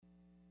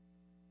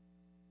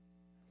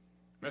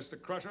Mr.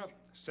 Crusher,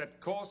 set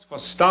course for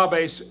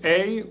Starbase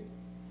A.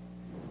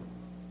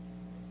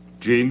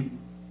 Gene,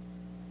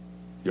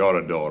 you're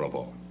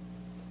adorable.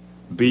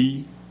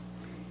 B,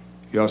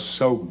 you're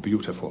so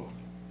beautiful.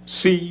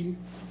 C,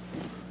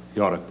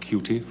 you're a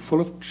cutie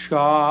full of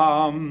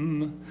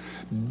charm.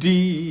 D,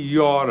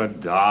 you're a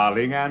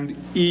darling. And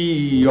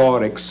E,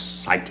 you're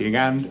exciting.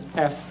 And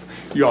F,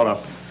 you're a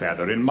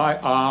feather in my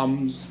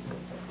arms.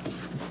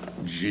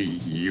 G,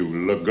 you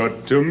look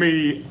good to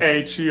me.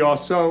 H, you're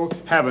so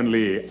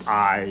heavenly.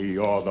 I,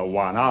 you're the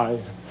one I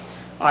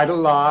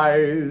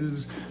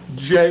idolize.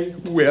 J,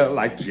 we're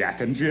like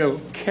Jack and Jill.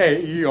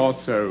 K, you're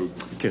so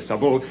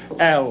kissable.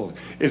 L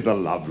is the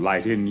love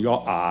light in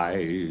your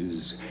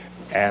eyes.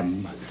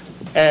 M,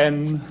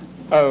 N,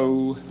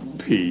 O,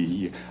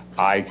 P.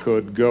 I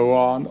could go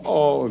on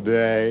all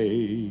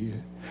day.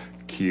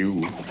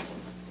 Q,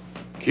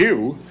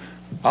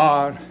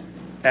 R,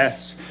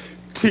 S,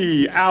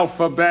 T,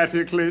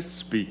 alphabetically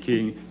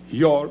speaking,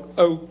 you're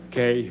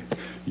okay.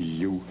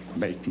 U,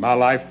 make my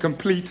life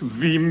complete.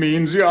 V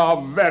means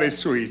you're very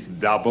sweet.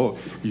 W,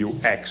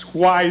 X,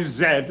 Y,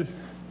 Z.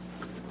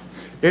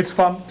 It's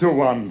fun to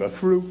wander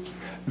through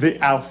the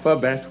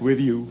alphabet with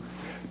you,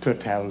 to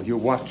tell you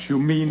what you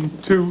mean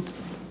to.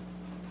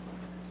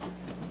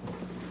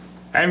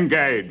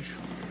 Engage.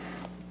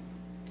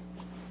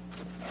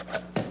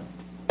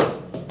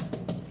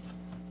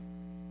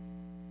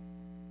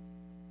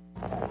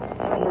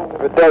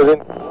 It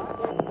doesn't.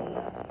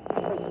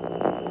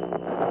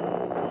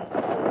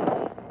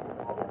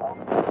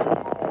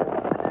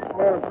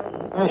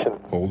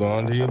 Hold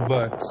on to your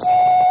butts.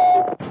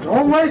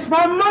 Don't waste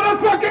my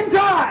motherfucking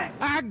time!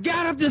 I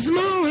got up this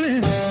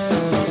morning,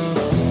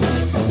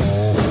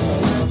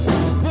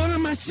 put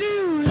on my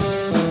shoes,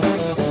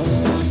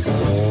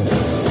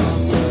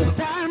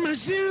 tied my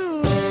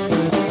shoes,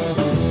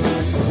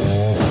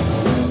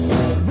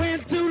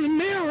 went to the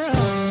mirror,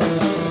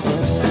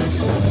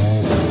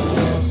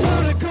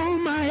 wanna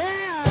comb my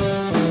hair,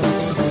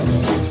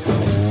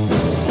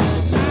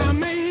 I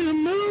made a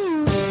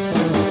move,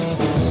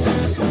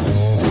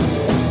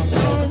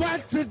 know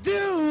what to do.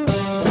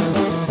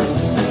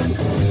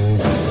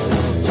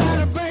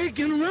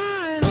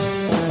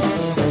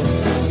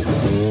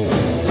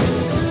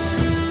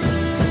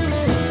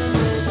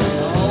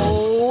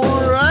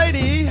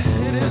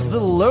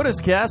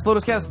 LotusCast,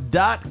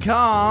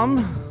 lotuscast.com.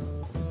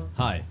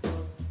 Hi.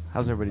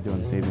 How's everybody doing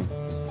this evening?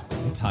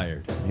 I'm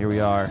tired. Here we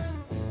are.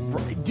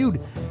 Dude,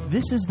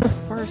 this is the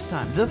first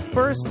time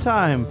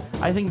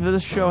I think that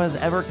this show has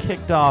ever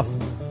kicked off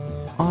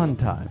on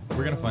time.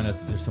 We're going to find out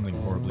that there's something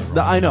horribly wrong.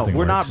 I know.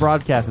 We're not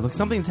broadcasting. Like,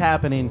 something's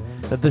happening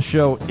that the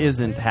show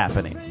isn't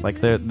happening.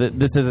 Like,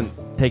 this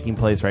isn't taking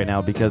place right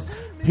now because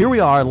here we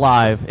are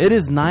live. It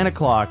is 9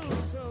 o'clock,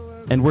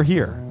 and we're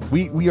here.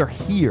 We are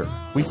here.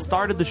 We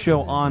started the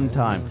show on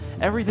time.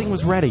 Everything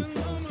was ready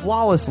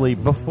flawlessly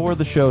before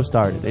the show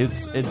started.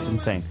 It's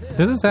insane.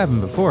 This has happened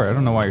before. I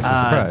don't know why you're so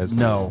surprised.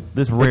 No,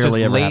 this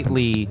rarely ever happens.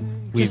 Lately,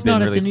 we've been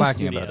really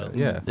slacking about it.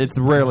 Yeah, it's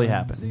rarely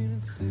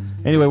happened.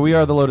 Anyway, we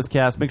are the Lotus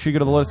Cast. Make sure you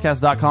go to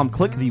thelotuscast.com,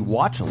 click the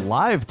Watch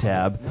Live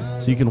tab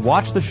so you can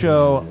watch the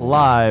show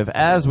live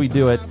as we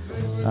do it.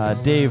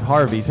 Dave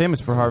Harvey, famous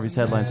for Harvey's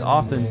Headlines,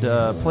 often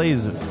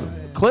plays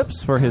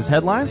clips for his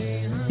headlines.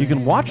 You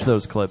can watch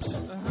those clips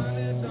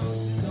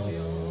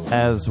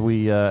as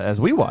we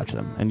watch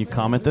them, and you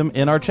comment them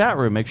in our chat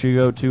room. Make sure you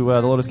go to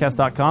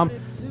thelotuscast.com,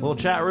 little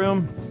chat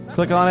room,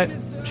 click on it,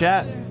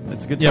 chat.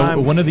 It's a good time.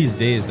 Yeah, one of these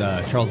days,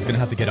 Charles is going to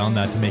have to get on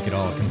that to make it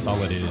all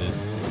consolidated.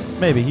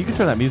 Maybe. You can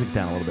turn that music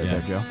down a little bit there,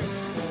 Joe.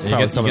 Yeah,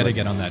 you got to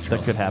get on that, Charles.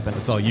 That could happen.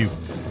 It's all you.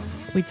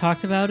 We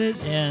talked about it,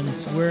 and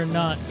we're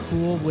not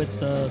cool with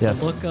the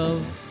look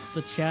of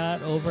the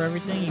chat over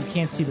everything. You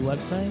can't see the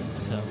website,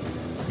 so...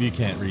 You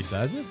can't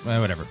resize it?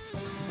 Whatever.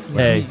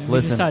 Hey, we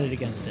listen. decided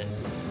against it.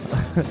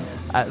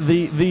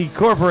 The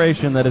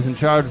corporation that is in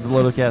charge of the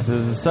Lotuscast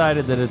has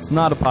decided that it's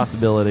not a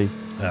possibility.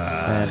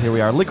 And here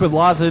we are. Liquid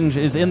Lozenge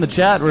is in the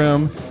chat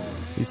room.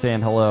 He's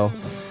saying hello.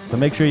 So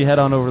make sure you head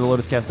on over to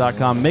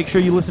thelotuscast.com. Make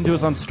sure you listen to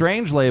us on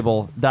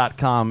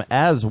strangelabel.com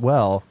as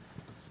well.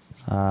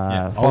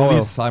 All of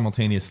these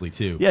simultaneously,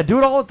 too. Yeah, do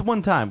it all at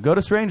one time. Go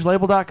to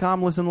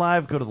strangelabel.com, listen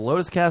live. Go to the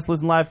Lotuscast,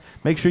 listen live.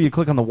 Make sure you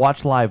click on the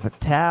Watch Live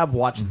tab.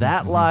 Watch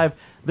that live.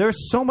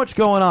 There's so much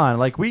going on.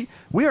 Like we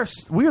are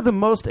the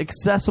most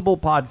accessible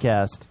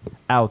podcast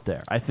out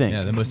there, I think.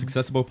 Yeah, the most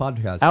accessible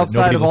podcast.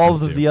 Outside of all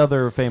of the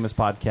other famous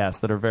podcasts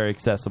that are very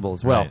accessible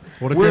as well. Right.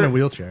 What if you're in a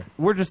wheelchair?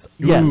 We're just,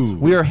 yes,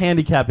 we are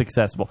handicap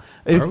accessible.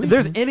 If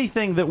there's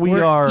anything that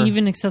we're are...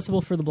 even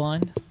accessible for the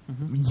blind.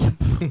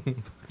 Mm-hmm.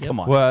 Come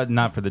on. Well,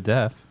 not for the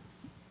deaf.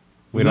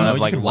 We don't have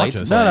like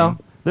lights. No.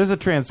 There's a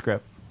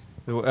transcript.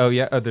 Oh,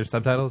 yeah. Oh, there's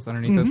subtitles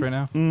underneath us right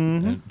now?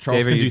 Mm-hmm.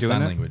 Charles Dave, can do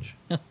sign language.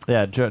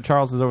 Yeah,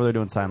 Charles is over there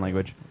doing sign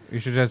language. You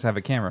should just have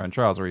a camera on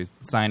Charles where he's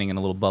signing in a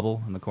little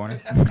bubble in the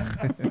corner.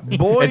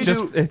 Boy,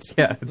 it's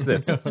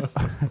this.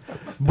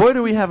 Boy,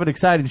 do we have an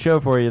exciting show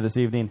for you this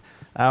evening.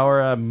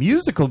 Our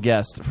musical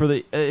guest for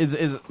the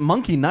is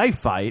Monkey Knife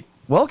Fight.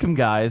 Welcome,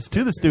 guys,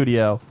 to the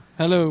studio.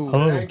 Hello.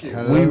 Thank you.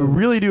 We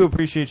really do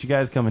appreciate you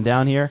guys coming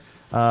down here.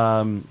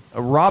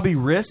 Robbie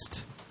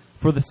Rist,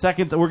 for the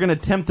second, we're going to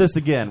attempt this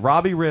again.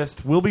 Robbie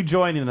Rist will be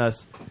joining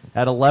us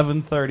at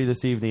 11:30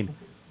 this evening.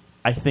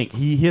 I think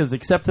he has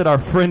accepted our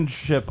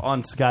friendship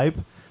on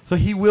Skype, so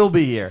he will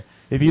be here.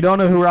 If you don't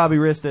know who Robbie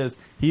Rist is,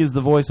 he is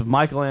the voice of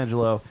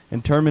Michelangelo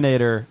in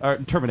Terminator.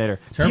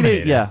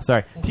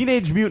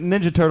 Teenage Mutant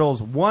Ninja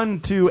Turtles 1,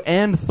 2,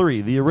 and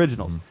 3, the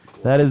originals.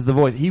 That is the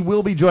voice. He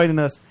will be joining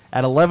us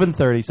at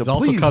 11:30. So He's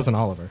also Cousin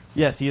Oliver.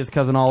 Yes, he is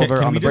Cousin Oliver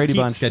Can on we the Brady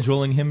just Bunch. keep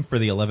scheduling him for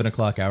the 11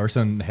 o'clock hour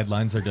so the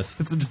headlines are just,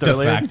 Just de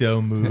earlier?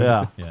 facto move?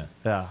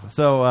 Yeah.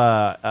 So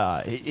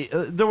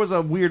there was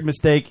a weird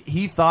mistake.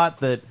 He thought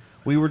that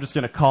we were just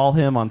going to call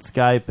him on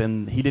Skype,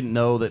 and he didn't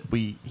know that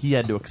he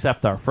had to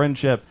accept our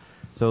friendship.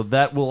 So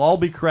that will all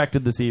be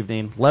corrected this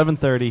evening.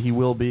 11:30, he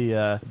will be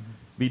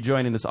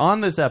joining us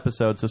on this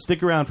episode. So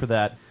stick around for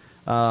that.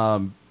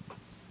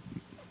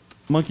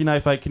 Monkey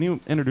Knife Fight, can you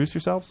introduce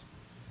yourselves?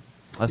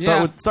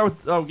 Start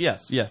with. Oh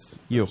yes,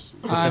 you.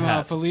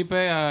 I'm Felipe.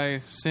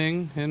 I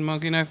sing in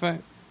Monkey Knife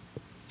Fight.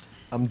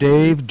 I'm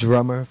Dave,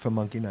 drummer for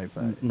Monkey Knife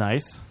Fight.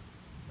 Nice.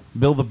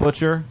 Bill the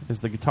Butcher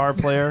is the guitar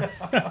player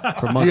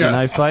for Monkey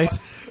Knife Fight.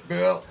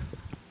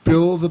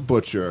 Bill the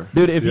Butcher.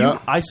 Dude,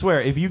 I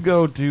swear, if you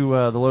go to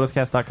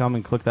thelotuscast.com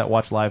and click that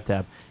Watch Live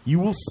tab, you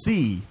will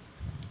see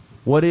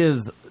what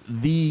is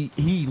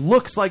he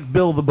looks like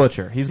Bill the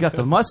Butcher. He's got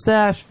the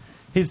mustache.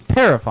 He's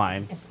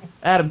terrifying.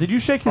 Adam, did you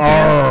shake his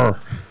hand?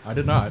 I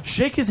did not.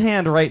 Shake his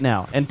hand right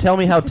now and tell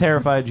me how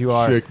terrified you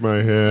are. Shake my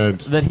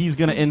hand. That he's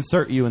going to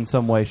insert you in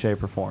some way,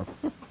 shape, or form.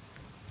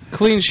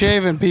 Clean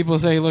shaven, people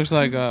say he looks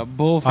like a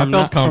bull from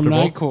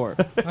Night Court.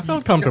 I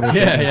felt comfortable.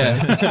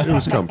 Yeah. It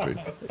was comfy.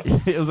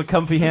 It was a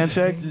comfy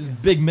handshake.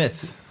 Big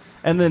mitts.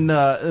 And then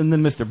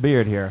Mr.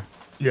 Beard here.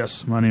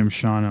 Yes, my name's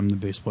Sean. I'm the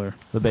bass player.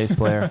 The bass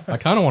player. I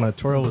kind of want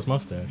to twirl his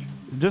mustache.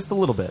 Just a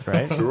little bit,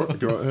 right? Sure,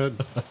 go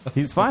ahead.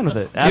 He's fine with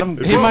it. Adam,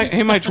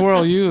 he might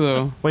twirl you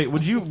though. Wait,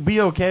 would you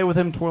be okay with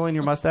him twirling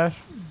your mustache?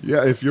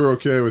 Yeah, if you're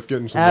okay with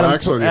getting some Adam,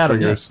 wax on your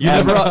fingers.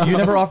 You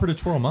never offered to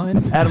twirl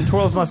mine. Adam,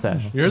 twirl his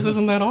mustache. Yours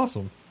isn't that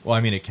awesome. Well,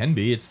 I mean, it can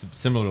be. It's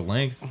similar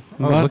length.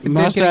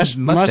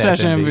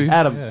 Mustache envy.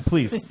 Adam,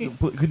 please,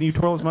 can you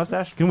twirl his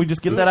mustache? Can we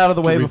just get that out of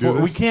the way before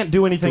we can't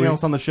do anything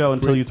else on the show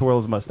until you twirl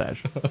his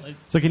mustache?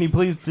 So can you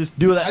please just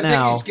do that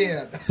now? I think he's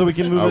scared. So we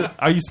can move it.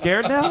 Are you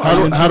scared now?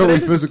 How do we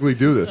physically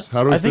do this?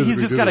 I think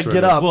he's just got to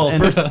get up. Well,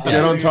 first,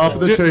 get on top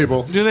of the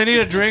table. Do they need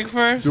a drink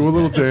first? Do a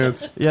little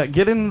dance. Yeah,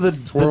 get in the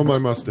twirl my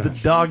mustache. The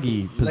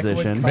doggy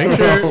position. Make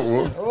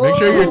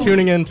sure you're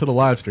tuning in to the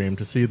live stream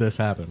to see this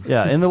happen.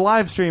 Yeah, in the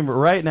live stream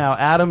right now,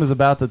 Adam is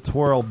about to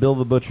twirl Bill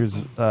the Butcher's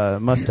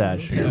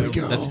mustache. Here we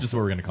go. That's just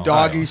what we're gonna call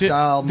Doggy it.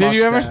 style.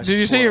 Did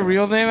you say your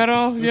real name at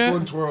all? This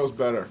one twirls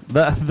better.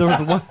 There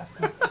was one.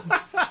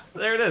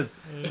 There it is.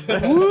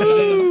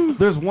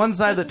 There's one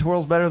side that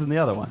twirls better than the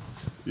other one.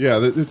 Yeah,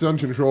 it's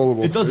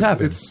uncontrollable. It does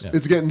happen.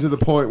 It's getting to the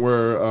point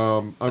where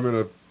I'm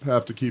gonna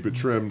have to keep it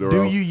trimmed. Or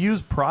Do else. you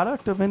use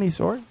product of any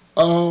sort?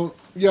 Yeah,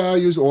 I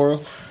use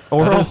oral.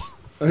 Oral?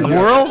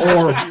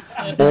 Oral?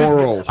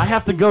 Oral. I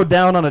have to go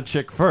down on a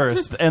chick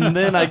first, and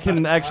then I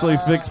can actually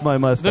fix my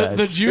mustache.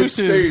 The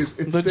juices.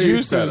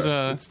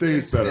 It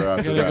stays better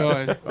after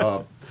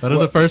that. That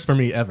is a first for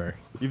me ever.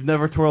 You've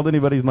never twirled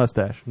anybody's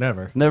mustache?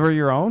 Never. Never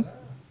your own?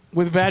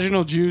 With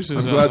vaginal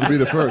juices. I'm glad to be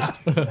the first.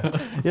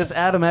 Yes,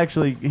 Adam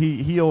actually,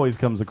 he always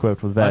comes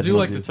equipped with vaginal I do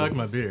like juices. to tug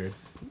my beard.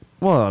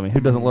 Well, I mean, who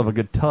doesn't love a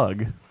good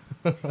tug?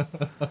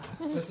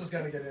 This is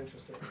going to get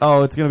interesting.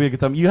 Oh, it's going to be a good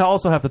time. You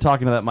also have to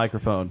talk into that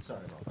microphone. Sorry.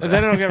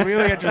 Then it'll get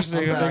really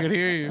interesting if they could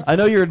hear you. I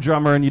know you're a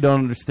drummer and you don't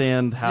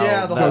understand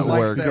how the that whole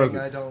works. thing,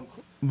 I don't.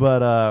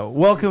 But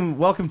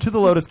welcome to the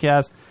Lotus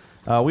Cast.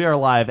 We are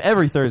live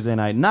every Thursday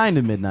night, 9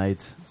 to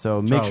midnight. So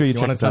make Charles, sure you you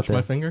check want us to out touch there.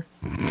 my finger?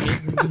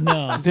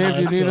 No.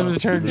 Dave, do you need them to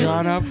turn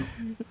John up?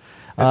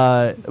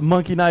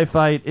 Monkey Knife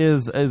Fight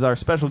is our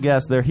special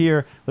guest. They're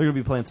here. They're going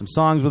to be playing some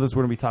songs with us.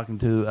 We're going to be talking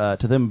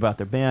to them about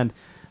their band.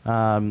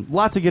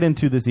 Lot to get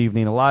into this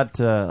evening. A lot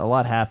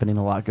happening.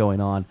 A lot going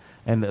on.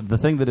 And the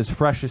thing that is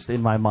freshest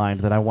in my mind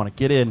that I want to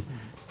get in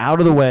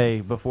out of the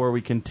way before we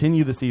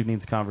continue this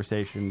evening's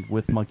conversation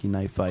with Monkey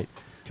Knife Fight.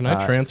 Can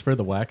I transfer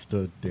the wax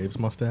to Dave's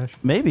mustache?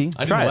 Maybe.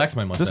 I try didn't it. wax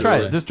my mustache. Just try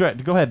really. it. Just try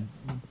it. Go ahead.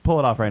 Pull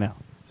it off right now.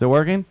 Is it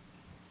working?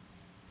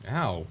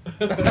 Ow.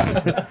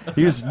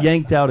 He just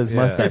yanked out his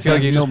mustache. I feel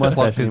like He he has just no mustache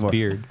plucked his anymore.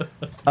 beard.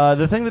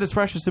 The thing that is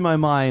freshest in my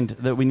mind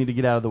that we need to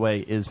get out of the way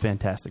is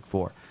Fantastic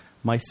Four.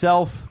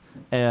 Myself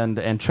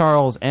and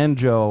Charles and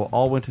Joe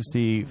all went to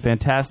see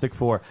Fantastic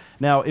Four.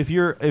 Now, if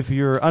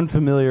you're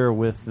unfamiliar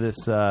with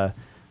this,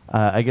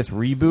 I guess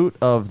reboot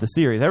of the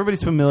series,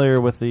 everybody's familiar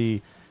with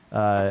the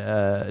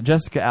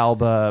Jessica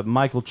Alba,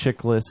 Michael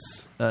Chiklis,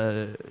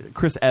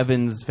 Chris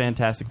Evans,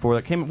 Fantastic Four.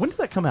 That came. When did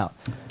that come out?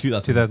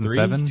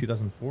 2007?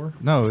 2004?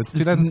 No, it's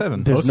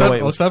 2007. There's no way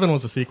it was- 07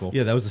 was a sequel.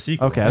 Yeah, that was a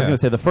sequel. Okay, I was going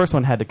to say the first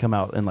one had to come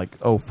out in like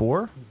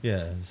 04?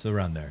 Yeah, so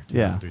around there.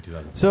 Yeah. 2003,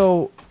 2004.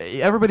 So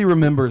everybody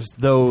remembers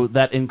though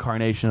that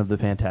incarnation of the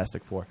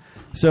Fantastic Four.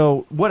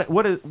 So what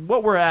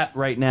we're at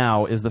right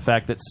now is the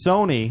fact that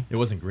Sony. It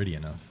wasn't gritty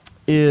enough.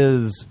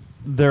 is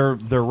their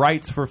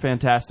rights for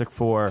Fantastic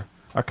Four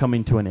are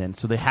coming to an end,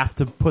 so they have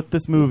to put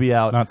this movie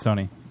out. Not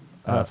Sony.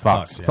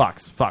 Fox.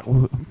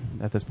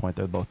 At this point,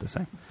 they're both the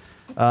same.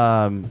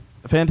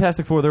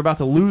 Fantastic Four, they're about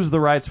to lose the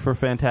rights for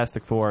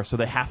Fantastic Four, so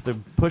they have to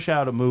push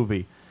out a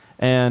movie.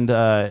 And,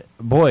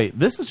 boy,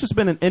 this has just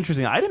been an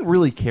interesting... I didn't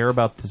really care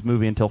about this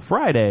movie until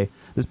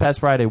this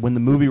past Friday, when the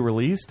movie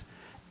released.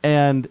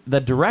 And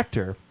the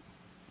director,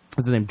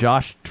 what's his name,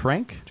 Josh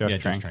Trank? Josh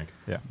Trank.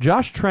 Yeah.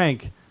 Josh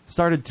Trank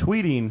started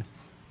tweeting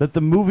that the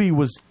movie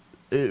was...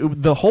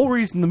 the whole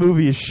reason the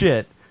movie is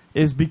shit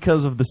is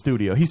because of the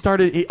studio. He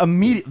started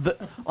immediately...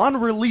 on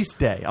release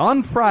day,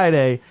 on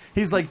Friday,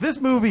 he's like,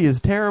 this movie is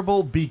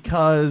terrible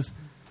because...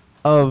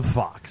 of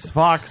Fox.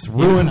 Fox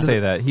ruined... He doesn't say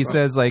that. He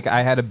says, like,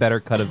 I had a better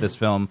cut of this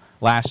film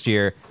last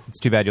year. It's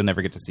too bad you'll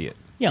never get to see it.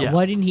 Yeah,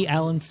 why didn't he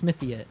Alan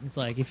Smithy it? It's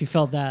like, if you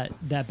felt that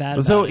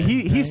bad so about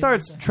he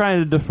starts trying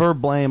to defer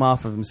blame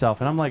off of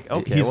himself, and I'm like,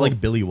 okay. He's like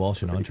Billy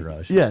Walsh in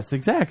Entourage. Yes,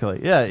 exactly.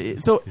 Yeah,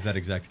 so... he's that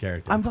exact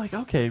character. I'm like,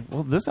 okay,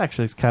 well, this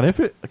actually is kind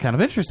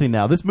of interesting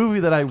now. This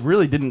movie that I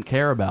really didn't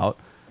care about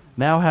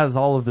now has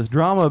all of this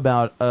drama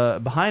about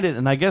behind it,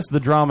 and I guess the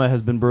drama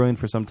has been brewing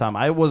for some time.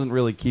 I wasn't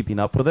really keeping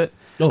up with it.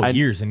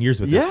 Years and years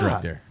with this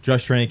director.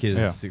 Josh Trank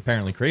is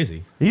apparently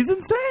crazy. He's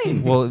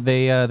insane. Well,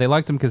 they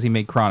liked him because he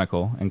made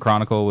Chronicle, and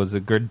Chronicle was a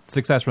good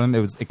success for them.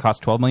 It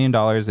cost $12 million.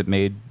 It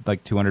made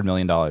like $200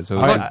 million. So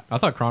I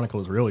thought Chronicle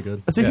was really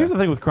good. So here's the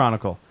thing with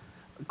Chronicle.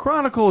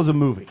 Chronicle is a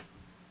movie.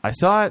 I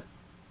saw it.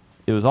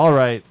 It was all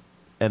right,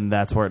 and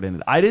that's where it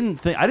ended. I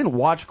didn't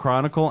watch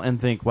Chronicle and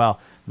think, wow,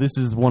 this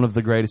is one of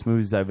the greatest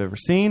movies I've ever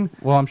seen.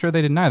 Well, I'm sure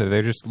they didn't either.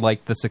 They just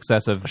liked the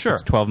success of it's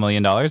 $12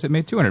 million. It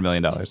made $200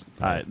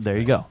 million. There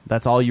you go.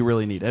 That's all you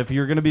really need. If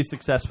you're going to be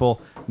successful,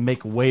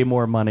 make way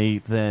more money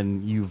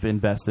than you've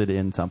invested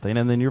in something,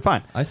 and then you're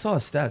fine. I saw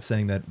a stat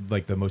saying that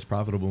like the most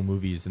profitable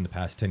movies in the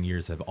past 10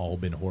 years have all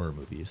been horror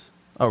movies.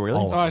 Oh,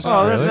 really?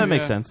 That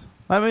makes sense.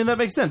 I mean, that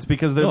makes sense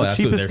because they're the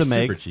cheapest to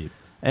make. Super cheap.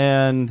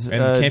 And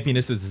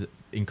campiness is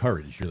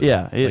encouraged. Really.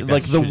 Yeah,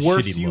 like the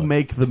worse you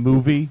make the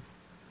movie,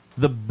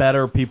 the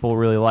better people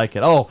really like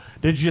it. Oh,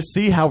 did you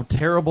see how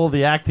terrible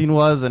the acting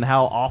was and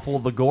how awful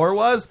the gore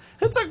was?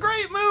 It's a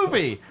great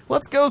movie.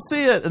 Let's go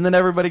see it. And then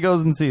everybody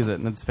goes and sees it,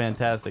 and it's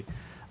fantastic.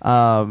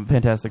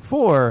 Fantastic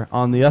Four,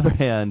 on the other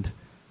hand,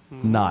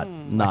 not I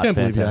can't fantastic.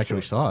 believe you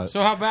actually saw it.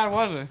 So how bad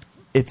was it?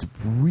 It's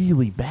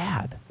really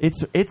bad.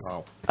 It's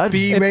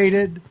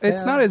B-rated.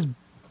 It's not as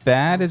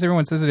bad as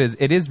everyone says it is.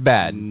 It is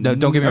bad. No,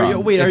 don't get me wrong.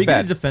 Are you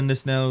going to defend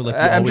this now? Like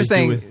I'm just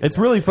saying, it's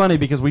really funny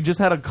because we just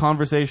had a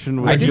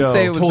conversation with I didn't Joe.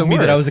 say it was told the me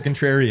worst. that I was a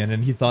contrarian,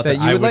 and he thought that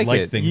I would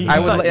like things.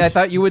 I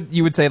thought you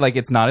would say like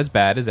it's not as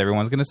bad as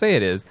everyone's going to say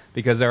it is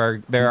because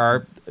there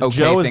are okay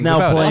Joe is things now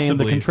about playing it.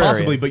 the contrarian.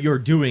 Possibly, but you're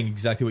doing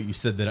exactly what you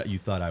said that you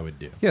thought I would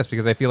do. Yes,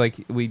 because I feel like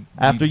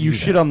after you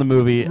shit on the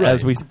movie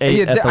as we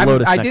ate at the I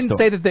Lotus didn't next door.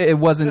 say that it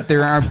wasn't.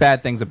 There aren't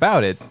bad things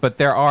about it, but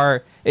there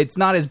are. It's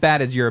not as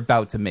bad as you're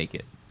about to make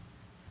it.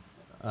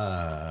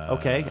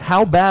 Okay,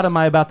 how bad am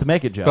I about to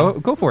make it, Joe?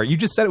 Go for it. You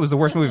just said it was the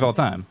worst movie of all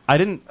time. I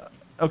didn't.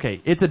 Okay,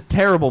 it's a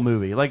terrible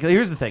movie. Like,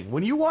 here's the thing: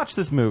 when you watch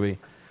this movie,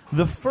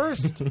 the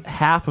first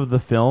half of the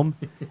film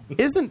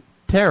isn't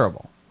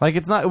terrible. Like,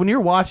 it's not. When you're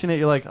watching it,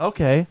 you're like,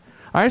 okay,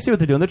 I see what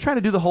they're doing. They're trying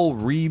to do the whole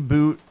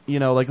reboot. You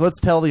know, like let's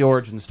tell the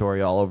origin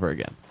story all over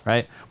again,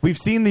 right? We've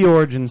seen the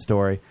origin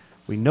story.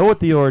 We know what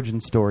the origin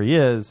story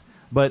is,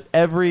 but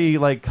every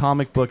like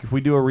comic book, if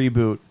we do a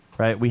reboot,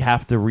 right, we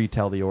have to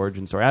retell the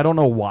origin story. I don't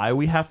know why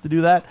we have to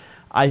do that.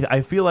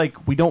 I feel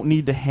like we don't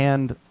need to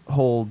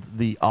handhold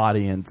the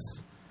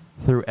audience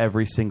through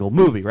every single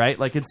movie, right?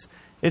 Like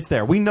it's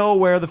there. We know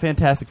where the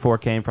Fantastic Four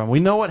came from. We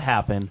know what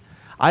happened.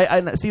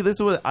 I see. This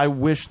is what I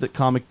wish that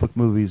comic book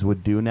movies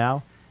would do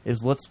now.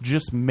 Is let's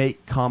just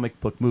make comic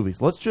book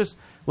movies. Let's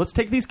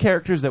take these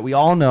characters that we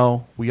all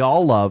know, we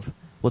all love.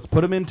 Let's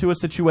put them into a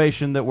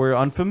situation that we're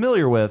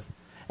unfamiliar with,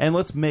 and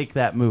let's make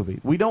that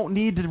movie. We don't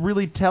need to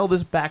really tell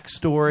this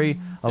backstory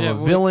of a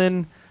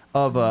villain,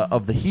 of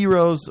the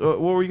heroes. What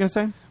were you going to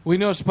say? We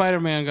know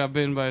Spider-Man got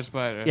bitten by a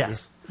spider.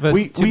 Yes. But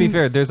to be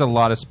fair, there's a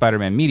lot of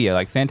Spider-Man media.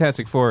 Like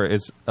Fantastic Four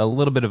is a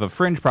little bit of a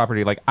fringe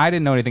property. Like I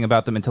didn't know anything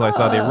about them until I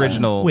saw the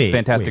original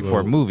Fantastic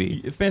Four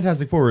movie.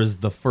 Fantastic Four is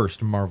the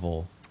first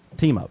Marvel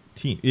team up.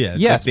 Yeah.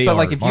 Yes, but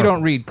like if Marvel. you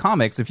don't read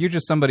comics, if you're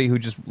just somebody who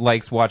just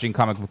likes watching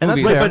comic book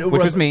movies, right,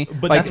 which was me,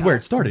 but like, that's where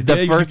it started.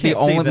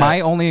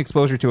 My only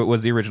exposure to it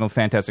was the original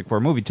Fantastic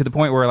Four movie. To the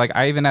point where like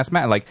I even asked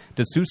Matt, like,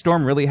 does Sue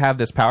Storm really have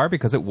this power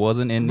because it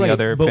wasn't in the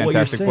other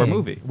Fantastic Four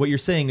movie? What you're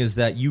saying is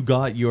that you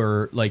got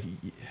your like.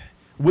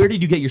 Where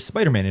did you get your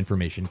Spider-Man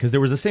information? Because there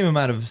was the same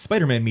amount of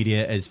Spider-Man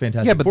media as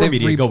Fantastic Four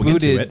media going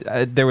into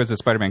it. There was a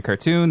Spider-Man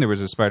cartoon. There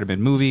was a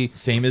Spider-Man movie.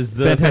 Same as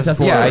the Fantastic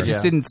Four. Yeah, I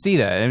just didn't see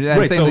that.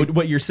 Right. So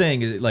what you're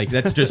saying is like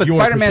that's just your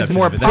Spider-Man's perception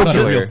more of it. That's not a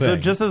real popular. thing. So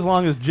just as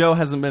long as Joe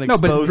hasn't been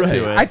exposed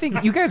to it, I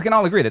think you guys can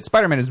all agree that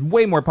Spider-Man is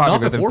way more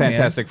popular than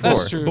Fantastic Four.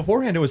 That's true.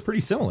 Beforehand, it was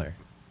pretty similar.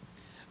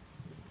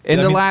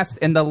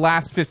 In the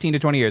last 15 to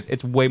 20 years,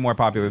 it's way more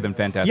popular than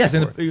Fantastic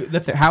Four.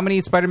 Yes, how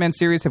many Spider-Man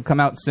series have come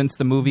out since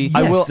the movie? Yes,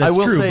 I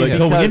will true, say but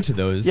going into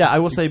those, I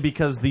will say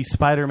because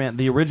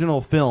the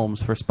original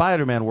films for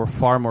Spider-Man were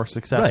far more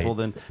successful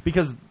than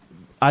because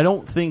I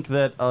don't think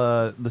that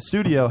the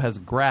studio has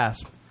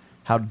grasped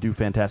how to do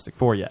Fantastic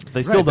Four yet.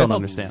 They still don't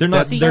understand. They're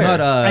not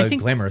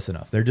glamorous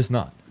enough. They're just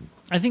not.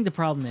 I think the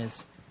problem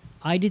is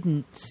I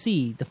didn't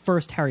see the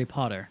first Harry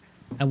Potter.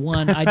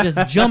 And I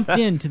just jumped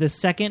into the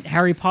second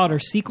Harry Potter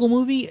sequel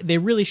movie. They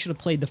really should have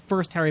played the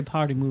first Harry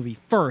Potter movie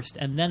first,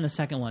 and then the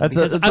second one.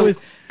 Because I was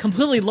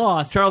completely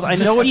lost. Charles, I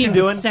know what you're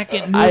doing. The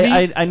second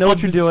movie I know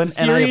what you're doing.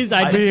 Series,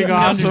 I just didn't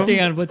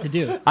understand what to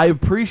do. I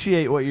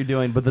appreciate what you're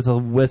doing, but this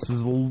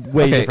was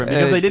way different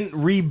because they didn't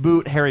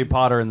reboot Harry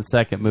Potter in the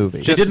second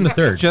movie. They did in the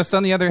third. Just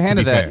on the other hand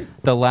of that,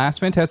 the last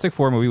Fantastic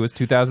Four movie was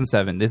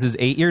 2007. This is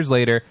 8 years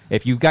later.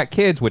 If you've got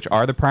kids, which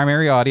are the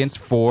primary audience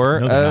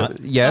for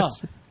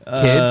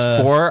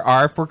kids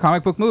for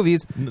comic book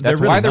movies.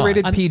 That's really why they're not.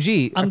 rated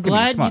PG. I'm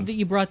glad that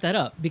you brought that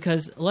up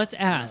because let's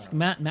ask.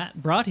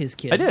 Matt brought his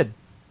kid. I did.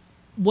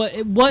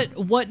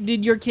 What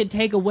did your kid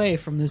take away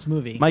from this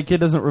movie? My kid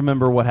doesn't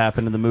remember what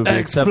happened in the movie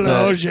except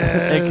that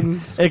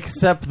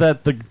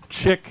the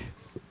chick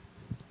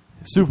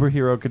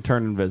superhero could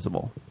turn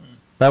invisible.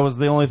 That was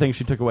the only thing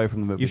she took away from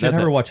the movie. You should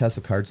never watch House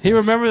of Cards. He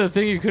remembered the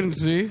thing you couldn't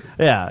see?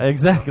 Yeah,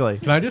 exactly.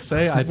 Can I just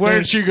say, where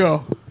did she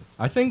go?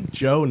 I think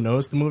Joe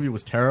knows the movie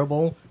was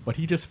terrible, but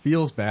he just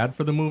feels bad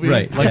for the movie,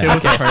 right? Like it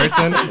was a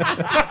person.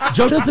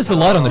 Joe does this a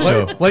lot on the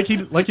show. Like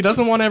he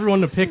doesn't want everyone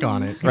to pick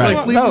on it. Right.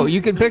 Like, no,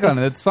 you can pick on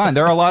it. It's fine.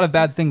 There are a lot of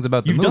bad things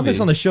about the movie. You've done this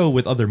on the show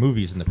with other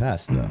movies in the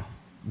past, though.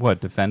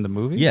 What, defend the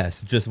movie?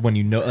 Yes, just when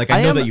you know, like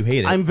I know that you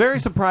hate it. I'm very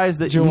surprised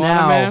that Joanna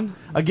now, Man?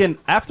 again,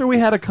 after we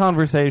had a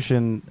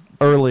conversation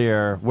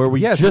earlier where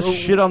we just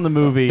shit on the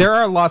movie. There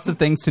are lots of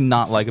things to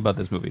not like about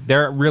this movie.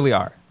 There really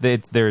are.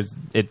 It's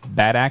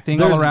bad acting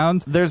all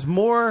around. There's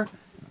more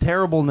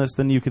terribleness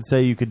than you could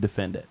say you could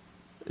defend it.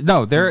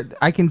 No,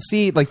 I can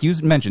see, like you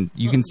mentioned,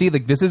 you can see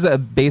like this is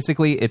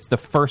basically it's the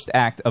first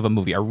act of a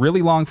movie, a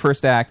really long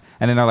first act,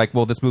 and then they're like,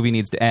 well, this movie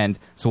needs to end,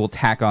 so we'll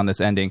tack on this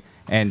ending,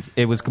 and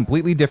it was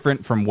completely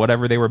different from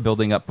whatever they were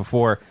building up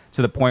before,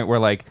 to the point where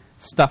like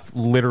stuff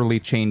literally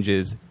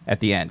changes at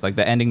the end. Like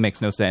the ending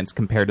makes no sense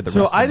compared to the rest of the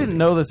movie. So I didn't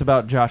know this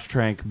about Josh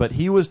Trank, but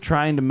he was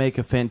trying to make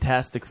a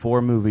Fantastic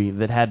Four movie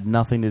that had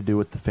nothing to do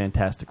with the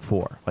Fantastic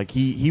Four. Like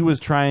he was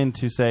trying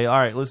to say, all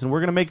right, listen, we're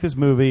going to make this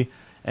movie,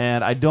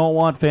 and I don't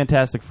want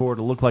Fantastic Four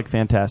to look like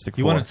Fantastic Four.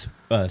 He wanted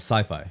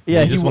sci-fi.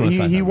 Yeah,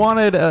 he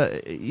wanted,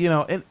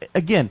 and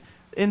again,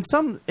 in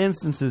some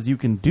instances you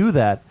can do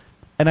that,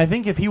 and I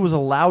think if he was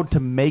allowed to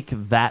make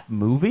that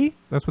movie,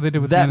 that's what they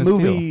did with that Man of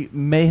movie. Steel.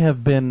 May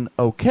have been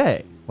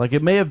okay. Like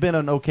it may have been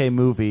an okay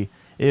movie,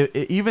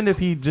 even if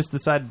he just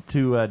decided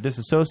to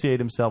disassociate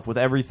himself with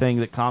everything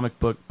that comic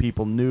book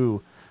people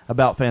knew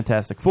about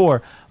Fantastic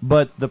Four.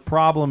 But the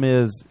problem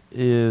is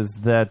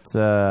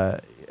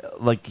that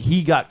like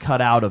he got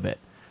cut out of it.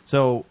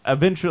 So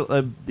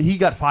eventually he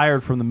got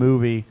fired from the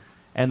movie,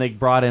 and they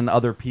brought in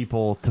other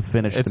people to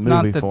finish the movie for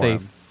him. It's not that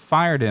they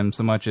fired him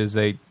so much as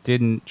they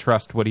didn't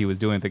trust what he was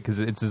doing, because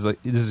this is a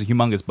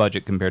humongous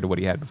budget compared to what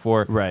he had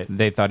before. Right.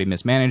 They thought he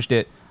mismanaged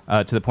it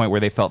to the point where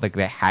they felt like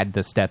they had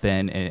to step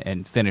in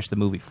and finish the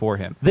movie for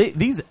him. Go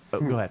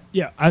ahead.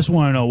 Yeah, I just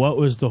want to know, what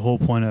was the whole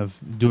point of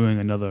doing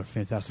another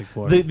Fantastic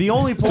Four? The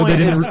only point so they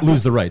didn't is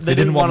lose the rights. They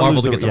didn't want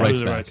Marvel to get the rights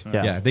the back. rights,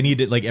 Yeah, they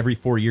needed like every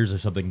 4 years or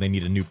something. They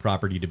need a new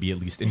property to be at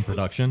least in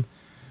production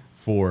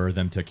for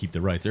them to keep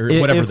the rights, or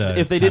whatever.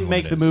 If they didn't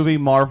make the movie,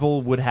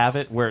 Marvel would have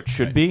it where it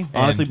should be.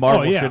 Honestly,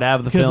 Marvel should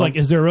have the film. Because, like,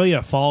 is there really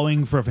a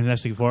following for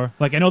Fantastic Four?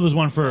 Like, I know there's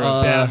one for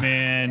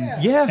Batman,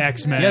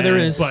 X-Men. Yeah, there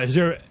is. But is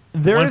there?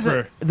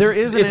 There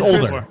is an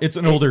older. It's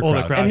an older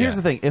crowd. And here's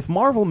the thing: if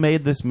Marvel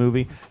made this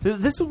movie,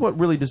 this is what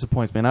really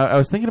disappoints me. And I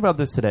was thinking about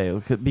this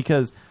today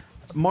because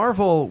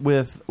Marvel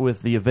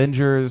with the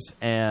Avengers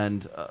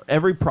and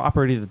every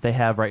property that they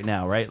have right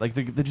now, right? Like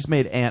they just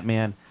made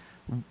Ant-Man.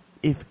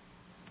 If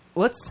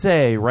let's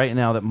say right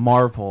now that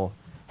Marvel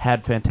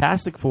had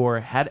Fantastic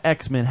Four, had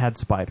X-Men, had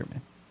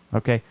Spider-Man,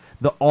 okay,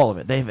 all of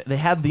it. They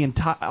had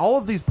all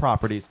of these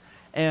properties.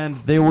 And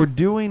they were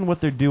doing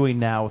what they're doing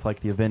now with like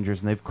the Avengers,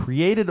 and they've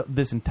created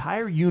this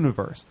entire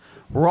universe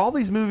where all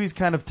these movies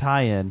kind of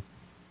tie in.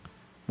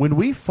 When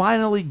we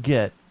finally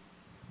get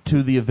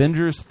to the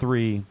Avengers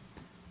 3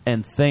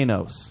 and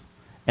Thanos,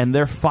 and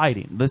they're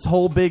fighting this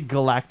whole big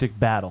galactic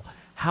battle,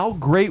 how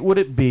great would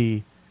it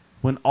be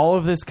when all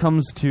of this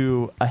comes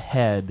to a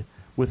head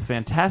with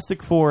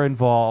Fantastic Four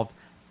involved,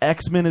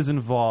 X-Men is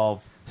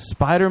involved,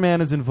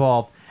 Spider-Man is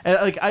involved.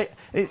 And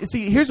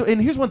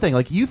here's one thing.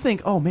 Like, you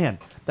think, oh man,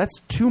 that's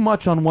too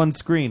much on one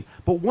screen.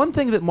 But one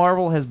thing that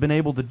Marvel has been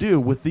able to do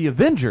with the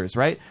Avengers,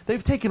 right?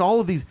 They've taken all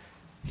of these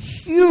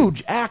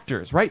huge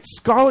actors, right?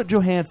 Scarlett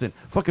Johansson,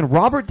 fucking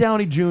Robert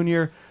Downey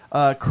Jr.,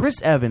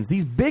 Chris Evans,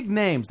 these big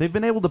names. They've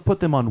been able to put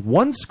them on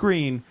one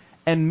screen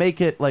and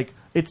make it like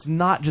it's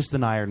not just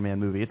an Iron Man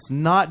movie. It's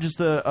not just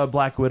a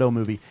Black Widow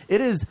movie. It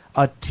is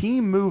a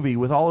team movie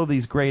with all of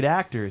these great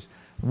actors.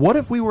 What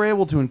if we were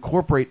able to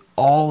incorporate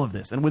all of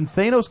this? And when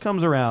Thanos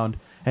comes around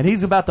and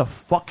he's about to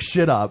fuck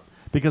shit up,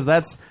 because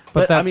that's...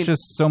 But that's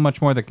just so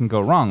much more that can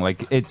go wrong.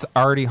 Like, it's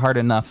already hard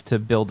enough to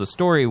build a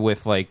story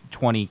with, like,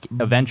 20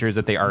 Avengers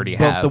that they already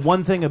have. But the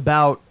one thing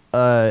about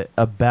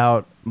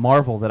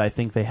Marvel that I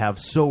think they have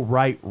so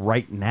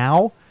right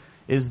now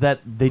is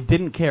that they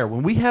didn't care.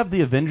 When we have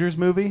the Avengers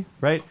movie,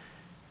 right...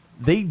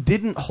 They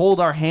didn't hold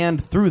our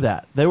hand through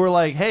that. They were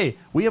like, hey,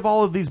 we have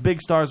all of these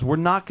big stars. We're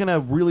not going to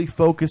really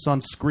focus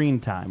on screen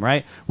time,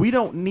 right? We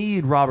don't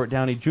need Robert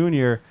Downey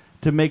Jr.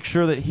 to make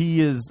sure that he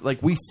is,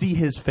 like, we see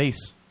his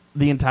face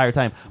the entire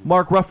time.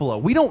 Mark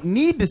Ruffalo, we don't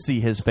need to see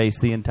his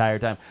face the entire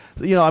time.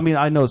 So, you know, I mean,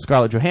 I know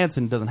Scarlett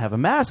Johansson doesn't have a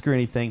mask or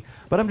anything,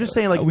 but I'm just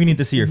saying, like... we need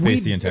to see her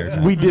face the entire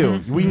time. We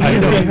do. We need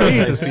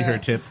to see her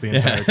tits the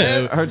entire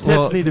time. Her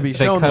tits need to be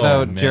shown. They cut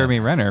out Jeremy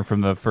Renner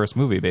from the first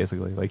movie,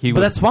 basically. Like but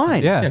that's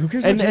fine. Yeah. Who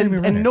cares about Jeremy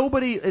Renner? And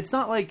nobody... It's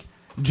not like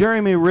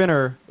Jeremy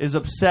Renner is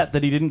upset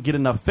that he didn't get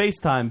enough face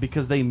time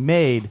because they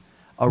made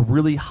a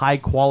really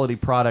high-quality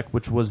product,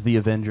 which was the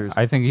Avengers.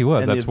 I think he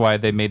was. And That's why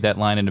they made that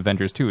line in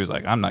Avengers 2. He's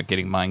like, I'm not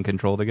getting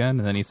mind-controlled again,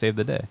 and then he saved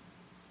the day.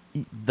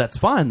 That's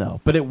fine, though.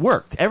 But it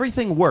worked.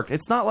 Everything worked.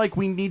 It's not like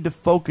we need to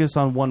focus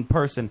on one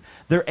person.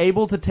 They're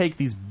able to take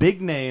these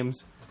big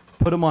names,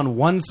 put them on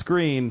one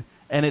screen,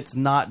 and it's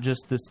not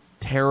just this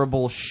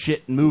terrible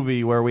shit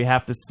movie where we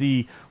have to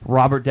see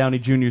Robert Downey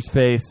Jr.'s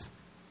face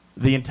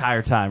the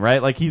entire time,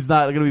 right? Like, he's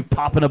not going to be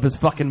popping up his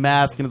fucking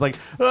mask and it's like,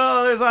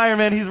 oh, there's Iron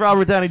Man, he's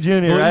Robert Downey Jr.,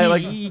 right?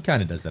 Like, he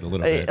kind of does that a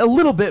little bit. A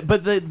little bit,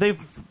 but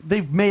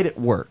they've made it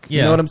work. Yeah.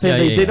 You know what I'm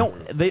saying? Yeah, they don't.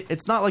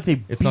 It's not like they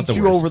beat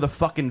you over the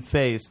fucking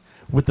face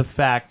with the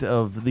fact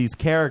of these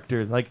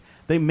characters. Like,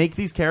 they make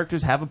these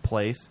characters have a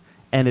place,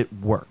 and it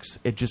works.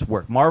 It just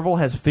works. Marvel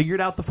has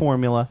figured out the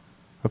formula,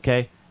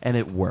 okay, and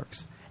it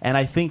works. And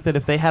I think that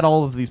if they had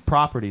all of these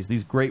properties,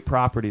 these great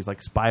properties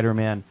like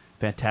Spider-Man,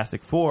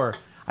 Fantastic Four,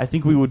 I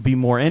think we would be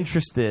more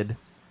interested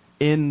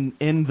in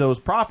those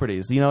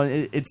properties. You know,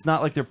 it's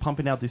not like they're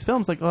pumping out these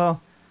films like,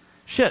 well,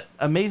 shit,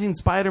 Amazing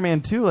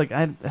Spider-Man 2, like,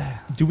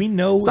 do we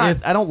know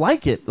if... I don't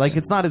like it. Like,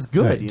 it's not as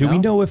good. Right. Do we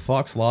know if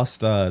Fox lost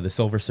the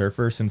Silver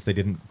Surfer since they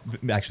didn't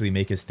actually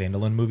make his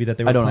standalone movie that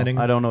they were planning?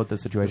 I don't know what the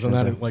situation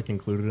Isn't is. that, like,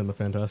 included in the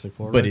Fantastic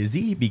Four? But is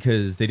he?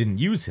 Because they didn't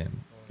use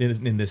him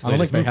in this. I don't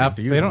think they have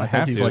to use him. They don't I think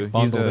have he's to. like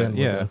bundled in.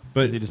 Yeah,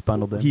 but he just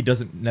bundled in. He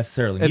doesn't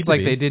necessarily. Need It's like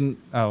to be. they didn't.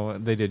 Oh,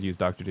 they did use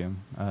Dr. Doom.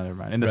 Never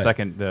mind. In the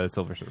second, the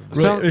Silver Surfer.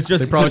 So it's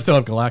just they probably still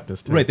have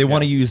Galactus too. Right. They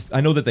want to use. I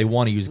know that they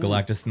want to use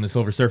Galactus and the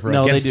Silver Surfer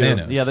No, against they do.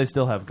 Thanos. Yeah, they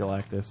still have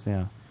Galactus.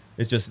 Yeah.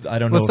 It's just I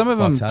don't know. Well, some of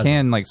them Fox has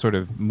can it. like sort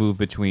of move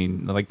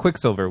between. Like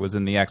Quicksilver was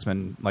in the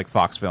X-Men like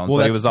Fox films, Well,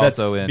 but he was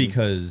also that's in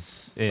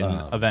because in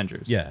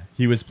Avengers. Yeah,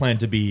 he was planned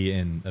to be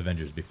in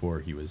Avengers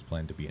before he was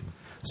planned to be in.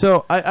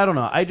 So I don't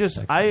know.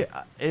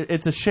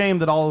 It's a shame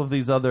that all of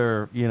these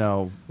other, you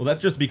know. Well,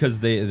 that's just because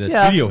the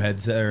studio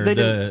heads or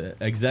the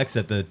execs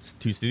at the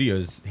two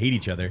studios hate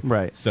each other,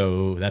 right?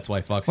 So that's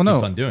why Fox keeps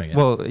on doing it.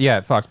 Well,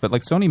 yeah, Fox, but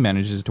like Sony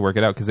manages to work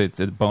it out because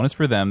it's a bonus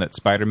for them that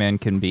Spider-Man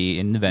can be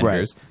in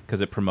Avengers because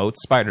it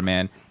promotes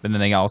Spider-Man, and then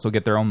they also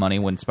get their own money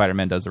when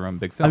Spider-Man does their own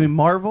big film. I mean,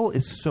 Marvel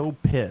is so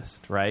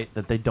pissed, right,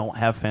 that they don't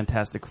have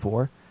Fantastic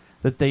Four,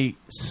 that they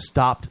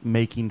stopped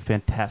making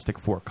Fantastic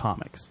Four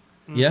comics.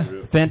 Yeah,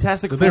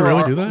 Fantastic Did Four. they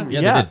really do that?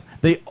 Yeah,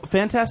 they did.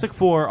 Fantastic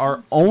Four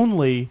are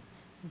only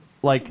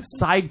like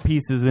side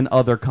pieces in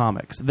other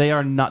comics. They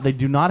are not. They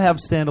do not have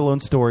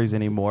standalone stories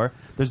anymore.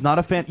 There's not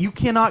a You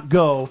cannot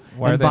go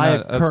Why and are they buy not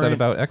a current. upset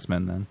about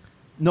X-Men then?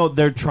 No,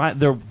 they're trying.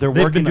 They're They've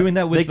working. been doing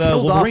that with they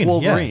killed Wolverine.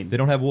 off Wolverine. Yeah, they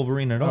don't have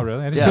Wolverine at all. Oh,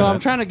 really? So I'm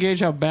trying to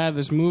gauge how bad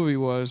this movie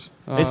was.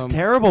 It's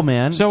terrible,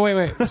 man. So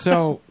wait.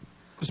 So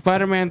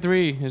Spider-Man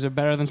 3, is it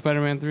better than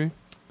Spider-Man 3?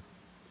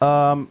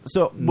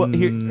 So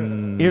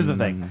here's the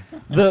thing.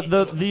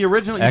 The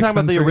original. You're talking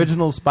about the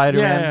original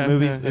Spider-Man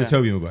movies. The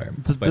Tobey Maguire.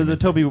 The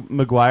Tobey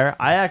Maguire.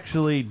 I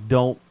actually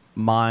don't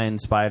mind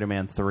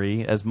Spider-Man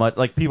 3 as much.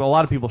 Like a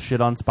lot of people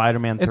shit on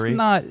Spider-Man 3. It's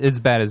not as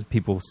bad as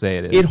people say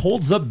it is. It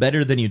holds up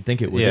better than you'd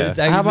think it would. Yeah. It's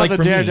How about like the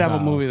for me, Daredevil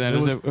movie then?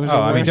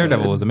 I mean,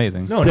 Daredevil was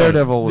amazing. No,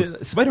 Daredevil was.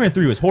 Spider-Man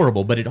 3 was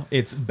horrible, but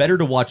it's better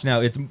to watch now.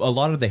 It's a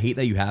lot of the hate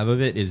that you have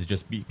of it is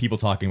just people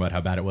talking about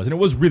how bad it was, and it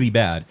was really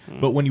bad.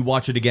 But when you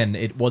watch it again,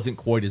 it wasn't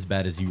quite as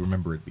bad as you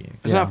remember it being.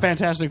 It's not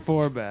Fantastic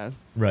Four bad.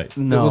 Right.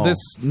 No. Well, this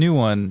new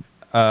one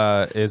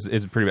is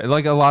pretty bad.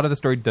 Like a lot of the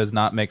story does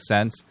not make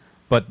sense,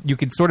 but you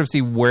can sort of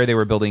see where they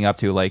were building up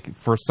to. Like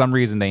for some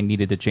reason, they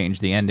needed to change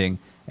the ending,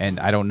 and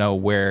I don't know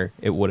where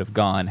it would have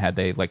gone had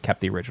they like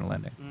kept the original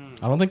ending.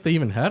 I don't think they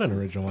even had an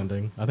original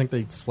ending. I think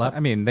they slapped. I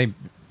mean, they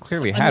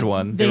clearly had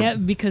one. They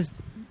have, because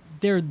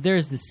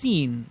there's the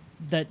scene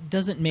that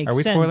doesn't make sense. Are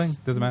we spoiling?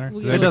 Does it matter?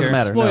 It doesn't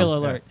matter. Spoiler No.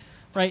 alert.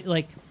 Right?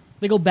 Like,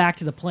 they go back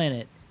to the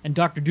planet, and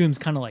Dr. Doom's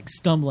kind of like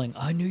stumbling.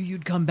 I knew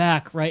you'd come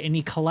back, right? And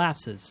he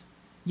collapses.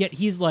 Yet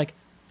he's like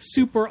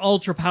super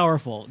ultra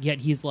powerful, yet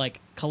he's like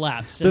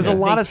collapsed. There's and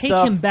a lot they of take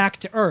stuff. him back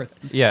to Earth.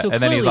 Yeah, so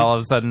and then he's clearly all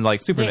of a sudden like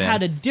Superman. They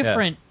had a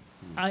different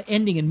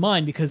ending in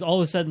mind because all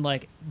of a sudden,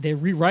 like, they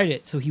rewrite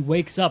it so he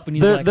wakes up and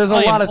he's There- like, there's a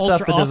 "I am lot of stuff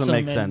ultra that doesn't awesome,"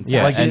 make and sense.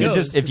 Yeah, Like, and it just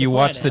just- if you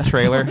watch the planet.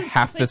 trailer,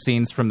 half the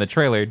scenes from the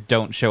trailer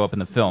don't show up in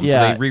the film.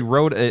 Yeah. So they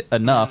rewrote it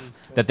enough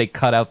that they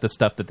cut out the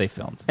stuff that they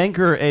filmed.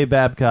 Anchor A.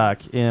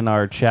 Babcock in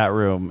our chat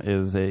room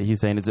he's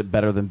saying, is it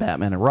better than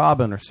Batman and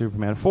Robin or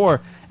Superman 4?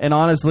 And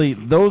honestly,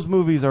 those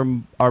movies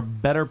are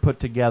better put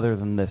together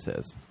than this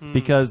is.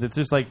 Because it's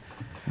just like...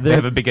 They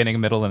have a beginning, a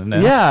middle, and an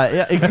end.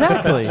 Yeah,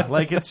 exactly.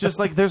 Like, it's just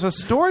like there's a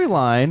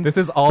storyline. This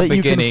is all that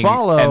beginning, you can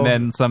follow. and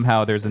then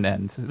somehow there's an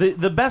end.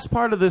 The best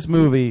part of this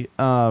movie,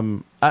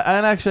 and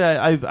actually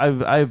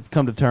I've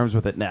come to terms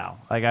with it now.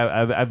 Like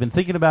I've been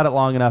thinking about it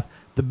long enough.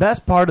 The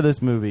best part of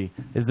this movie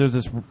is there's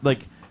this,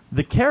 like,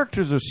 the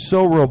characters are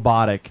so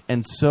robotic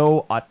and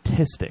so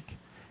autistic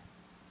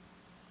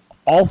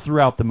all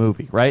throughout the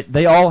movie, right?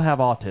 They all have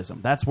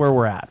autism. That's where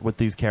we're at with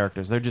these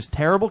characters. They're just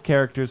terrible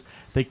characters.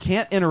 They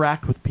can't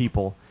interact with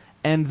people.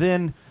 And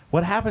then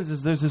what happens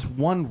is there's this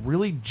one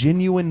really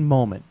genuine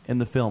moment in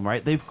the film,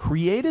 right? They've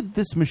created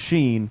this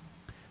machine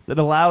that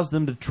allows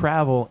them to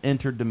travel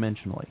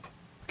interdimensionally.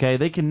 Okay?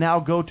 They can now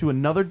go to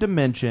another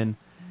dimension,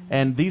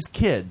 and these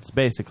kids,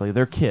 basically,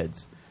 they're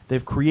kids.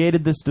 They've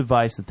created this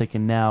device that they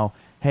can now,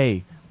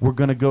 hey, we're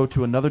going to go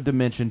to another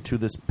dimension, to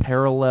this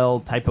parallel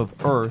type of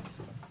Earth.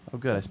 Oh,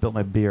 good. I spilled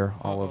my beer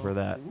all over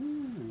that.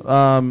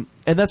 And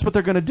that's what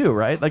they're going to do,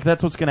 right? Like,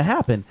 that's what's going to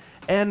happen.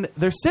 And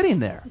they're sitting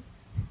there.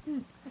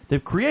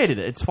 They've created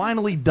it. It's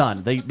finally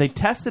done. They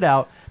test it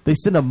out. They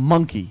send a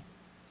monkey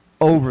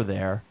over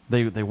there.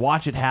 They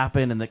watch it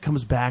happen, and it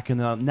comes back, and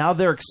now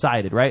they're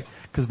excited, right?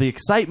 Because the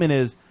excitement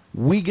is,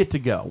 we get to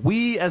go.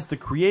 We, as the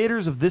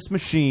creators of this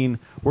machine,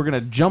 we're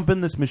going to jump in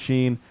this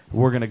machine.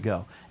 We're going to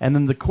go. And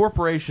then the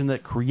corporation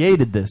that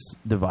created this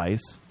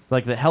device,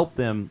 like, that helped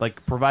them,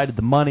 like, provided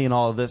the money and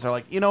all of this, are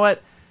like, you know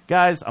what,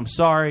 guys, I'm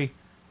sorry.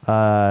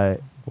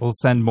 We'll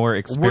send more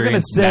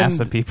experienced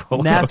NASA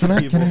people.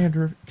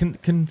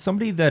 Can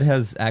somebody that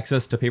has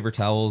access to paper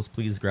towels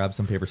please grab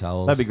some paper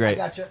towels? That'd be great.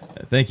 I gotcha.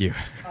 Thank you.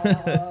 Where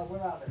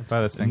are they?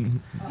 By the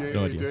sink. Yay,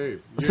 No idea.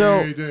 Dave.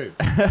 So- Yay, Dave.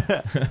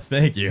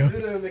 Thank you.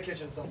 They're in the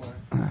kitchen somewhere.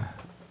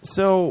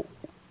 So,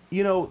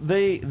 you know,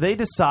 they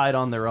decide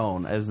on their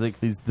own, as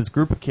this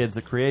group of kids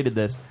that created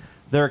this.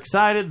 They're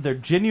excited. They're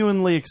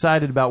genuinely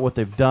excited about what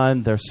they've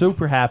done. They're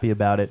super happy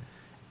about it.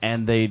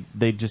 And they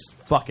just,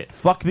 fuck it.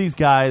 Fuck these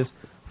guys.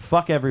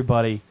 Fuck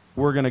everybody.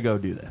 We're going to go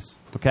do this.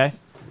 Okay?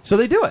 So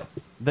they do it.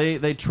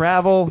 They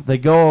travel. They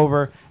go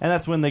over. And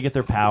that's when they get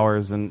their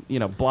powers and, you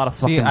know, blah, blah,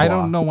 fucking See, I blah.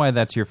 don't know why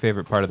that's your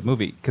favorite part of the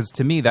movie. Because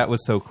to me, that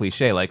was so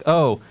cliche. Like,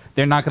 oh,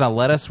 they're not going to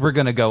let us. We're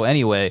going to go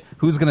anyway.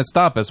 Who's going to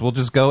stop us? We'll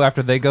just go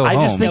after they go home.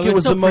 I just think it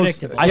was so the most.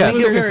 predictable. I It think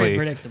was it very was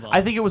predictable.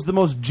 I think it was the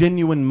most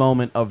genuine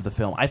moment of the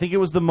film. I think it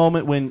was the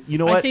moment when, you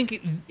know what? I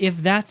think if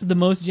that's the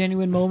most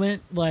genuine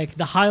moment, like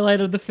the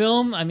highlight of the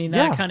film, I mean,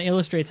 that Yeah. kind of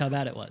illustrates how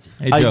bad it was.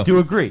 Hey, I Joe. do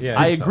agree. Yeah,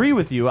 I I think so. agree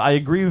with you. I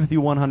agree with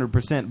you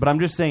 100%. But I'm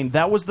just saying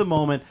that was the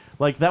moment.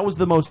 Like, that was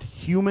the most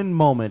human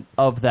moment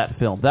of that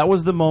film. That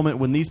was the moment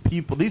when these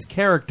people, these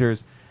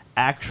characters,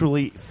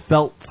 actually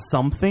felt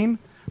something,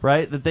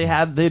 right? That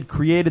they'd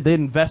created, they'd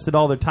invested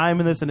all their time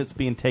in this, and it's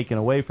being taken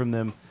away from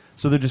them.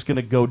 So they're just going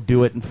to go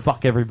do it and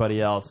fuck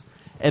everybody else.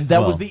 And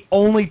that was the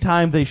only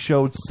time they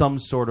showed some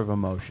sort of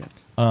emotion.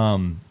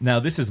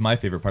 Now, this is my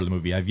favorite part of the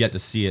movie. I've yet to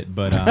see it,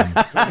 but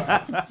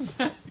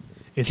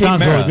It sounds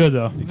Mara. really good,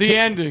 though. The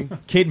ending.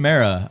 Kate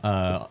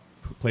Mara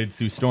played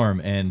Sue Storm,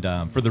 and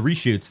for the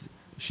reshoots,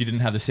 she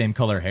didn't have the same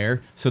color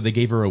hair, so they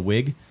gave her a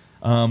wig.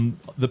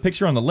 The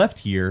picture on the left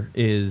here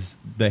is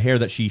the hair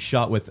that she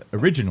shot with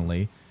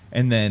originally,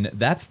 and then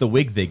that's the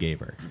wig they gave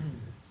her.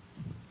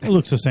 It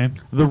looks the same.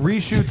 The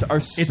reshoots are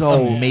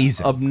so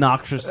amazing.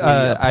 obnoxiously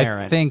I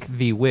apparent. think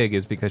the wig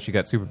is because she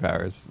got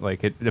superpowers.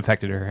 Like, it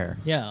affected her hair.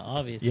 Yeah,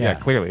 obviously. Yeah,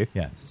 clearly.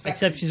 Yeah.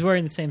 Except she's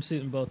wearing the same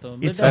suit in both of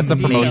them. It's That's a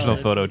amazing. promotional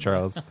photo,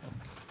 Charles.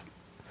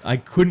 I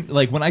couldn't,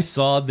 like, when I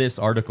saw this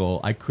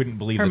article, I couldn't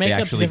believe Her that they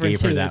makeup's actually different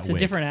gave her too. that It's wig. a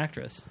different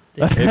actress. It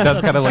does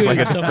kind of look like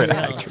a Substituting different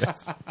somebody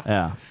else. actress.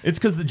 Yeah. It's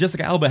because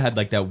Jessica Alba had,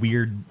 like, that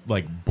weird,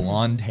 like,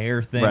 blonde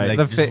hair thing. Right. Like,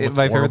 My just favorite looked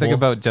thing horrible.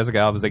 about Jessica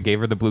Alba is they gave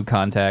her the blue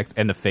contacts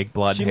and the fake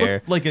blonde She hair.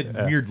 looked like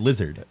a weird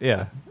lizard.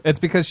 Yeah, it's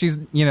because she's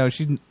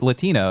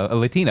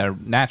Latina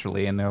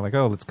naturally, and they're like,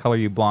 oh, let's color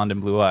you blonde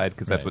and blue eyed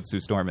because that's what Sue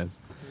Storm is.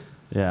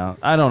 Yeah.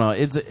 I don't know.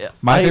 It's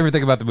My favorite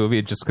thing about the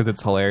movie, just because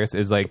it's hilarious,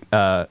 is like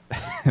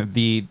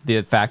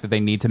the fact that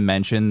they need to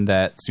mention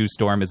that Sue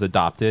Storm is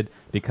adopted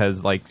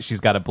because like she's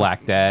got a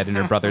black dad and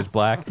her brother's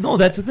black. No,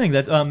 that's the thing.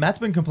 That Matt's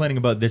been complaining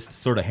about this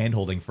sort of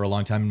hand-holding for a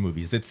long time in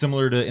movies. It's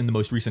similar to in the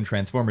most recent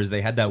Transformers.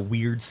 They had that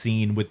weird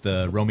scene with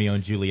the Romeo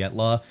and Juliet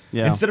law.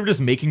 Yeah. Instead of just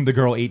making the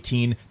girl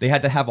 18, they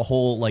had to have a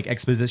whole like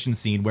exposition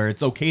scene where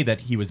it's okay that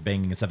he was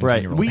banging a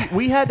 17-year-old.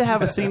 We had to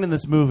have a scene in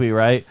this movie,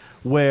 right,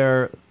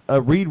 where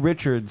Reed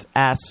Richards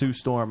asked Sue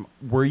Storm,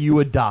 "Were you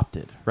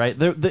adopted?" Right?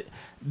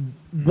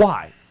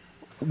 Why?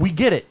 We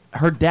get it.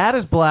 Her dad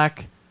is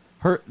black.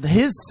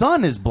 His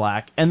son is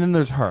black, and then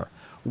there's her.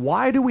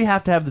 Why do we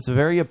have to have this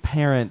very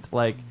apparent,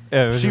 like,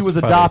 Yeah, it was she just was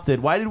funny. adopted?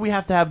 Why did we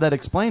have to have that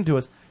explained to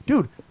us?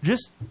 Dude,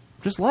 just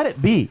let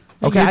it be.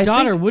 Your I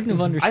daughter think- wouldn't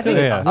have I understood. think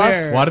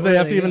us- Why did they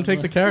have to where even go.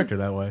 take the character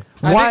that way?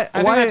 I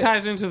think that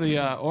ties into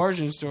the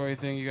origin story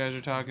thing you guys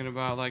are talking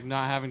about, like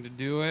not having to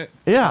do it.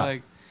 Yeah.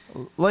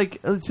 Like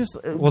it's just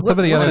Well, some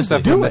of the let's other just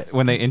stuff do when, it.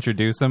 when they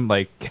introduce him,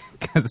 like,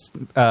 because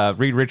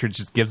Reed Richards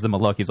just gives them a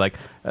look. He's like,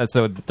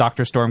 so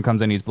Dr. Storm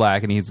comes in, he's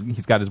black, and he's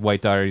got his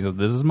white daughter. He goes,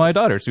 "This is my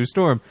daughter, Sue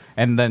Storm."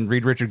 And then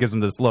Reed Richards gives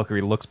him this look where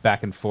he looks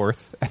back and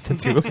forth at the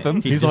two of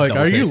them. He's like,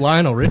 "Are you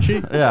Lionel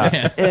Richie?"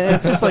 Yeah. And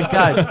it's just like,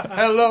 guys,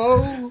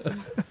 hello.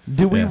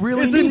 Do we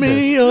really Is it need me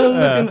this? you're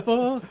looking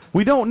for?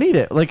 We don't need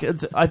it. Like,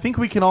 I think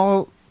we can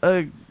all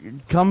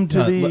come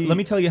to the. Let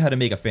me tell you how to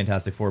make a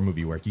Fantastic Four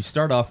movie work. You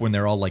start off when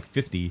they're all like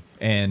 50,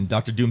 and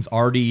Doctor Doom's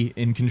already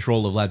in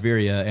control of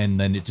Latveria, and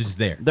then it's just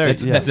there.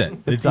 That's it.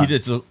 It's done.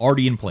 It's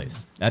already in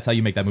place. That's how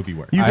you make that movie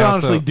work. You can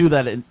honestly do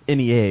that at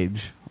any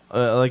age.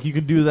 Like, you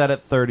could do that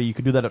at 30. You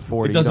could do that at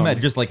 40. It doesn't You don't- matter.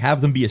 Just like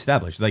have them be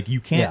established. Like you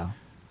can't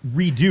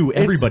redo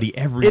everybody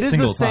every It is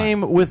single the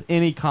same time. with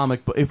any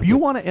comic book. If you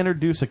want to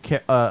introduce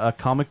a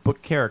comic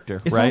book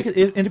character, It's right? not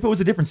like and if it was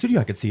a different studio,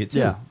 I could see it too.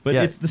 Yeah, But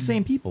yeah. it's the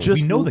same people.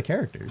 Just we know l- the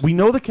characters. We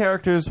know the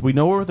characters. We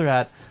know where they're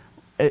at.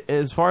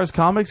 As far as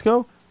comics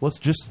go, let's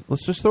just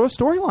throw a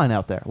storyline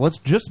out there. Let's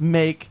just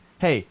make.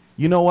 Hey,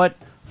 you know what?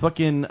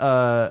 Fucking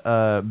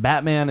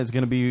Batman is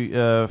going to be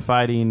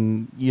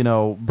fighting,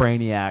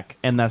 Brainiac,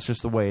 and that's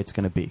just the way it's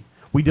going to be.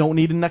 We don't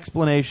need an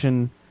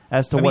explanation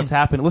as to what's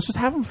happening. Let's just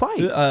have them fight.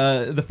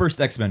 The first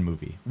X-Men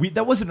movie.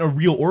 That wasn't a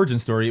real origin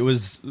story. It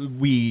was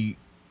we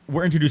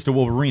were introduced to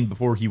Wolverine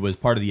before he was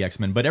part of the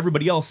X-Men, but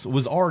everybody else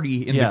was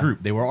already in the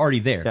group. They were already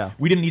there. Yeah.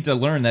 We didn't need to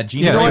learn that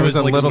Jean Yeah, Grey it was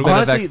a like little bit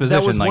Honestly, of that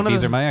exposition. was Like, one of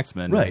these the- are my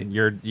X-Men. Right.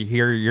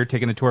 You're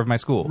taking a tour of my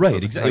school. Right, So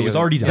this is exactly. how It was you-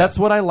 already done. That's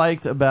what I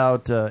liked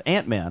about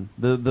Ant-Man,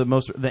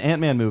 the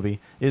Ant-Man movie,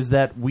 is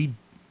that we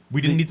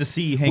didn't need to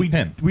see Hank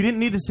Pym. We didn't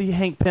need to see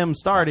Hank Pym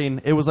starting.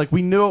 It was like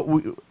we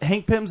knew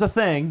Hank Pym's a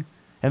thing,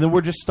 and then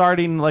we're just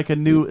starting like a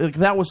new. Like,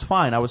 that was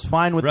fine. I was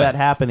fine with Right. that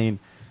happening.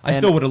 I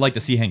still would have liked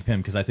to see Hank Pym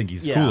because I think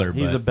he's cooler.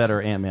 He's but a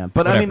better Ant-Man.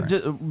 But whatever.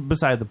 I mean,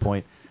 beside the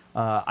point.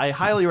 I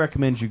highly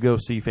recommend you go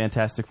see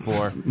Fantastic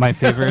Four. My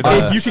favorite.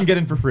 If you can get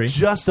in for free.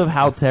 Just of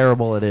how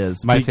terrible it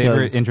is. My because-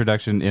 favorite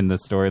introduction in the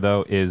story,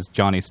 though, is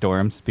Johnny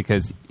Storms,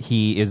 because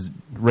he is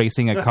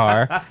racing a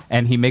car,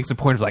 and he makes a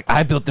point of, like,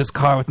 I built this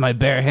car with my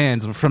bare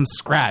hands from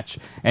scratch,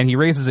 and he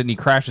races it and he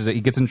crashes it.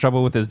 He gets in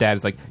trouble with his dad.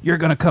 He's like, you're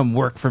going to come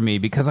work for me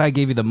because I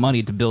gave you the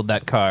money to build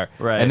that car.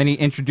 Right. And then he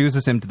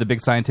introduces him to the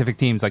big scientific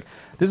team. He's like,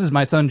 this is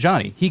my son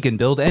Johnny. He can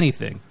build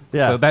anything.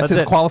 Yeah, so that's his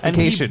it.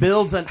 qualification. And he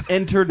builds an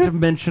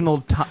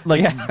interdimensional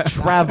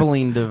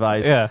traveling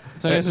device. Yeah.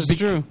 So I guess it's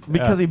true.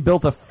 Because he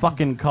built a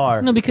fucking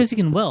car. No, because he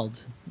can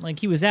weld. Like,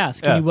 he was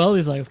asked, can you weld?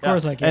 He's like, of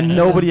course I can. And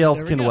nobody else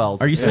There we can go.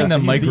 weld. Are you saying that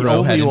He's Mike the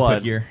Rowe had only input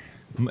one. here?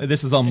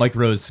 This is all Mike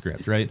Rowe's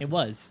script, right? It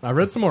was. I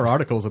read some more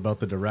articles about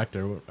the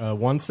director.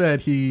 One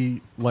said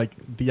the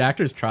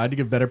actors tried to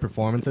give better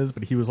performances,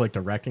 but he was like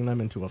directing them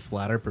into a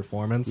flatter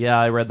performance. Yeah,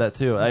 I read that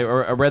too. I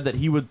read that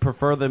he would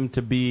prefer them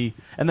to be.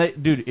 And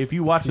dude, if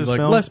you watch He's this like,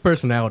 film, less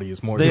personality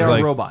is more. They he's are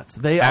like, robots.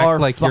 They Act are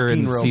like fucking you're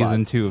in robots.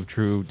 season 2 of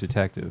True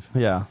Detective.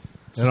 Yeah.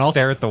 And also,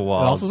 stare at the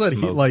wall. It also said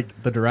smoke.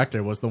 the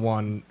director was the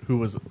one who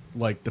was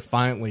like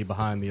defiantly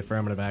behind the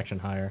affirmative action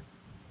hire.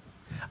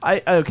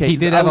 Okay. He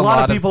did a have a lot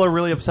lot of of- people are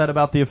really upset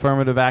about the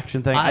affirmative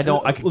action thing. I could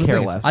the care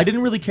thing is, less. I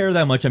didn't really care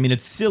that much. I mean,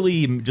 it's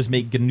silly. Just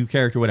get a new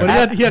character, whatever.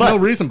 But he had no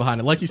reason behind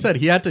it. Like you said,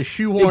 he had to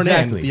shoehorn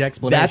in the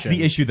explanation. That's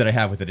the issue that I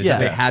have with it. Is that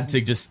they had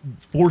to just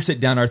force it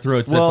down our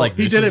throats. Well, that's like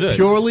He this did is it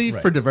purely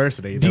for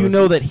diversity. Do you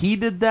know that he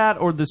did that,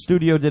 or the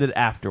studio did it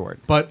afterward?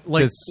 But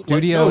like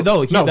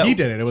No, he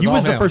did it. It was he all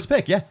was the him. first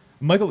pick. Yeah,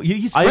 Michael.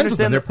 He's I friends with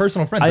understand them. They're that-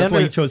 personal friends. That's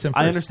why he chose him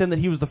first. I understand that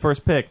he was the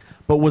first pick,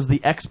 but was the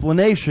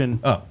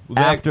explanation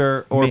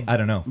after or I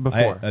don't know.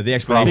 before? The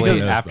explanation Probably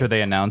was after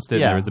they announced it,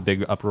 Yeah. there was a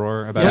big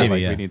uproar about Yeah. it.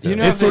 Like, Yeah. we need to.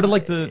 It's sort of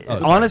like the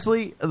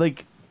honestly,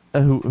 like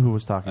who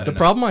was talking? The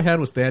problem I had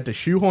was they had to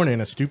shoehorn in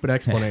a stupid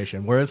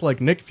explanation, whereas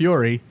like Nick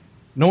Fury,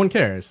 no one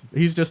cares.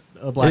 He's just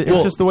a black.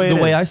 It's just the way the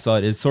way is. I saw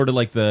it is sort of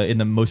like in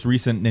the most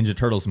recent Ninja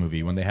Turtles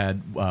movie when they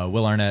had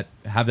Will Arnett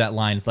have that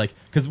line. It's like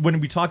because when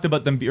we talked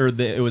about them,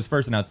 it was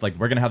first announced like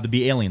we're gonna have to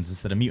be aliens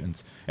instead of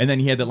mutants, and then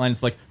he had that line.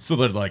 It's like so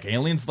they're like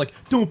aliens. It's like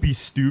don't be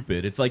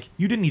stupid. It's like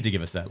you didn't need to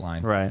give us that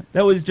line. Right.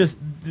 That was just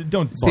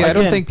don't. See, I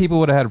don't think people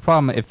would have had a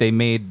problem if they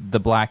made the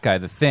black guy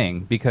the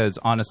Thing, because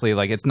honestly,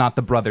 like it's not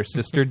the brother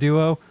sister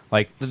duo.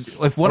 Like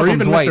if one Or of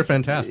them's even white, Mr.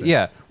 Fantastic.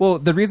 Yeah. Well,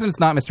 the reason it's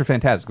not Mr.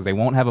 Fantastic because they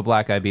won't have a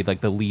black guy be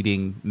like the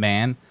leading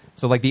man.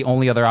 So like the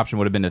only other option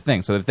would have been the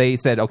Thing. So if they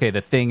said, okay,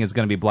 the Thing is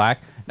going to be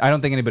black, I don't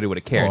think anybody would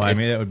have cared. Well, I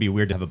It's- mean, that would be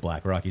weird to have a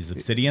black Rocky's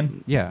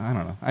Obsidian. yeah, I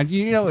don't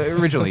know.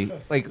 Originally,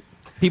 like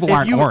people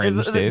aren't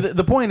orange, Dave.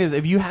 The point is,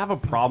 if you have a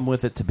problem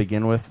with it to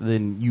begin with,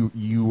 then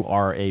you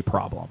are a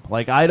problem.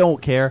 Like I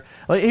don't care.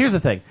 Like here's the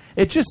thing.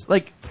 It just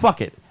like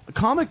fuck it.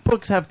 Comic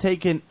books have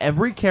taken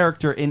every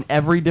character in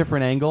every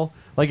different angle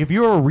Like, if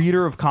you're a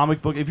reader of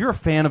comic books, if you're a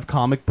fan of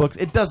comic books,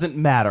 it doesn't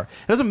matter.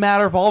 It doesn't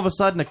matter if all of a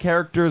sudden a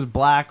character is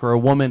black or a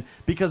woman,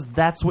 because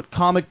that's what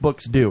comic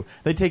books do.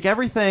 They take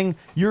everything.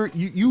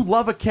 You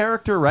love a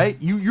character, right?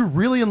 You're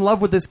really in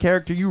love with this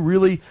character. You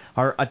really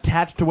are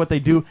attached to what they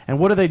do. And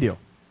what do?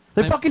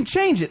 They fucking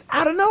change it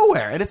out of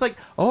nowhere, and it's like,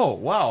 oh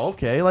wow,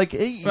 okay. Like,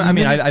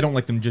 I don't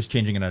like them just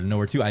changing it out of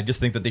nowhere too. I just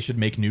think that they should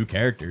make new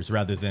characters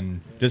rather than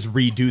just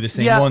redo the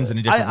same ones in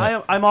a different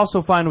way. I'm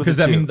also fine with it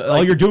because too.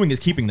 all you're doing is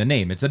keeping the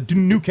name. It's a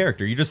new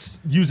character. You're just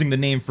using the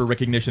name for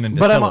recognition and.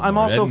 But I'm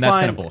also that's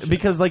fine kind of bullshit.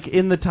 because, like,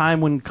 in the time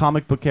when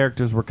comic book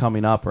characters were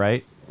coming up,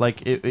 right?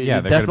 Like, it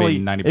definitely,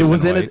 90% it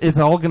was white. it's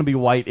all going to be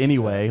white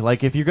anyway.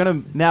 Like, if you're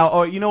going to now,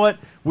 oh, you know what?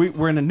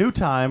 We're in a new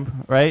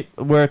time, right,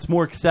 where it's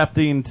more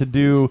accepting to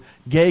do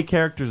gay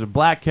characters or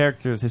black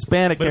characters,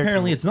 Hispanic But characters.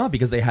 apparently it's not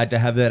because they had to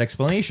have that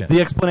explanation. The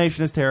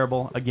explanation is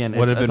terrible. Again,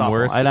 Would it's have been awful.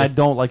 worse and I if-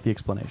 don't like the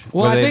explanation.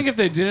 Well, I think if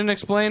they didn't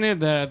explain it,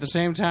 that at the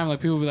same time, like,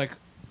 people would be like,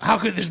 "How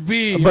could this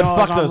be?" You But know,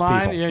 fuck like, those online?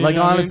 people. Yeah, you like,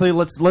 know what I mean? honestly,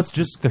 let's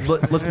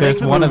make There's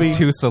the one movie. of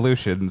two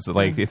solutions.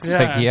 Like, it's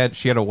Yeah. like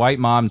she had a white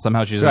mom.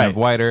 Somehow she doesn't Right. have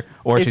whiter,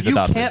 or If she's you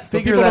adopted. can't But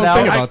figure people that don't out,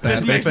 think about that.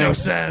 This They makes no think-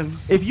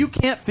 sense. if you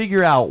can't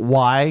figure out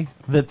why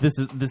that this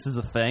is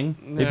a thing,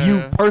 if you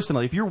Yeah.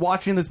 personally, if you're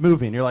watching this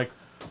movie and you're like,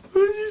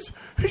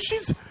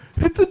 she's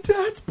the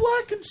dad's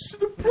black and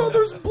the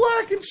brother's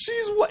black and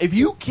she's white. If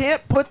you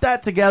can't put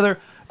that together,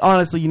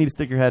 honestly, you need to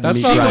stick your head in That's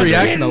the not the ground.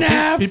 reaction, though.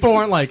 kidnapped. People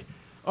aren't like,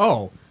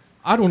 oh,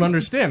 I don't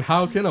understand.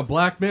 How can a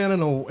black man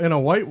and a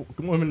white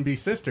woman be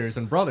sisters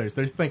and brothers?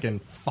 They're thinking,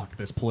 fuck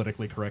this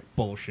politically correct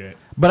bullshit.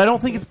 But I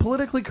don't think it's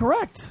politically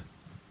correct.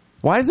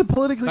 Why is it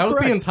politically That was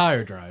correct? the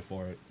entire drive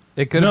for it.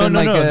 It could have been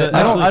like a,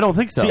 I don't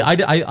think so. See,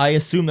 I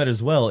assumed that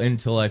as well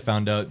until I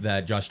found out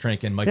that Josh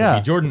Trank and Michael Yeah.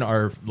 B. Jordan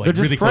are like They're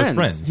just really friends.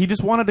 close friends. He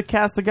just wanted to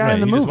cast the guy Right,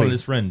 in the he movie. just wanted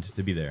his friend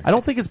to be there. I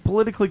don't think it's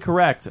politically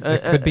correct.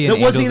 It could be an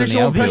That was the Angels in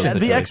initial the impression. Outfield The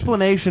situation.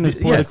 explanation is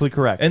Yes. politically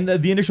correct. And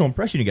the initial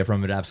impression you get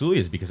from it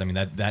absolutely is because, I mean,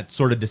 that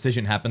sort of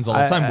decision happens all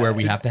the time where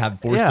we have to have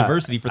forced yeah.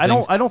 diversity for I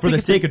things don't for think the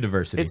it's sake a- of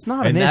diversity. it's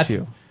not and an that's,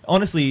 issue.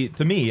 Honestly,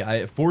 to me,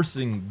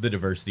 forcing the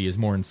diversity is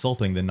more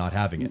insulting than not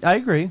having it. I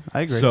agree.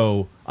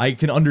 So I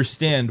can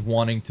understand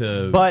wanting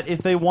to. But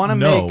if they want to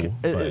No, make,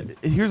 but-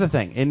 here's the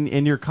thing: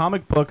 in your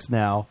comic books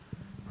now,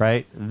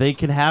 right? They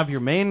can have your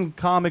main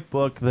comic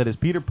book that is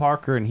Peter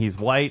Parker and he's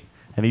white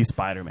and he's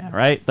Spider-Man,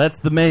 right? That's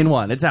the main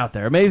one. It's out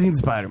there. Amazing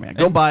Spider-Man.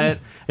 Go buy it.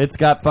 It's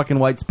got fucking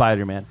white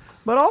Spider-Man.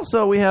 But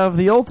also we have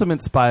the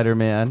Ultimate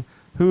Spider-Man,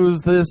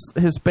 who's this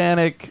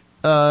Hispanic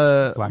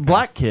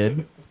black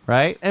kid,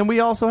 right? And we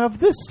also have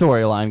this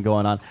storyline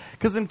going on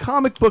because in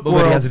comic book But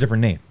world, he has a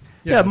different name.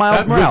 Yeah, Miles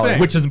that's the Morales. thing.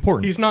 Which is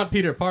important. He's not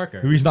Peter Parker.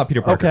 He's not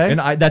Peter Parker. Okay.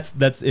 And that's if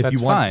That's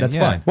you want, fine, that's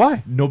yeah. fine.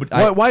 Why? Nobody.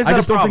 Why is that I a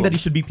just don't problem? think that he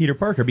should be Peter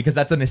Parker because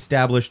that's an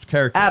established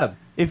character. Adam,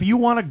 if you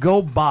want to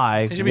go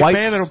buy It should be white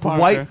Phantom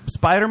Parker. white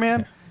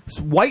Spider-Man,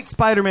 white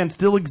Spider-Man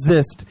still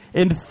exists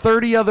in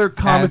 30 other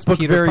comic As book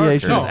Peter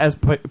variations Parker. as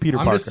Peter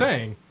I'm Parker. just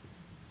saying,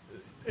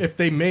 if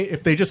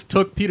they just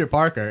took Peter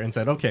Parker and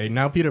said, okay,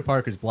 now Peter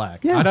Parker's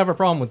black, Yeah. I'd have a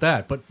problem with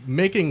that. But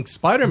making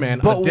Spider-Man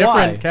But a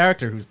different why?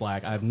 character who's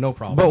black, I have no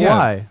problem. But with.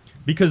 why?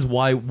 Because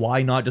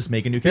why not just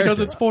make a new character? Because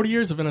it's 40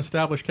 years of an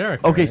established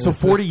character. Okay, And so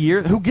it's 40 just-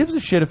 years. Who gives a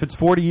shit if it's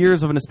 40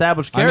 years of an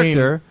established I mean,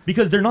 character?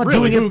 Because they're not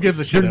Really, doing it. who gives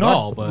a shit they're at not,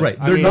 all, but, right?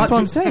 I They're mean- not That's what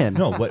I'm saying.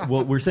 No,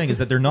 what we're saying is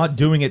that they're not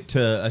doing it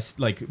to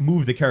like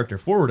move the character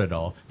forward at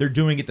all. They're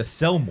doing it to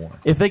sell more.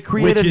 If they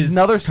created which is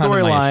another kind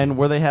of my storyline issue.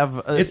 where they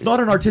have, It's not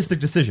an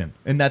artistic decision,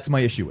 and that's my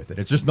issue with it.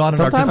 It's just not an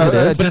Sometimes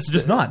artistic. it is. But it's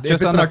just not. Just if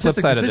it's on an the flip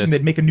artistic side of decision, this,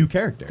 they'd make a new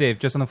character. Dave,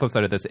 just on the flip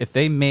side of this, if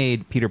they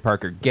made Peter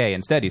Parker gay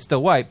instead, he's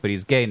still white, but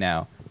he's gay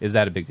now. Is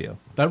that a big deal?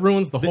 That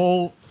ruins the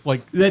whole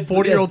like that-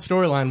 40-year-old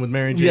storyline with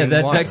Mary Jane. Yeah,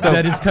 that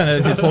Watson. is kind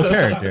of his whole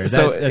character.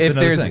 So that's if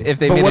another there's thing. if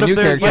they But made what a if new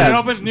they're- character, But Yeah. it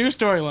opens new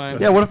storylines.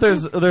 yeah. What if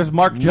there's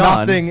Mark John?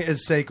 Nothing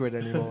is sacred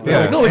anymore.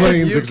 Yeah. That No, it's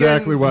explains you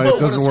exactly can why put it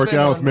doesn't a work spin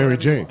out on with Mary it.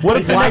 Jane. What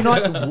if why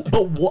not?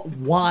 But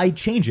why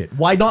change it?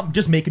 Why not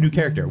just make a new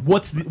character?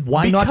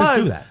 Why not just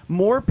do that?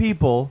 More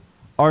people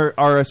are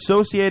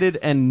associated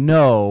and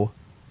know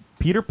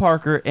Peter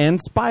Parker and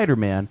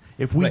Spider-Man.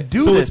 If we Right.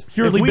 do So this, it's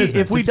purely business.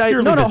 if we It's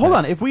purely hold business.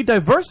 on. If we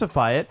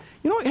diversify it,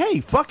 you know, hey,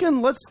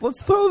 fucking let's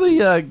throw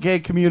the gay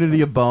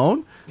community a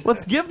bone.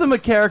 Let's give them a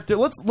character.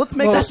 Let's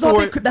make a That's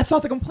story. that's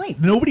not the complaint.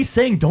 Nobody's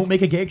saying don't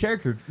make a gay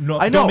character. No,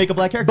 I know, don't make a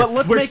black character. but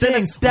let's We're make an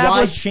saying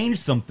established- why change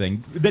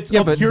something that's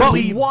Yeah, but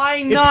purely. why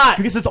it's- not?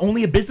 Because it's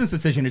only a business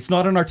decision. It's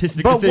not an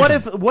artistic But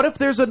decision. what if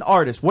there's an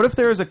artist? What if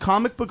there is a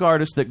comic book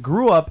artist that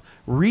grew up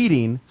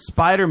reading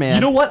Spider-Man?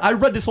 You know what? I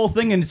read this whole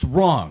thing and it's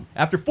wrong.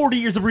 After 40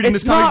 years of reading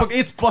It's this comic not- book,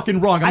 it's fucking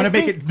wrong. I'm I going to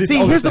make think- it this see,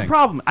 other here's the thing.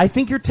 problem. I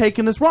think you're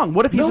taking this wrong.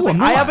 What if he's No, just like,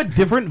 I'm I not. have a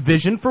different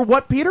vision for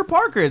what Peter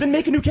Parker is? Then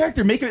make a new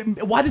character.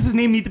 Why does his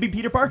name need to be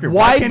Peter Parker?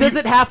 Why can't does you-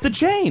 it have to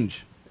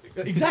change?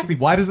 Exactly.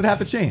 Why does it have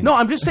to change? No,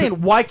 I'm just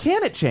saying, why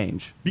can't it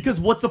change? Because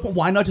what's the point?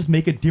 Why not just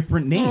make a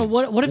different name? Oh,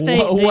 what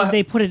if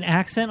they put an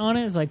accent on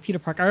it? It's like Peter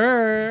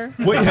Parker.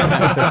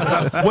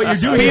 What you're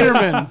doing,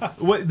 Peterman.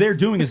 What they're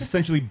doing is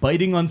essentially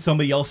biting on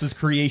somebody else's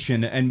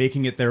creation and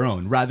making it their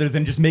own, rather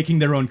than just making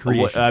their own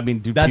creation. I mean,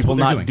 do That's people what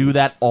they're not doing. do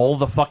that all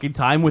the fucking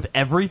time with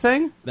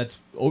everything? That's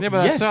Yeah, but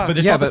that yes, sucks. but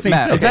it's Yeah, not the but same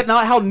Matt, thing. Is that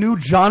not how new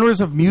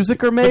genres of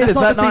music are But made? that's Is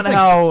that the same not thing.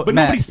 how? But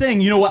Matt- nobody's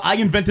saying, you know what? I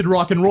invented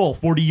rock and roll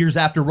 40 years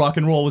after rock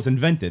and roll was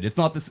invented. It's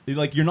not this.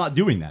 Like you're not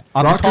doing that.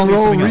 Rock and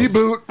roll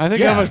reboot. I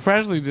think Yeah. Elvis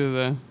Presley did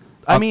that.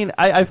 I mean,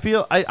 I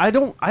feel I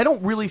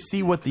don't really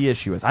see what the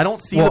issue is. I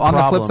don't see Well, the on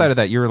problem. the flip side of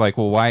that, you were like,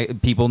 well, why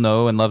people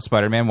know and love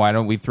Spider-Man? Why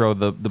don't we throw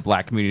the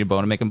black community a bone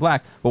and make him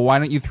black? Well, why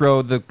don't you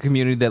throw the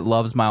community that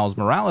loves Miles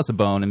Morales a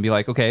bone and be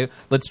like, okay,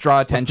 let's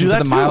draw attention to that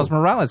the too. Miles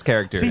Morales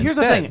character? See, here's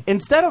the instead. thing.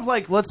 Instead of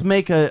like, let's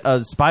make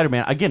a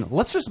Spider-Man again.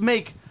 Let's just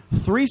make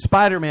 3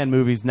 Spider-Man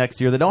movies next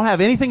year that don't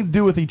have anything to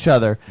do with each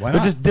other. Why They're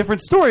not? just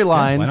different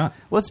storylines. Yeah, why not?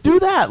 Let's do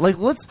that. Like,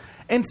 let's.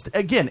 And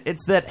again,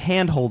 it's that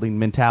hand-holding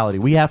mentality.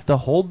 We have to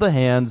hold the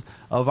hands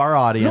of our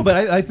audience. No,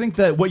 but I think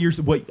that what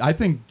I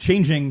think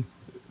changing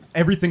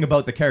everything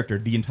about the character,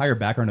 the entire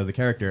background of the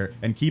character,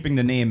 and keeping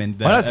the name and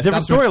the Well, that's a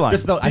different storyline.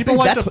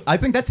 I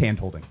think that's hand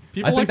holding.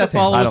 People like to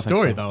follow a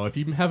story, though. If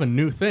you have a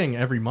new thing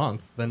every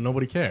month, then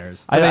nobody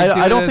cares.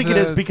 I don't think it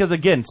is because,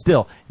 again,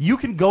 still, you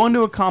can go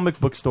into a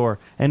comic book store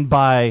and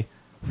buy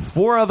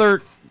 4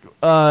 other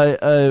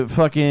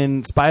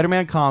fucking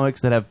Spider-Man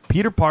comics that have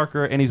Peter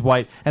Parker and he's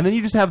white, and then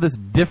you just have this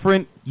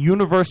different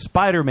universe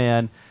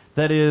Spider-Man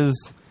that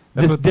is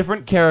this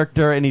different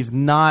character, and he's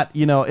not,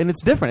 and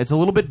it's different. It's a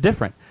little bit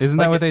different. Isn't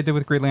that what they did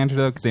with Green Lantern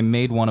though? Because they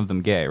made one of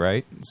them gay,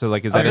 right? So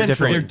like, is that a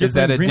Eventually. different? Is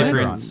that a Green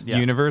different Lanterns. Yeah.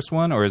 universe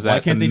one, or is Why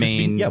that can't the they just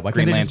be- main yeah, why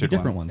Green can't they just be Lantern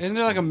different one? ones? Isn't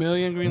there like a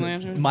million Green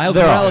Lanterns? Miles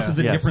There Morales are, is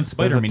a yes. different There's a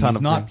Spider-Man. ton He's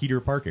of not Green. Peter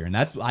Parker,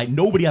 and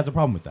nobody has a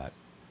problem with that.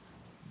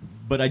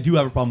 But I do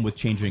have a problem with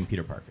changing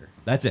Peter Parker.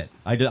 That's it.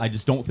 I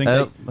just don't think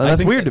I that's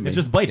think weird to me. It's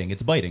just biting.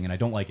 It's biting, and I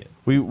don't like it.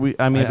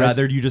 I mean, I'd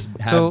rather you just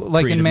have So,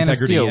 like in creative Man of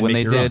integrity Steel, and when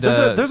make they your did,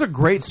 own. there's a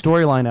great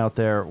storyline out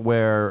there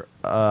where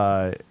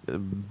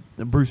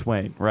Bruce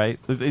Wayne, right?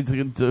 It's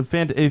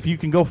a if you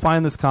can go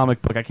find this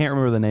comic book, I can't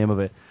remember the name of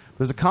it.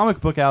 There's a comic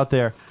book out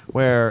there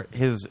where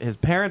his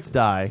parents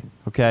die,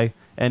 okay,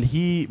 and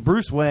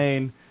Bruce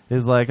Wayne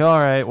is like, all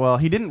right, well,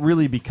 he didn't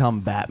really become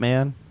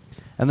Batman,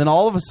 and then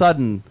all of a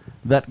sudden,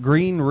 that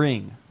green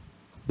ring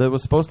that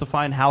was supposed to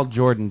find Hal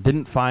Jordan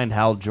didn't find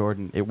Hal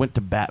Jordan. It went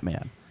to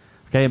Batman.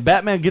 Okay, and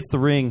Batman gets the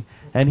ring,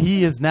 and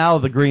he is now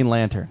the Green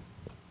Lantern.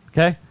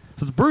 Okay?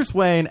 So it's Bruce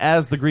Wayne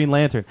as the Green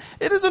Lantern.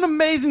 It is an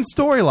amazing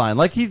storyline.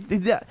 Like, you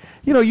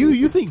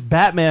think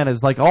Batman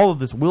is like all of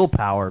this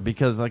willpower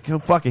because, like, oh,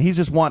 fuck it, he's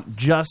just want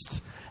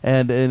just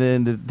and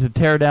to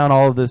tear down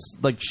all of this,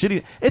 like,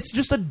 shitty. It's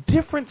just a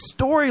different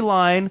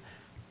storyline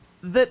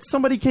that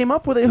somebody came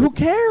up with it. Who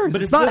cares?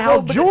 It's not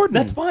Hal Jordan.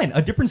 That's fine.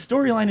 A different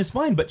storyline is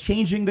fine, but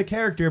changing the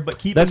character, but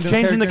keeping That's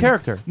changing the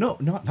character. No,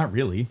 not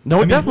really.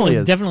 No, it definitely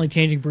is. Definitely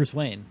changing Bruce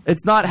Wayne.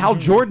 It's not Hal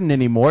Jordan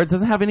anymore. It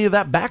doesn't have any of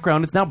that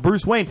background. It's now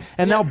Bruce Wayne,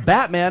 and now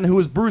Batman, who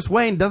is Bruce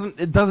Wayne,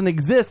 doesn't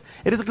exist.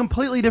 It is a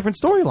completely different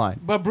storyline.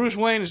 But Bruce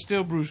Wayne is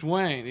still Bruce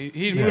Wayne. He's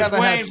He Bruce never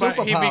had Wayne,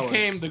 but he superpowers.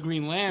 became the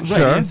Green Lantern.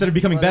 Sure. Right. Instead of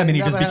becoming But Batman,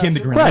 he they just never became the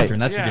had Green Right. Lantern.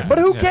 That's the Yeah. difference. But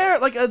who Yeah.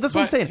 cares? Like that's what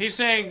I'm But saying. he's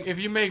saying if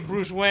you make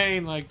Bruce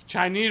Wayne like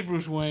Chinese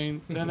Bruce Wayne,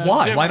 then that's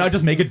Why? different. Why not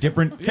just make a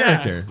different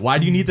character? Why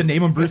do you need to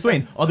name him Bruce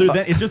Wayne? Other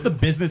than it's just a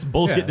business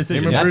bullshit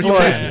decision. name him That's Bruce all it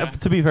Wayne. is.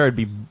 To be fair, it'd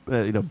be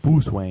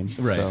Bruce Wayne.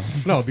 Right. So.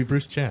 No, it'd be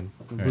Bruce Chen.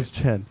 Bruce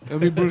Chen. It'll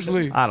be Bruce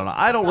Lee. I don't know.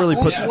 I don't really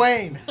Bruce put.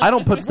 Wayne. I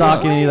don't put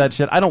stock in any of that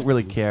shit. I don't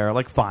really care.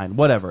 Like, fine,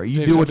 whatever. You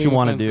James do what being you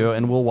want to offensive. do,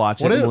 and we'll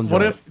watch What it. if? And we'll enjoy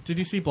What it. if? Did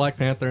you see Black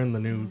Panther in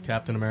the new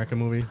Captain America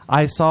movie?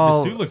 I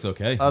saw The suit looks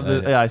okay.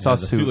 I saw the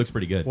suit. suit looks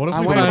pretty good. What if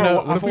I'm we waiting find for-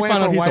 out? What if I'm we waiting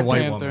find out for he's a White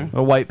white Panther. woman?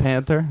 a White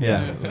Panther.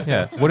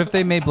 Yeah. What if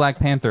they made Black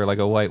Panther like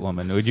a white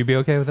woman? Would you be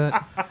okay with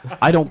that?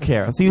 I don't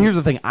care. See, here's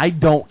the thing. I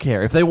don't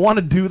care. If they want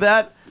to do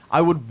that, I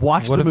would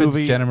watch What the if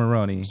movie. it's Jenna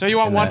Maroney? So you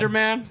want in Wonder that?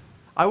 Man?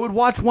 I would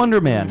watch Wonder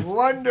Man.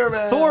 Wonder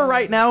Man. Thor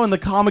right now in the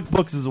comic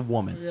books is a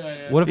woman.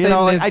 What if You they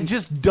know, made- like, I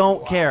just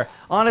don't care.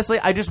 Honestly,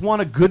 I just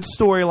want a good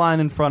storyline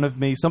in front of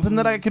me, something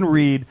that I can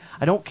read.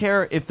 I don't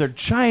care if they're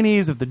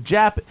Chinese, if they're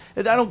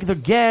I don't. If they're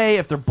gay,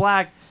 if they're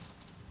black.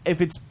 If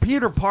it's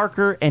Peter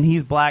Parker and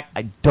he's black,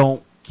 I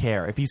don't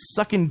care. If he's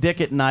sucking dick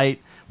at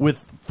night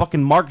with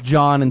fucking Mark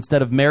John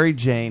instead of Mary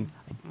Jane,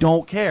 I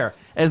don't care.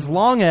 As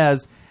long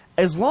as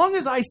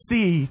I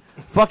see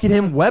fucking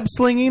him web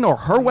slinging or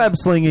her web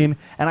slinging,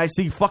 and I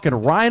see fucking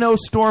Rhino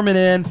storming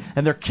in,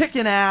 and they're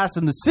kicking ass,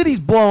 and the city's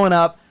blowing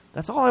up.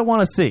 That's all I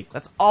want to see.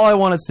 That's all I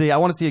want to see. I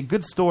want to see a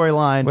good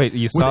storyline. Wait,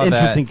 you with saw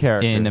interesting that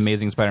characters in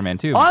Amazing Spider-Man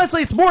 2.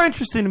 Honestly, it's more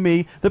interesting to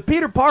me that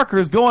Peter Parker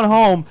is going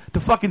home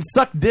to fucking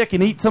suck dick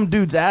and eat some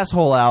dude's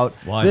asshole out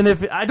Why? than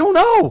if I don't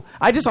know.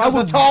 I Because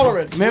would of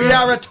tolerance. We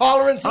are a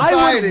tolerant society.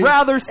 I would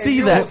rather and see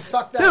you that. will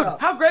suck that Dude,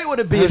 up. how great would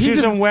it be He'll if he shoot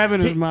just some web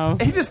in his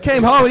mouth. he just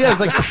came home? Yeah, he's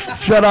like,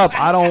 shut up!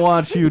 I don't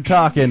want you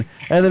talking.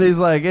 And then he's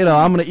like,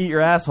 I'm gonna eat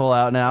your asshole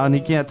out now, and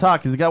he can't talk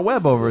because he got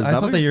web over his I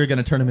mouth. thought that you were going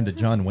to turn him into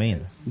John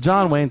Wayne.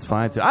 John Wayne's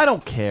fine too. I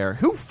don't care.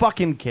 Who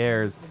fucking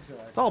cares?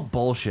 It's all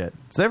bullshit.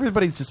 So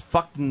everybody's just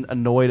fucking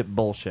annoyed at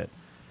bullshit.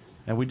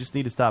 And we just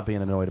need to stop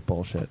being annoyed at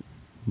bullshit.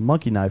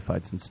 Monkey Knife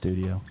Fight's in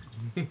studio.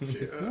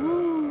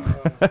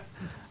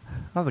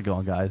 How's it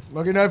going, guys?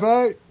 Monkey Knife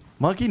Fight.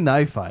 Monkey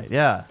Knife Fight,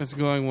 yeah. It's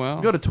going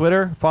well. Go to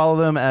Twitter, follow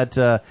them at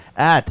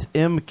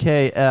MKF_fight.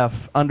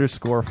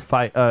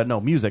 No,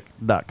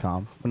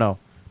 music.com. No,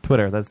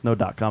 Twitter. That's no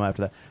 .com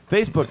after that.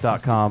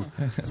 Facebook.com /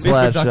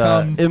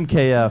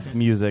 MKF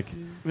music.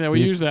 Yeah,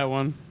 we use that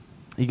one.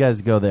 You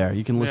guys go there.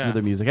 You can listen to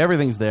their music.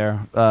 Everything's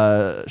there.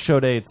 Show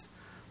dates.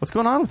 What's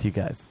going on with you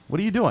guys? What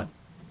are you doing?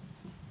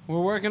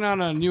 We're working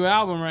on a new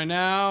album right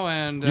now,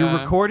 and You're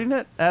recording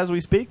it as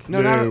we speak?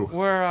 No.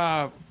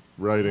 We're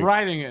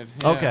writing it.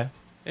 Yeah. Okay.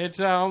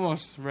 It's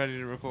almost ready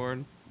to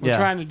record. We're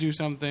trying to do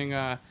something.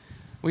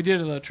 We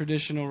did a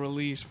traditional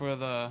release for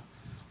the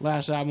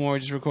last album where we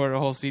just recorded a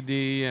whole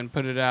CD and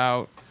put it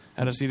out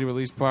at a CD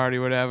release party,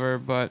 whatever.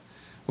 But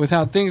with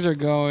how things are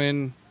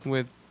going,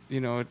 with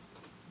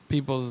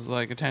people's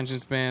like attention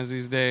spans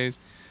these days,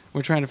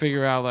 we're trying to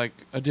figure out like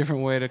a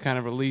different way to kind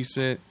of release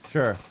it.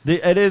 Sure.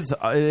 It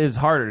is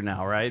harder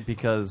now, right?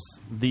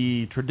 Because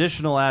the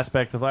traditional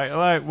aspect of like, all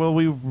right, well,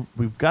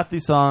 we've got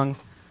these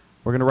songs,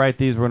 we're going to write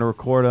these, we're going to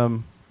record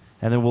them,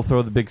 and then we'll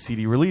throw the big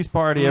CD release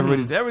party.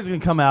 Mm-hmm. Everybody's going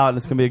to come out, and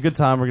it's going to be a good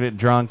time. We're going to get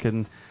drunk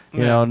and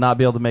you know not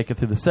be able to make it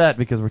through the set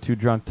because we're too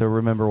drunk to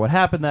remember what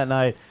happened that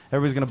night.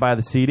 Everybody's going to buy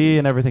the CD,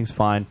 and everything's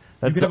fine.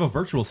 You could have a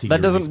virtual CD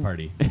release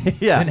party.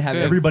 Yeah, and have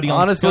everybody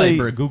on honestly,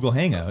 Skype or a Google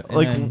Hangout. And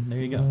like, then there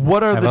you go.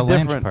 What are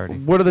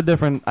the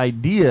different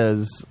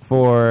ideas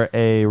for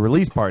a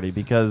release party?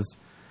 Because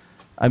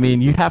I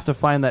mean, you have to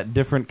find that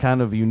different kind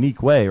of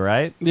unique way,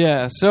 right?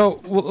 Yeah.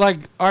 So like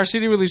our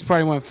CD release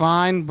party went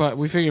fine, but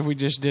we figured if we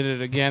just did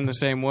it again the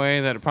same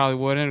way, that it probably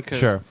wouldn't. Cause,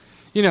 Sure.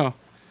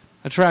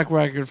 A track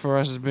record for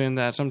us has been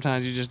that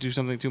sometimes you just do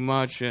something too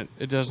much and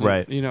it doesn't,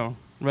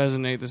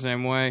 resonate the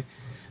same way.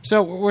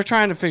 So we're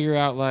trying to figure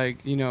out,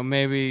 like,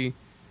 maybe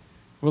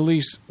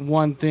release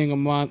one thing a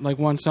month, like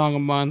one song a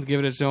month, give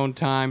it its own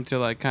time to,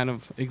 like, kind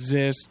of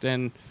exist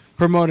and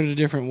promote it a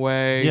different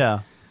way.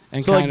 Yeah.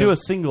 And so, like, do a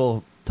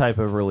single type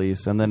of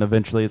release, and then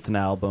eventually it's an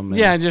album.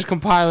 And just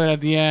compile it at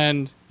the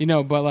end,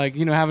 but, like,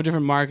 have a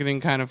different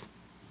marketing kind of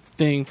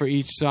thing for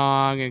each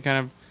song and kind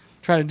of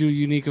try to do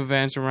unique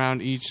events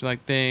around each,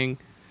 like, thing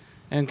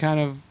and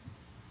kind of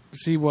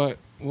see what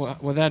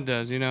that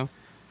does,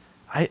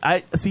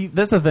 I see.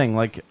 That's the thing.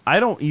 Like,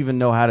 I don't even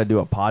know how to do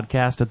a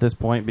podcast at this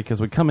point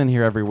because we come in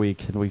here every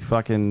week and we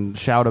fucking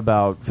shout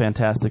about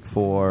Fantastic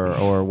Four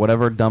or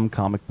whatever dumb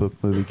comic book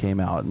movie came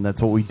out, and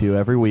that's what we do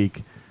every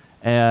week.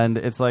 And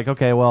it's like,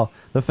 okay, well,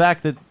 the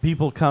fact that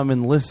people come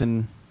and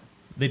listen,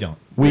 they don't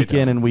week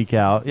in and week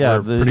out. Yeah,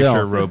 we're pretty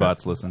sure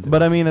robots listen to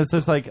But us. I mean, it's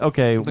just like,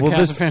 okay, the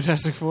cast of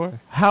Fantastic Four.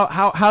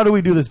 How do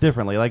we do this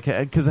differently? Like,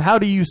 because how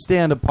do you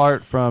stand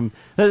apart from?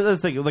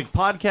 Let's think, like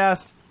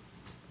podcast.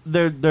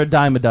 They're a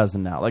dime a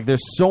dozen now. Like,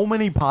 there's so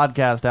many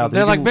podcasts out there.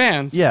 They're like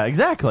bands. Yeah,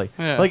 exactly.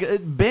 Yeah. Like,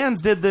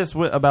 bands did this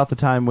about the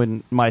time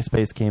when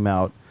MySpace came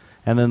out.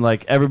 And then,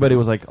 like, everybody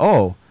was like,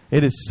 oh,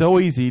 it is so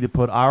easy to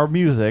put our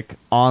music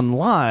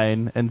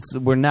online, and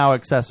we're now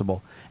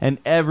accessible. And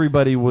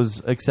everybody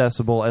was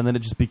accessible, and then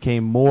it just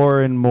became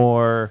more and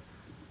more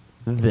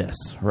this,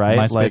 right?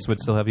 MySpace would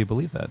still have you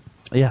believe that.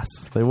 Yes,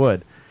 they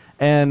would.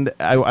 And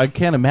I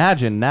can't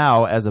imagine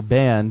now, as a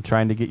band,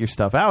 trying to get your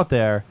stuff out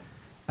there,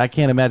 I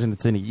can't imagine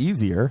it's any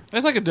easier.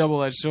 It's like a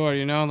double-edged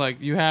sword,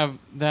 Like, you have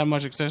that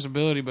much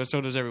accessibility, but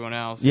so does everyone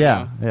else.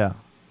 Yeah.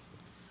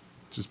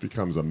 Just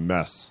becomes a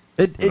mess.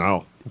 It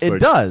It's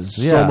does.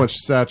 So Yeah. much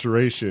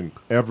saturation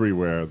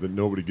everywhere that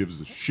nobody gives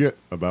a shit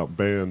about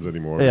bands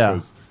anymore Yeah.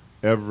 because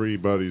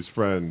everybody's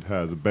friend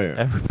has a band.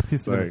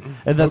 Everybody's like,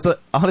 and that's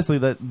honestly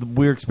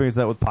we're experiencing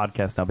that with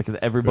podcasts now because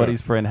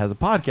everybody's friend has a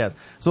podcast.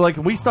 So like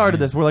we started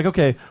this, we're like,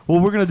 okay,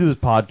 well we're gonna do this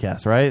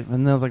podcast, right?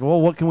 And then I was like,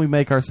 well, what can we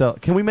make ourselves?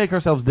 Can we make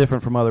ourselves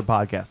different from other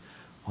podcasts?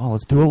 Oh,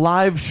 let's do a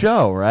live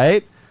show,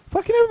 right?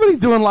 Fucking everybody's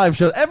doing live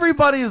shows.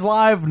 Everybody is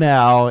live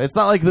now. It's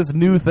not like this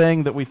new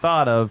thing that we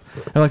thought of.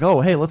 They're like, oh,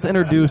 hey, let's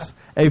introduce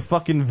a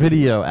fucking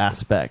video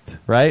aspect,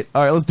 right?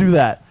 All right, let's do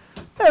that.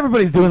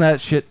 Everybody's doing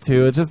that shit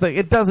too. It's just like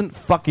it doesn't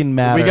fucking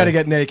matter. We got to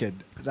get naked.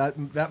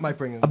 That might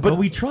bring in. But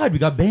we tried. We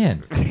got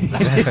banned.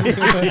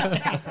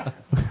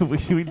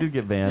 we did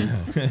get banned.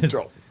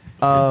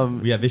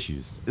 We have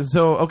issues.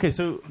 So okay,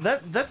 so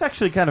that's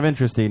actually kind of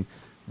interesting,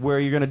 where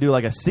you're going to do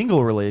like a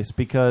single release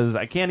because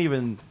I can't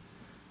even.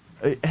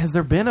 Has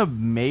there been a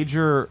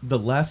major? The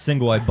last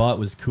single I bought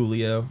was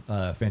Coolio,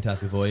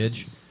 Fantastic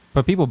Voyage.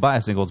 But people buy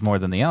singles more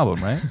than the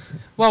album, right?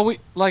 Well,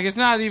 it's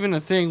not even a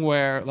thing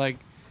where like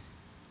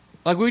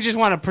we just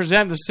want to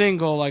present the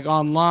single like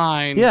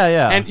online.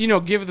 Yeah. And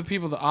give the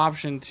people the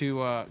option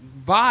to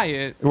buy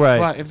it. Right.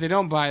 But if they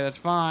don't buy it, that's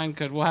fine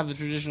because we'll have the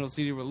traditional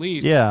CD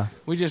release. Yeah.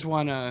 We just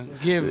want to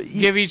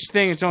give each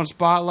thing its own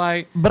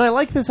spotlight. But I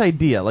like this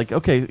idea. Like,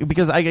 okay,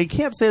 because I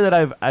can't say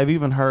that I've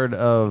even heard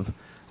of.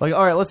 Like,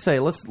 all right,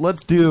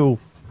 let's do.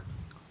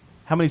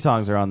 How many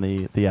songs are on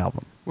the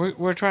album?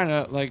 We're trying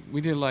to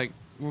we did like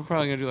we're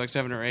probably gonna do like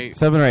 7 or 8.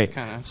 7 or 8.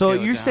 Kinda So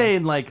scale it you're down.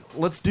 saying like,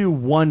 let's do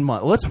 1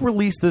 month. Let's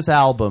release this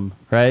album,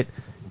 right,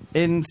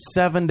 in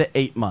 7 to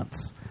 8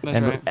 months. That's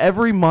and right.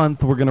 every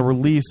month we're going to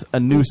release a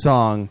new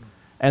song,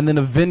 and then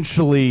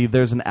eventually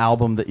there's an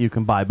album that you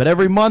can buy. But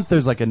every month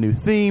there's like a new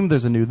theme,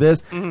 there's a new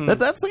this. Mhm.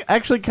 That's like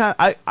actually kind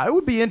of, I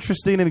would be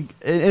interested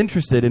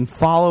in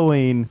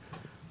following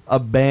a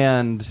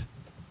band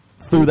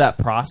through that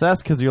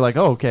process, because you're like,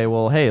 oh, okay,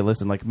 well, hey,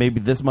 listen, like maybe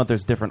this month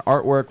there's different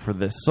artwork for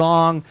this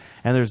song,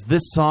 and there's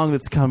this song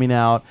that's coming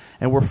out,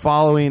 and we're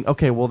following,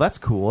 okay, well, that's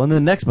cool. And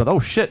then next month, oh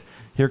shit,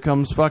 here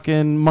comes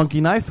fucking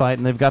Monkey Knife Fight,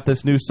 and they've got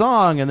this new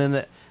song, and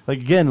then like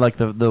again, like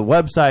the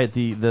website,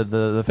 the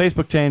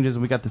Facebook changes,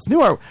 and we got this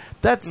new art.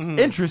 That's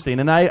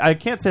interesting, and I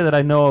can't say that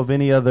I know of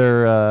any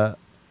other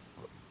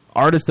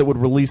artist that would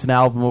release an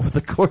album over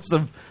the course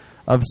of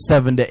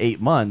 7 to 8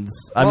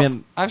 months. Well, I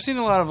mean, I've seen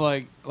a lot of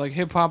like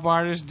hip hop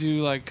artists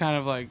do like kind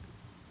of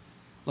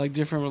like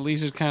different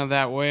releases kind of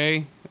that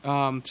way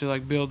to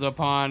like build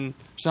upon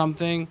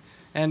something.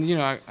 And you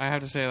know, I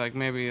have to say like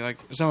maybe like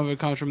some of it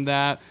comes from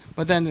that,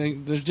 but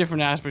then there's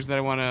different aspects that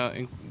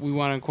we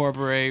want to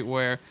incorporate.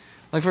 Where,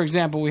 like for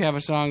example, we have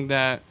a song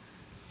that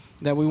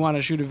we want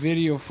to shoot a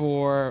video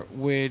for,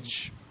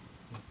 which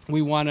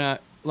we want to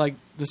like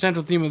the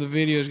central theme of the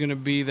video is going to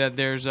be that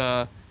there's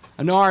an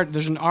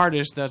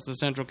artist that's the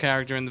central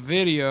character in the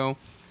video,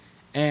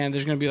 and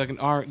there's going to be like an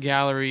art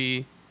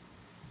gallery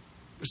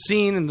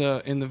scene in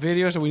the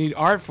video, so we need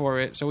art for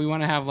it. So we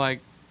want to have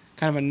like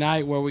kind of a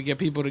night where we get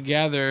people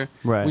together,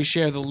 Right. we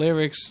share the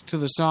lyrics to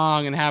the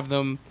song and have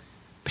them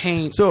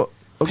paint okay.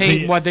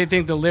 paint what they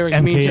think the lyrics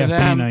mean to MKFB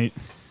them, night.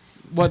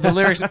 what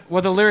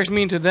the lyrics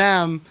mean to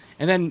them,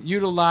 and then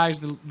utilize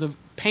the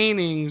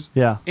paintings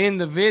Yeah. in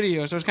the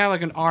video. So it's kind of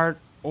like an art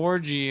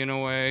orgy in a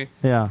way.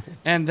 Yeah.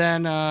 And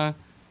then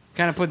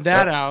kind of put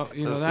that out,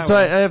 you know. That so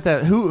I way. have to.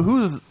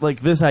 Who's like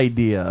this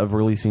idea of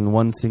releasing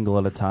one single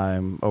at a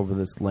time over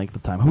this length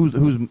of time?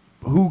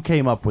 Who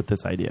came up with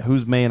this idea?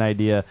 Whose main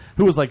idea?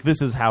 Who was like,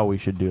 this is how we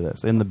should do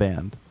this in the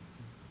band?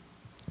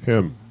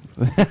 Him.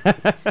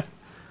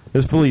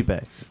 There's Felipe.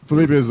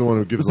 Felipe is the one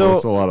who gives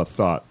us a lot of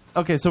thought.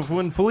 Okay, so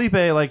when Felipe,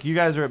 like, you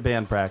guys are at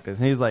band practice,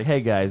 and he's like,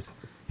 hey, guys,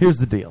 here's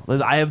the deal.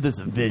 I have this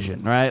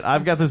vision, right?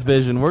 I've got this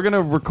vision. We're going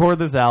to record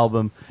this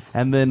album,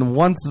 and then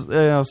once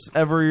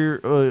every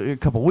a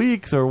couple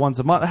weeks or once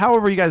a month,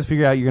 however you guys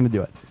figure out you're going to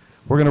do it,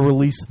 we're going to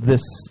release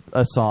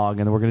a song,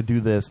 and then we're going to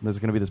do this, and there's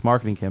going to be this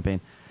marketing campaign.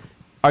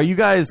 Are you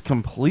guys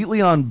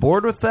completely on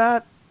board with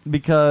that?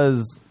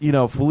 Because,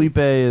 Felipe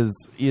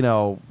is,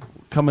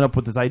 coming up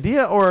with this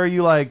idea, or are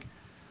you like,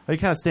 are you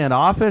kind of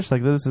standoffish?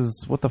 Like,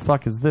 what the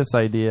fuck is this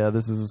idea?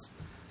 This is...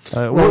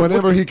 well,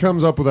 whenever he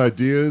comes up with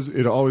ideas,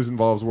 it always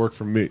involves work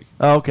from me.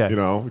 Oh, okay.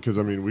 Because,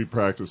 we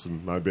practice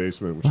in my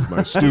basement, which is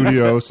my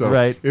studio. So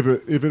right. if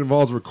it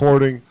involves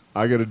recording,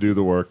 I got to do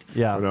the work.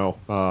 Yeah.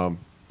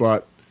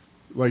 But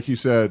like you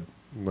said,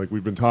 like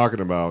we've been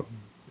talking about,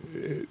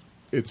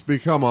 it's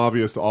become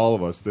obvious to all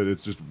of us that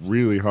it's just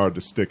really hard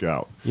to stick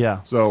out.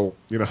 Yeah. So,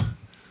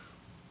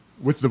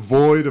 with the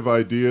void of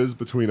ideas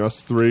between us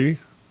three,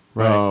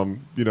 right.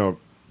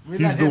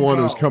 he's the one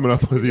who's coming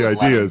up with the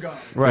ideas. Right,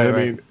 and, right. I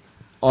mean,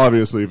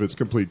 obviously, if it's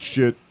complete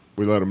shit,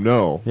 we let him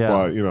know. Yeah.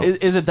 But,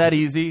 Is it that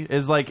easy?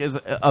 Is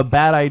a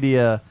bad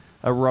idea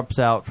erupts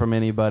out from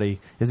anybody?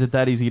 Is it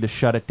that easy to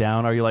shut it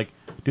down? Are you like,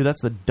 dude,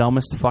 that's the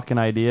dumbest fucking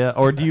idea?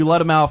 Or do you let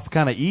them out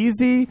kind of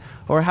easy?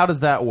 Or how does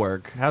that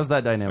work? How's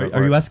that dynamic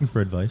Are you work? asking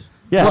for advice?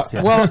 Yes.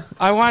 Well,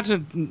 I want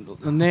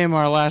to name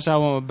our last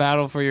album "A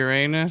Battle for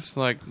Uranus,"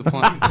 like the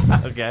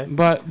plan. Okay.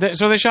 But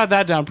so they shot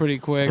that down pretty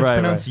quick. It's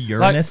pronounced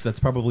Uranus. That's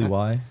probably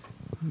why.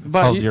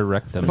 But called your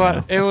rectum.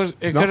 But now.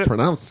 it's not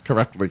pronounced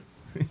correctly.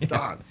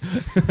 God.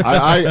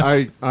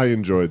 I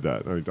enjoyed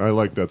that. I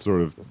like that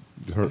sort of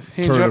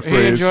He turn of he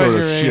phrase enjoys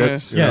sort of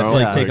Uranus. shit. Yeah, it's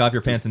like take off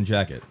your pants and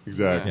jacket.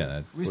 Exactly.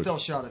 Yeah. We still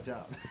shot it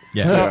down.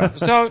 Yeah.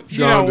 So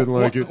Sean didn't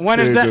like it. when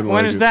is Dave that didn't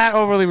when like is it. that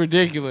overly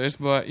ridiculous?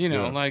 But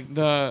Yeah. like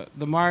the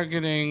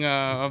marketing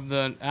of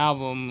the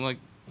album like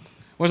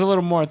was a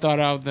little more thought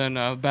out than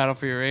Battle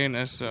for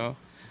Uranus. So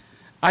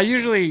I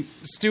usually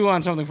stew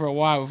on something for a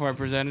while before I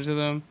present it to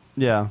them.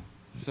 Yeah.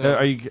 So-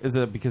 Is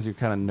it because you're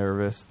kind of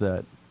nervous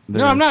that...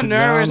 No, I'm not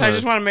nervous. I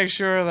just want to make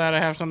sure that I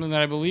have something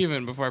that I believe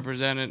in before I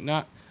present it.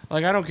 Not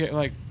like I don't care.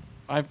 Like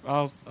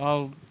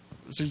I'll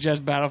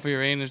suggest Battle for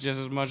Uranus just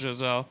as much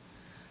as I'll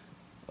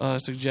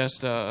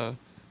suggest a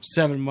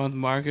 7-month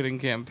marketing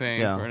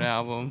campaign for an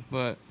album.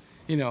 But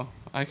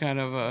I kind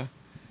of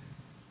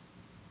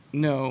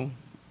know.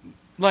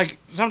 Like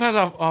sometimes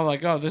I'll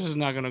like, oh, this is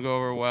not going to go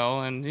over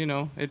well, and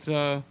it's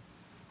a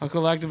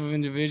collective of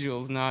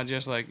individuals, not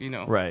just like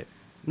Right.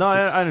 No,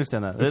 I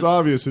understand that. It's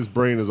obvious his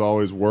brain is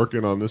always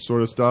working on this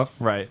sort of stuff.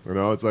 Right.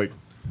 It's like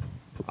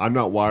I'm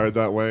not wired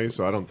that way,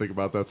 so I don't think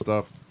about that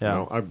stuff.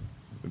 Yeah. I'm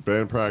in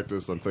band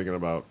practice. I'm thinking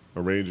about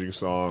arranging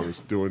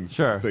songs, doing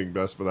the thing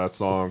best for that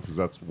song because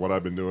that's what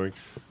I've been doing.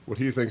 What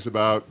he thinks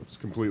about is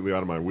completely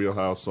out of my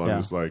wheelhouse. So I'm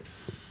just like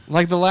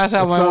the last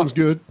album. That sounds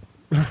good.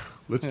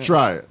 Let's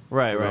try it.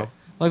 Right. Right.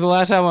 Like the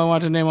last time I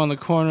wanted to name On the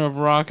Corner of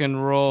Rock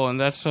and Roll, and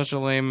that's such a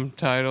lame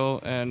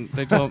title. And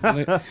they told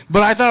me,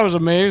 but I thought it was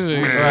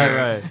amazing.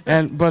 Right.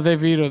 But they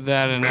vetoed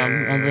that, and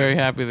I'm very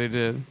happy they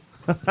did.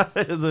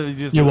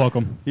 You're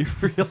welcome. You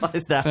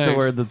realized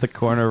afterward that the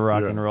corner of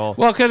rock and roll.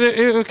 Well, because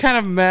it kind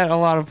of met a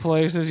lot of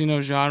places,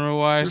 genre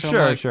wise.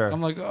 So Sure.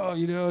 I'm like, oh,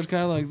 it's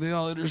kind of like they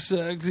all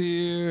intersect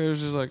here. It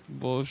was just like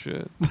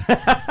bullshit.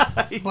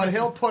 But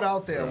he'll put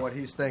out there what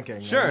he's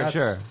thinking.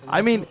 Sure.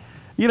 I mean,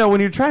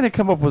 when you're trying to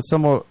come up with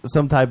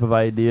some type of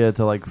idea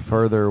to like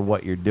further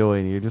what you're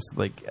doing, you're just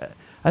like,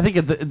 I think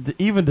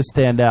even to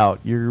stand out,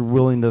 you're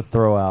willing to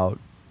throw out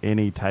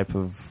any type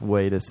of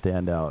way to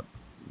stand out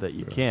that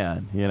you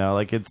can.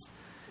 Like it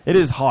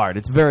is hard.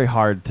 It's very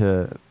hard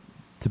to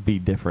be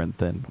different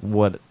than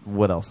what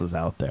else is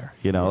out there.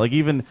 Like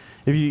even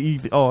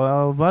if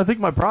I think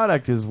my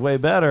product is way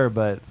better,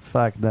 but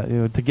fuck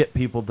that. To get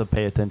people to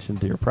pay attention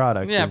to your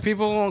product. Yeah,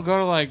 people won't go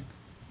to like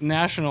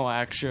national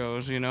act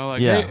shows,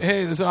 Yeah.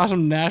 hey, this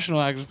awesome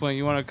national act is playing.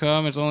 You want to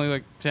come? It's only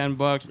like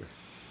 $10.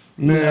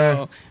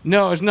 No,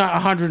 it's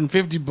not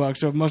 $150,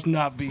 so it must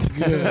not be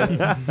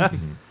good.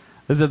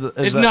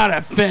 It's not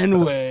a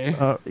Fenway.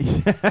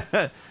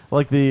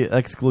 Like the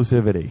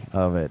exclusivity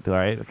of it,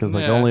 right? Because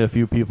only a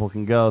few people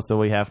can go, so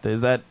we have to.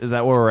 Is that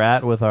where we're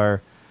at with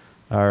our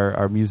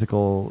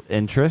musical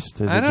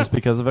interest? Is it just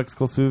because of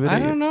exclusivity? I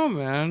don't know,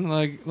 man.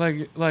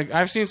 Like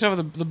I've seen some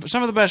of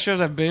the best shows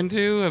I've been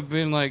to have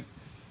been like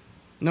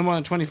no more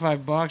than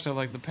 $25 at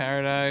like the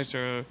Paradise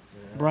or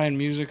Bryan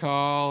Music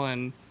Hall,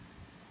 and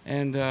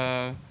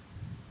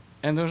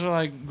those are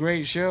like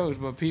great shows,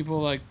 but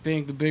people like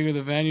think the bigger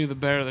the venue, the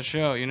better the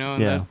show,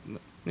 And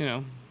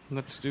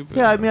that's stupid.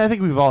 Yeah, I mean, I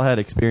think we've all had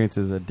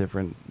experiences at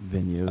different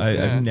venues.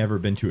 I've never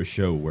been to a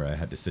show where I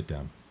had to sit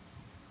down.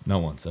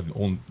 Not once.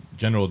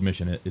 General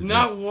admission is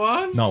not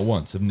once. Not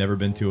once. I've never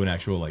been to an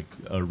actual like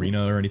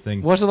arena or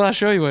anything. What's the last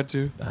show you went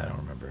to? I don't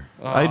remember.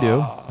 I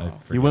do.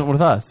 You went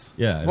with us.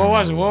 Yeah. What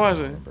was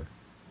it?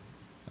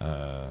 I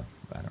don't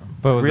know.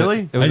 But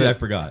really? I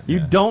forgot.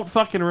 You don't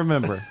fucking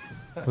remember.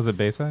 Was it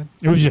Bayside?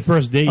 It was your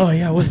first date. Oh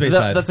yeah, it was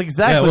Bayside. That's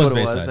exactly what it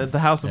Bayside. was at the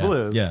House of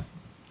Blues. Yeah.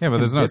 Yeah, but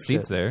there's no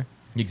seats there.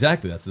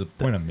 Exactly. That's the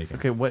point I'm making.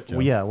 Okay. What's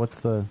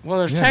the? Well,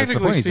 there's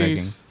technically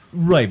seats.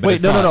 Right, but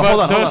wait, no.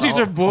 Hold on. Those seats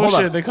are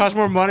bullshit. They cost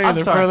more money and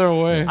they're further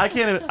away. I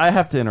can't. I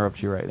have to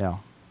interrupt you right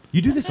now.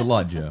 You do this a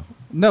lot, Joe.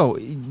 No,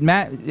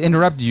 Matt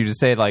interrupted you to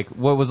say like,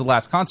 what was the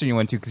last concert you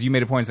went to? Because you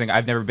made a point saying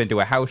I've never been to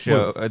a house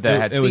show that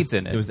had seats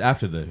in it. It was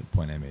after the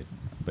point I made,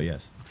 but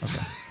yes.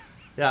 Okay.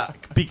 Yeah,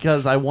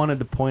 because I wanted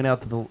to point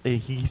out that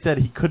he said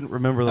he couldn't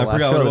remember the last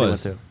forgot show what that it he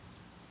was. went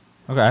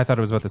to. Okay, I thought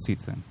it was about the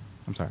seats then.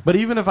 I'm sorry. But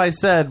even if I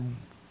said,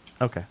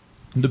 okay.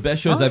 The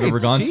best shows I've ever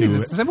gone to.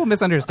 It's a simple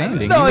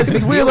misunderstanding. No, it's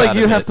just weird. Like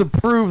you have to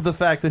prove the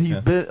fact that he's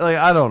been. Like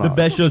I don't know. The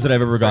best shows that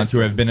I've ever gone to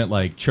have been at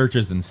like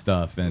churches and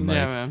stuff, and like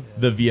man.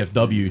 the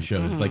VFW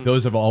shows. Like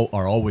those are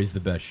always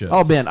the best shows.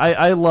 Oh man,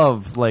 I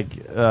love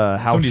like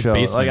house Somebody's shows.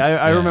 basement, Like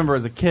I yeah. remember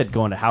as a kid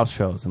going to house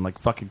shows and like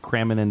fucking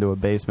cramming into a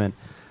basement.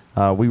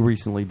 We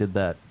recently did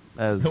that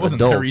as It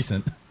wasn't adults. that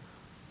recent. Do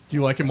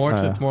you like it more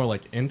because it's more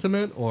like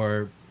intimate,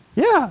 or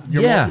Yeah,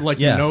 you're more, like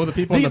you know the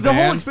people in the the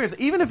whole band? experience.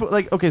 Even if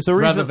like okay, so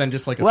Rather than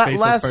just like a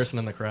faceless person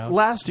in the crowd.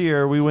 Last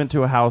year we went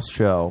to a house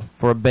show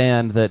for a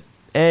band that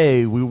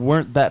we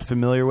weren't that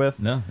familiar with.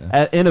 No,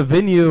 in a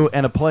venue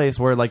and a place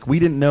where like we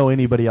didn't know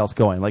anybody else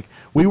going. Like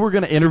we were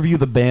going to interview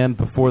the band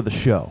before the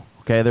show.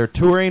 Okay, they're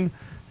touring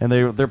and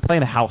they're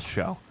playing a house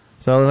show.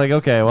 So I was like,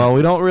 okay, well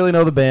we don't really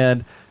know the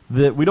band.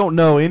 We don't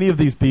know any of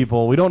these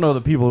people. We don't know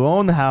the people who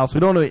own the house.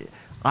 We don't know.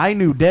 I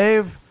knew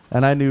Dave.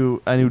 And I knew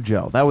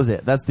Joe. That was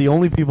it. That's the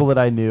only people that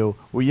I knew.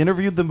 We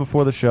interviewed them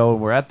before the show, and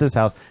we're at this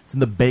house. It's in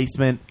the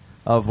basement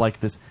of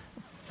like this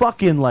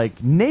fucking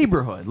like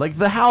neighborhood. Like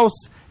the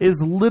house is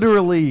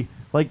literally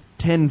like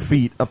 10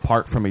 feet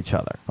apart from each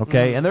other.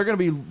 Okay, and they're gonna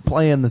be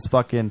playing this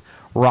fucking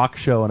rock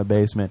show in a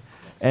basement.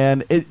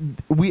 And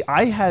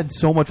I had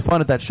so much fun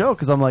at that show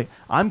because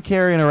I'm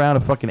carrying around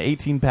a fucking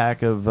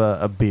 18-pack of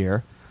a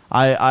beer.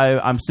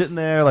 I'm sitting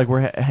there like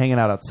we're hanging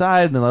out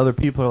outside, and then other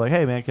people are like,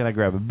 "Hey man, can I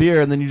grab a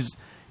beer?" And then you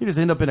just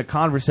end up in a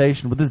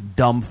conversation with this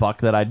dumb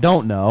fuck that I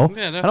don't know.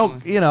 Yeah,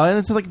 definitely. I don't, and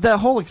it's just like that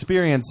whole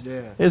experience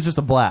is just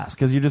a blast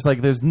because you're just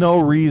like, there's no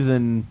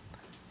reason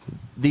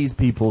these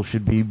people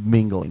should be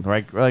mingling,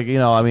 right? Like,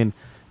 I mean,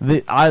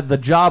 the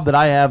job that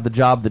I have, the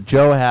job that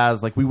Joe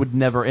has, like we would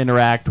never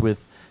interact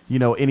with,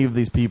 any of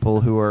these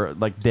people who are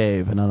like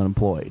Dave and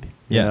unemployed,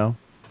 you know?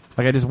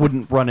 Like I just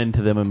wouldn't run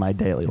into them in my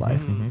daily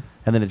life.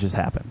 And then it just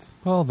happens.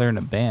 Well, they're in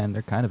a band.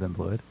 They're kind of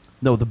employed.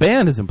 No, the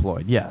band is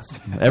employed,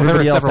 yes.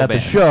 Everybody else at the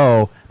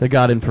show that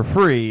got in for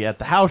free at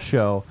the house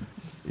show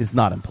is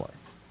not employed.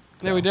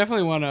 Yeah, we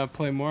definitely want to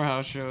play more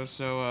house shows,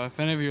 so if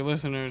any of your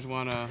listeners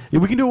want to... Yeah,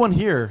 we can do one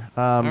here.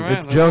 Right,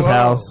 it's Joe's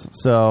house,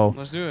 so...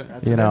 Let's do it.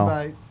 That's an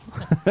invite.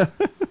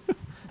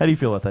 How do you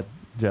feel about that,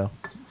 Joe?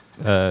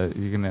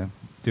 You're going to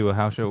do a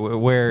house show?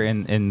 Where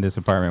in this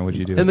apartment would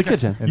you do it? In the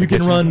kitchen. You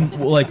can run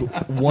like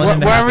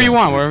wherever you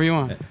want. Wherever you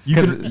want.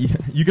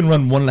 You can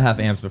run 1.5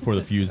 amps before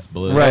the fuse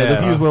blows. Right, the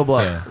fuse will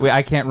blow. Wait,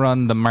 I can't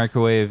run the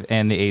microwave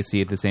and the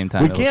AC at the same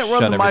time. We It'll can't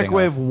shut run the everything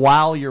microwave off.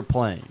 while you're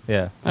playing.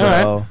 Yeah. All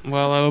right.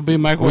 Well, it'll be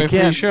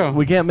microwave-free show.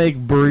 We can't make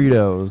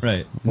burritos.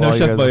 Right. while No you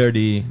Chef guys-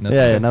 Boyardee. Nothing.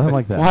 Yeah, nothing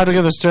like that. We'll have to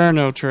get the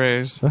sterno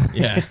trays.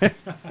 Yeah.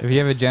 If you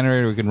have a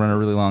generator, we can run a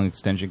really long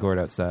extension cord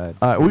outside.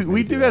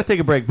 We do got to take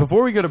a break.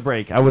 Before we go to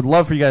break, I would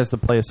love for you guys to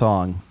play a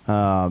song,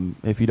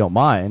 if you don't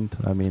mind.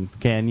 I mean,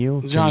 can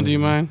you? John, do you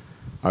mind?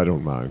 I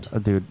don't mind.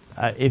 Dude,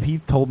 if he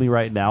told me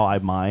right now I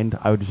mind,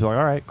 I would just be like,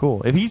 all right,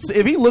 cool. If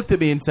he looked at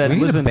me and said, We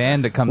need a listen,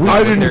 band that comes I out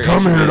with didn't their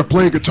come here to instrument.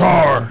 play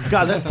guitar.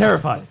 God, that's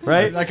terrifying,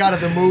 right? Like out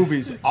of the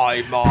movies,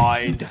 I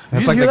mind.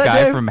 That's you like hear the that,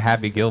 guy Dave? from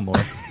Happy Gilmore.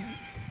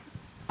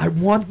 I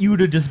want you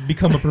to just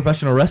become a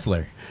professional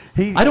wrestler.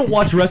 He- I don't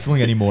watch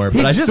wrestling anymore, He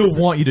but I just-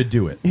 still want you to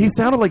do it. He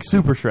sounded like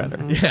Super Shredder.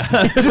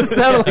 Yeah. He just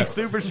sounded like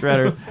Super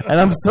Shredder, and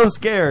I'm so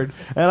scared.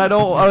 And I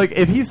don't like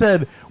if he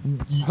said,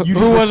 "You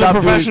Who was a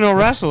professional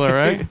wrestler,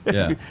 right?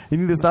 Yeah. You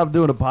need to stop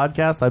doing a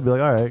podcast." I'd be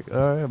like, all right,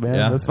 man,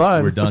 Yeah, that's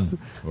fine. we're done.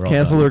 We're all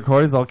Cancel done. the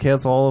recordings. I'll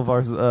cancel all of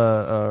our You got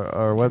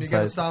a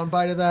websites.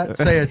 soundbite of that?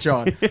 Say it,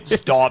 John.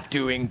 Stop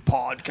doing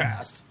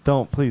podcasts.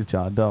 Don't, please,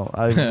 John. Don't.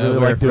 I really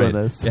We're like doing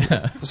afraid. this.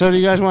 Yeah. So, do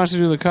you guys want us to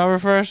do the cover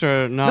first,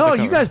 or not? No, the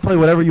cover? you guys play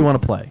whatever you want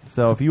to play.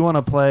 So if you want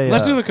to play,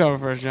 Let's do the cover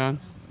first, John.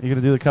 You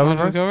gonna do the cover Want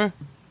to do first? the cover?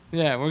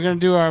 Yeah, we're gonna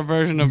do our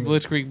version of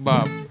Blitzkrieg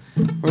Bob.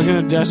 We're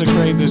gonna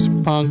desecrate this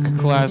punk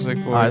classic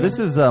for All right, you. this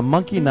is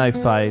Monkey Knife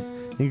Fight.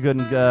 You can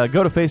go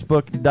to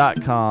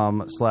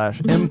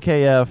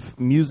facebook.com/MKF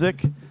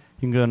Music. You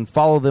can go and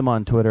follow them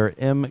on Twitter,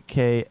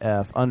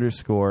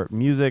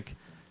 MKF_music.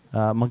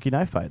 Monkey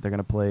Knife Fight. They're going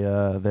to play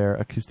their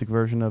acoustic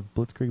version of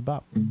Blitzkrieg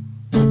Bop.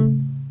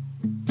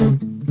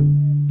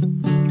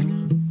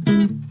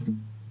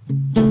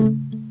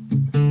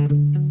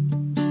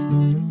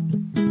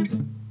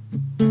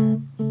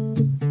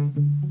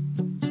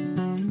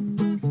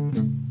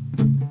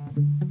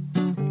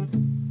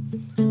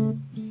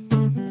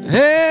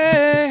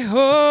 Hey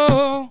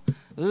ho,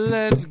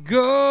 let's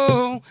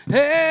go.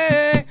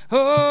 Hey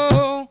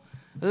ho,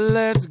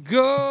 let's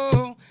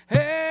go.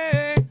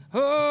 Hey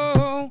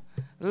ho,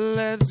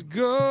 let's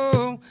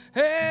go.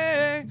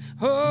 Hey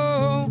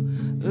ho,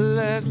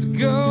 let's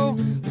go.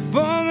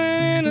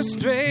 Forming in a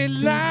straight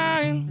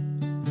line,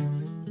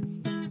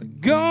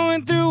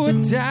 going through a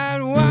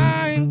tight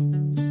wind.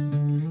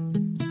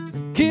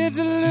 Kids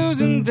are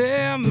losing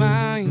their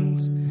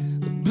minds.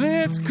 The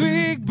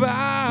Blitzkrieg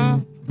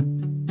Bob.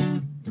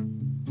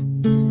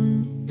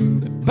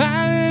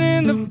 Piloting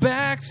in the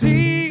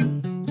backseat,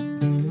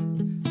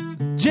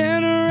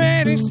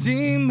 generating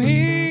steam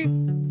heat,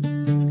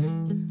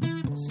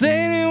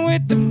 sailing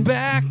with the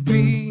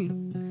backbeat,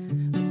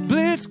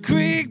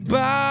 Blitzkrieg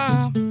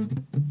Bob.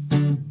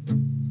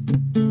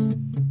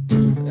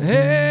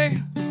 Hey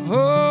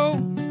ho,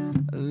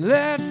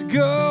 let's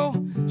go,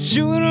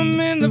 shoot 'em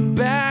in the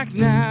back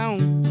now.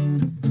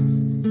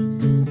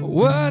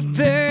 What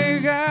they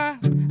got,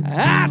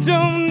 I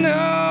don't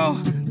know.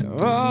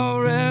 They're all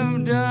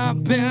revved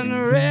up and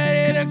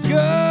ready to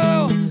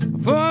go,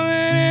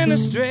 forming in a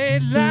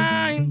straight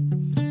line,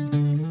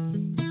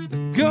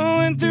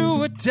 going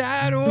through a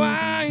tight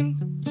wind.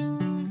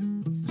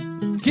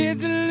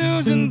 Kids are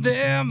losing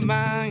their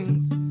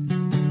minds.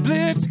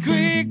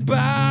 Blitzkrieg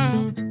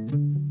Bob.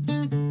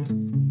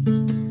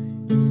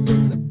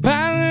 The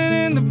pilot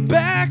in the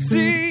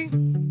backseat,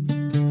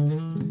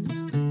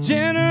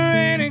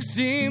 generating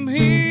steam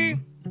heat,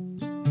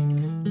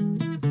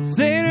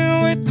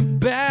 sailing with the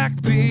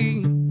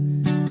backbeat,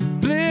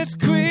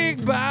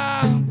 Blitzkrieg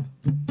Bob.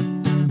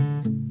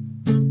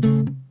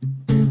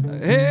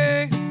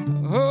 Hey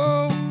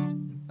ho,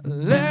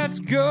 let's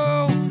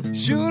go,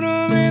 shoot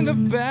 'em in the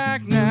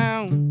back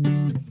now.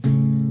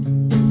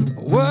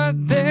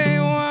 What they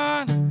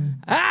want,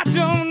 I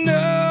don't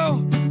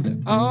know. They're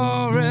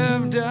all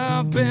revved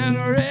up and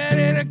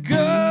ready to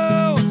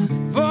go,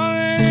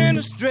 forming in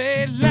a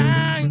straight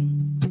line,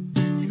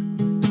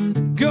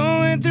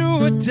 going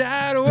through a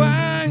tight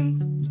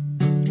wind.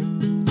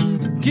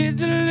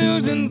 Kids are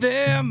losing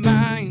their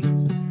minds.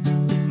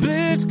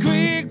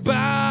 Blitzkrieg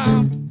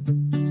Bob.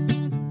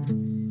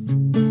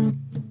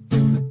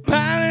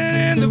 Pilot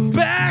in the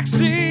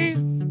backseat,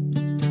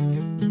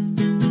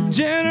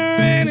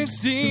 generating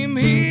steam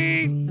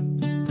heat,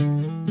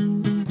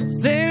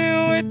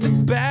 sailing with the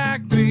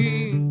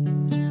backbeat,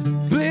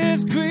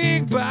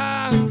 Blitzkrieg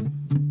Bob.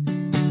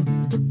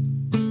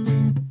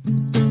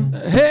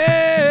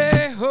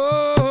 Hey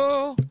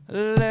ho,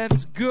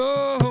 let's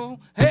go.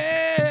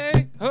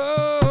 Hey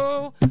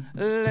ho,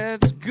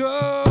 let's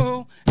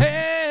go.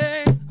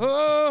 Hey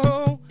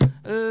ho,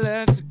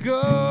 let's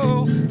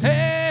go.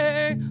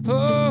 Hey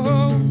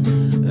ho,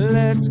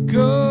 let's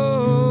go.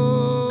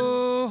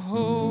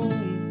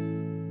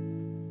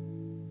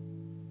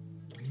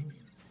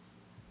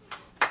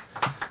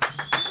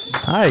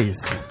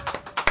 Nice.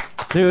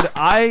 Dude,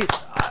 I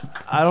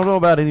don't know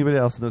about anybody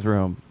else in this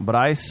room, but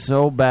I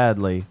so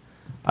badly,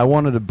 I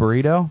wanted a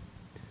burrito,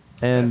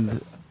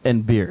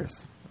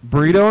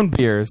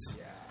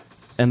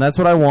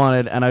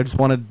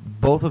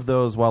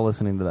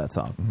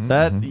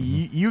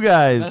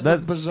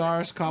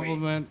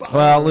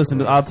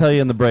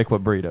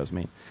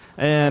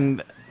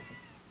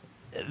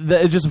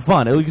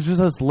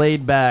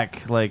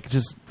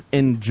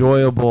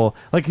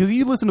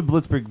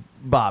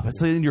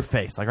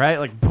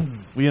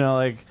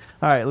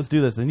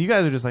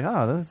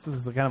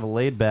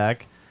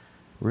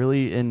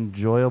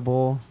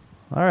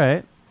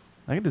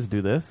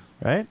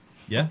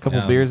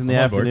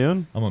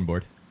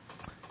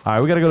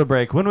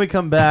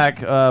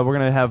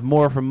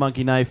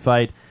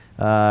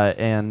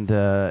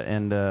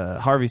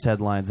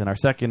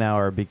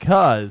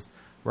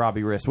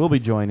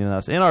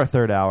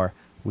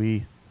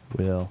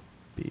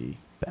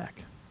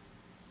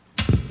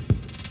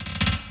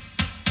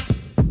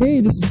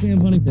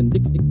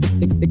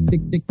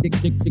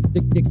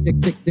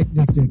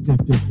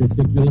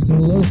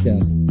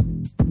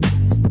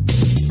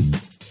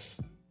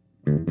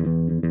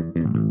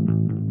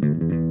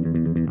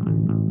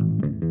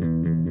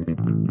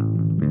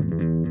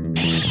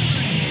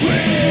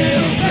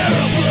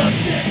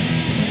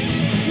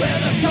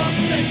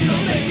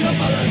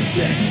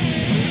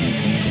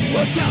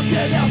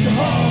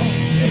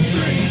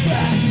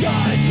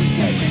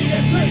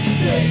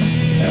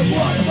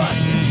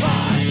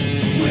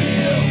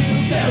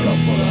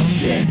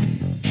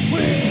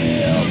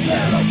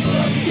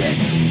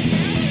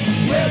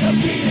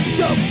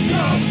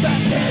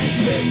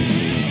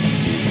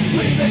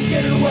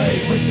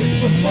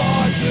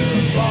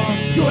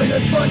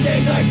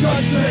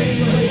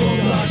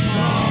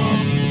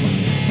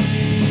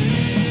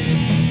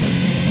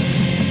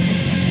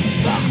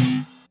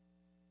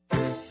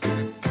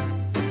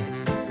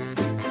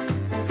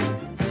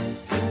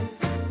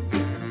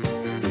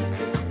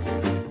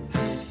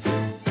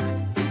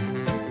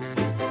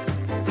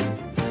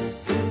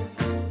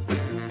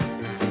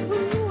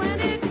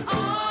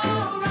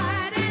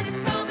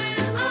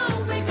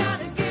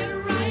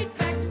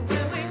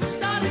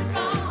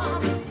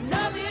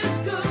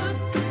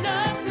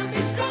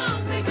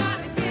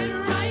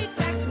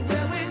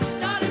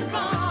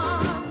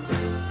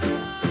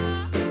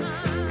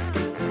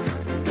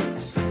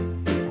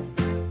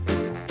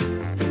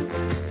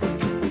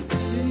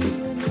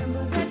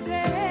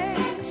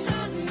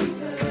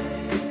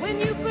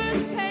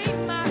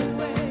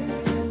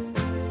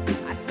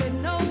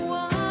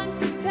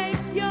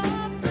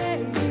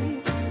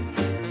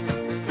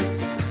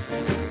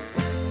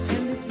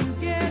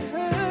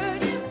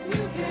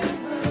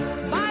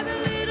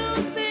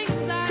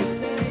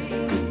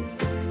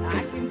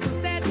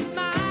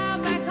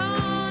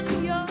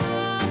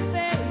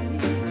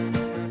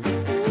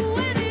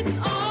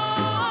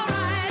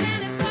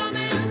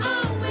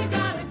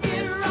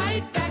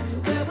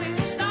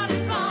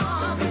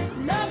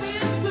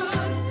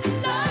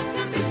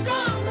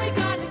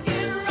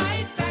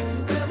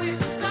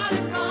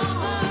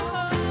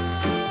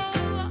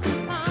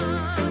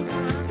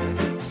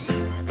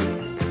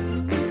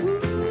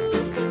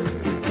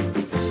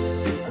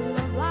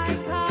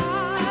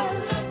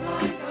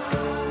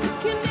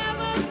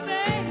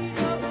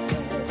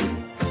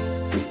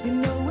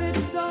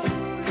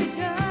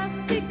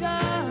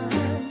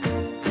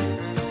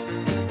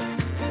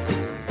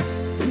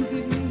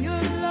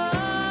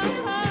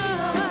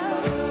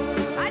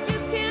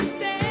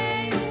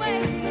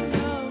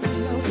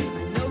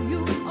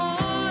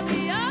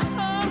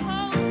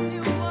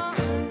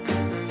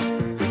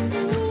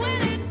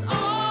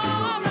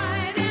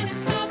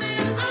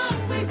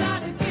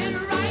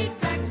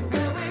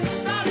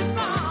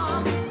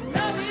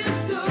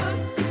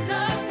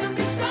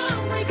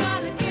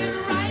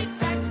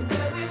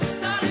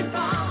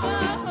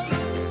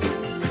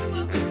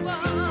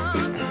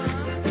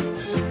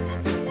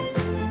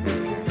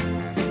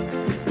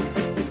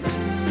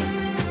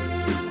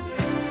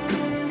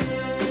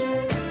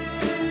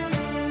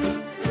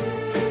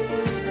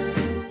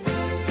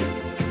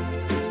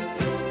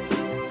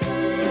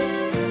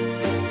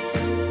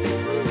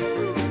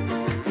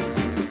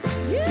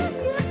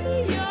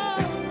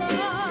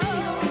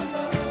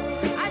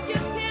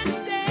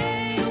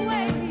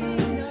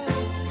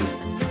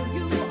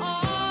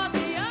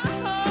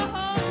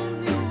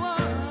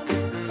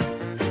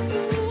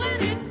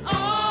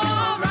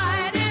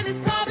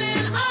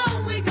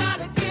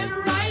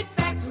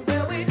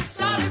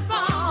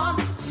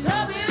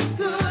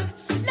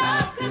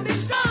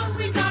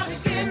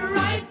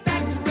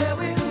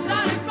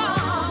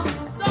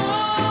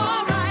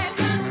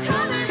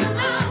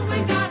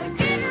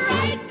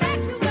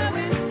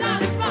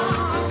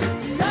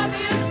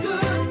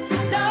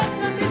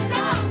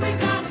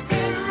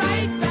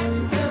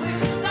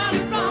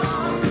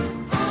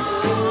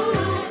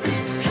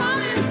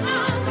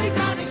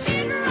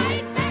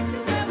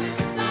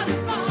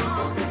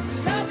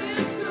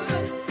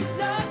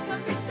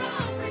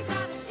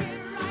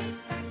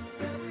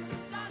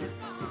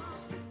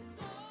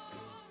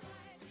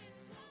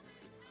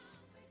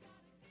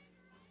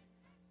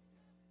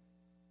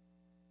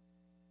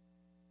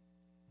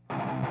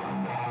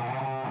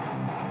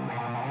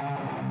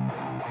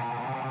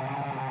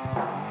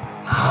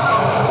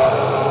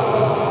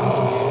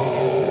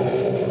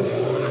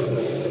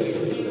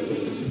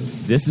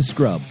 This is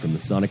Scrub from the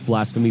Sonic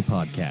Blasphemy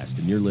Podcast,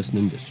 and you're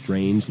listening to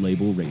Strange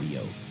Label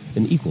Radio,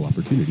 an equal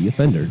opportunity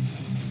offender.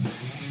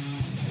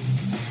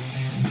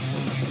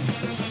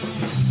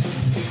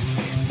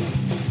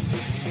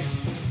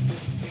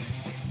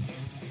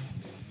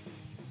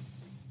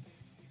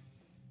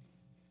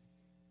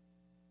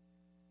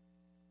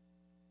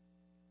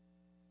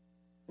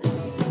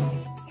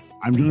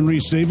 I'm John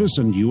Rhys Davis,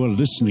 and you are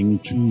listening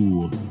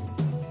to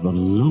The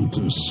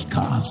Lotus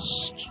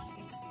Cast.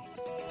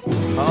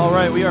 All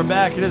right, we are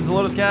back. It is the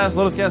Lotus Cast.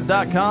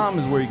 LotusCast.com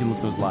is where you can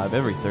listen to us live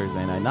every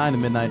Thursday night, 9 to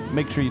midnight.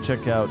 Make sure you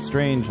check out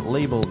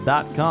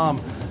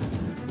strangelabel.com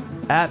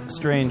at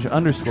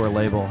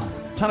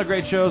 @strange_label. Ton of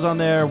great shows on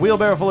there.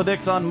 Wheelbarrow Full of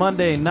Dicks on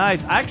Monday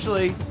nights.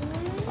 Actually,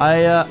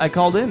 I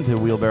called in to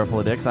Wheelbarrow Full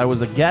of Dicks. I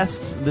was a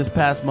guest this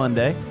past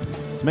Monday,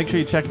 so make sure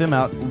you check them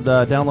out.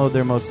 Download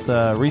their most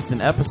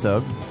recent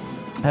episode.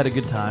 Had a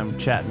good time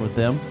chatting with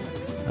them.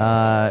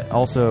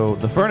 Also,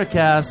 the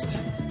Furnicast.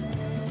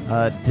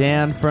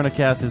 Dan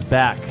Furnicast is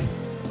back,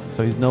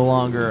 so he's no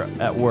longer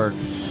at work,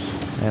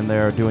 and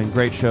they're doing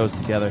great shows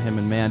together, him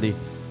and Mandy.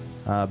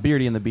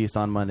 Beardy and the Beast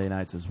on Monday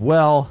nights as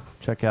well.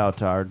 Check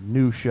out our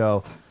new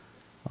show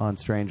on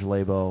Strange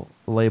Label,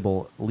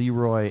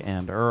 Leroy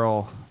and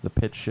Earl, the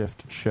Pitch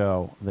Shift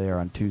Show. They are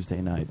on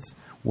Tuesday nights.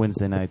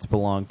 Wednesday nights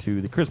belong to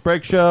the Chris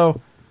Break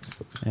Show,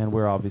 and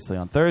we're obviously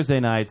on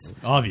Thursday nights.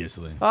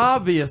 Obviously,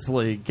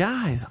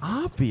 guys,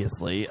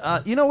 obviously.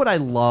 You know what I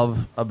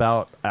love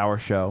about our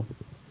show?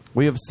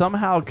 We have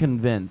somehow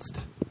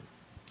convinced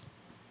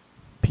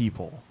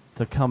people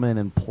to come in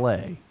and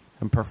play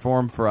and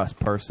perform for us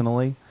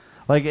personally.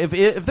 Like, if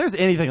there's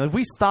anything, like, if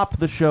we stop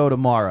the show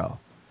tomorrow,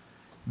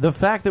 the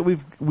fact that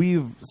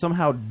we've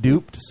somehow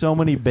duped so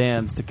many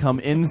bands to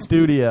come in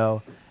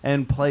studio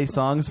and play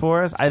songs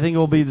for us, I think it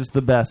will be just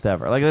the best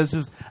ever. Like,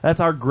 that's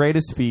our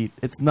greatest feat.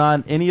 It's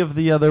not any of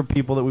the other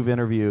people that we've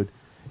interviewed.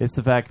 It's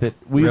the fact that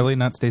we really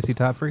not Stacey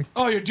Topfree.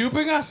 Oh, you're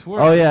duping us?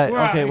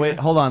 Okay, wait,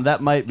 hold on.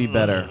 That might be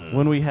better.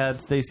 When we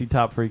had Stacey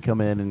Topfree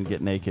come in and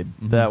get naked,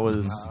 that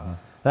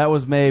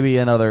was maybe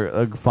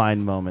a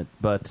fine moment.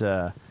 But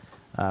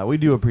we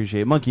do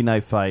appreciate Monkey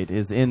Knife Fight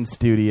is in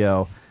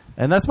studio,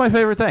 and that's my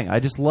favorite thing. I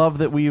just love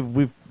that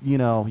we've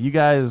you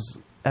guys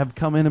have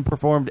come in and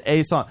performed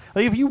a song.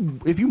 Like, if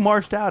you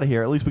marched out of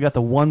here, at least we got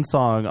the one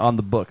song on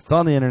the books. It's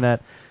on the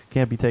internet.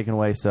 Can't be taken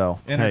away, so...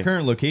 And our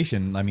current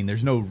location, I mean,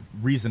 there's no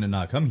reason to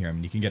not come here. I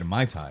mean, you can get a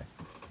Mai Tai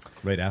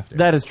right after.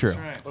 That is true.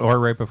 Right. Or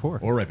right before.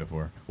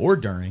 Or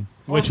during.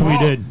 Which we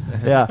did.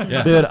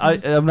 Yeah. Dude,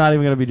 I'm not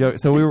even going to be joking.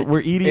 So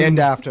we're eating... And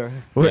after.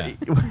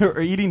 We're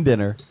eating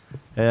dinner,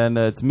 and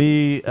it's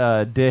me,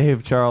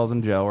 Dave, Charles,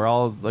 and Joe. We're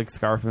all, like,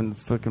 scarfing,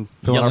 fucking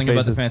filling yelling our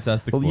faces. About the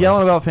Fantastic Four.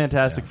 Yelling about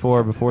Fantastic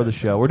Four before the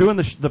show. We're doing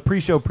the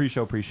pre-show,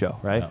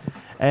 right? Yeah.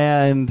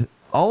 And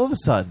all of a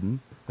sudden,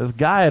 this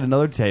guy at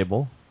another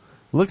table...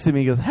 looks at me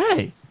and goes,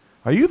 "Hey,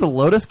 are you the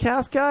Lotus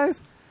Cast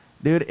guys?"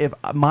 Dude, if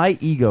my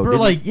ego... For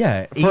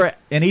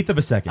an eighth of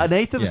a second. An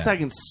eighth of a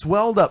second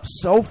swelled up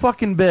so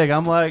fucking big,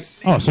 I'm like...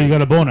 Oh, so you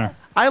got a boner.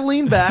 I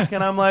lean back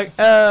and I'm like,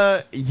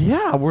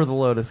 yeah, we're the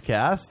Lotus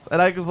Cast.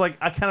 And I was like,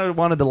 I kind of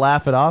wanted to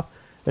laugh it off.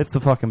 It's the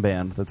fucking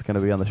band that's going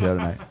to be on the show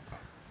tonight.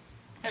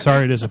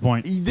 Sorry to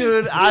disappoint.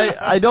 Dude,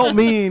 I don't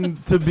mean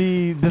to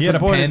be disappointed. He had a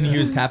pen. He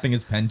was tapping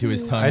his pen to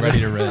his tongue, ready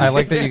to rip. I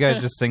like that you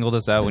guys just singled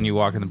us out when you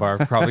walk in the bar,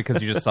 probably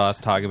because you just saw us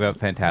talking about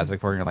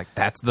Fantastic Four, and you're like,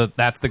 that's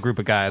the group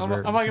of guys.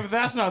 I'm like, if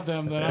that's not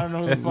them, then I don't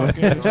know who the fuck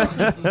it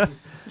is.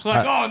 It's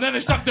like, and then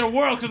they suck their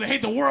world because they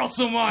hate the world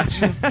so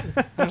much.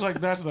 I was like,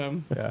 that's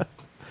them. Yeah.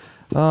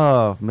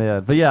 Oh,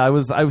 man. But yeah, I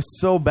was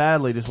so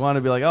badly just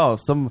wanted to be like,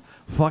 some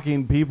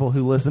fucking people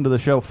who listen to the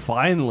show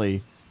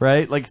finally...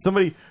 Right? Like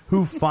somebody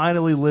who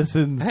finally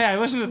listens. Hey, I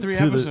listened to 3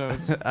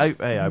 episodes. I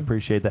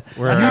appreciate that.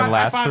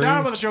 I found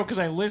out about the show because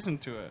I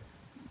listened to it.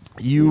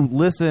 You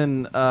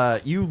listen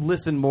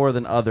more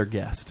than other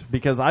guests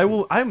because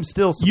I'm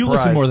still surprised. You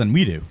listen more than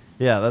we do.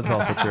 Yeah, that's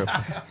also true.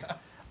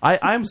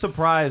 I'm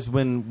surprised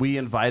when we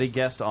invite a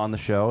guest on the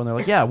show and they're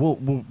like, "Yeah,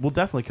 we'll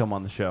definitely come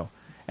on the show,"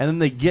 and then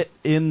they get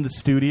in the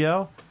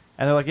studio.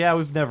 And they're like, "Yeah,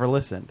 we've never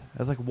listened." I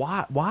was like,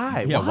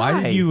 "Why? Yeah,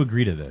 why did you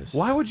agree to this?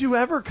 Why would you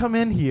ever come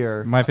in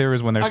here?" My favorite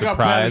is when they're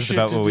surprised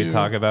about what we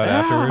talk about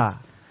afterwards.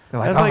 They're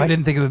like, I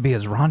didn't think it would be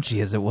as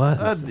raunchy as it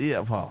was. Yeah,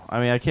 well, I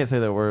mean, I can't say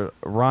that we're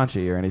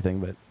raunchy or anything,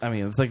 but I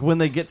mean, it's like when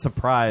they get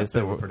surprised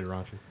that we're pretty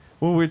raunchy.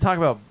 When we talk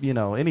about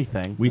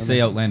anything, we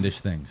say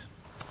outlandish things.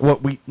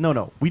 What we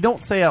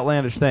don't say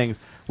outlandish things.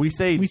 We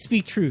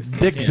speak truth.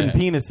 Dicks and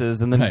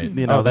penises, and then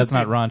that's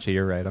not raunchy.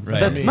 You're right. I'm sorry.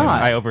 That's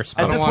not. I overspoke.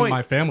 I don't want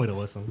my family to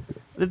listen.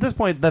 At this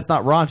point, that's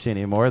not raunchy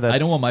anymore. I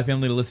don't want my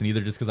family to listen either,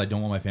 just because I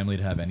don't want my family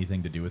to have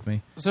anything to do with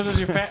me. So does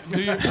your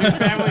do your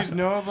families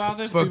know about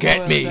this?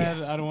 Forget me.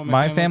 Said, I don't want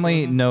my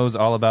family knows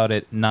all about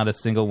it. Not a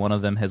single one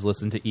of them has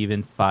listened to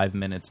even 5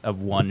 minutes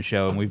of one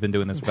show, and we've been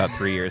doing this for about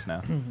 3 years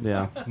now.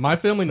 Yeah, my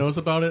family knows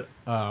about it.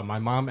 My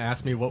mom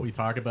asked me what we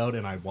talk about,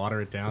 and I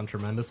water it down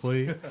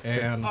tremendously.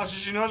 And so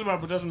she knows about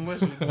it but doesn't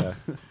listen.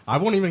 I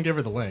won't even give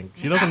her the link.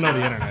 She doesn't know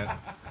the internet.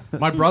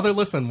 My brother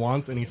listened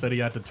once, and he said he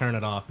had to turn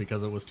it off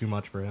because it was too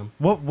much for him.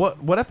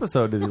 What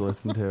episode did he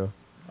listen to?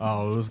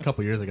 Oh, it was a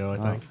couple years ago, I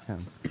think.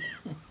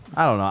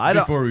 I don't know. I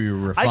don't. Before we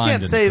were refined I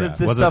can't say that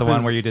this Was it stuff the one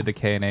is- where you did the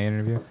K&A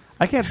interview?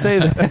 I can't say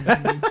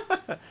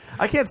that.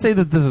 I can't say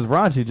that this is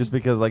raunchy just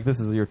because like this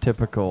is your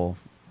typical.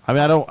 I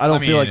mean, I don't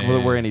feel like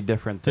we're any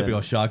different.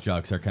 Typical shock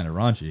jocks are kind of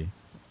raunchy.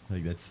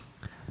 Like that's.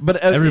 But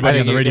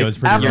everybody on the radio is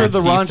pretty after raunchy.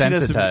 the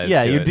raunchiness.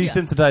 Yeah, you're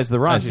desensitized to the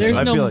raunchiness. There's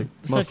I no feel like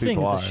such most thing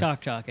people as a are.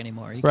 shock jock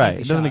anymore. You Right, can't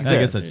be it doesn't shocked. exist. I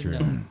guess that's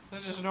true. No.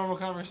 That's just a normal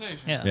conversation.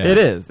 Yeah. It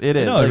is. It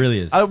is. No, it really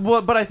is.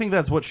 But I think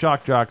that's what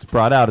shock jocks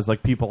brought out is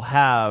like people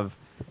have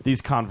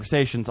these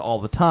conversations all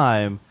the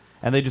time,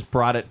 and they just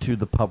brought it to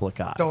the public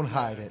eye. Don't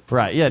hide it.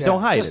 Right? Yeah.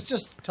 Don't hide it.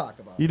 Just talk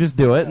about You just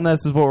do it, and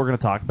this is what we're going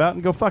to talk about,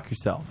 and go fuck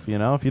yourself. You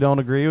know, if you don't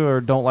agree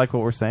or don't like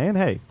what we're saying,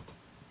 hey,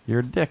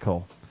 you're a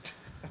dickhole.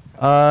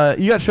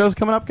 You got shows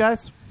coming up,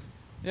 guys?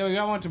 Yeah, we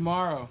got one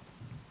tomorrow.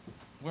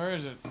 Where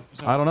is it?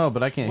 I don't know,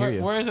 but I can't hear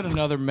you. Where is it?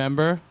 Another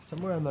member?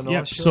 Somewhere on the North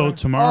Yep, Shore. so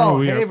tomorrow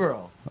we are-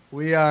 Haverhill.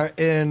 We are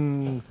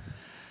in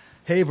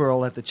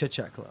Haverhill at the Chit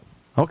Chat Club.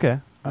 Okay.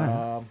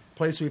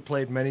 Place we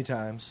played many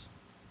times.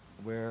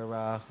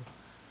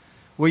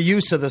 We're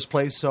used to this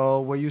place, so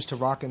we're used to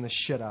rocking the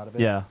shit out of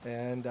it. Yeah.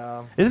 And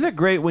Isn't it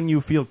great when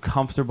you feel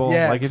comfortable?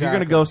 Yeah, like if you're going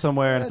to exactly. go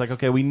somewhere and it's like,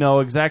 okay, we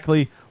know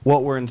exactly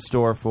what we're in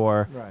store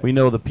for. Right. We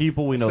know the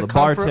people. We know the the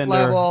comfort bartender.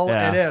 level.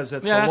 Yeah. It is.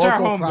 It's Yeah, the that's our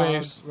local home crowd.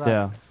 base. Right.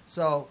 Yeah.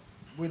 So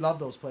we love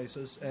those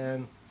places,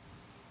 and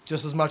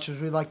just as much as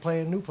we like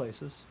playing new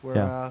places, we're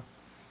Yeah.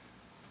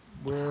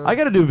 we're I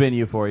got to do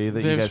venue for you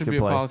that Dave you guys should can be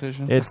a play.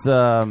 politician. It's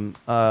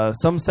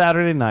some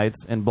Saturday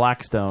nights in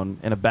Blackstone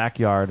in a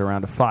backyard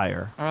around a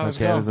fire. All right, let's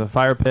okay, go. there's a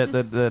fire pit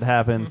that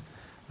happens.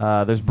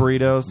 There's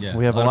burritos. Yeah,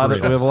 we have a lot of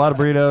we have a lot of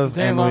burritos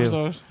Dave and we loves have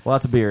those.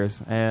 lots of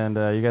beers. And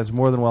you guys are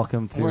more than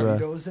welcome to.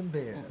 burritos and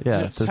beer.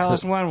 Yeah, Just to tell sit-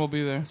 us when we'll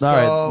be there.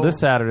 All right, this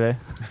Saturday.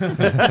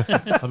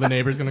 Are the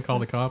neighbors going to call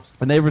the cops?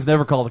 The neighbors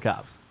never call the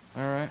cops.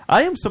 All right.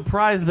 I am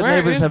surprised the Where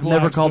neighbors is have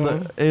never called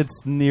Blackstone? the.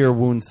 It's near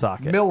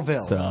Woonsocket.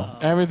 Millville. So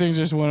Everything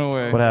just went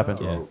away. what happened?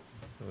 Yeah.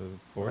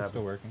 Ford's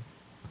still working.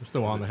 We're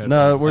still on the head.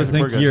 No, I we're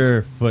think good.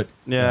 your foot.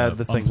 Yeah,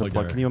 this thing's unplugged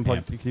unplugged. Can you our unplug?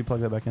 amp. Can you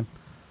plug that back in?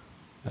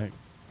 All right.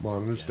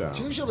 Monitors down. It's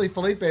usually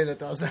Felipe that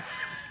does that.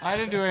 I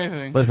didn't do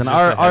anything. Listen, Just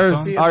our the our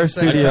headphones? our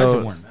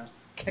studio.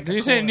 Did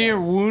you say near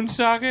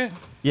Woonsocket?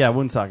 Yeah,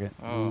 Woonsocket.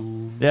 Oh.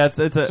 Yeah, it's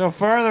a. So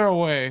further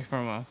away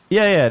from us.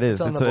 Yeah, it is.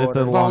 It's on It's the a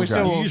border. long we still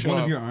drive. won't You use show one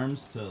up. of your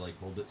arms to like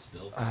hold it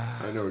still.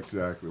 I know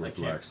exactly what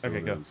Blackstone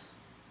Okay, go. is.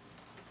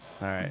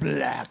 All right.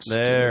 Blackstone.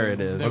 There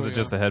it is. Was we it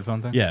just go. the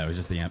headphone thing? Yeah, it was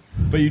just the amp.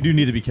 But you do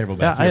need to be careful.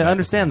 Yeah, Back I here.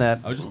 understand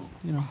that. I was just,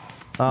 you know.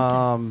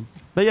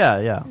 But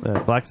yeah,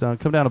 Blackstone.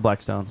 Come down to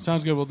Blackstone.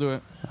 Sounds good. We'll do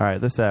it. All right,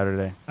 this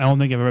Saturday. I don't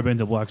think I've ever been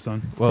to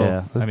Blackstone. Well,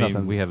 Yeah, there's I mean,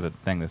 nothing. we have a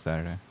thing this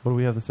Saturday. What do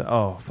we have this?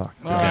 Oh fuck.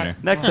 All right.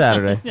 Next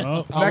Saturday.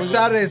 Oh, Next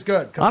Saturday is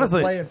good because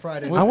Honestly, we're playing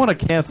Friday. I want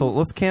to cancel.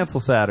 Let's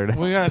cancel Saturday.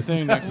 We got a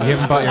thing next You haven't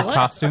time. bought your What?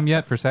 costume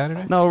yet for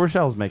Saturday? No,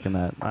 Rochelle's making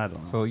that. I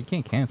don't know. So you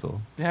can't cancel.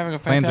 You're having a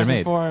Plans are Fantastic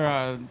made.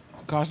 Four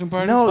costume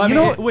party? No, I you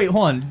mean, know. wait,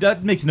 hold on.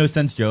 That makes no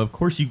sense, Joe. Of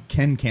course you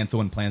can cancel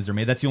when plans are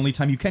made. That's the only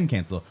time you can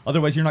cancel.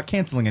 Otherwise, you're not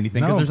canceling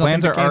anything because No, there's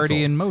plans nothing to are already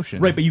cancel. in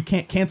motion. Right, but you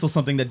can't cancel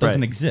something that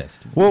doesn't Right.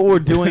 exist. What we're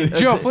doing.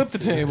 Joe, flip the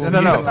table.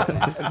 No.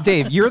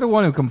 Dave, you're the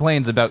one who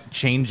complains about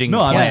changing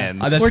No, I'm plans.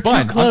 not. That's We're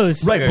fine. too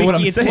close. Right, but what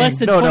I'm it's saying- less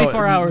than No,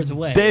 24 hours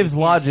away. Dave's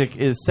logic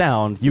is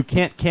sound. You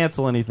can't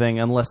cancel anything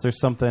unless there's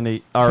something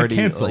already.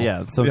 cancel.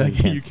 Yeah, something.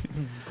 Yeah, to you cancel.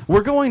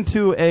 We're going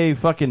to a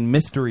fucking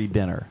mystery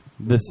dinner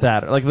this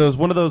Saturday. Like those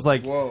one of those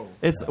like. Whoa.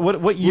 It's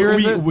what year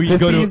is it? We go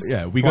to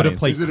 50s? we go to 20s.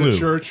 play Is it Clue. a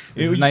church?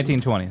 It's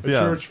 1920s. A Yeah.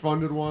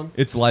 church-funded one?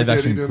 It's live Spaghetti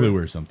action dinner? Clue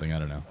or something. I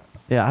don't know.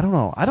 Yeah, I don't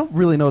know. I don't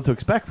really know what to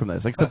expect from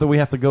this, except that we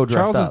have to go dressed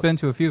Charles has up. been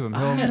to a few of them.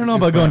 I don't know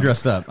about going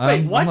dressed up. Wait,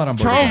 I'm what? not on board.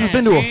 Charles has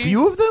been to a See?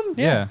 few of them.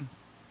 Yeah.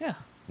 Yeah.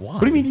 Why? What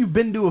do you mean you've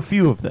been to a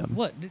few of them?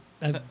 What?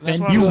 I've That's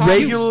been what to I'm You talking-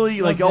 regularly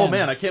of like, them. oh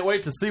man, I can't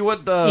wait to see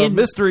what In-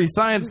 mystery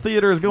science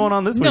theater is going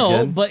on this No,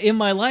 weekend. but in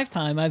my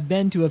lifetime, I've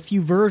been to a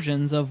few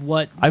versions of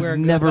what we're I've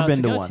never about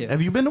been to go one.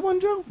 Have you been to one,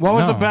 Joe? What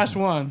was No. the best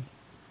one?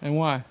 And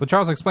why? Well,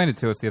 Charles explained it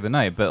to us the other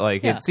night, but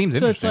like Yeah, it seems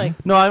so it's interesting.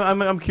 like- No,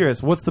 I'm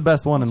curious. What's the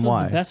best one and Which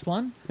one's why? the best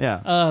one?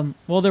 Yeah.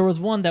 Well, there was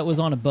one that was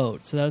on a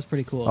boat, so that was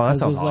pretty cool. Oh, that It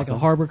sounds was like a awesome.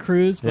 harbor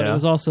cruise, but Yeah. it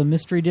was also a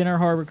mystery dinner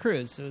harbor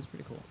cruise, so it was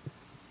pretty cool.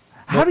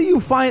 How do you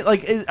find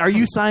like? Are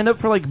you signed up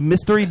for like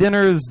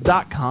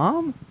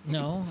mysterydinners.com?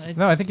 No, it's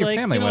No, I think your like,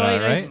 family you know, went on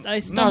it, I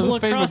right? stumble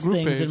it's a Facebook across group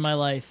things page. in my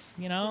life,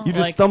 you know. You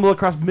just Like, stumble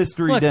across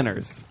mystery look,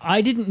 dinners.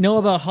 I didn't know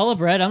about challah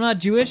bread. I'm not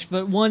Jewish,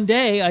 but one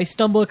day I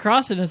stumble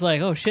across it and it's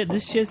like, oh shit,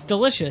 this shit's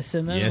delicious.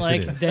 And then Yes, it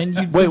like is. then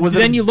you Wait, was it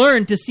then a- you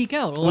learn to seek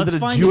out. Well, Was let's it a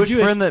find Jewish the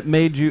Jewish friend that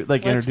made you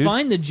like Let's introduce?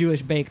 find the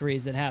Jewish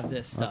bakeries that have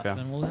this stuff. Okay.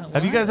 And we'll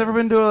Have you guys ever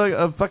been to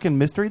a fucking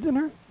mystery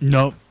dinner?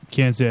 Nope.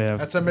 Can't say I have.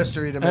 That's a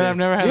mystery to me. And I've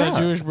never had that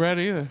Jewish bread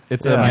either.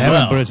 It's I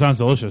haven't, but it sounds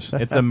delicious.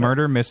 It's a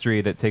murder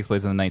mystery that takes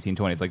place in the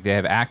 1920s. Like they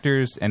have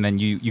actors, and then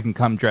you can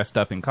come dressed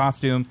up in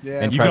costume.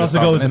 Yeah. And You try can to also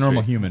solve go the as a mystery.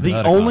 normal human.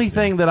 The only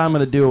thing that I'm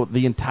going to do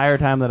the entire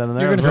time that I'm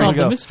there, You're gonna solve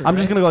the mystery, I'm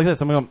just right? going to go like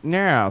this. I'm going to go,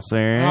 now,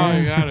 sir. Oh,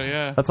 you got it,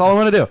 yeah. That's all I'm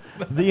going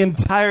to do. The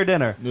entire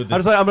dinner. I'm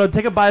just like, I'm going to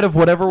take a bite of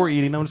whatever we're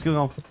eating. I'm just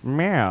going to go,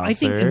 meow, I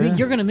think sir.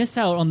 you're going to miss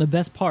out on the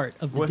best part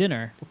of the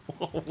dinner.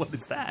 What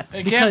is that?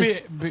 It can't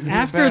Because be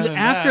after better the, than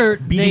after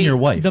that. Beating they- your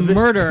wife. the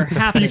murder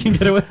happens.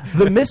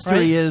 The mystery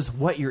Right? is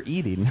what you're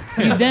eating.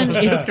 You then I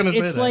was just gonna say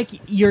it's that. like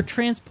you're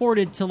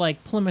transported to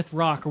like Plymouth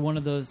Rock or one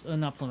of those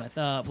not Plymouth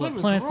Plymouth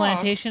Plymouth Rock?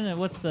 Plantation and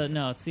what's the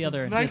no it's the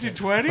other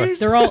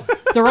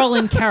 1920s? they're all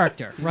in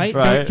character, right?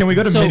 Right. Can we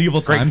go to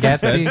medieval times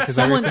instead?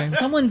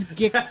 Someone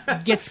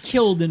gets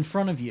killed in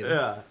front of you,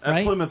 at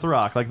right? Plymouth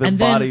Rock, like their And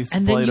then- bodies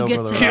and then splayed you over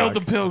get the to rock. Kill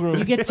the pilgrim.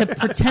 You get to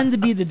pretend to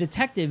be the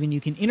detective, and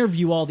you can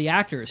interview all the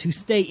actors who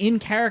stay in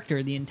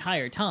character the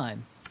entire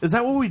time. Is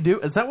that what we do?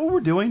 Is that what we're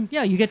doing?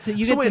 Yeah, you get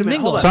to So wait a minute,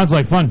 mingle. hold on. Sounds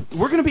like fun.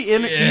 We're going to be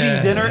eating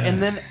dinner,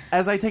 and then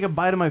as I take a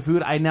bite of my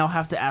food, I now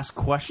have to ask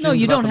questions. No,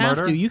 you about don't the have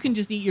murder? to. You can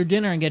just eat your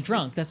dinner and get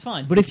drunk. That's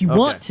fine. But if you Okay.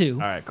 want to, All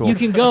right, cool. you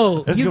can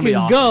go. This is You gonna be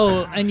can awesome.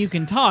 go and you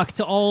can talk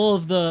to all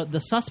of the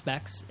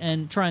suspects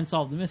and try and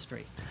solve the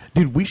mystery.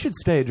 Dude, we should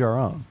stage our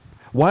own.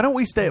 Why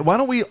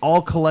don't we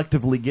all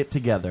collectively get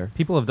together?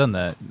 People have done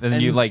that. And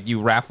And-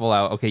 you raffle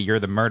out, okay, you're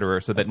the murderer,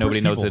 so that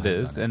nobody knows people it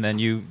have is, and then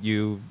you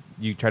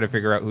try to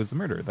figure out who's the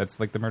murderer.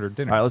 That's like the murder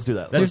dinner. All right, let's do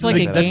that. There's like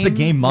a That's the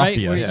game, game right,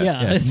 Mafia. where-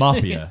 Yeah, it's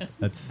Mafia.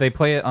 That's They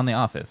play it on The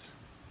Office.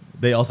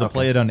 They also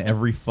play it on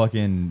every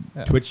fucking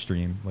Twitch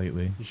stream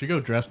lately. You should go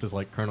dressed as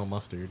like Colonel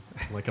Mustard,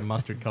 like a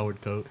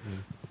mustard-colored coat.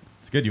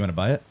 It's good. You want to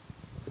buy it?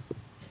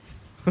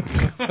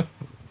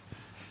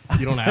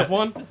 You don't have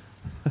one?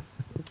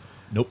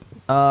 Nope.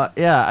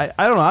 Yeah,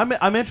 I don't know.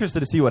 I'm interested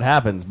to see what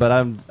happens, but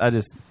I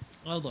just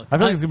Oh, look, I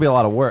feel like it's gonna be a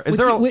lot of work. Is with,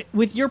 there?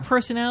 with your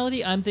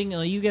personality, I'm thinking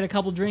you get a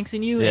couple drinks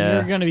in you, Yeah. and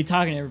you're going to be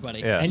talking to everybody,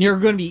 Yeah. and you're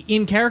going to be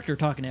in character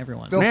talking to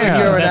everyone. They'll think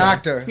you're an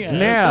actor. Yeah, Yeah,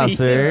 that's what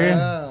sir.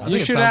 Yeah.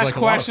 You should ask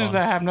questions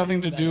that have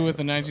nothing to do with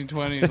the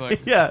 1920s.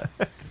 Like, yeah.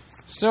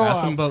 So,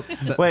 Ask them about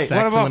Wait, what sex in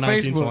about the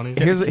Facebook?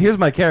 1920s. Here's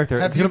my character.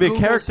 Have It's going to you be a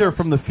Googled character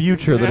from the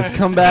future that has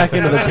come back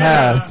into the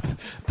past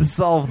to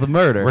solve the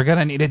murder. We're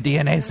gonna need a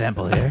DNA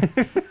sample here.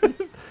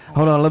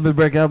 Hold on, let me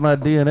break out my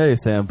DNA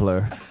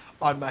sampler.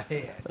 On my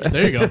hand.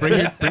 There you go. Bring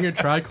your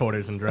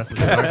tricorders and dress as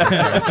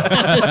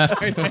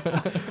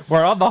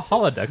We're on the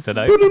holodeck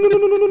tonight.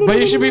 But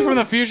you should be from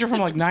the future from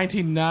like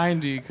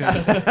 1990.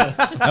 'Cause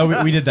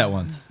Oh, we did that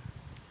once.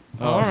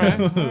 all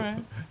right.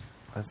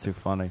 That's too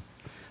funny.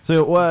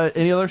 So,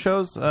 any other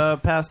shows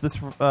past this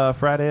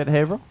Friday at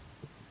Haverhill?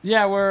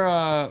 Yeah,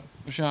 we're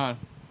Sean.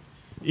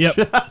 Yep.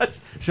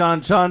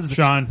 Sean's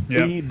Sean,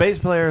 yep. the bass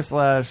player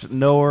 /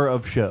 knower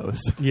of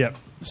shows. Yep.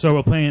 So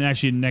we're playing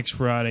actually next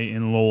Friday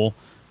in Lowell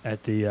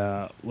at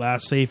the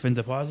Last Safe and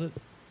Deposit.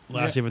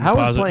 Last Safe and How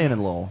Deposit. was playing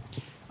in Lowell?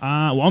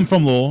 Well, I'm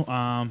from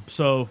Lowell,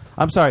 so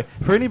I'm sorry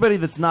for anybody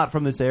that's not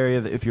from this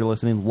area. If you're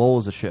listening, Lowell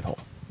is a shithole.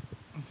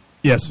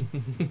 yes,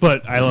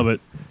 but I love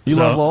it. You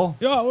So- love Lowell?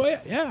 Yeah, well,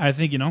 yeah. I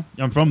think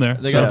I'm from there.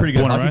 They got a pretty good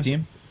Born and hockey raised.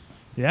 team.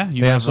 Yeah,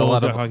 They have a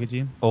lot of hockey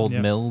team. old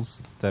Yeah.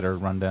 mills that are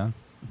run down.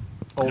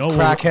 Old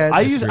crackheads.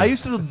 I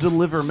used to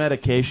deliver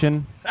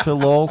medication to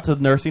Lowell, to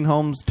nursing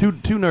homes,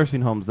 two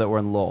nursing homes that were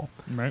in Lowell.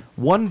 Right.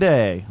 One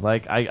day,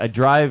 like I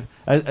drive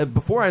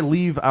before I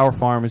leave our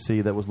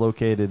pharmacy that was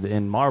located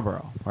in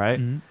Marlboro. Right,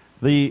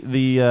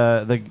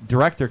 the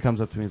director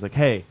comes up to me. He's like,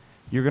 "Hey,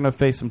 you're going to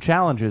face some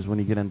challenges when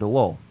you get into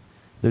Lowell.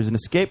 There's an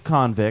escaped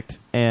convict,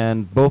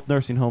 and both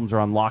nursing homes are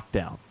on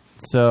lockdown.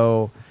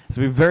 So it's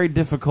going to be very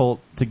difficult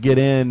to get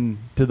in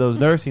to those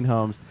nursing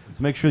homes.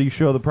 So make sure you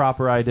show the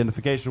proper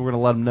identification. We're going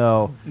to let them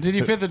know." Did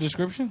you fit the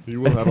description?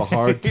 You will have a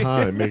hard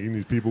time making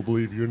these people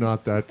believe you're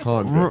not that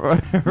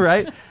convict.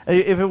 Right?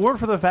 If it weren't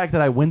for the fact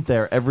that I went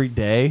there every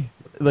day,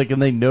 like,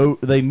 and they knew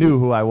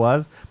who I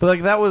was, but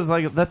like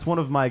that's one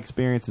of my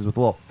experiences with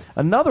Lowell.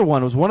 Another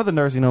one was one of the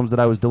nursing homes that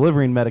I was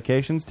delivering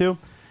medications to.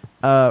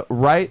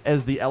 Right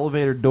as the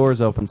elevator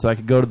doors opened, so I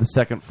could go to the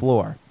second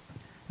floor.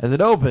 As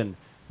it opened,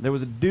 there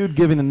was a dude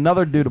giving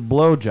another dude a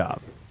blowjob.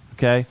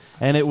 Okay,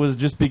 and it was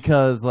just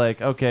because,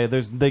 like, okay,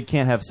 they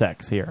can't have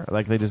sex here.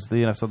 Like, they just,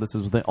 so this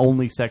is the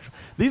only sexual.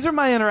 These are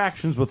my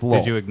interactions with Lowell.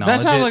 Did you acknowledge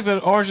That sounds it? like the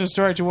origin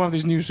story to one of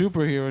these new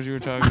superheroes you were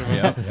talking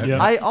about.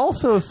 Yeah. I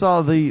also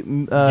saw the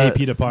Gay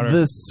Peter Potter.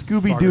 the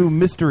Scooby-Doo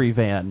mystery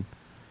van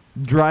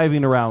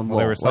driving around Well,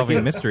 they Lowell. were solving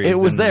Like, mysteries It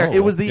was in there. Lowell.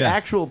 It was the Yeah.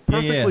 actual Yeah,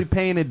 perfectly yeah.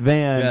 painted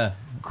van Yeah.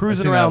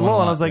 cruising I've seen that around one a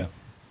Lowell, and I lot, was like,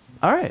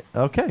 yeah. all right,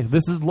 okay,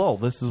 this is Lowell.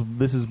 This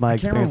is my I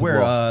can't experience. remember with where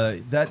Lowell.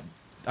 that.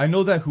 I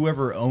know that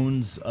whoever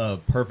owns a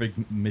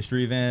perfect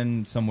mystery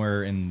van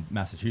somewhere in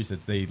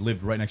Massachusetts, they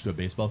lived right next to a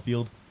baseball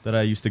field that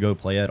I used to go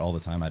play at all the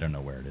time. I don't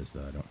know where it is,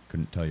 though.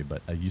 Couldn't tell you,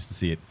 but I used to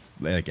see it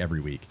like every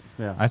week.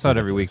 Yeah. I saw it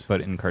every week,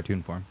 but in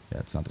cartoon form. Yeah,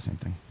 it's not the same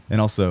thing.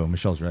 And also,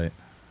 Michelle's right.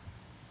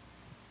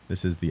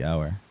 This is the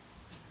hour.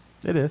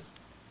 It is.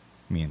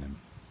 Me and him.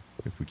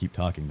 If we keep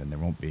talking, then there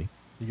won't be.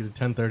 You get a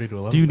 10:30 to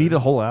 11. Do you need a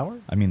whole hour?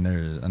 I mean,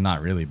 there's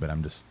not really, but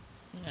I'm just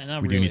Yeah,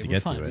 not we do really. need to We're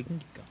get fine. to We it. can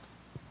keep going.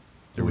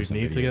 Do we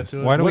need to get to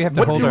it? Why do we have to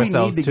What hold do we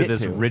ourselves need to to get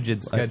this to?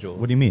 rigid schedule?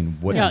 What do you mean?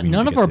 What Yeah, do we need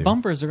none to of get our to?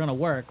 bumpers are going to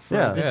work for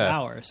Yeah. this Yeah.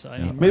 hour. So I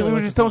mean, Maybe really, we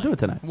just don't do it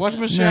tonight. What's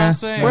Michelle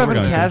saying? We're having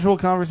a gonna- casual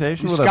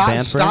conversation with our Scott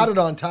band started friends.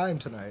 on time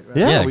tonight. Right?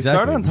 Yeah, Yeah, we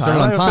started exactly. on We time.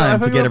 started on I feel- I time feel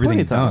to we get got everything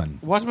plenty of time. done.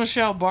 What's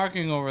Michelle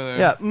barking over there?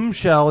 Yeah,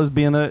 Michelle is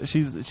being a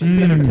she's being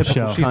her typical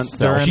Michelle. cunt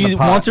self. She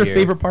wants her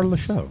favorite part of the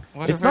show.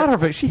 What's It's her not her favorite?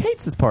 favorite. She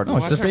hates this part. No,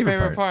 it's What's the her favorite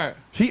favorite part?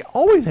 She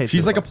always hates.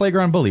 She's this like a part.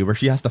 playground bully where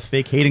she has to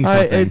fake hating All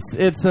right,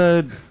 something. it's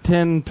a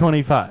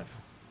 10:25.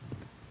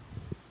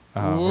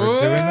 We're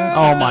doing this?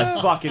 Oh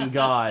my fucking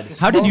god!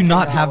 How did you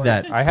not have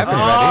that? I have it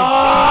ready.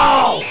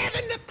 Oh!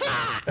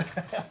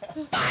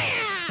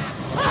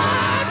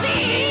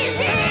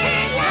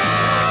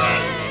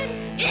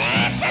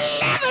 It's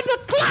 11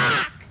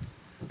 o'clock.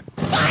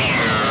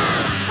 Fire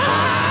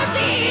all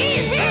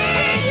these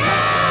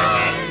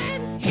headlines.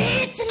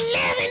 It's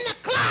 11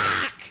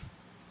 o'clock.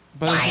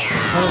 But it's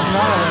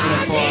not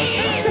 11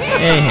 o'clock.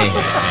 Hey.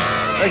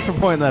 Thanks for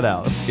pointing that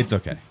out. It's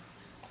okay.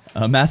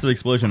 A massive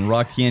explosion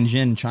rocked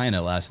Tianjin,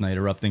 China last night,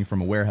 erupting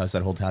from a warehouse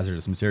that holds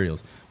hazardous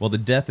materials. While the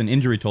death and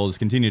injury totals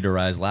continue to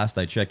rise, last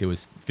I checked, it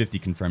was 50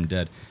 confirmed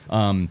dead.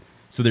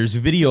 So there's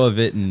video of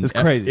it, and It's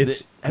crazy.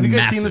 It's Have you guys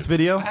massive. seen this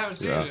video? I haven't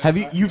seen it. Have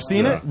you've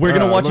seen it? We're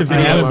gonna watch a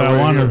video. Yeah, but I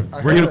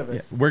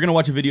wanna- We're gonna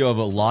watch a video of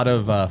a lot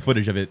of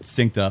footage of it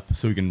synced up,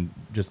 so we can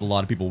just a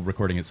lot of people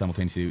recording it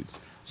simultaneously.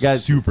 It's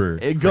Guys, super.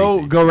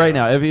 Go right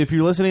now. If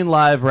you're listening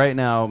live right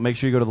now, make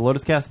sure you go to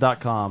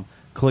thelotuscast.com.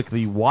 Click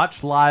the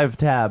Watch Live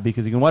tab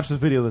because you can watch this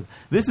video.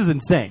 This is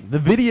insane. The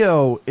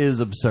video is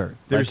absurd.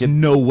 There's Like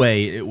no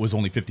way it was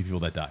only 50 people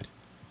that died.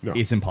 No.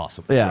 It's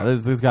impossible. yeah,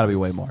 there's got to be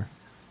way more.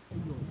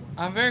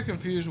 I'm very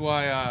confused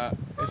why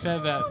it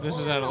said that this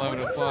is at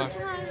 11 o'clock.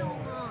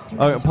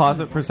 Okay, pause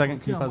it for a second.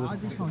 Can you pause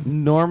this?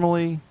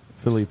 Normally,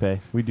 Felipe,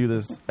 we do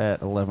this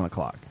at 11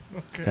 o'clock.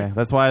 Okay.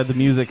 That's why the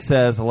music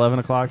says 11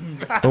 o'clock.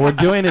 But we're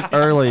doing it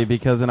early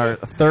because in our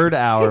third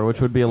hour,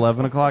 which would be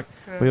 11 o'clock,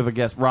 we have a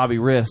guest, Robbie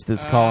Rist,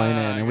 is calling in.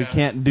 And we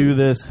can't do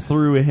this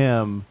through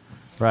him,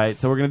 right?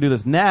 So we're going to do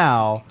this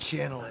now.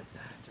 Channel it.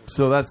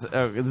 So that's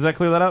does that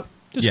clear that up?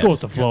 Just go with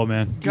the flow,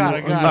 man. Got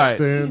it. All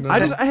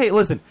right. Hey,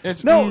 listen.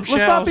 It's let's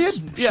not be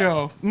Michelle's a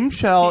show.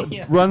 Michelle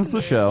runs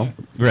the show.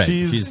 Right.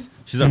 She's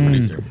our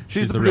producer.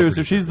 She's the real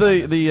producer. She's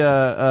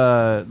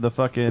the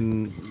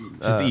fucking.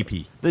 She's the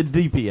EP. The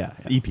DP, yeah.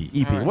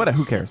 EP. All right. What?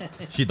 Who cares?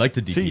 She'd like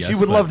to DPS. She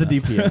would love to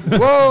DPS.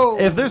 Whoa!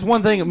 If there's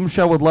one thing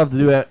Michelle would love to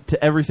do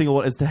to every single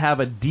one is to have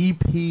a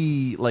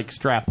DP like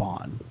strap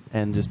on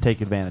and just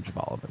take advantage of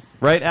all of us.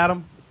 Right,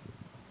 Adam?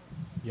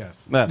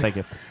 Yes. Thank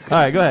you. All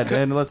right, go ahead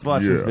and let's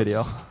watch this Yes.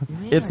 video.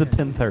 It's a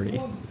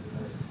 10:30.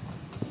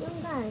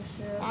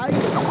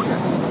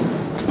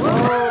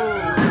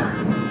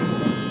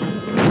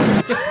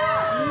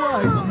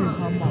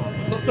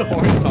 The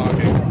horn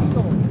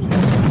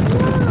talking.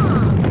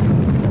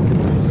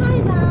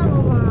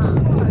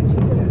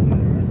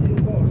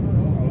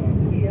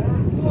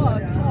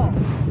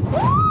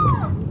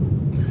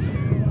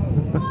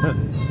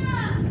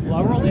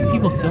 Why were all these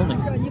people filming?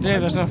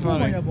 Dave, that's not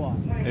funny.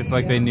 It's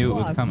like they knew it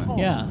was coming.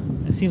 Yeah,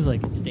 it seems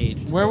like it's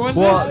staged. Where was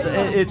Well,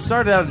 this? it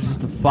started out as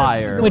just a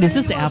fire. Wait, is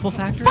this the Apple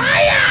Factory?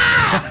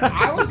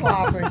 I was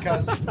laughing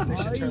because they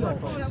should turn that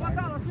phone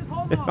sideways.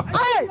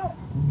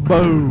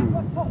 Boom.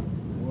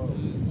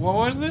 What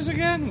was this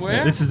again?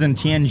 Where? This is in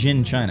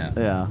Tianjin, China.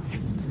 Yeah.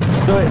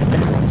 So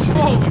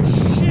Holy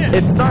shit.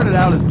 it started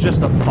out as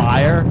just a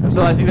fire.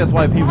 So I think that's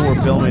why people were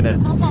filming it,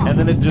 and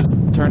then it just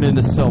turned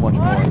into so much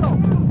more.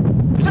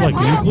 Is it like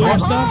nuclear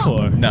stuff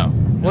or No.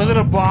 Was it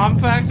a bomb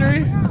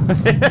factory?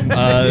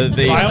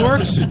 They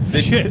fireworks?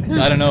 Shit.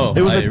 I don't know.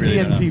 It was I a really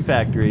don't know. TNT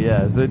factory,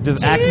 yes. It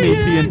just Acme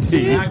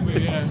TNT.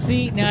 Exactly, yeah.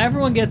 See, now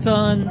everyone gets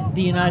on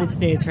the United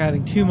States for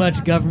having too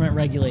much government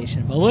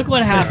regulation, but look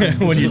what happens.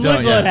 When you Just don't,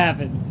 look yeah. what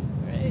happens.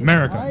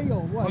 America?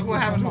 Look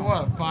what happens when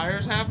what?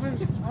 Fires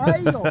happen?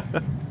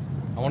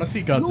 I want to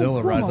see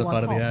Godzilla rise up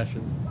out of the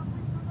ashes.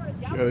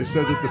 Yeah, they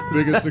said that the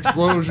biggest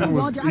explosion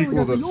was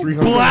equal to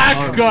 300 Black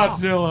tons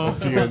Godzilla. of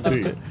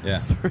TNT.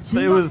 Yeah.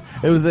 It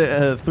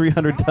was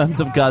 300 tons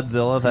of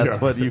Godzilla. That's Yeah.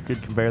 what you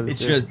could compare this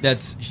It's to. just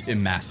that's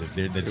massive.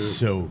 That's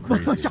so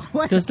crazy.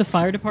 Does the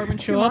fire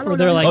department show up, or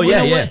they're like, Oh,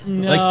 yeah, you know yeah. what?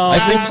 No,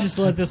 Like, I think- just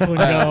let this one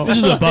go. This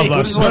is above We'll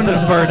us. just let this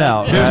burn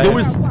out. There right?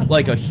 was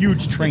like a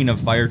huge train of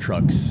fire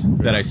trucks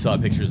that I saw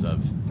pictures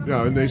of.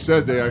 Yeah, and they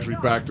said they actually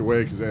backed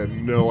away because they had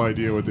no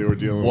idea what they were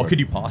dealing with. What could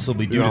you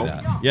possibly do You to know?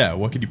 that? Yeah,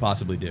 what could you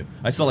possibly do?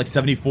 I saw like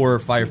 74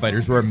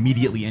 firefighters were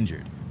immediately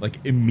injured. Like,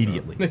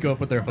 immediately. They go up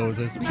with their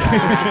hoses.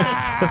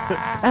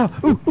 Ow,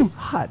 ooh,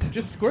 hot.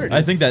 Just squirt.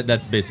 I think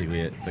that's basically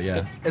it. But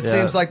yeah. It Yeah.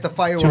 seems like the Too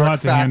firework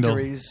hot to handle.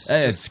 factories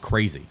It's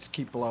crazy. just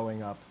keep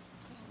blowing up.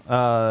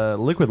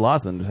 Liquid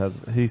Lozenge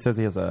says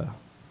he has a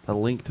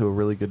link to a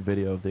really good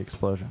video of the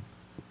explosion.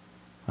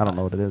 I don't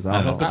know what it is.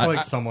 I don't know. It's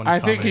like someone. I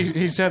think coming.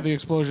 he set the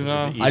explosion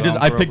off.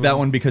 I picked that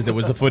one because it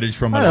was the footage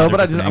from. I know, another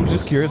but different I'm just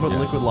angles. curious what Yeah.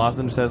 Liquid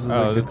Lozenge says.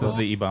 Oh, this is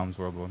the E-Bombs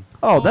World one.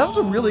 Oh, that was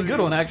a really good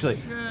one, actually.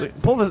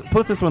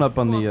 Put this one up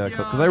on the clip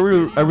because I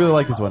really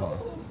like this one.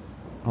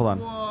 Hold on,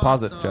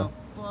 pause it, Joe.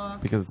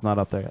 because it's not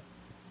up there yet.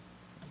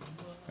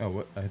 Oh,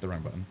 what? I hit the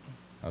wrong button.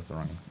 That was the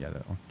wrong one. Yeah,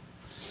 that one.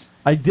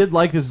 I did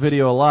like this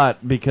video a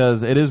lot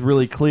because it is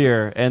really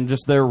clear, and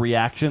just their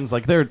reactions,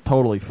 like they're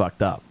totally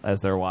fucked up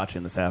as they're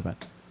watching this happen.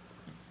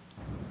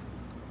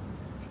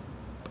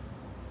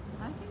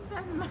 I think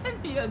that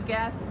might be a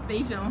gas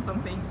station or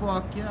something.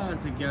 Fuck yeah,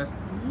 it's a gas.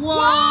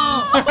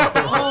 Whoa!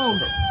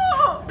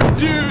 Oh,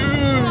 dude!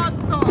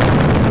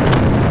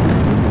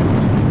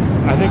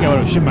 I think I would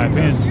have shit my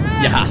pants.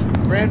 Yeah.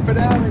 Grand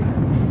finale.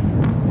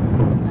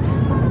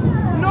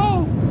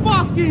 no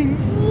fucking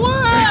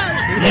way!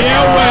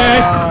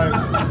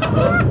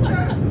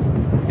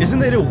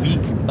 Isn't it a week?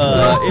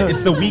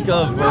 It's the week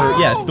of,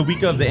 it's the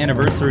week of the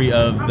anniversary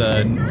of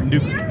the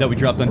nuke that we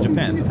dropped on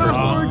Japan. The first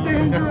one.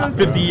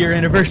 50-year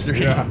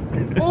anniversary. Yeah.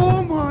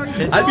 Oh my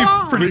I'd be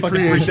pretty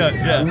fucking freaked out.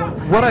 Yeah.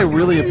 What I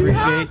really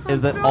appreciate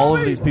is that all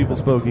of these people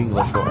spoke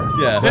English for us.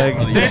 Yeah. Like,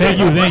 Thank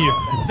you.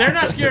 They're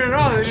not scared at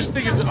all. They just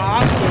think it's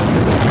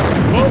awesome.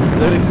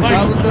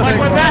 Like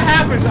when that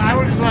happens, I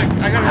would just I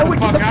gotta get the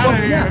fuck out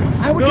of here.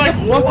 I would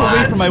They're walk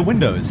away from my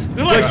windows.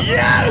 They're like,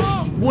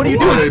 yes! What are you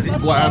They doing?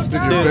 blast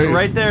in your Dude, face.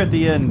 right there at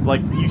the end,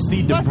 like you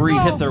see debris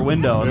hit their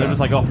window, and they're just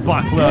like, "Oh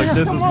fuck, look,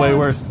 this is way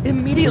worse."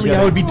 Immediately,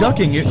 I would be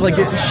ducking it. Like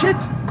it's shit.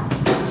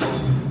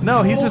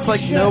 No, he's just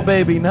like, "No,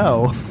 baby,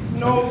 no."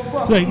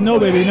 It's like, no,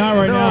 baby, not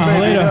right now.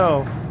 Baby, Later.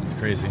 no. It's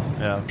crazy.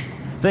 Yeah.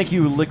 Thank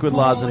you, Liquid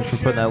Lozenge, for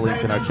putting that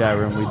link in our chat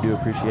room. We do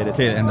appreciate it.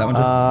 Okay, and that one.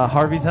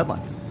 Harvey's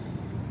headlines.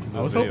 I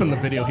was hoping the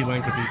video he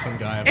linked would be some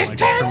guy It's like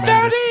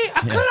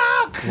 10:30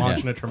 o'clock!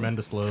 launching a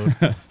tremendous load.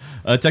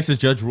 A Texas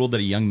judge ruled that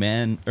a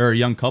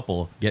young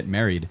couple get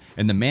married,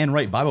 and the man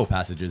write Bible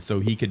passages so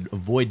he could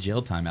avoid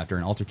jail time after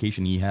an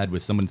altercation he had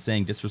with someone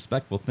saying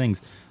disrespectful things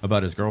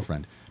about his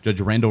girlfriend. Judge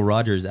Randall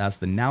Rogers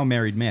asked the now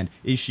married man,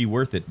 "Is she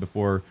worth it?"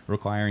 before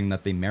requiring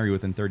that they marry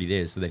within 30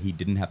 days so that he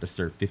didn't have to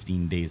serve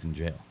 15 days in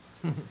jail.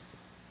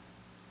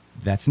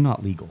 That's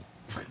not legal.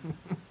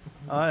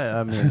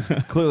 I mean,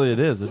 clearly it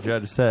is. The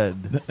judge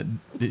said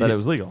that it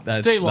was legal.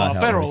 State law,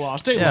 federal law,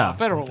 state law,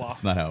 federal law.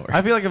 That's not how it works.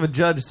 I feel like if a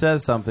judge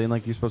says something,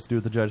 like you're supposed to do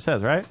what the judge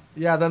says, right?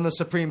 Yeah, then the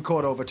Supreme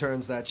Court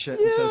overturns that shit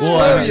and says,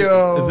 Well, screw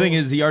you. the thing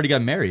is, he already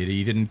got married.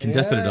 He didn't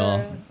contest it at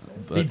all.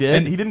 He did?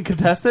 And he didn't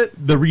contest it?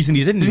 The reason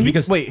he didn't is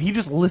because... Wait, he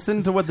just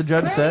listened to what the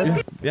judge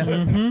said? Yeah.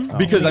 Oh,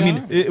 Because, I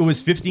mean, it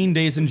was 15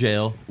 days in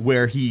jail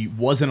where he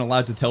wasn't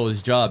allowed to tell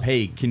his job,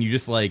 hey, can you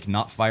just,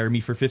 not fire me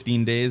for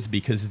 15 days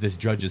because this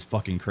judge is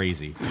fucking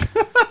crazy.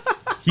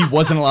 He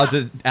wasn't allowed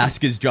to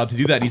ask his job to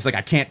do that. And he's like,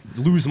 I can't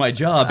lose my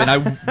job. And I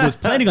was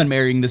planning on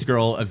marrying this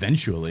girl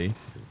eventually.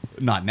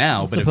 Not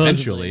now, but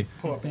eventually.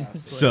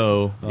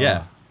 So,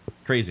 yeah.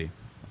 Crazy.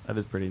 That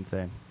is pretty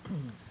insane.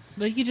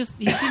 But he didn't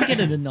get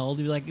it annulled.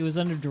 He was like, it was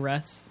under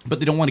duress. But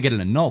they don't want to get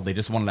it annulled. They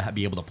just wanted to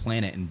be able to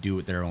plan it and do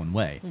it their own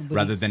way, But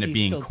rather than it he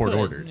being still court could,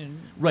 ordered.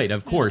 and- Right,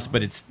 of course,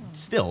 but it's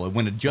still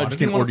when a judge did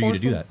he can wanna order you to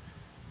force do them? that.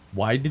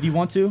 Why did he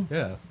want to?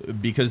 Yeah.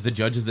 Because the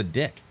judge is a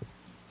dick.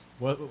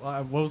 What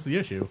was the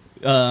issue?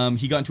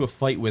 He got into a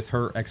fight with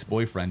her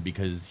ex-boyfriend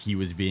because he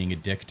was being a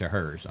dick to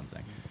her or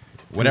something.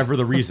 Whatever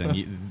the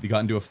reason, they got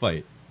into a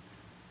fight.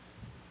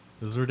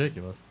 This is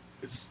ridiculous.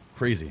 It's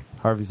crazy.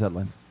 Harvey's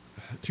headlines.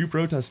 2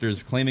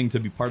 protesters claiming to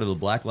be part of the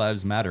Black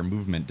Lives Matter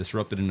movement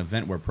disrupted an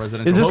event where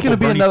President Is this going to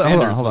be Bernie another?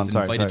 Sanders Hold on, was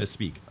sorry. invited to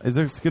speak. Is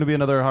there going to be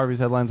another Harvey's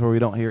headlines where we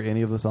don't hear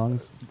any of the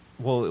songs?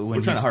 Well, when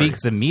he trying to hurry.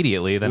 speaks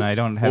immediately, then I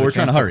don't have Well, a we're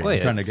trying chance to hurry. play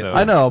We're trying it, to get- so-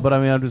 I know, but I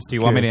mean, I'm just. Do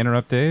you want me to curious.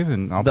 interrupt Dave?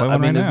 And I'll The- play I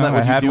one mean, right isn't now. that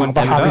what I you had do one on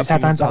queued the up. Harvey's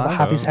headlines? So-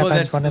 Harvey's Well,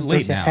 that's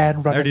late now. I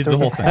already did the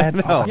whole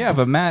thing. Yeah,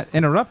 but Matt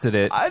interrupted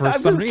it for I'm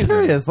some just reason.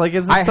 curious. Like,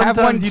 it's I have one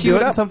sometimes you do queued it,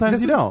 and up. sometimes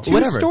This you is don't.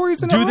 two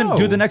stories in a row.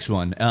 Do the next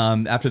one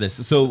after this.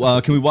 So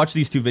can we watch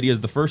these 2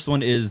 videos? The first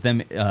one is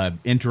them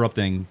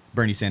interrupting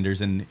Bernie Sanders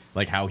and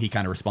how he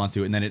kind of responds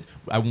to it, and then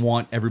I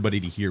want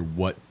everybody to hear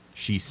what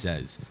she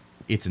says.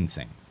 It's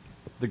insane.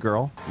 The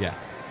girl? Yeah.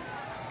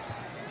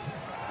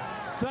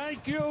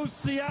 Thank you,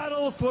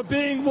 Seattle, for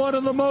being one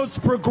of the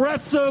most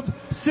progressive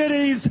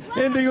cities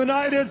in the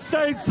United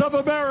States of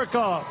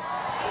America.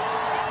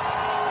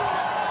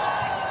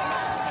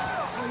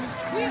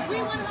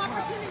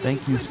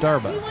 Thank you,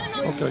 Starbucks.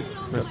 Okay,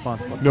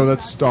 responsible. No,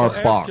 that's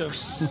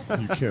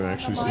Starbucks. You can't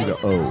actually see the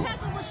O.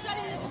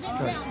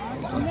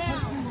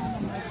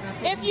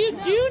 If you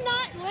do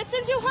not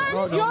listen to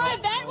her, your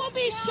event will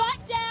be shut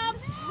down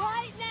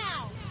right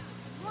now.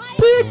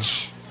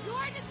 Bitch!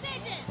 Your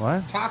decision.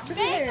 What? Talk to the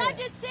Make hand.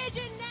 a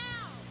decision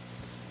now.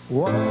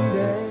 One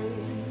day,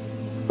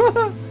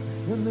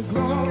 when the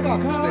glory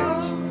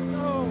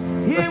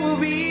comes, here will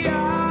be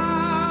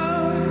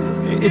ours.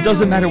 It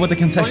doesn't matter what the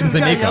concessions they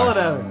make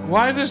are.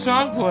 Why is this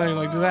song playing?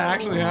 Did that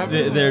actually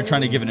happen? They're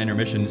trying to give an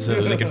intermission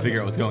so they can figure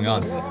out what's going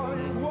on.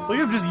 Look at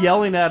him just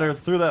yelling at her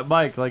through that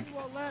mic.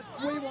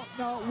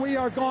 No, we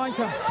are going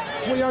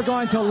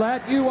to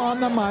let you on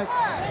the mic.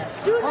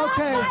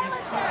 Okay.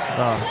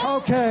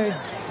 Okay.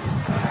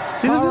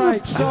 See, this All is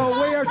right. So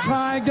we are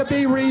trying to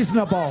be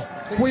reasonable.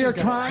 We are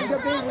trying to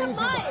be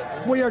reasonable.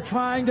 We are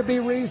trying to be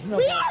reasonable.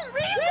 We are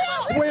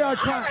reasonable. We are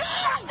trying.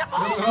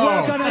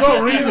 Oh,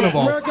 so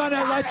reasonable. We're going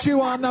to let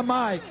you on the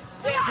mic.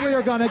 We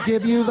are going to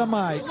give you the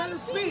mic.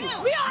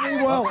 We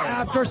will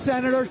after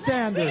Senator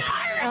Sanders.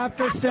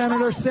 After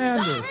Senator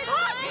Sanders.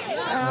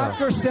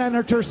 After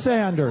Senator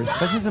Sanders.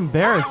 That's just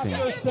embarrassing.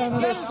 After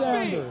Senator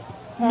Sanders.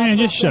 Man,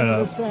 just shut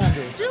up.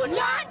 Do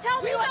not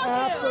tell me what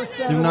to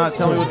do. Do not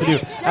tell me what to do.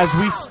 As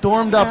we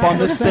stormed up on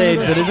this stage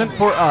that isn't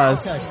for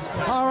us.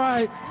 All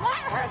right.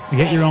 You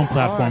get your own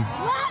platform.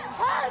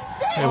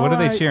 Hey, what are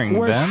they cheering?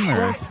 Them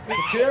or?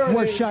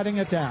 We're shutting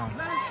it down.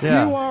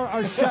 Yeah. You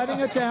are shutting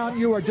it down.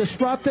 You are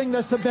disrupting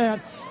this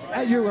event.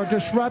 You are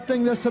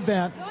disrupting this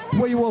event.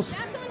 We will.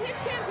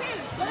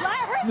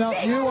 No,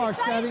 you are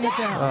shutting it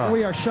down. Oh.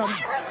 We are shutting.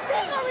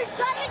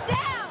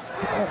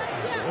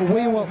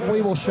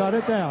 We will shut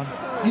it down.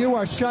 You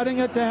are shutting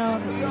it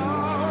down.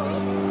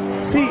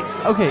 See,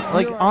 okay,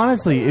 like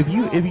honestly, if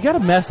you got a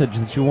message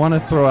that you want to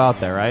throw out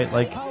there, right?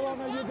 Like,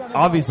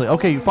 obviously,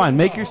 okay, fine,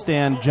 make your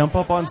stand, jump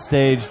up on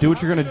stage, do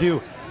what you're gonna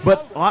do.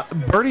 But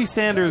Bernie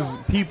Sanders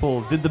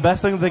people did the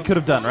best thing that they could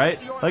have done, right?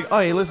 Like, oh,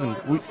 hey, listen,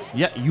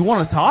 you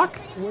want to talk?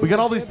 We got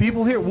all these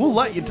people here. We'll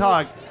let you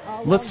talk.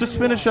 Let's just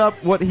finish up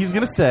what he's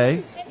gonna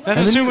say. That's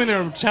assuming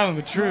they're telling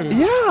the truth.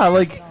 Yeah,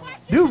 like,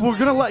 dude, we're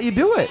gonna let you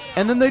do it.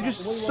 And then they're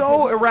just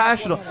so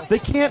irrational. They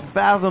can't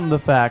fathom the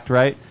fact,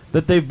 right,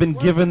 that they've been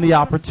given the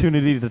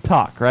opportunity to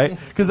talk, right?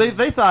 Because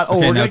they thought, oh,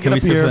 Okay, we're now going to can get we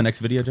up skip here. to the next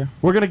video, Joe?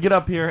 We're going to get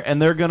up here,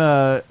 and they're going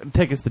to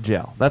take us to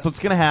jail. That's what's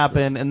going to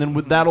happen, and then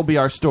that'll be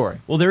our story.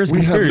 Well, there is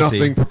We have conspiracy.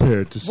 nothing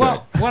prepared to say.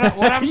 Well, what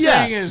I'm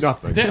saying is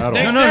nothing. they- at all.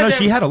 they No, said they-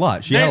 she had a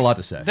lot. She had a lot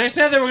to say. They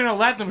said they were going to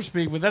let them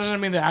speak, but that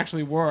doesn't mean they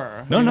actually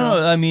were. No, you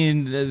know? I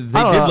mean, they did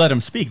don't know. let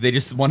him speak. They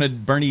just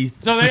wanted Bernie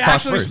So to they talk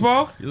actually first.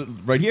 spoke?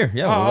 Right here.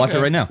 Yeah, Oh, we'll watch okay.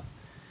 it right now.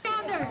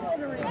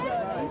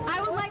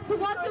 I would like to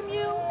welcome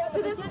you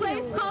to this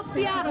place called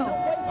Seattle,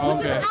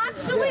 which Okay. is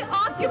actually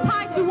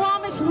occupied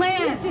Duwamish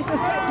land.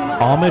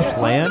 Amish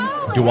land?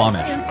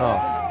 Duwamish. Oh.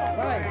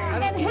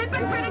 And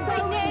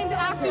hypocritically named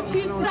after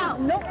Chief Sealth.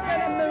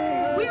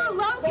 We are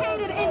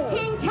located in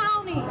King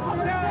County,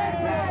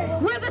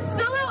 where the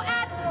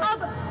silhouette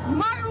of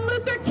Martin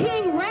Luther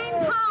King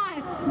reigns high,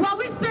 while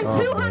we spend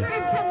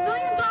 $210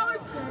 million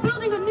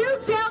building a new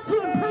jail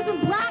to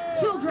imprison black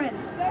children.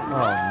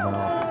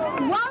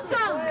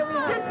 Welcome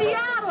to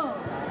Seattle,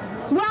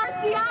 where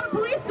our Seattle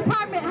Police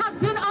Department has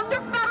been under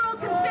federal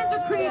consent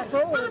decree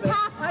for the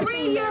past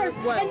 3 years,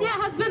 and yet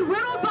has been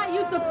riddled by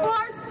use of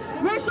force,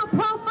 racial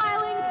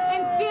profiling,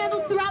 and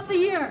scandals throughout the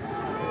year.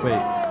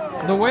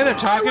 Wait. The way they're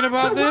talking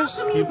about this,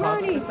 Welcome you,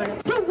 Bernie,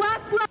 to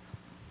Westland.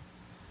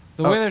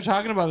 the way they're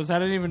talking about this, I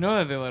didn't even know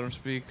that they let him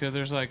speak because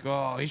there's like,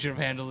 oh, he should have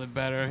handled it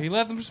better. He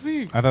let them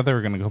speak. I thought they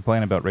were going to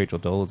complain about Rachel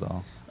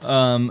Dolezal.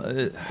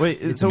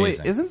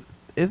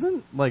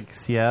 Isn't like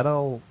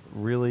Seattle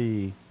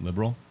really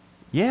liberal?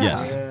 Yeah.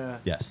 Yes. Yeah.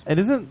 Yes. And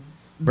isn't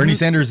Bernie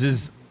Sanders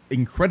is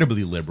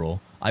incredibly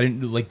liberal. I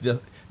didn't like the.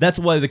 That's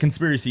why the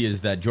conspiracy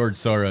is that George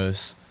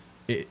Soros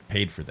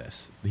paid for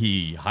this.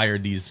 He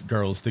hired these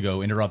girls to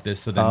go interrupt this,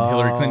 so then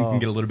Hillary Clinton can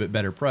get a little bit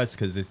better press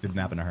because this didn't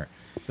happen to her.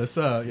 This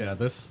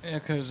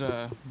because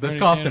this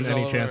cost him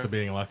any chance of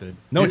being elected.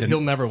 No, it didn't.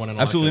 He'll never win an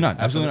election. Absolutely not.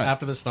 Absolutely not.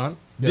 After this stunt,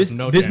 This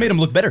made him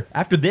look better.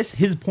 After this,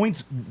 his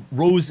points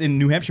rose in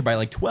New Hampshire by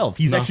like 12.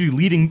 He's actually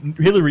leading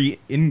Hillary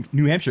in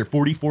New Hampshire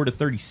 44 to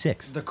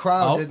 36. The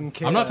crowd didn't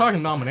care. I'm not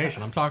talking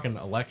nomination. I'm talking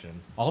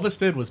election. All this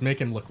did was make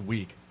him look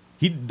weak.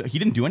 He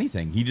didn't do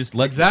anything. He just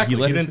let Exactly.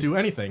 He He didn't do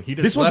anything. He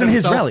just this let wasn't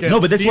his himself rally. get No,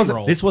 but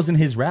steamrolled. this wasn't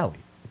his rally.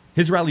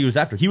 His rally was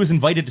after. He was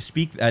invited to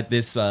speak at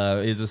this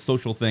is a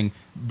social thing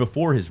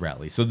before his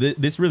rally. So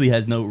this really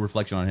has no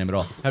reflection on him at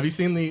all. Have you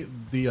seen the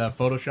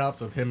photoshops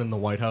of him in the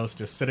White House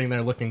just sitting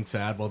there looking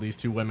sad while these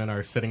two women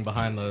are sitting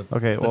behind the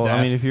Okay, the well, desk?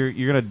 I mean, if you're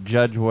gonna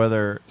judge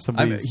whether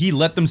somebody's he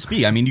let them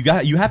speak. I mean,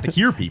 you have to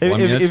hear people.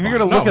 If you're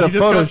gonna look at a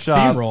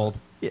Photoshop,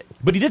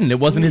 but he didn't. It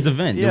wasn't his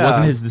event. It Yeah.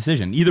 wasn't his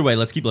decision. Either way,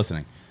 let's keep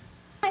listening.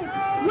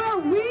 Where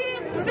we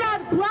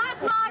said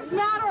Black Lives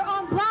Matter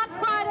on Black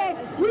Friday,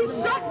 we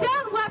shut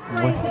down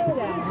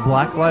Westlake.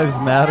 Black Lives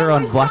Matter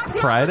on Black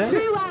Friday?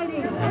 Tree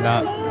lighting. And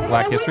not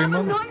Black And History we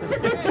have Month?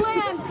 anointed this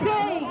land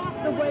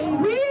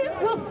saying, we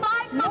will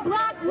fight for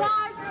Black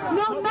lives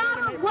no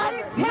matter what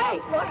it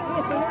takes.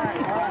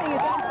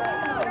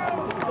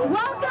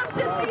 Welcome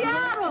to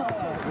Seattle,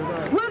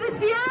 where the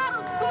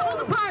Seattle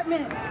School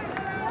Department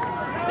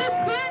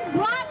suspends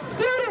black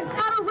students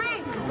at a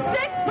rate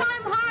 6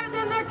 times higher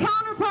than their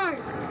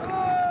counterparts.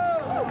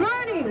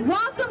 Bernie,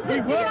 welcome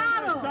to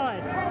Seattle,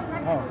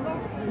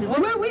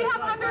 where we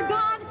have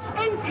undergone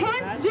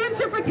intense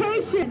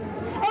gentrification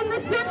in the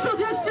Central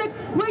District,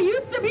 where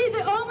used to be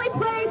the only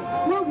place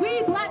where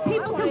we black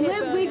people could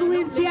live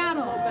legally in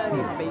Seattle.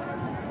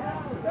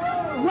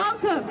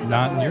 Welcome.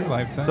 Not in your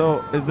lifetime.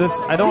 So is this?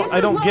 I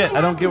don't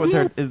get what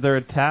they're. Is there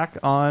attack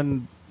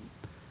on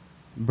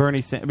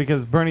Bernie Sanders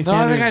because Bernie The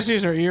only Sanders? thing I see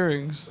is her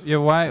earrings. Yeah,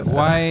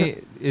 why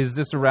is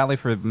this a rally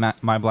for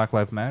My Black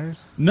Lives Matters?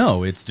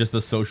 No, it's just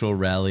a social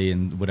rally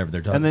and whatever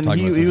they're And then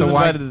talking he about. was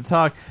invited to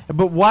talk.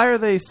 But why are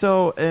they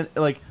so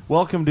like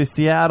welcome to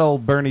Seattle,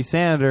 Bernie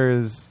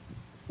Sanders?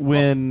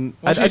 when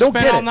Well, she I don't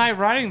spent get all it. night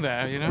writing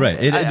that, you know. Right.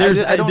 I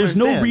don't There's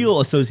no understand. real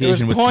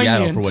association It with was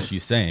Seattle poignant. for what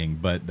she's saying,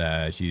 but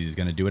she's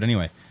going to do it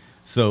anyway.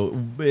 So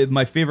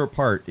my favorite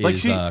part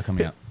is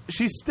coming up.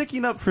 She's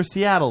sticking up for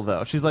Seattle,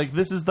 though. She's like,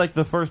 this is like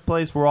the first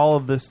place where all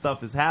of this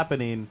stuff is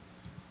happening.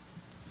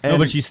 No,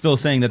 but she's still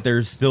saying that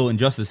there's still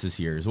injustices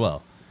here as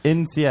well.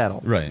 In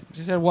Seattle. Right.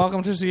 She said,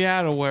 "Welcome to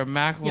Seattle, where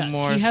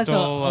Macklemore she has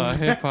stole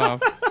hip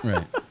hop."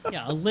 Right.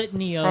 Yeah, a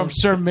litany of From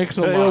Sir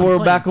Mix-a-Lot. Where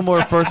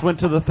Macklemore first went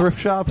to the thrift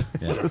shop.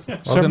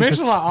 Sir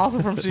Mix-a-Lot, also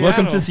from Seattle.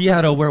 Welcome to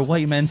Seattle, where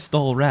white men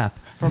stole rap.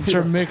 From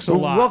Sir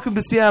Mix-a-Lot. Welcome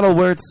to Seattle,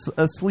 where it's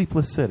a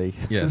sleepless city.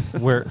 Yes.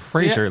 Where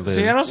Frasier lives.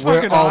 Seattle's Where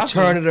fucking awesome.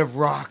 alternative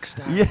rock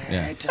started.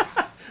 Yeah.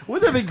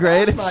 Wouldn't that be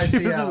great if That's she,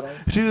 my was Seattle.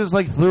 just, she just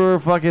like threw her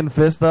fucking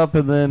fist up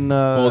and then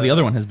Well, the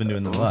other one has been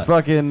doing that a lot.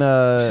 fucking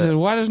She said,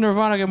 "Why does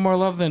Nirvana get more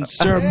love than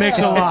Sir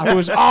Mix-a-Lot, who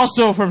is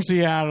also from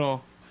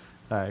Seattle?"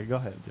 All right, go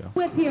ahead, Joe.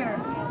 With here,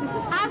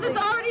 as it's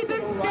already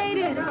been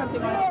stated,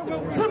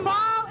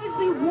 tomorrow is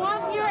the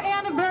 1-year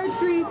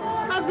anniversary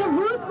of the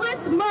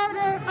ruthless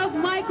murder of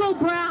Michael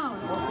Brown.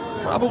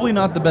 Probably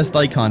not the best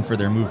icon for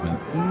their movement.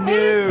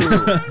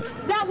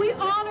 That we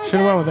honor Should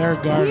have went with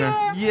Eric Garner.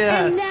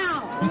 Yes. and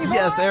now.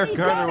 Yes, Eric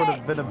Garner would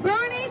have been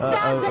Bernie says a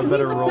that he's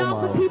better role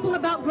about the model. people,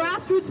 about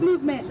grassroots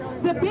movement.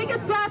 The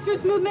biggest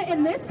grassroots movement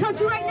in this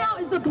country right now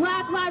is the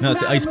Black Lives No,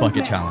 it's Matter the Ice Bucket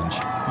movement. Challenge.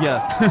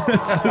 Yes.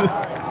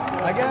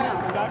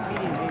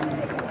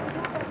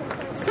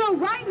 So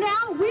right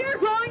now, we're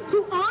going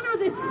to honor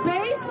this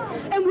space,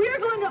 and we're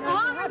going to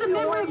honor the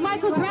memory of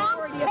Michael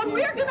Brown, and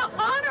we're going to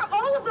honor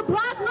all of the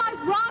Black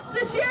Lives Lost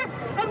this year,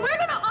 and we're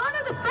going to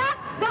honor the fact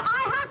that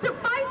I have to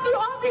fight through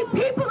all these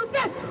people who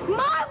said,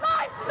 my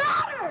life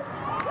matters!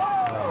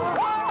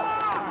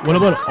 What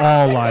about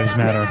all lives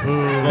matter?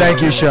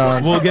 Thank you,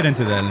 Sean. We'll get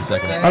into that in a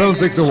second. I don't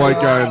think the white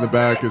guy in the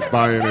back is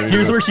buying any of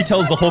Here's this. where she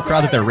tells the whole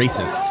crowd that they're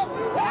racists.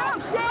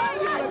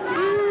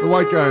 The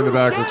white guy in the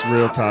back looks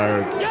real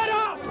tired.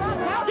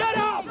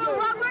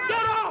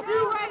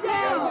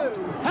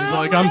 He's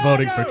like, I'm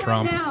voting for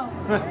Trump.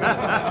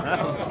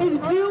 Is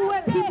do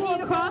what people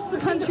across the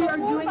country are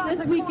doing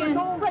this weekend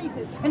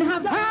and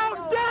have.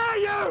 How dare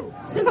you!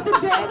 Since the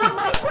day that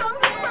Mike Brown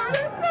was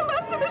murdered, they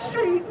left in the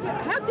street.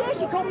 How dare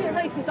she call me a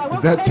racist?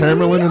 Is that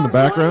Tamerlan in the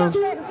background?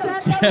 We are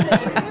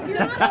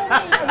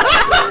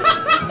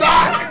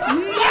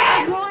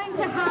going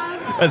to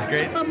have That's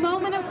great. a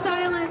moment of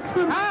silence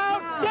from How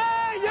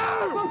dare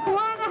you! For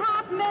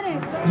 4.5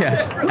 minutes.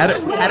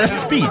 Yeah. At a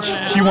speech,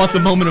 she wants a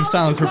moment of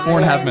silence for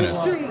 4.5 minutes.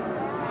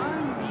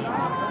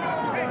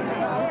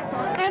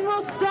 And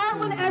we'll start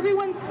when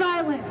everyone's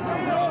silent.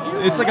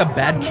 It's like a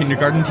bad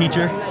kindergarten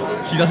teacher.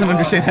 She doesn't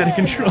understand how to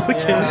control the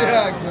kids.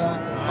 Yeah,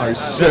 exactly. I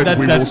said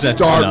we will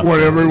start when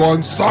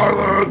everyone's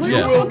silent. You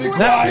will be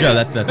quiet.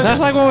 Yeah,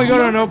 That's like when we go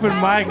to an open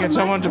mic and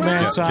someone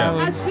demands Yeah,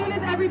 silence. As soon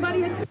as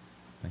everybody is.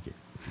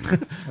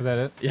 Was that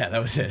it? Yeah,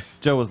 that was it.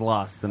 Joe was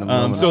lost in a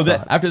moment. So of that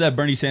thought. after that,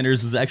 Bernie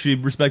Sanders was actually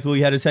respectful.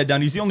 He had his head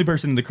down. He's the only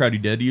person in the crowd who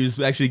did. He was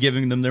actually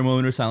giving them their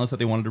moment of silence that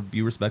they wanted to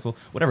be respectful.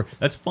 Whatever,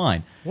 that's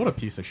fine. What a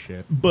piece of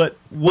shit. But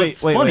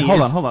what's wait, funny hold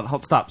is-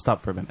 on.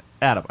 Stop for a minute.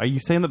 Adam, are you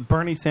saying that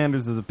Bernie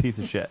Sanders is a piece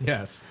of shit?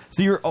 Yes.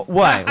 So you're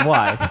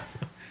why?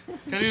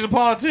 Because he's a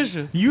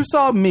politician. You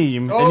saw a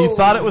meme and you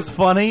thought it was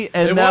funny,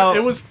 and It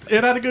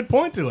had a good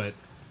point to it.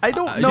 I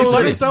don't He know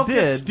let if himself it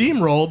get did.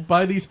 steamrolled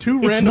by these two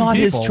It's random not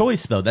people. his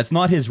choice, though. That's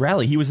not his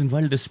rally. He was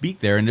invited to speak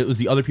there, and it was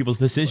the other people's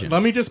decision.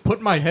 Let me just put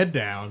my head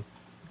down.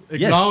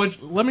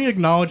 Let me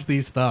acknowledge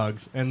these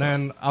thugs, and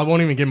then I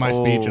won't even give my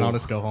speech, and I'll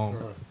just go home.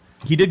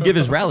 He did give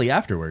his rally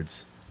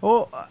afterwards.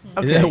 Oh,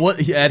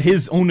 okay. At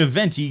his own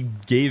event, he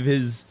gave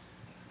his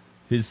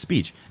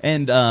speech,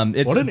 and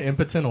it's, What an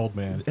impotent old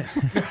man.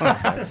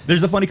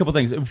 There's a funny couple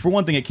things. For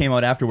one thing, it came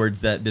out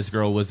afterwards that this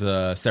girl was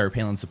a Sarah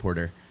Palin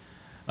supporter.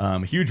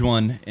 A huge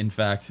one, in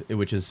fact,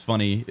 which is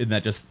funny, and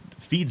that just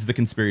feeds the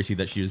conspiracy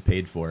that she was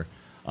paid for.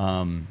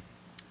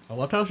 I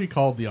loved how she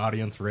called the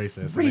audience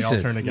racist, and they all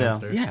turned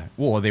against her. Yeah,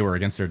 well, they were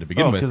against her to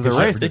begin with. because they're she's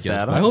racist, ridiculous.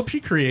 Adam. I hope she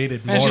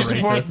created more And she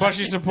racism.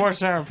 she supports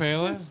Sarah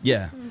Palin.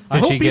 Yeah. I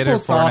Did hope she get her people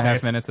saw 4.5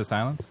 this. minutes of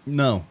silence?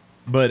 No,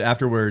 but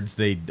afterwards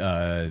they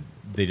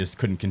just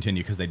couldn't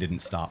continue because they didn't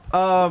stop.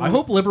 I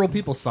hope liberal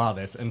people saw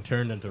this and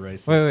turned into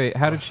racists. Wait.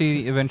 How did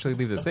she eventually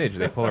leave the stage?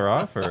 Did they pull her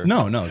off? Or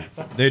No,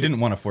 they didn't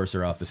want to force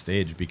her off the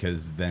stage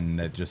because then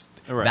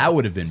that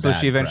would have been So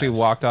bad she eventually press.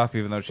 walked off,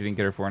 even though she didn't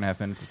get her 4.5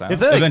 minutes of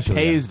silence. If they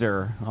Eventually, tased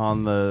her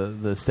on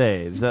the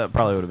stage, that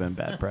probably would have been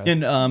bad press.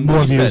 And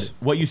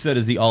what you said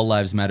is the all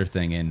lives matter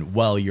thing, and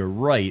while you're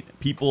right,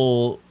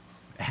 people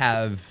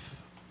have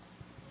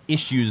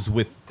issues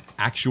with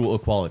actual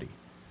equality.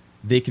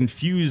 They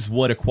confuse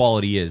what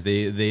equality is.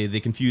 They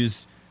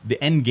confuse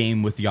the end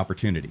game with the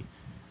opportunity.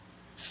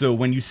 So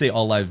when you say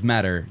all lives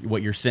matter,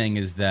 what you're saying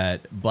is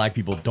that black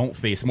people don't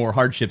face more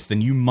hardships than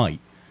you might.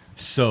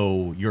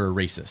 So you're a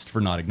racist for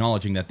not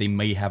acknowledging that they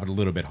may have it a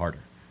little bit harder.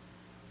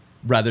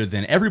 Rather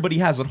than everybody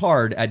has it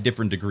hard at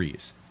different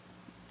degrees.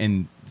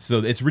 And so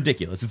it's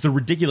ridiculous. It's a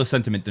ridiculous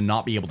sentiment to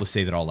not be able to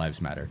say that all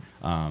lives matter.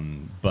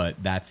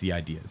 But that's the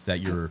idea, is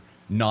that you're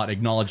not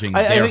acknowledging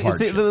I their think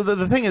hardship.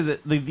 the thing is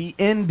that the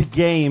end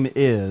game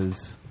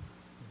is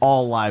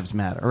all lives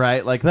matter,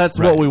 right? Like that's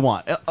what we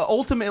want.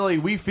 Ultimately,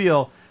 we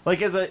feel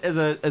like as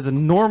a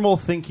normal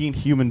thinking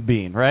human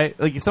being, right?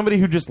 Like somebody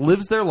who just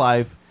lives their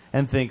life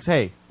and thinks,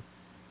 hey,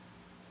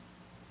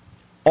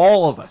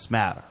 all of us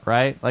matter,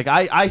 right? Like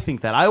I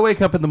think that. I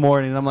wake up in the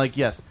morning and I'm like,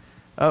 yes,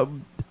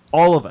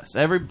 all of us,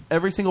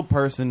 every single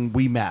person,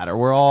 we matter.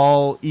 We're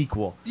all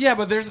equal. Yeah,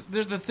 but there's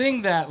the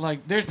thing that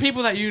like there's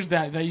people that use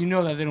that you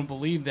know that they don't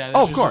believe that.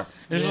 Oh, of course.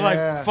 It's just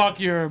like fuck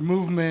your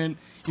movement.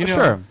 You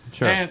know,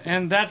 sure.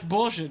 And that's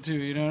bullshit too.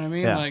 You know what I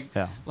mean?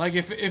 Yeah, Like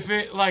if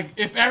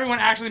everyone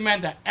actually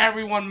meant that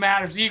everyone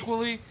matters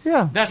equally,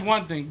 that's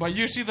one thing. But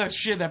you see the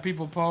shit that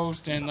people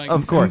post and like,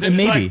 of course,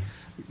 maybe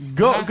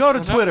go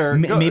to Twitter.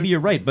 Maybe you're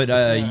right, but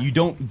you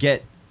don't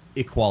get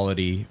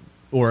equality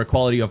or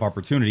equality of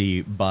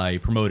opportunity by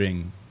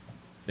promoting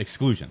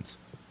exclusions.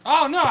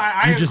 Oh no,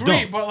 I just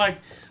agree. don't. But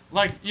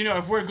like you know,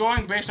 if we're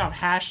going based off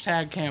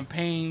hashtag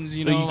campaigns,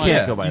 you know, you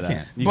can't go by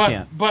that. You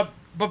can't.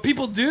 But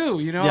people do,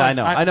 you know. Yeah,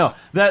 like, I know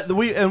that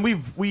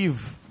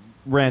we've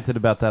ranted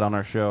about that on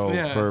our show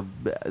for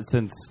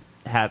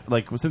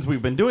since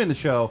we've been doing the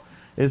show.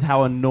 Is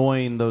how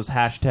annoying those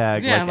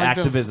hashtag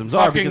activisms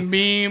are because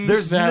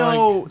memes.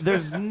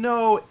 There's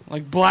no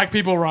like black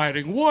people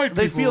rioting, white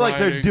people. They feel like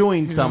rioting, they're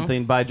doing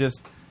something by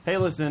just hey,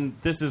 listen,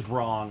 this is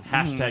wrong.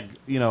 Hashtag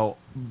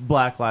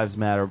Black Lives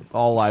Matter,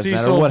 all lives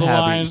matter, what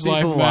have you.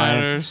 Cecil the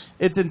Lion.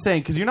 It's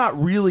insane because you're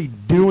not really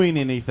doing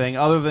anything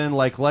other than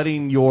like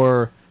letting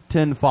your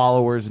 10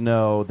 followers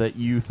know that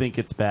you think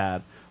it's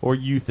bad or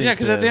you think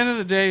because at the end of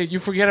the day you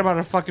forget about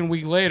it a fucking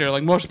week later.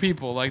 Like most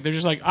people, like they're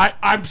just like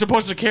I'm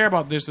supposed to care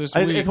about this week.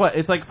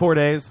 It's like 4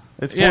 days.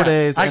 It's 4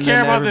 days. I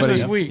care about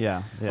this week.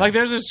 Yeah. Like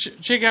there's this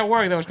chick at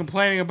work that was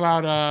complaining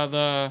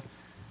about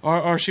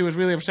or she was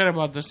really upset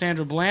about the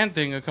Sandra Bland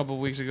thing a couple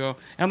of weeks ago.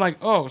 And I'm like,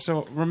 oh,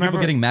 so remember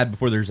people getting mad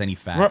before there's any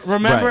facts.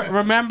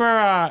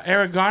 Remember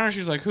Eric Garner?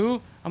 She's like,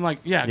 who? I'm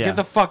like, get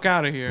the fuck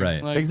out of here.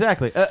 Right. Like,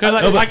 exactly. Because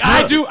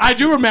I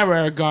do remember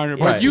Eric Garner,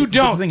 but you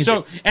don't.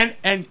 So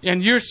and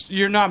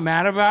you're not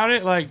mad about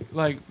it,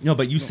 like no,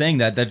 but you saying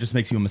that just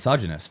makes you a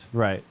misogynist.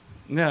 Right.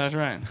 Yeah, that's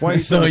right. Why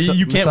so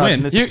you can't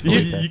win. You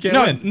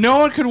can't win. No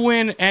one could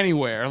win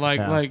anywhere.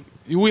 Like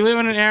we live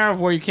in an era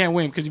where you can't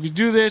win because if you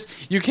do this,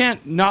 you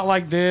can't not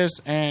like this.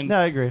 And no,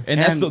 I agree.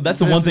 And that's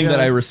the one thing that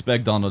I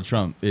respect Donald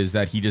Trump is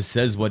that he just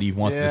says what he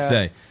wants to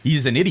say.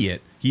 He's an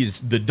idiot.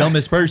 He's the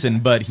dumbest person,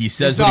 but he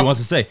says what he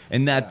wants to say,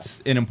 and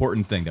that's an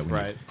important thing that we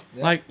need.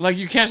 Yeah. Like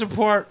you can't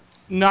support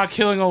not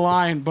killing a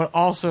lion, but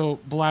also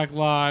Black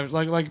lives.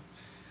 Like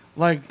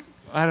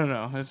I don't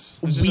know. It's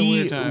just a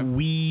weird time.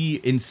 We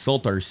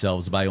insult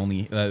ourselves by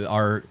only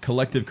our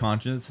collective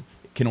conscience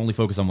can only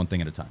focus on one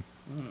thing at a time.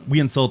 We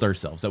insult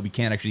ourselves that we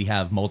can't actually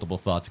have multiple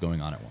thoughts going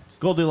on at once.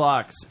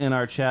 Goldilocks in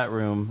our chat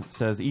room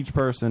says each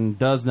person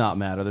does not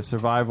matter. The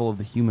survival of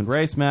the human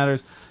race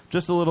matters.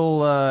 Just a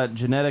little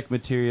genetic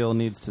material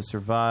needs to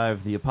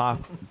survive the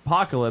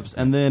apocalypse,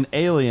 and then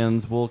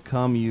aliens will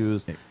come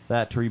use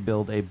that to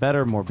rebuild a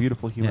better, more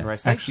beautiful human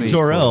race. Actually,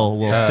 Jor-El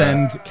will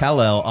send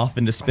Kal-El off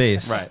into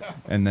space,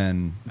 and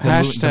then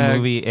the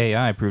movie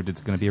AI proved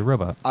it's going to be a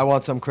robot. I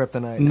want some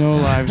kryptonite. No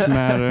lives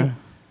matter.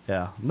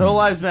 Yeah, no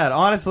lives matter.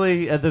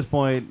 Honestly, at this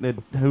point,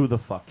 who the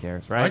fuck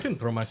cares, right? I can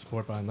throw my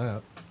support behind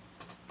that.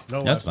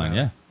 No, that's fine.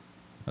 Yeah,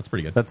 that's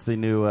pretty good. That's the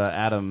new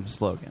Adam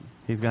slogan.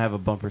 He's gonna have a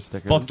bumper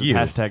sticker. Fuck you.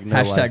 Hashtag no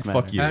lives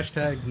matter. Fuck you.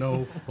 Hashtag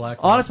no black.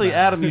 Honestly, lives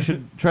matter. Adam, you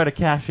should try to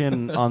cash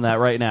in on that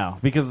right now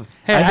because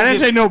hey, I didn't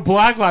say no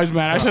Black Lives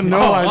Matter. I said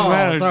no lives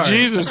matter. Sorry.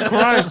 Jesus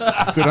Christ!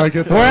 Did I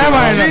get that? Where am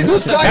I?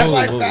 Jesus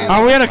Christ!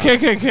 Are we at a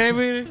KKK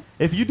meeting?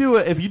 If you do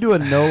a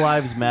no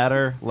lives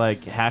matter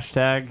like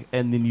hashtag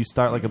and then you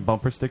start like a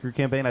bumper sticker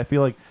campaign, I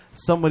feel like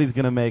somebody's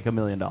gonna make $1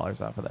 million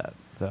off of that.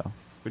 So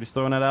we're just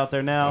throwing that out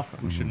there now.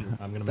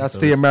 That's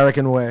the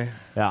American way.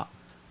 Yeah.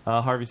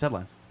 Harvey's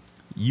headlines.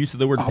 Use of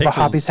the word all pixels. the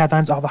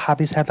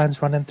hobbies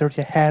headlines running through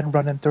your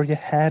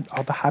head.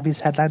 All the hobbies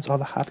headlines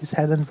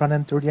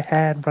running through your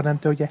head.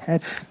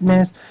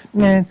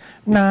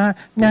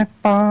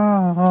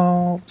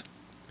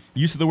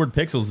 Use of the word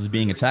pixels is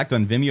being attacked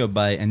on Vimeo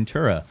by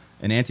Entura,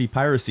 an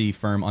anti-piracy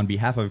firm on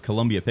behalf of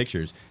Columbia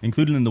Pictures.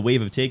 Included in the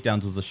wave of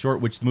takedowns was a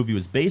short which the movie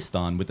was based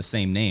on with the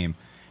same name,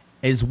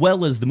 as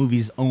well as the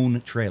movie's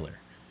own trailer.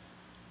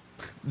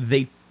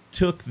 They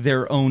took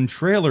their own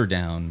trailer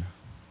down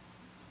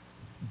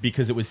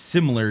because it was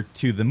similar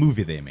to the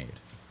movie they made.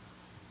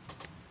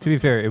 To be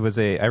fair, I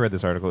read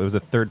this article. It was a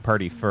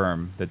third-party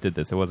firm that did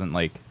this. It wasn't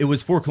like... It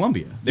was for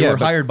Columbia. They were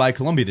hired by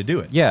Columbia to do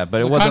it. Yeah,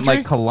 but it wasn't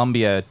like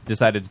Columbia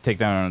decided to take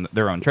down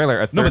their own trailer.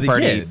 A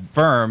third-party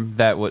firm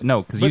that would...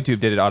 No, because YouTube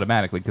did it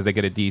automatically because they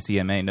get a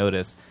DCMA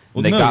notice.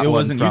 Well, no, it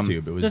wasn't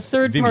YouTube. It was the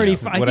third-party...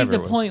 I think the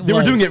point was... They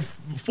were doing it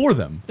for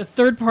them. The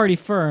third-party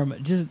firm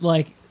just,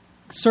 like...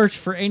 search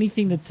for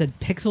anything that said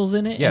pixels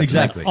in it. Yeah,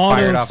 exactly.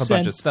 Fired off a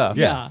bunch of stuff.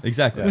 Yeah,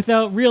 exactly.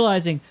 Without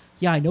realizing,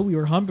 I know we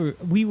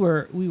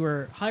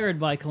were hired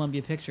by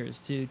Columbia Pictures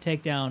to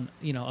take down,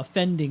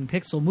 offending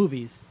pixel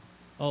movies.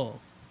 Oh,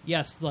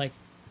 yes, like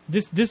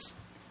this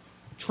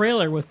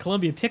trailer with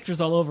Columbia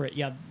Pictures all over it.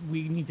 Yeah,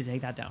 we need to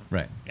take that down.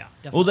 Right. Yeah,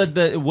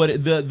 definitely. Well,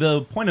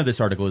 the point of this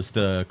article is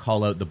to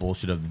call out the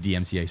bullshit of the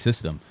DMCA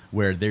system,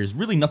 where there's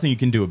really nothing you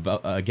can do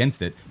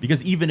against it,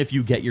 because even if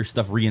you get your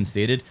stuff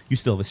reinstated, you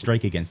still have a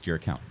strike against your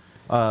account.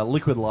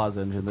 Liquid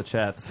Lozenge in the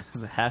chat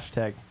says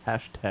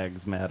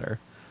hashtags matter.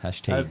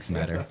 Hashtags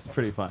matter. It's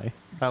pretty funny.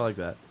 I like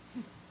that.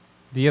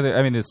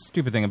 The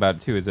stupid thing about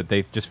it too is that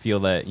they just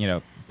feel that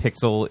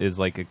pixel is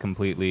like a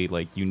completely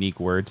unique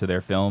word to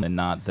their film and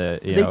not a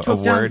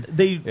word.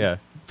 They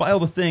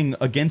filed a thing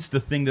against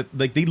the thing that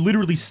they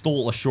literally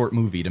stole a short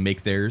movie to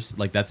make theirs.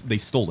 They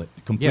stole it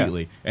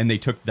completely, and they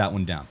took that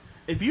one down.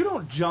 If you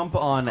don't jump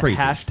on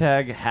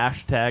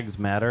hashtags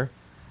matter,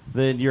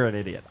 then you're an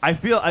idiot. I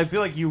feel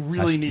like you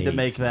really need to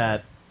make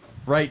that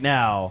right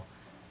now,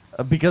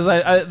 because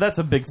I that's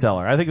a big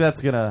seller. I think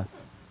that's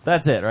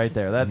it right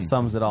there. That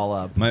sums it all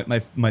up.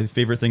 My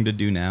favorite thing to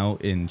do now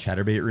in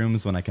Chatterbait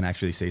rooms when I can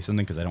actually say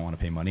something because I don't want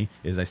to pay money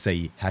is I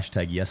say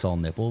hashtag yes all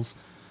nipples.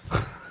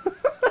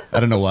 I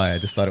don't know why. I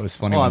just thought it was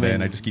funny one day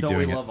and I just keep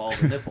doing it. Don't we love all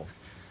the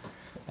nipples?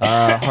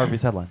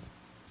 Harvey's headlines.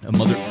 A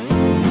mother...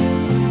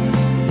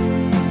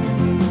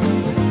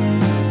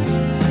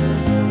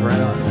 Right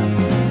on.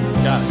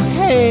 Got it.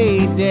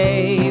 Hey,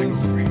 Dave.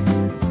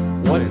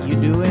 What are you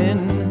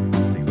doing?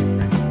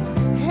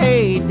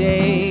 Hey,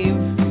 Dave.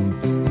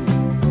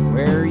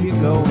 Where are you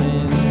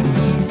going?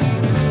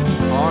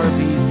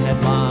 Harvey's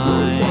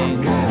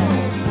headlines.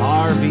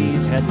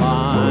 Harvey's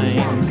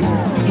headlines.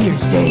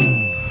 Here's Dave.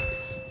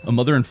 A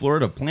mother in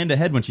Florida planned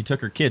ahead when she took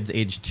her kids,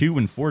 aged 2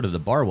 and 4, to the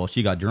bar while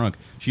she got drunk.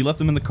 She left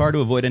them in the car to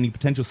avoid any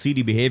potential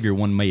seedy behavior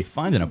one may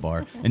find in a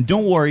bar. And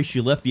don't worry,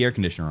 she left the air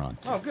conditioner on.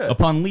 Oh, good.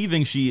 Upon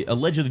leaving, she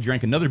allegedly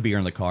drank another beer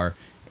in the car,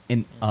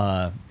 and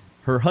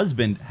her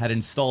husband had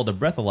installed a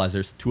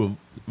breathalyzer to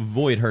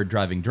avoid her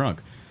driving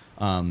drunk.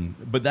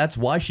 But that's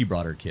why she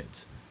brought her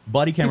kids.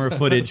 Body camera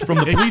footage from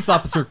the police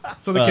officer...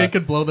 So the kid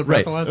could blow the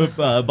breathalyzer?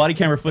 Right. Body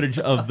camera footage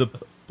of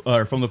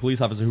from the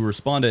police officer who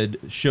responded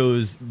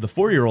shows the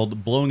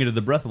 4-year-old blowing into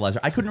the breathalyzer.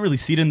 I couldn't really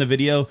see it in the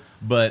video,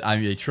 but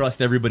I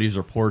trust everybody's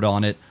report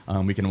on it.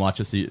 We can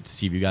watch it to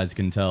see if you guys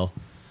can tell.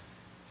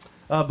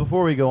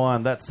 Before we go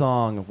on, that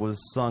song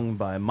was sung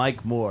by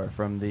Mike Moore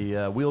from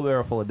the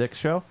Wheelbarrow Full of Dicks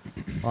show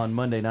on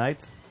Monday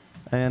nights.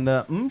 And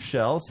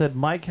Shell said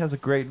Mike has a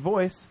great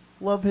voice.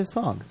 Love his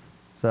songs.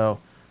 So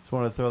just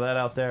wanted to throw that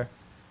out there.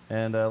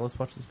 And let's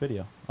watch this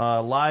video.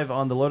 Live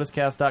on the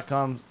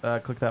lotuscast.com,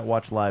 click that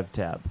Watch Live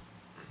tab.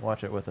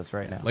 Watch it with us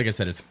right now. Like I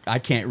said, I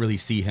can't really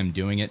see him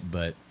doing it,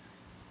 but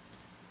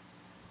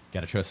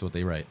gotta trust what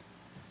they write.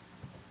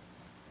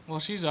 Well,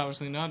 she's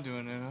obviously not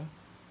doing it,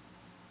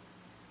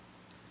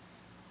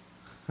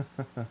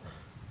 huh?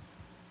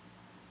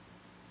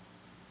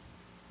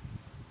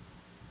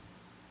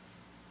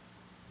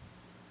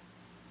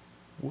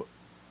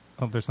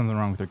 Oh, there's something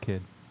wrong with her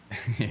kid.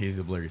 He's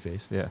a blurry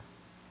face. Yeah.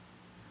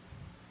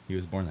 He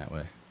was born that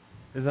way.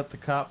 Is that the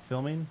cop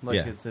filming?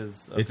 Yeah. It's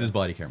his... It's his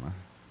body camera.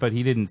 But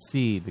he didn't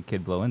see the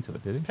kid blow into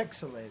it, did he?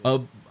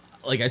 Pixelated.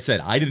 Like I said,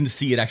 I didn't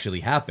see it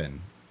actually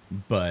happen,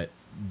 but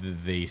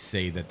they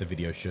say that the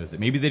video shows it.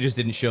 Maybe they just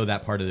didn't show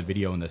that part of the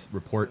video in the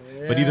report.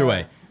 Yeah. But either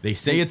way, they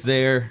say it's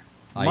there.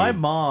 My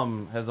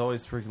mom has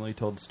always frequently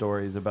told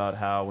stories about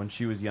how when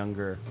she was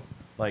younger,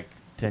 like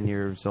 10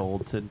 years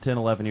old, 10,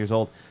 11 years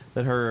old,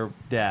 that her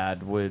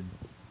dad would,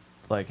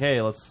 like,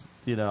 hey, let's,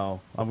 I'm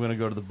going to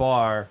go to the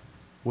bar,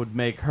 would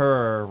make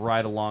her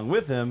ride along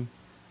with him.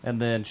 And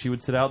then she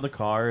would sit out in the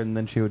car, and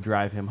then she would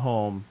drive him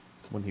home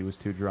when he was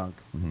too drunk.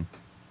 Mm-hmm.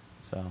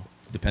 So,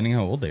 depending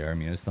how old they are, I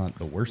mean, it's not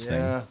the worst thing.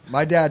 Yeah,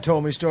 my dad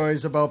told me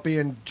stories about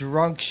being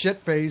drunk,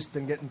 shit-faced,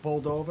 and getting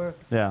pulled over.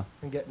 Yeah,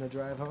 and getting a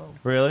drive home.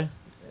 Really?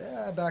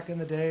 Yeah, back in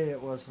the day,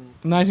 it wasn't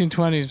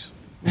 1920s.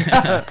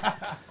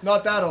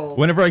 Not that old.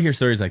 Whenever I hear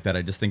stories like that,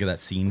 I just think of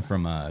that scene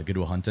from Good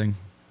Will Hunting.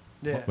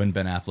 Yeah. When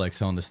Ben Affleck's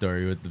telling the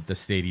story with the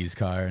Stadies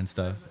car and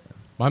stuff.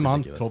 My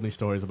mom told me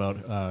stories about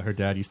her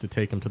dad used to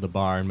take him to the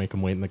bar and make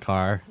him wait in the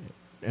car,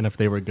 and if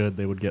they were good,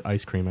 they would get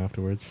ice cream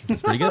afterwards.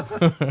 That's pretty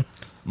good.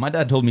 My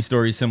dad told me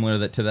stories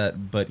similar to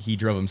that, but he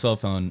drove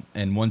himself on,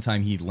 and one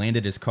time he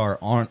landed his car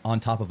on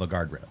top of a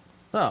guardrail.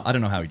 Oh. I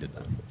don't know how he did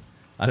that.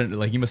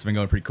 He must have been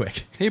going pretty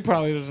quick. He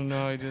probably doesn't know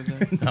how he did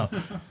that. No.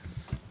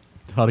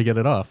 How to get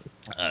it off?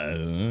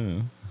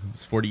 It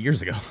was 40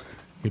 years ago.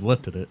 He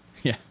lifted it.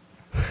 Yeah.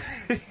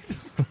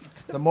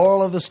 The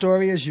moral of the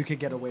story is you could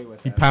get away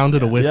with it. He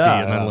pounded a whiskey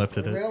and then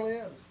lifted it. It really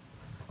is.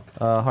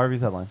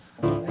 Harvey's headlines.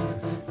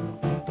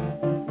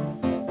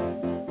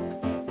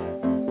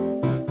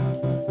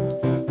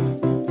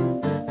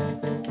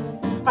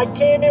 I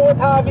came in with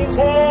Harvey's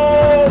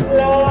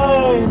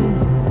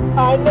headlines.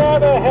 I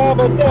never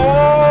have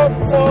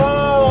enough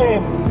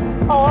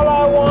time. All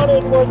I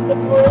wanted was to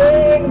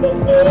bring the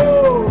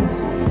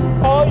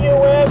news. All you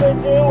ever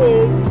do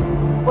is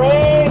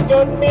rank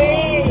on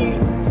me.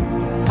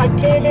 I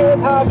came in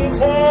with Harvey's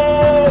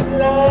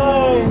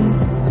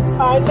headlines.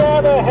 I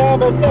never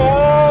have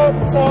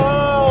enough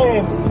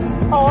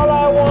time. All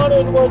I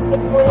wanted was to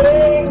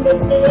bring the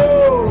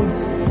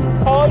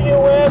news. All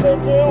you ever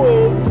do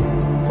is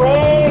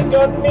hang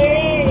on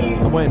me.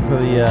 I'm waiting for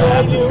the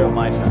after show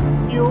my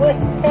time. You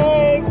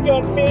hang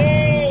on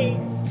me.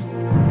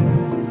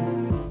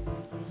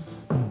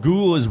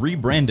 Google is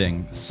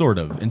rebranding, sort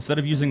of. Instead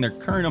of using their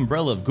current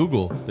umbrella of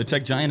Google, the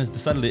tech giant has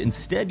decided to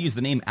instead use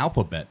the name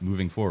Alphabet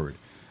moving forward.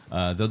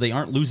 Though they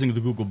aren't losing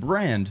the Google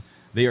brand,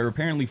 they are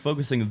apparently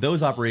focusing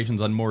those operations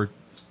on more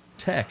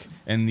tech,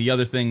 and the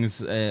other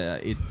things,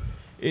 it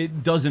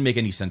doesn't make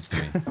any sense to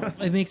me.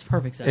 It makes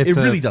perfect sense. It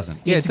really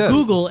doesn't. Yeah, It's it does.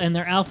 Google and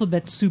their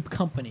alphabet soup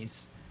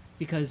companies,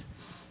 because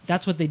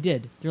that's what they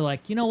did. They're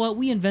like, you know what?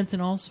 We invented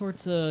all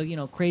sorts of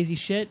crazy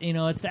shit.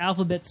 It's the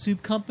alphabet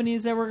soup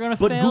companies that were going to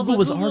fail. But Google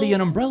was already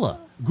an umbrella.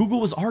 Google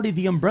was already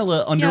the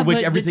umbrella under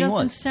which everything it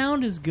doesn't was.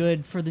 sound as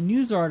good for the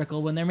news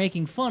article when they're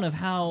making fun of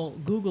how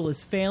Google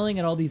is failing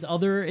at all these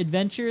other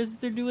adventures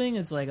that they're doing.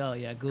 It's like, oh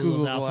yeah, Google's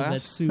Google alphabet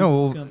Glass. soup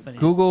No, companies.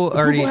 Google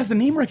already Google has the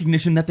name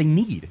recognition that they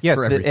need. Yes,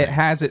 for everything. it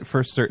has it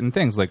for certain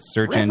things like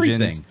search For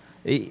everything. engines.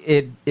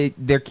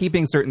 They're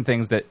keeping certain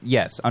things that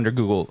under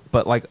Google,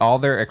 but like all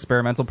their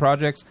experimental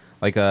projects,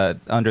 like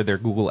under their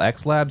Google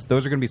X Labs,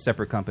 those are going to be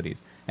separate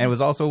companies. And it was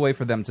also a way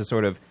for them to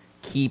sort of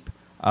keep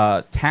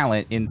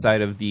talent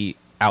inside of the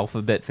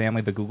Alphabet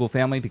family, the Google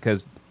family,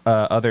 because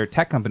other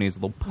tech companies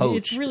will poach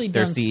It's really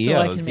their done CEOs.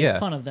 so I can make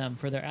fun of them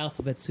for their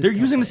alphabet soup. They're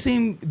using the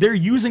same. They're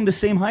using the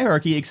same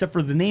hierarchy, except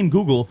for the name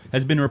Google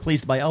has been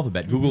replaced by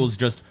Alphabet. Google is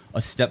just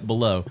a step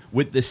below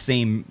with the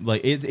same.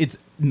 It's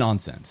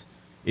nonsense.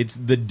 It's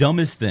the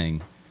dumbest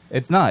thing.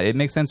 It's not. It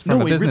makes sense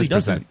from a business really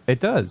doesn't. perspective. It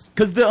does.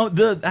 Because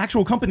the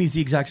actual company is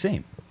the exact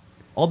same.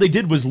 All they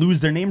did was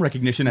lose their name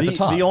recognition at the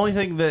top. The only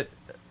thing that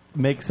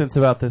makes sense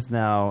about this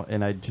now,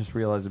 and I just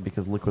realized it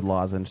because Liquid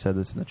Lozenge said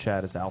this in the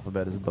chat, is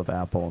Alphabet is above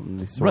Apple. And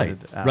they sorted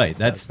Right.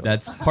 That's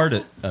part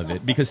of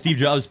it. Because Steve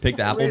Jobs picked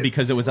Apple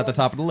because it was at the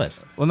top of the list.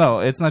 Well, no,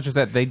 it's not just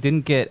that. They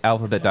didn't get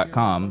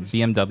Alphabet.com.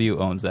 BMW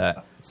owns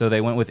that. So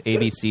they went with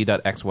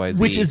abc.xyz.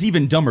 Which is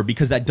even dumber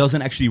because that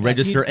doesn't actually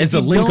register If as you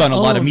a link don't on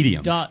a lot of own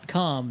mediums.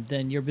 .com,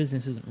 then your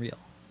business isn't real.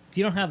 If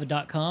you don't have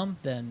a .com,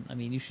 then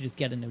you should just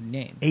get a new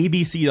name.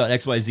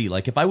 abc.xyz.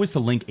 Like if I was to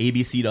link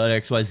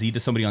abc.xyz to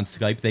somebody on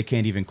Skype, they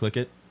can't even click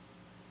it.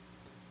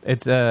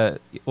 It's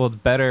it's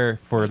better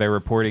for their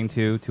reporting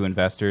to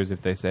investors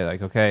if they say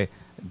like, okay,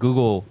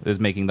 Google is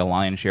making the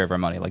lion's share of our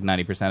money, like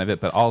 90% of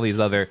it, but all these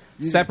other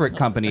separate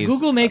companies.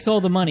 Google makes all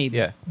the money,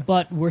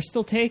 but we're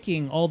still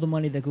taking all the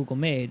money that Google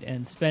made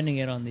and spending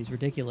it on these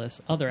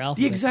ridiculous other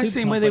alphabet exact soup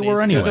same way they companies.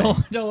 were anyway.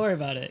 So don't worry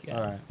about it,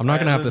 guys. I'm not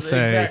going to have to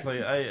say...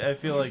 Exactly. I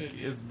feel like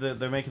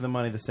they're making the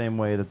money the same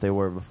way that they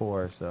were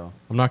before, so...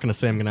 I'm not going to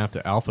say I'm going to have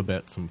to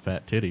alphabet some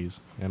fat titties,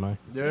 am I?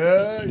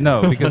 Yeah.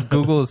 No, because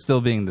Google is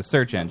still being the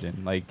search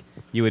engine. Like,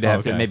 you would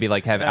have to maybe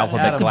like have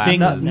alphabet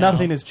glasses.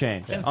 Nothing has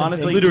changed.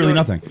 Honestly, literally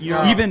nothing.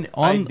 Even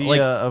on of what's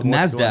going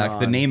NASDAQ,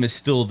 the on. name is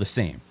still the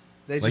same.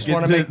 They just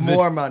want to make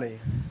more money.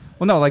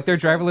 Well, no, like their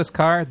driverless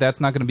car, that's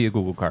not going to be a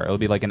Google car. It'll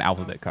be like an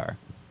Alphabet car.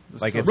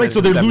 Like Right,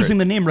 so they're losing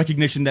the name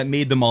recognition that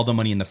made them all the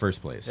money in the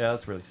first place. Yeah,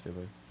 that's really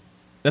stupid.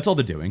 That's all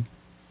they're doing.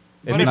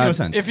 It But makes no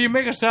sense. If you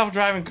make a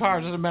self-driving car,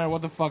 it doesn't matter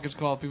what the fuck it's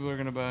called. People are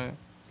going to buy it.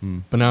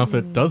 But now if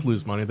it does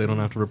lose money, they don't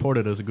have to report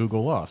it as a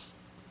Google loss.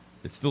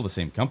 It's still the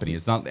same company.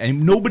 It's not,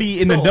 and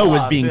nobody in the know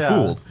is being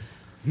fooled.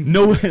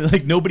 No,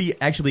 like nobody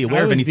actually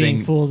aware I of was anything.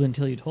 being fooled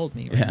until you told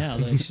me right Yeah. now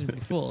that I shouldn't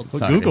be fooled.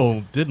 Well,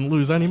 Google didn't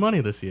lose any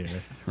money this year.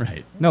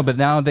 Right. No, but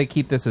now they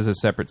keep this as a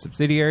separate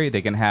subsidiary.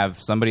 They can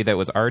have somebody that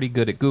was already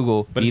good at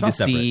Google But be it's the not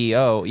separate.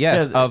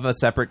 CEO, of a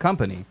separate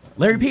company.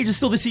 Larry Page is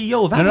still the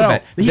CEO of No,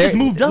 Alphabet. He They're- just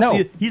moved up.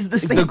 No, He's the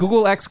same. The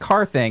Google X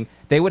car thing,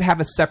 they would have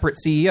a separate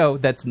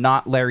CEO that's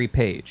not Larry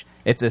Page.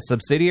 It's a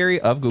subsidiary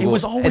of Google. It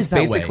was always it's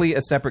that way. basically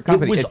a separate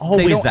company. It was They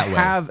always don't that way.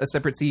 have a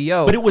separate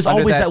CEO. But it was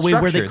under always that way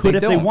where they structure. could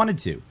if they don't. wanted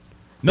to.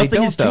 They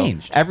Nothing has don't, though.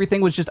 changed. Everything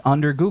was just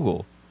under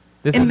Google.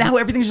 And now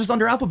everything's just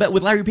under Alphabet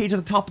with Larry Page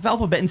at the top of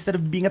Alphabet instead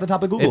of being at the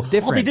top of Google. It's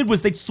different. All they did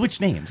was they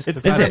switched names.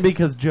 It's different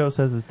because Joe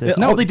says it's different.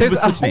 No, all they did there's was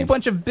a switch whole names.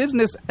 bunch of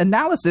business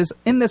analysis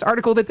in this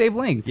article that Dave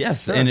linked.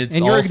 Yes, and it's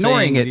you're all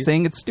ignoring saying it,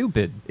 saying it's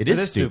stupid. It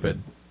is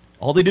stupid.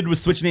 All they did was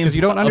switch names 'Cause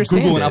you don't of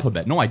understand Google and it.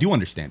 Alphabet. No, I do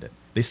understand it.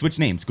 They switched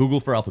names. Google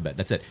for Alphabet.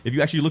 That's it. If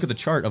you actually look at the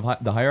chart of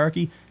the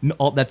hierarchy,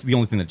 that's the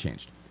only thing that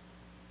changed.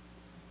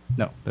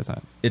 No, that's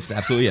not. It's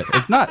absolutely it.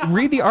 It's not.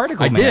 Read the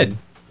article, I man. did.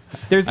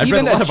 There's I've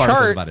even read a lot a of articles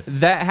chart about it.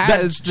 that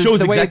has that shows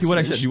the way exactly it's- what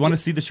I said. You want to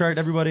see the chart,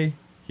 everybody?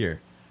 Here.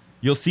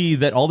 You'll see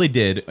that all they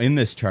did in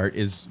this chart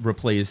is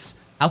replace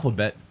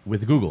Alphabet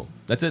with Google.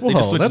 That's it. They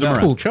just Whoa, switched that's them a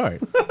around. cool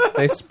chart.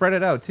 They spread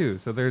it out too,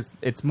 so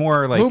it's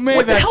more like Who made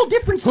What the that? hell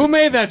difference? Who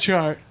made that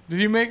chart? Did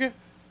you make it?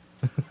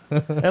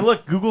 And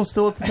look, Google's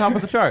still at the top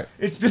of the chart.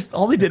 It's just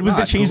all they did It's was they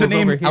not. changed the Google's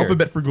name over here.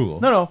 Alphabet for Google.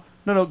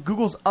 No,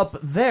 Google's up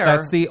there.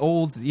 That's the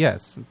old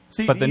yes.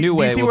 See, but the new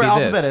way do you see will where be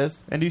Alphabet this.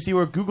 is, and do you see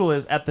where Google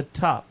is at the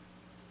top?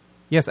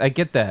 Yes, I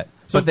get that.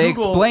 So but they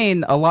Google,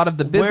 explain a lot of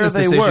the where business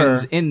they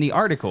decisions were. in the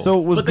article. So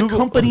was But Google,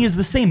 the company is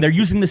the same. They're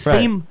using the Right.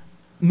 same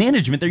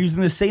management. They're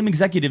using the same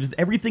executives.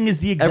 Everything is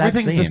the exact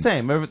everything's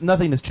same. the same.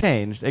 Nothing has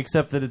changed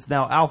except that it's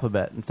now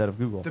Alphabet instead of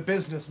Google. The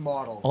business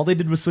model. All they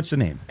did was switch the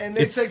name. And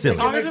they It's think silly.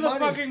 they can Talking make to the money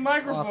fucking off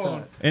microphone.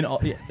 that. And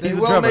They He's a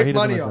will drummer. make He doesn't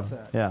money listen. off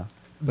that. Yeah.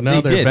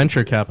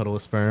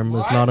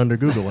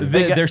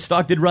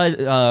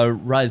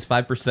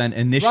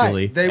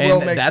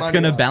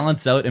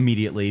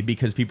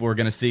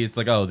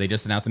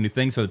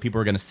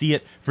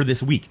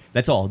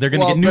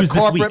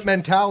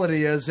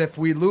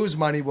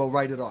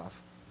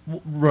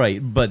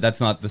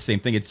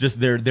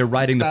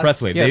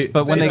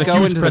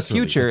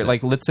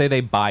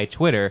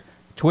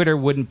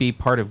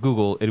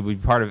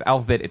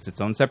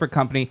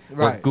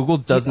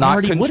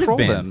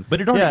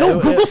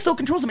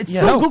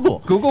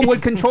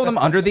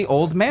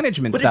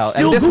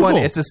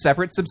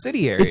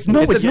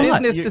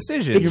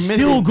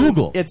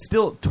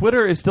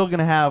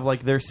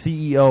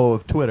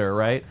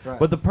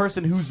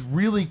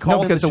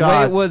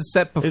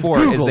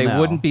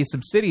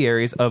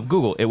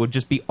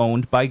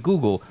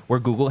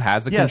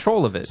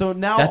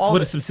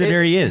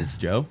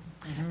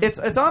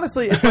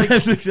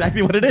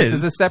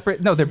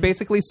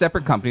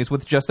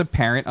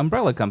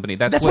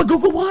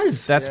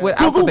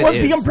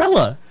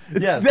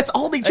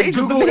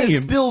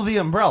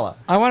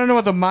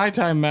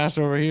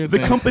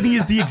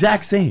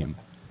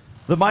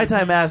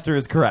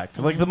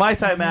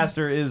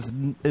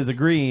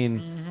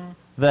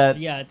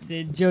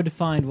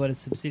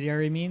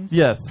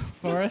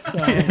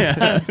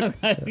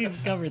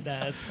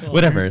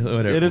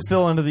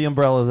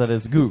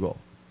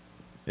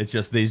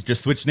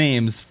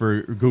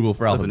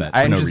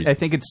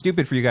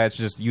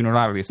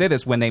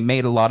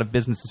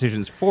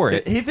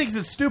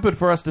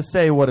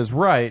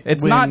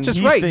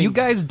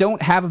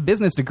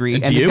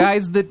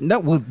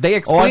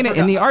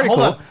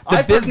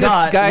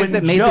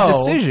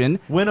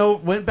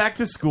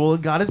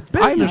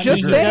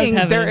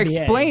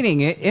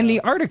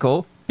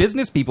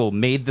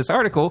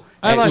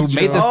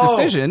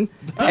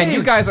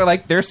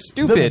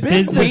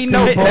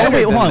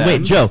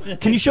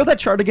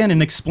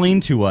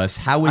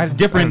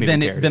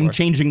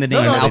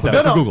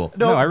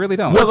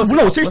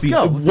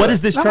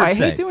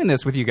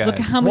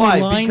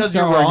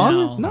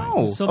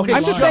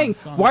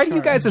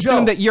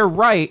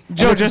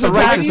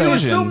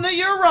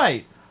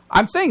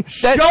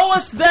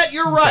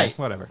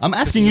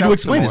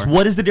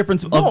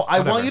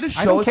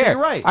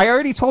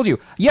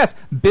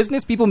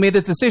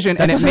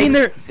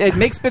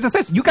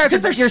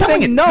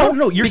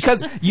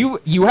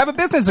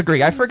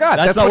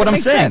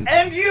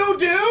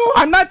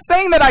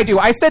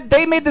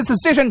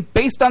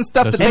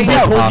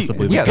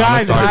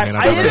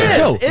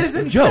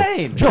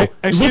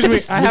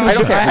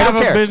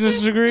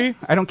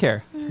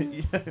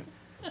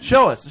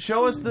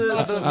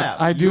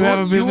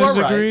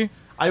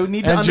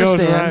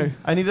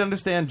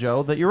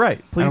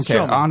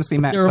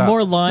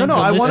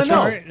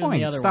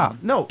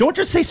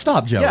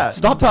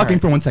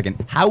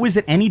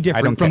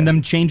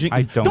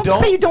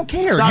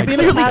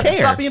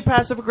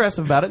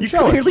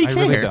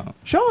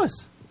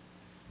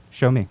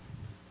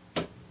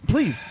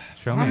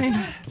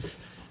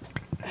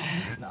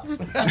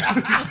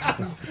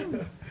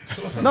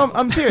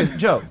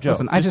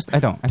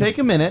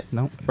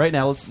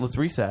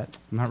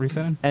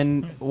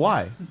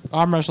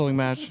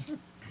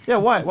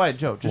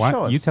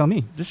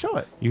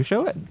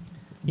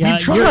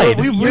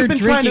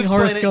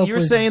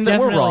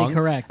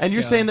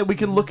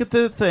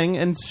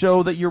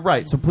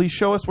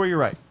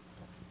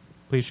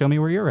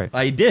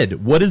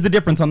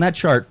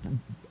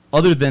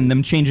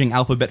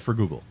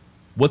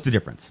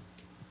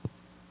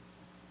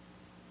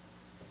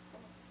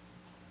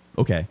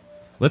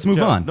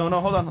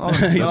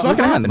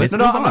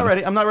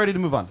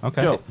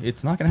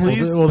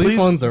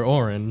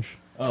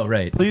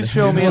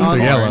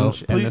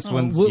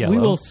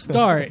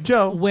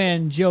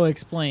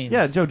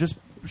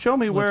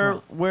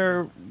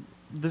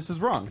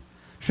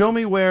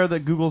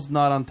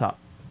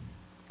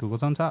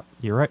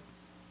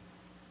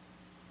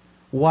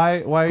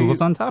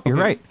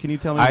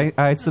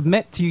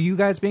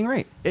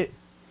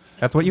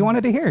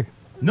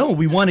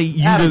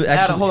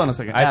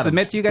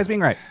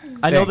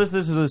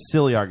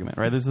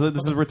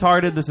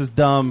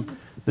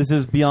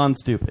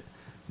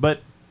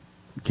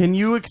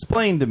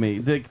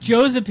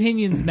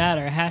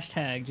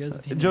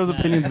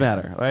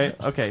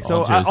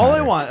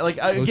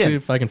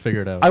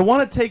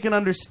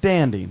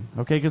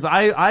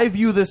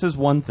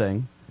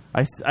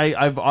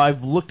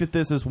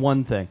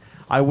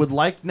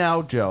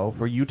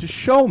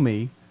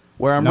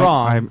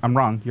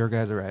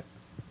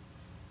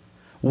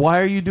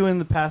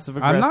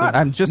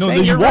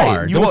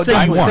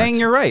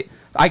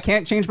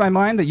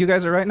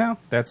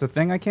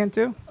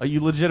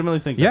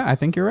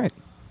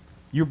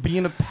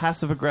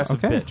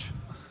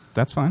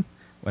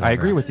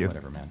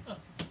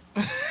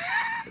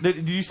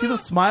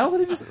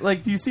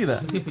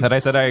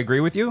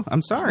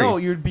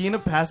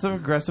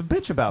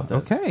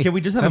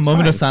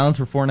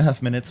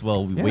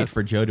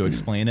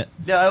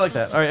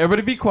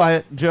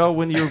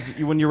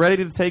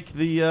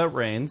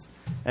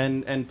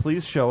 and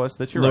please show us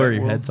that you're Lower right.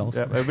 your heads also.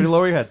 Yeah, everybody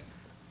lower your heads.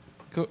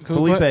 Can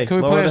Felipe, we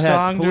lower play the a head.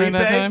 song during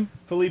that Felipe, time?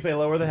 Felipe,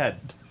 lower the head.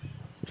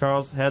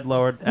 Charles, head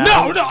lowered. No,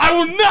 I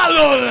will not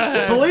lower the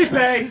head.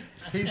 Felipe!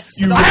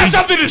 I have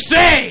something to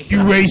say! You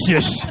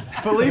racist.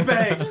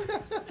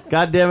 Felipe!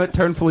 God damn it,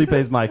 turn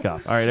Felipe's mic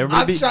off. All right,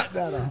 everybody, shut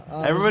that up.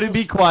 everybody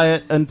be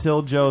quiet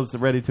until Joe's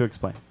ready to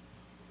explain.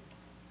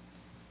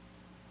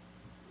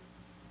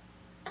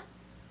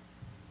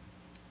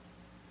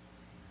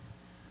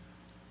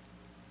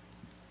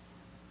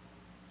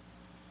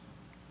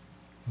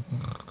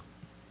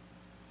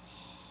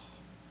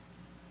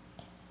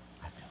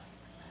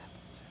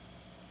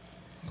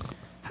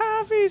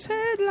 Harvey's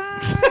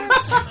headlines.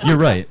 You're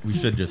right. We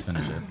should just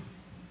finish it.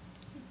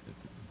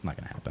 It's not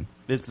going to happen.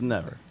 It's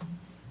never.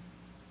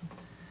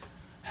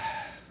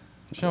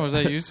 Sean, was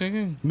that you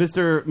singing?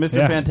 Mr.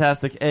 Yeah.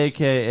 Fantastic,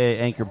 a.k.a.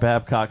 Anchor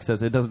Babcock,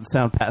 says it doesn't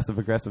sound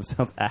passive-aggressive. It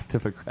sounds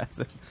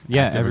active-aggressive.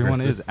 Yeah, Active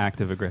everyone aggressive. is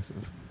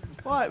active-aggressive.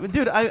 Well,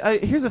 dude,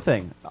 here's the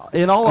thing.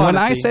 In all When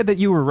honesty... I said that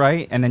you were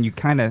right and then you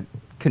kind of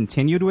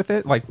continued with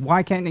it, like,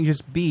 why can't you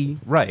just be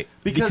right?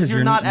 Because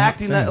you're not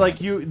acting that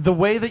like you. The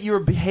way that you're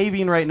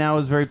behaving right now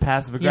is very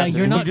passive aggressive. Yeah,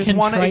 you're and not you just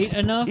wanna contrite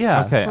enough.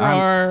 Yeah. Okay, For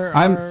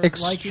I'm our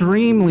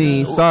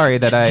extremely sorry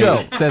that I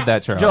Joe. said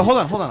that, Charles. Joe, hold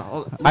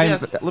on.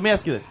 Let me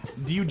ask you this: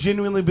 do you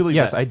genuinely believe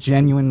Yes, that? I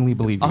genuinely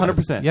believe you.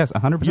 100%. Yes,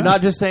 100%. You're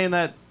not just saying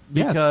that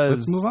Yes, because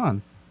let's move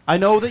on. I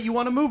know that you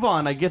want to move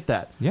on. I get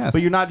that. Yes.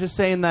 But you're not just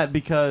saying that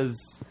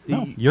because.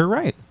 No, you're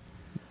right.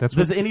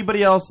 Does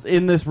anybody else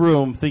in this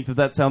room think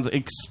that sounds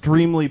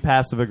extremely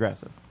passive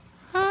aggressive?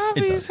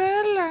 Harvey's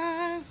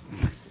headlines.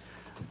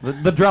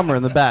 The drummer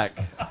in the back.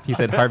 He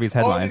said Harvey's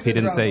headlines. He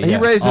didn't say He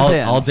yes. raised his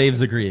hand. All Daves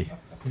agree.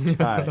 All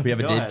right, We have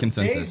a go Dave ahead.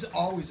 consensus. Dave's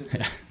always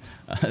agree.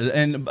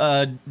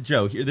 And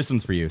Joe, here, this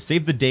one's for you.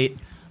 Save the date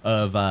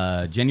of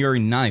January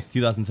 9th,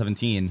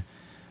 2017,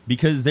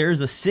 because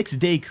there's a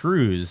 6-day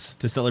cruise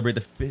to celebrate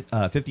the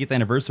 50th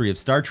anniversary of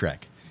Star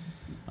Trek.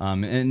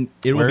 And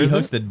it will Where be is it?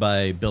 hosted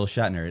by Bill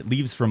Shatner. It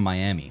leaves from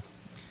Miami.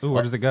 Ooh,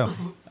 where does it go?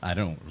 I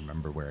don't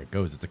remember where it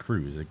goes. It's a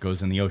cruise. It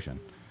goes in the ocean.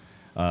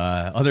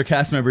 Other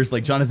cast members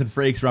like Jonathan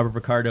Frakes, Robert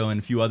Picardo, and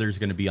a few others are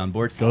going to be on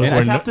board. Goes And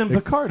where Captain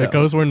Picardo. It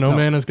goes where no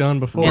man has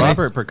gone before.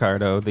 Robert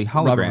Picardo, the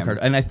hologram. Robert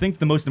Picardo. And I think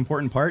the most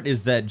important part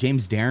is that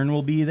James Darren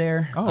will be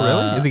there. Oh,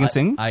 really? Is he going to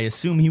sing? I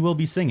assume he will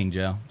be singing,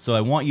 Joe. So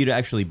I want you to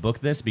actually book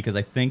this because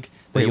I think that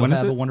Wait, you'll when is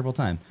have a it? wonderful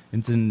time.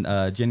 It's in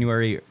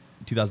January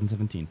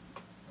 2017.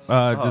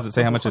 Does it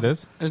say how much it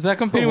is? Is that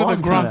competing with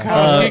a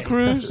Gronkowski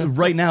cruise?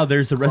 Right now,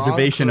 there's a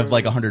reservation of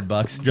like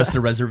 $100 just to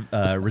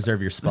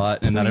reserve your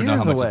spot, and I don't know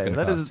how much it's going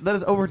to cost. That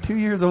is over 2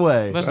 years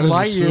away. That's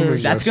light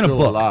years. That's going to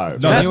book.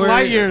 Alive. No, That's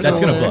light years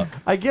That's going to away. book.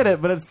 I get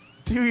it, but it's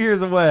 2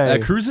 years away.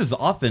 Cruises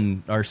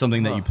often are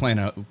something that you plan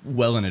out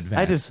well in advance.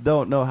 I just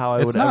don't know how I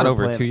would. It's not ever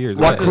over plan 2 years.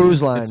 What away.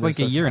 cruise line It's like is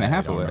a this? year and a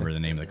half I don't away. remember the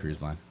name of the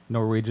cruise line.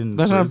 Norwegian.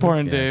 That's not cruises?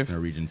 important, Yeah, Dave. it's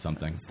Norwegian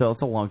something. Still,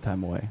 it's a long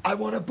time away. I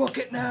want to book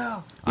it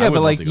now. I Yeah, would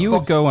but love like to go. you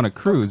would go on a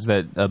cruise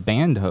that a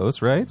band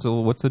hosts, right? So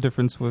what's the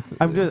difference with?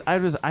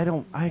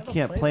 I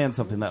can't plan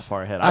something that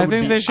far ahead. I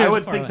think they should- I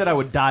would think that I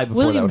would die before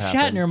William that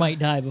would happen. Shatner might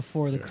die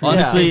before the cruise.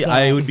 Honestly, goes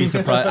I on. would be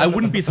surprised. I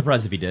wouldn't be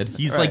surprised if he did.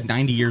 He's like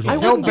 90 years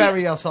old. He'll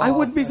bury us all. I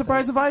wouldn't be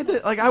surprised if I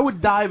did. Like, I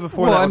would die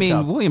before Well, that I would mean,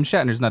 come. William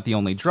Shatner's not the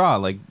only draw.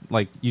 Like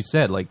you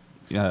said, like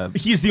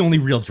He's the only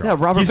real draw. Yeah,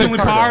 Robert He's the only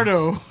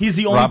Picardo. He's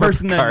the only Robert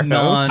person that Picardo,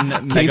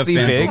 non-mega Casey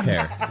fans will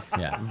Biggs, care.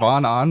 Yeah.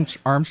 Vaughn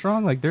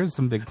Armstrong. Like, there's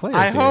some big players.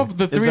 I here. hope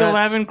the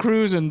 311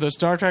 cruise and the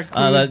Star Trek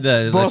cruise let's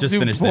both just do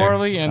finish there.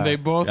 poorly, and they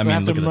both I mean,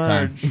 have to look at the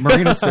time. merge.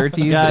 Marina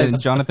Sirtis Guys.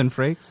 and Jonathan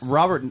Frakes.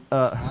 Robert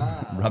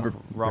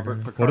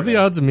What are the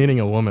odds of meeting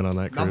a woman on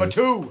that cruise? Number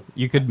 2.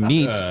 You could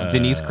meet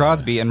Denise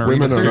Crosby and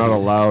Marina Women are not Sirtis.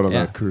 allowed on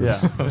Yeah. that cruise.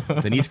 Yeah.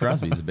 Denise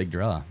Crosby's a big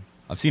draw.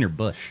 I've seen her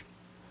bush.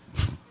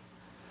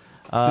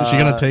 Is she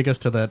going to take us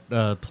to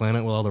that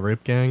planet with all the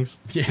rape gangs?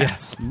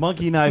 Yes.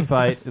 Monkey Knife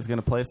Fight is going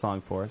to play a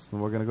song for us,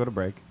 and we're going to go to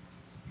break.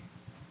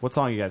 What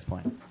song are you guys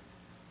playing?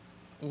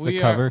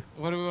 We cover.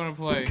 What do we want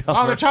to play? cover.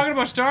 Oh, they're talking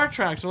about Star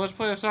Trek, so let's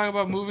play a song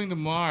about moving to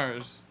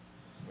Mars.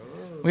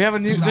 We have a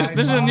new.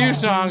 This is a new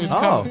song.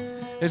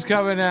 It's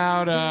coming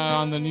out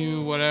on the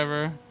new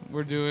whatever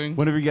we're doing.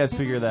 Whenever you guys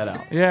figure that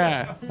out.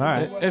 Yeah. All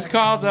right. It's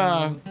called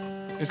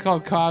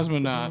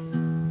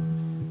Cosmonaut.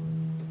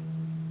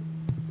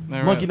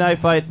 There Monkey it- Knife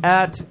Fight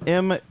at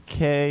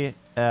MKF_music,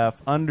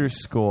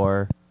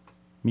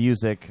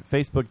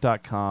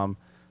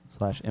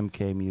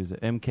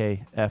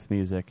 Facebook.com/MKF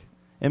music.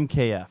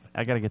 MKF.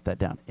 I got to get that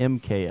down.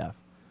 MKF.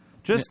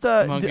 Just,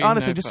 Monkey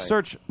honestly, Knife just Fight.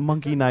 search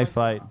Monkey Knife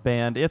Fight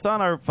band. It's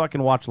on our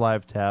fucking Watch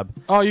Live tab.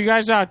 Oh, you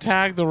guys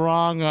tagged the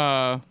wrong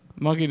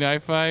Monkey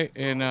Knife Fight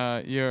in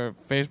your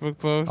Facebook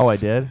post. Oh, I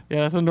did?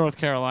 Yeah, that's the North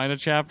Carolina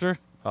chapter.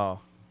 Oh.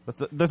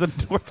 There's a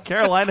North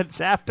Carolina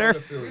chapter?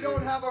 We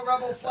don't have a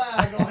rebel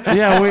flag on it.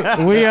 Yeah,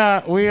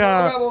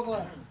 rebel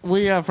flag.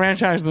 we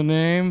franchised the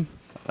name.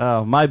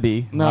 Oh, my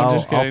B. No, I'll,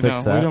 just kidding. I'll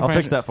fix no, that. we don't I'll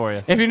fix franchise- that for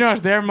you. If you notice,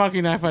 their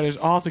Monkey Knife Fight is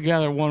all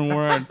together one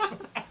word.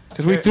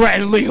 Because we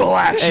threaten legal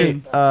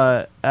action.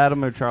 Hey,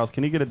 Adam or Charles,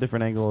 can you get a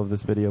different angle of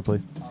this video,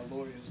 please? Our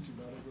lawyers do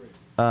not agree.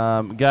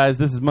 Guys,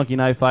 this is Monkey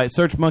Knife Fight.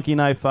 Search Monkey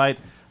Knife Fight.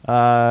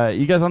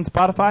 You guys on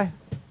Spotify?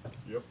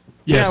 Yep.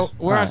 Yeah, Yes.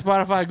 we're on All right.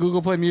 Spotify,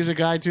 Google Play Music,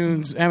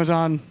 iTunes,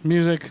 Amazon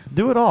Music.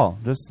 Do it all.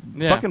 Just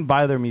Yeah. fucking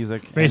buy their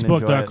music. and enjoy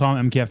it. Facebook.com,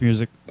 MKF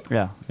Music.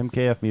 Yeah,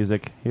 MKF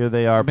Music. Here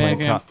they are playing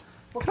Bandcamp.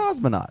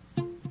 Cosmonaut.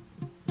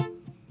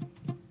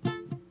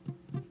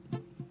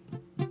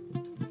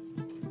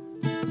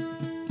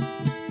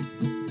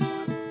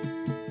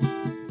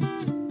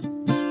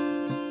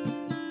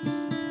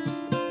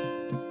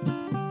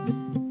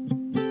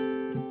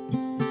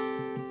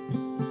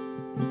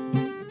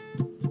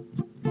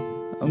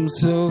 I'm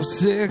so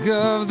sick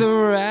of the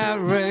rat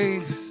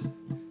race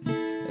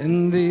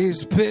and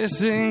these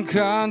pissing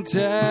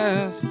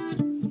contests.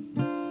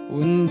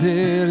 When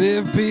did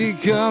it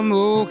become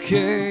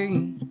okay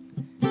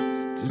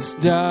to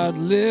start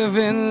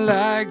living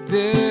like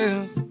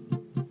this?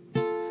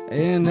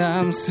 And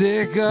I'm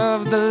sick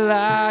of the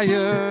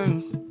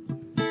liars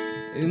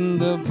in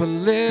the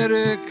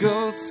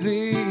political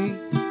scene.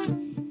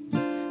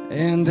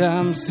 And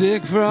I'm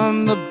sick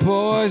from the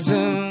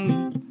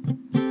poison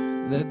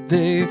that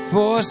they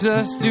force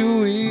us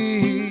to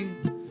eat.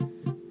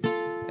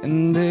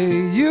 And they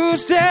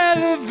use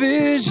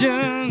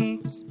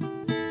televisions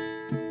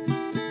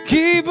to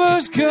keep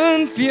us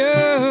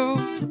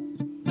confused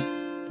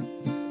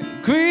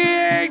and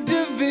create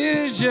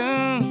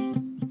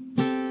division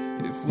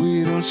if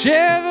we don't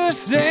share the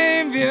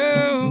same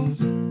views.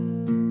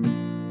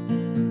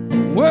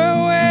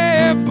 We're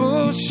way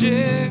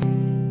bullshit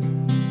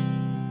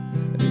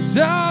is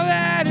all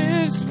that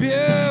is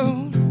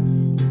spewed.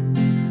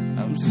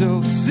 I'm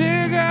so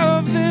sick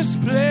of this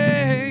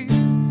place,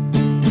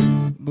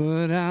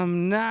 but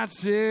I'm not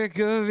sick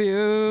of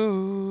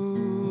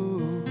you.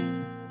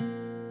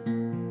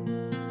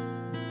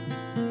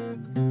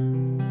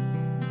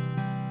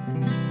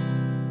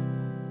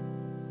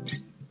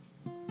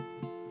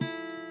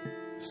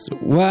 So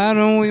why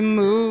don't we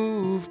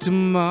move to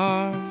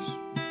Mars,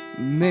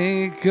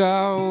 make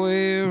our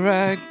way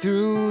right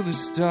through the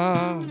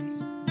stars?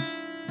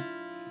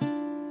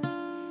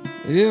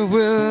 It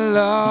will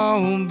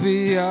all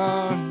be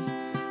ours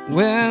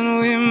when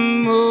we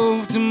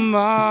move to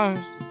Mars.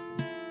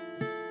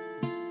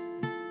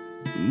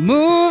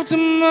 Move to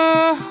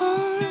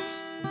Mars.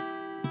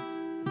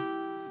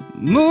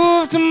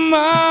 Move to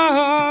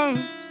Mars.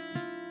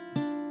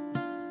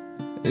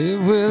 It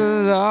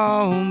will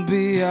all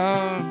be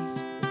ours.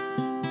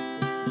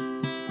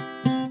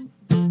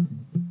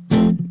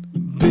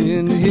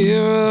 Been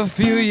here a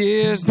few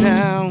years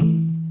now,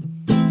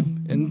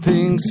 and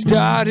things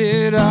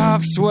started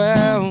off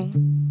swell.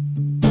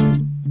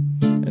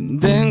 And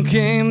then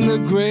came the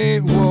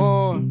Great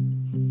War,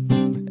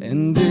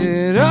 and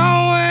it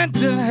all went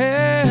to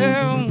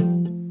hell.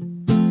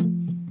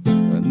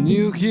 A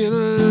nuclear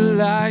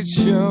light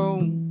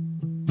show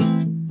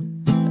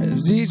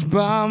as each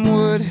bomb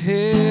would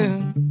hit.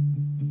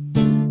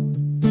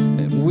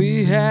 And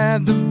we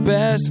had the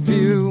best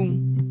view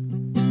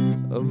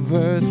of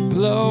Earth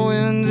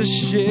blowing to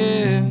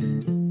shit.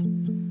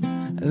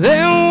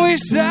 Then we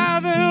saw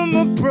them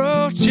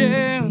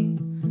approaching.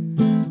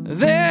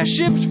 Their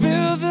ships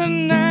filled the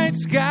night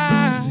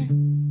sky.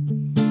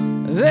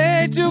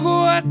 They took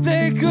what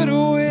they could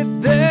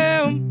with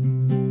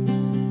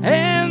them,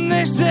 and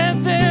they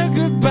said their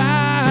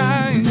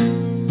goodbyes.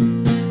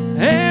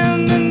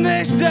 And then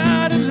they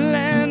started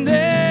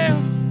landing,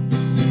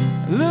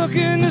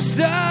 looking to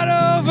start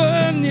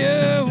over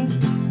new.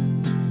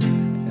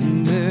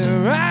 And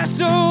their eyes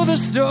told the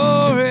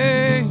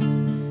story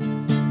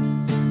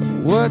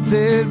of what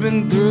they'd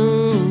been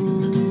through.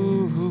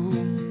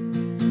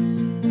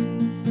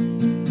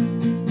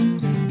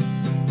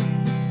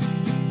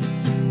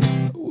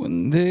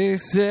 When they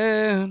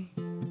said,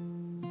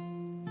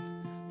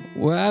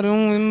 why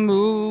don't we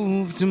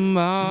move to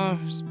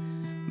Mars,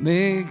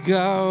 make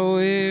our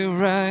way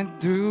right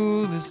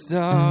through the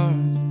stars?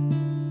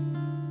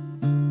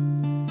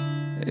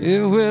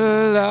 It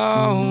will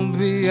all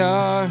be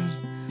ours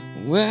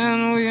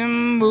when we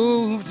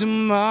move to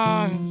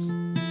Mars.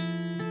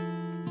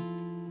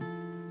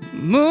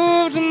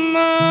 Move to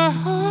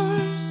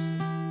Mars.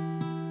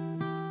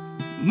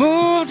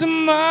 Move to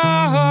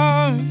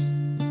Mars.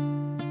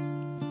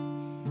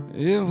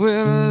 It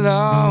will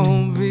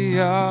all be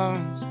ours.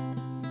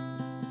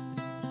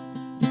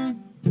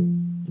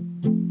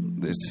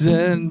 They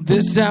said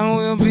this time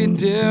will be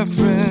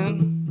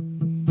different.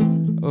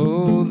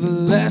 Oh, the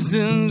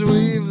lessons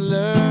we've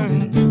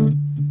learned.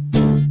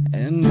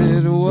 And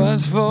it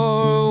was for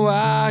a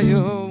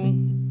while,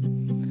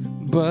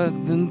 but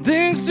then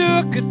things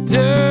took a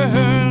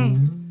turn.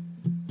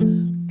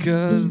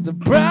 'Cause the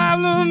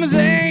problems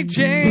ain't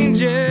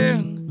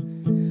changing,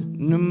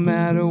 no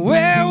matter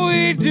where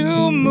we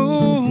do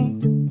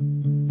move.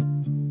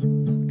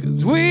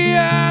 'Cause we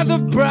are the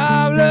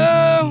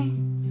problem,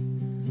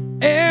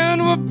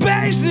 and we're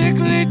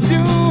basically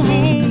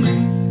doomed.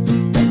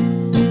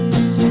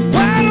 So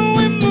why don't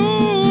we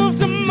move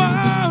to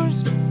Mars,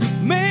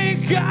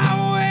 make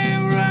our way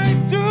right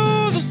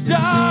through the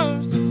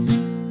stars?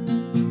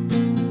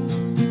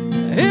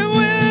 It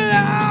will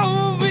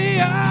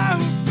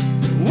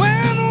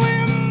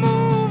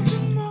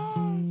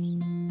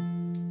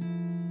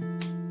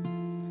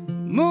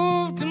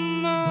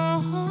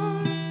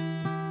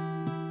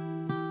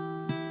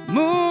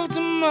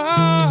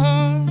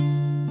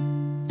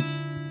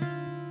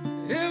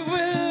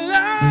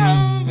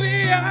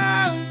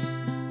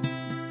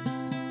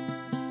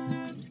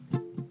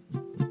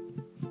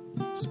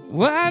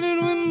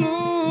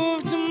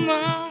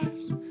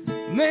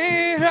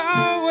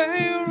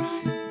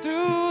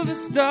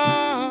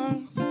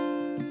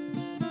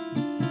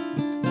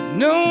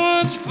no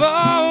one's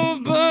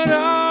fault but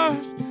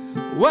ours.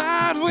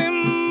 Why'd we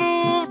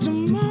move to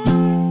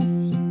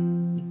Mars?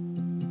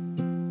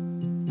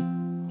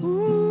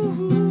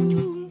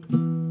 Ooh.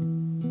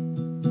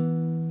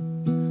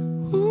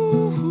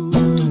 Ooh.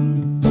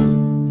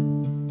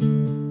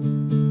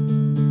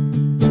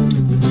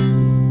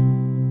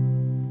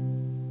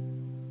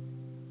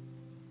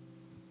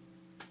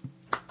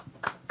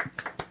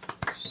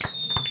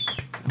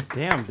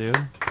 Damn, dude.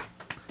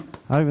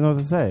 I don't even know what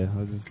to say.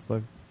 I just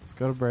like, let's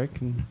go to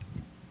break and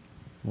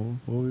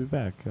we'll be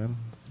back.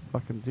 It's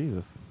fucking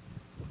Jesus,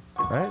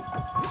 right?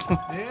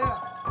 Yeah.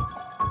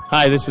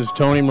 Hi, this is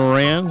Tony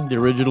Moran, the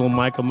original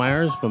Michael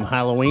Myers from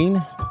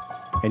Halloween,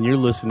 and you're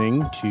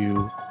listening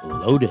to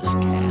Lotus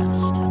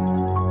Cast.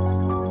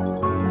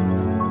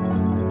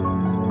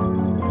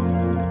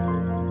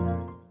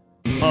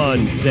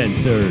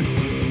 Uncensored,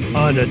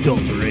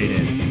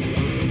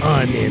 unadulterated,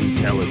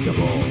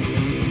 unintelligible.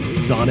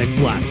 Sonic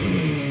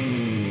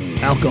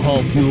Blasphemy.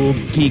 Alcohol-fueled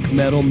geek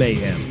metal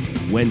mayhem.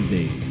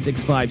 Wednesday,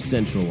 6/5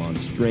 Central on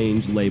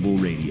Strange Label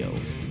Radio.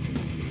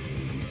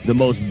 The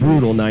most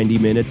brutal 90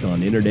 minutes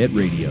on internet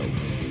radio.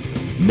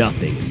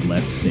 Nothing is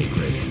left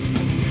sacred.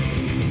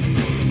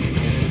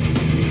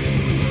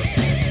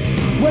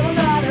 Well, I'm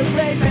not a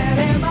great man,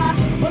 am I?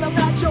 Well, I'm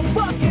not your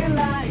fucking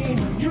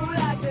lying. You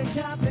like to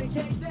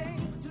complicate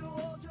things to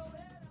hold your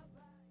head up.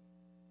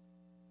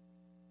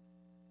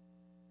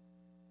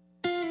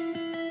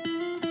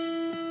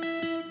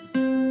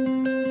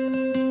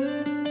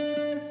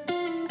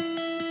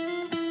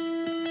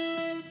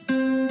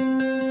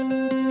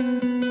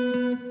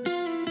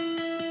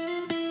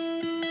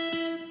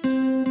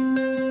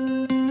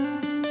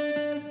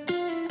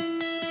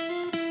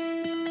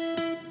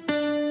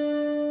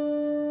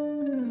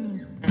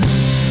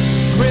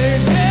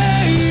 Great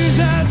days,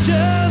 I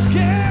just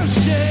can't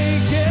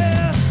shake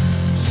it.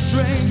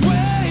 Strange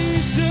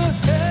ways to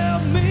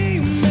help me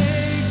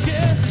make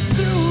it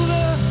through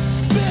the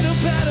bitter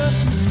patter,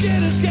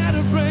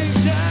 scatter brain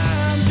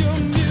times. Your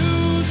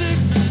music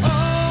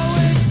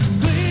always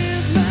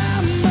clears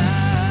my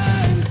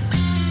mind.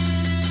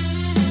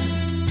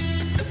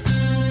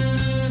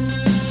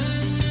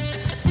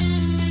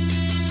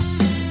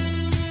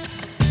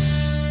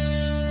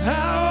 I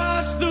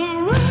watch the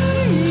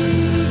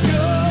rain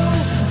go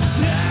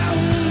down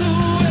the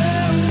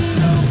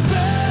window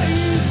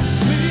panes,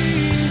 me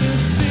to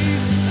see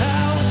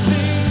how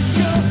things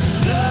go.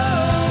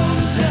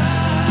 Sometimes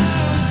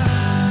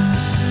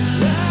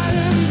lying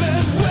in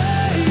bed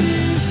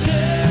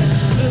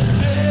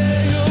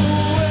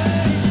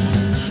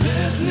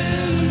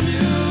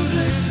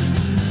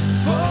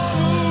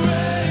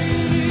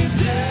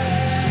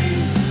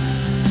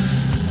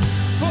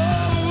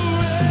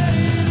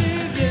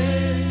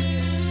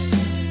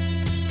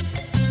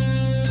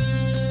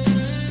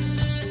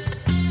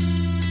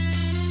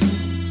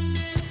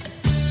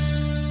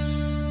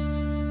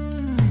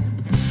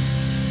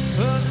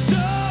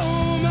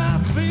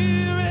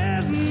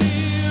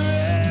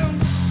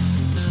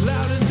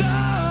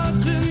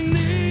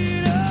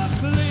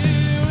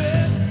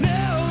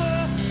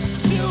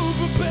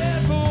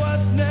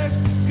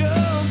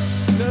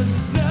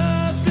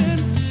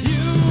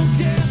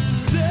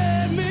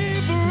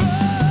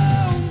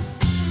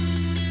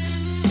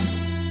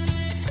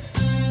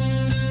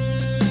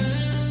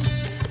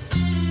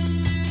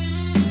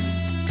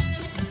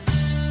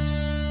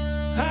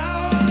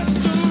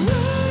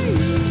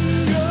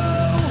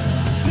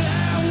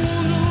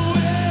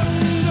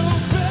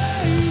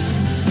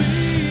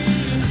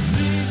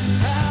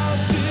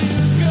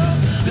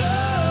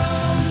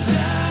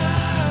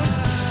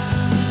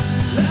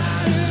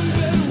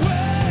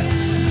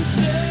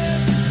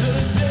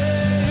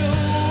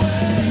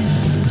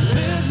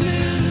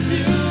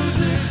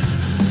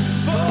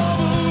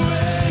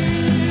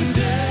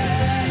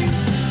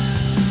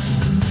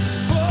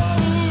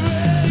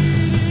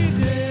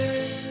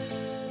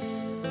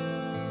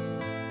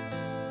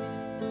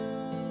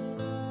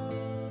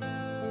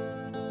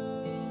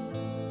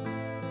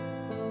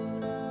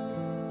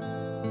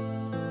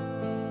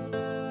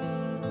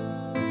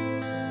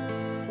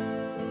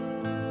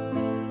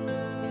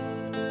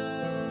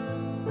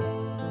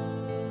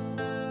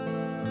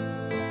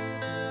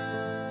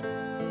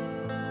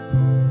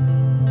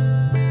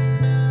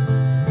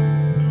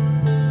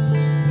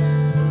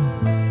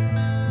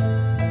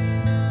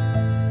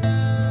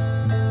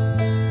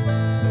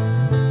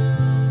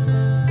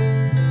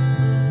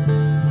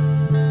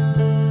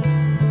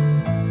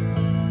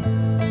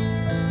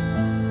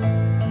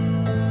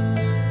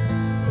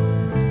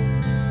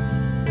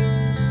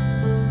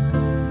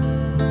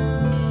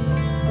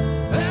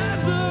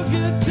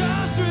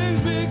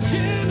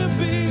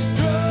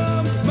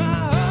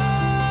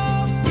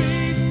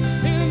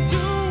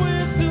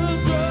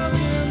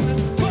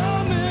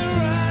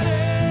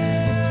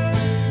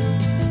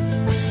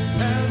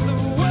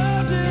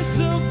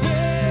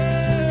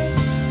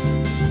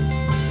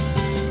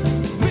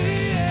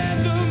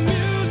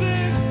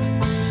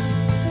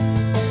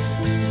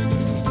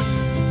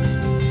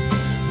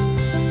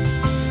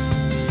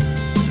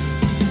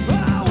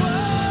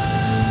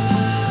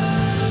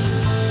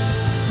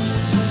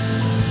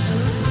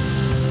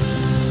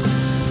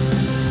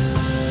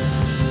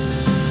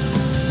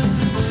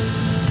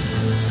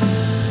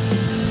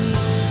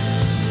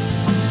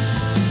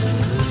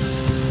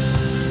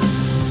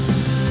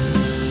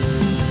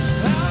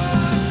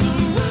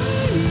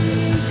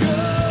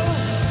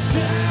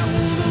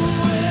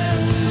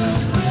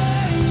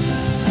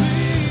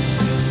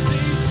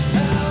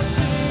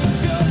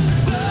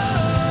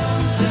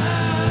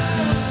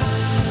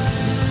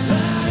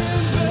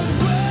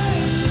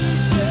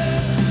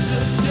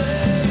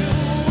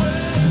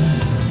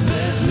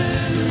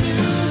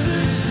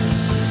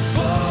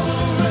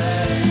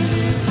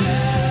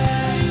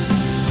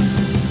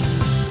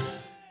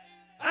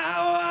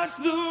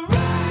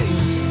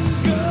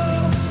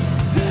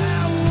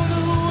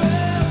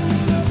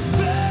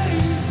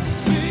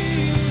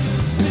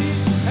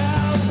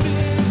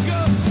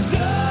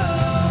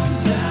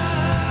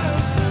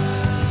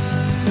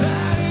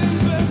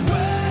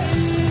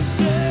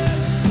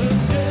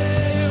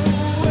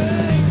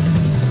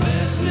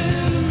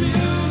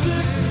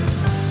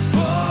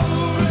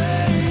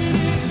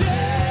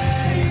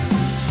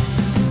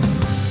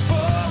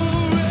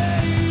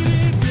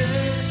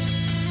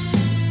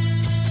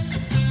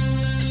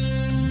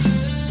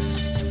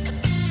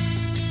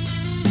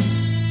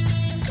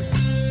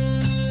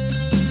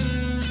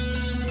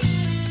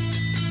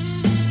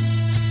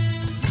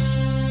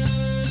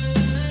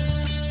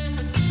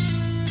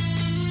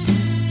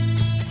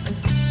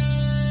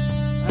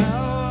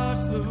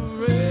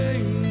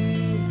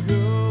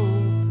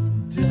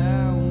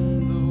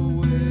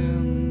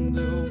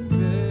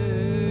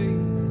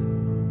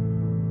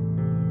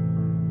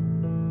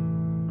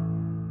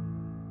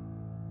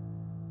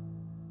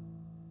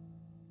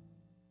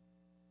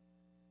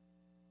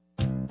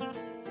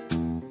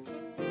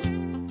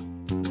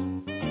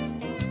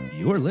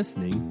You're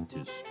listening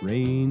to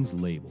Strange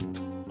Label,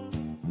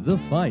 the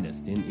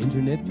finest in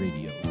internet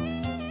radio.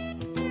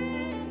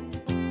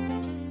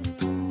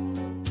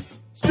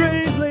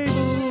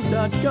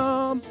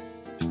 Strangelabel.com.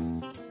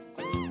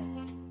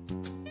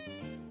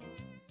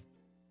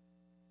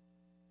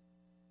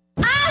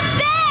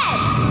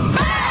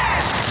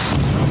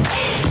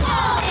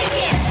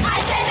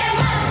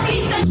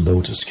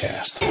 Lotus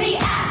Cast. In the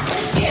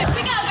atmosphere.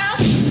 We go,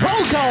 girls.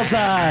 Roll call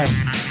time.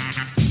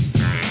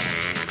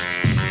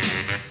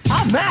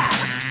 I'm Matt.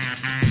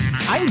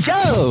 I'm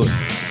Joe.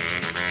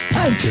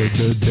 I'm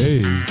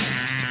Dave.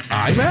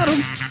 I'm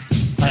Adam.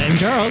 I'm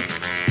Charles.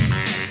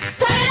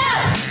 Turn it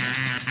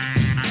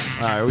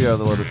up. All right, we are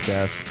the Lotus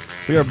Cast.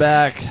 We are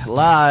back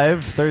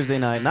live Thursday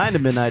night, 9 to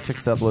midnight. Check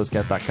us out,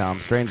 lotuscast.com,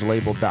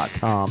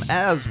 strangelabel.com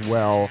as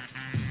well.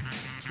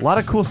 A lot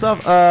of cool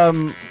stuff.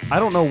 I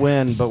don't know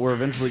when, but we're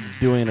eventually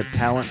doing a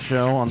talent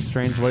show on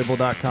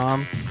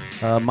strangelabel.com.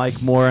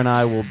 Mike Moore and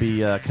I will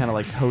be kind of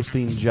like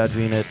hosting,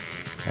 judging it,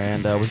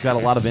 and we've got a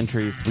lot of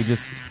entries.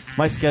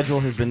 My schedule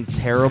has been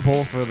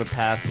terrible for the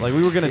past. Like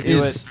we were going to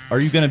do it. Are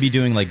you going to be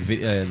doing like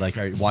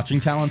are you watching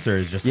talents, or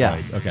is just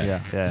like okay?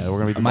 Yeah.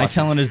 We're going to be. My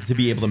talent is to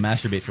be able to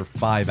masturbate for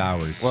 5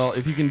 hours. Well,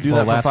 if you can do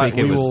that last for 5, week,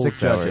 it we was will 6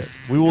 judge hours. it.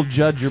 We will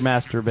judge your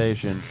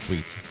masturbation.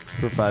 Sweet.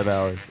 For 5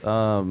 hours.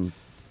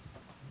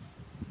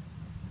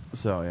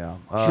 So yeah,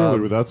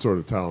 Surely with that sort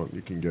of talent,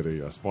 you can get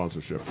a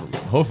sponsorship from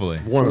hopefully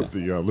one of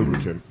the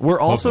lubricant. We're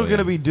also going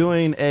to be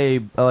doing a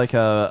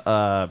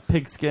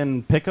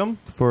pigskin pick'em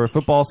for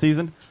football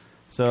season.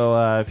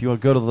 So if you want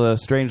to go to the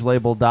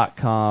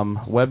strangelabel.com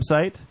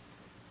website,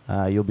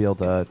 you'll be able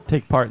to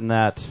take part in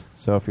that.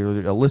 So if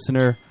you're a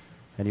listener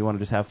and you want to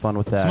just have fun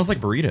with that, Smells like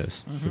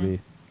burritos. Should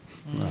be.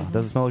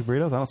 Does it smell like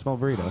burritos? I don't smell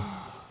burritos.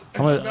 It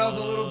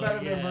smells a little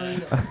better than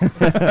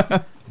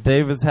burritos.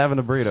 Dave is having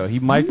a burrito. He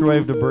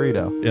microwaved a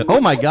burrito. Yep.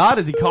 Oh my God,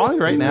 is he calling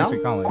right He's now?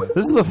 actually calling.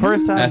 This is the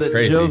first time That's that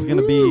crazy. Joe's going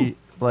to be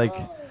like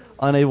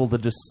unable to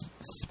just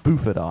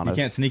spoof it on You us.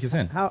 can't sneak us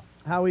in. How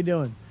we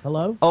doing?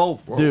 Hello? Oh,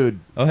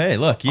 dude. Oh, hey,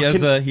 look. He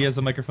has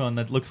a microphone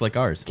that looks like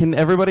ours. Can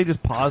everybody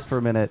just pause for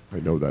a minute? I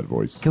know that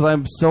voice. Because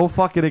I'm so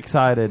fucking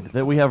excited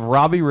that we have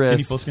Robbie Rist Can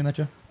you full screen that,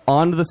 Joe?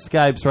 on the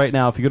Skypes right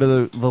now. If you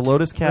go to the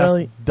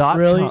lotuscast.com.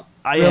 Really?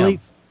 I really? am.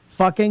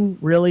 Fucking?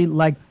 Really?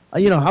 Like,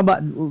 how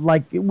about,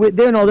 like,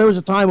 there was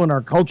a time when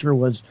our culture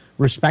was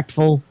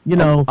respectful,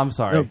 I'm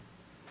sorry.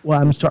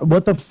 Well, I'm sorry.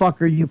 What the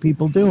fuck are you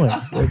people doing?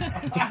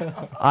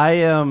 I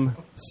am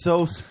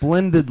so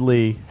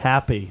splendidly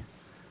happy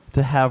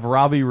to have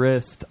Robbie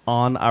Rist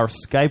on our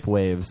Skype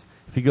waves.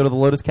 If you go to the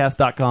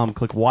lotuscast.com,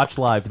 click watch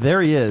live,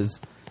 there he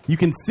is. You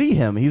can see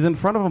him. He's in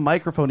front of a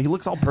microphone. He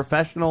looks all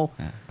professional,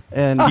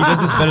 and He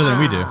does this better than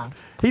we do.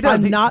 He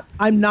does.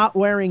 I'm not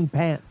wearing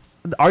pants.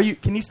 Are you?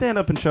 Can you stand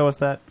up and show us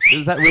that?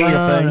 Is that really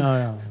a thing?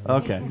 No.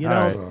 Okay. You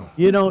all don't. right.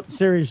 You don't.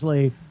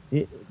 Seriously,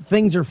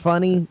 things are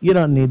funny. You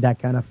don't need that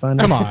kind of fun.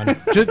 Come on,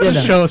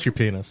 just show us your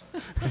penis.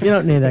 You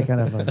don't need that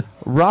kind of fun.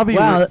 Robbie.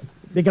 Wow,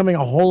 becoming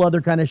a whole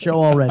other kind of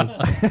show already.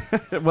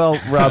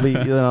 Well, Robbie,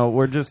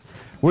 we're just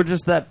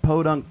that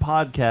podunk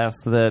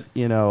podcast that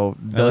I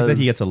like that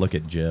he gets a look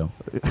at Joe.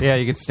 Yeah,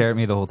 you could stare at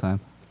me the whole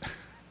time.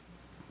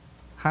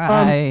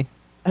 Hi.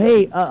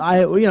 Hey,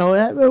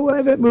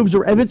 if it moves,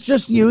 if it's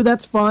just you,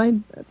 that's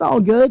fine. That's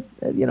all good.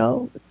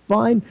 It's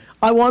fine.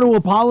 I want to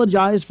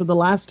apologize for the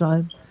last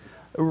time.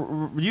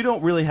 You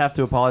don't really have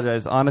to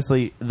apologize.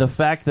 Honestly, the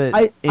fact that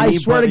I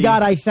swear to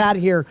God, I sat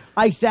here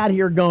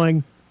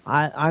going,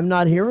 I'm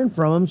not hearing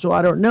from him, so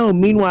I don't know.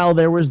 Meanwhile,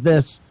 there was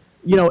this,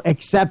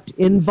 accept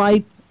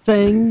invite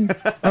thing.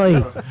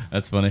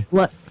 That's funny.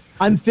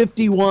 I'm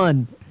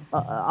 51.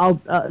 I'll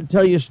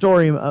tell you a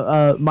story.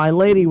 My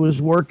lady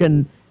was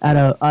working at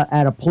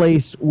a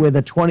place with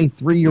a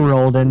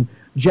 23-year-old, and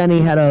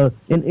Jenny had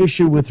an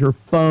issue with her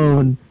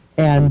phone,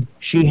 and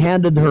she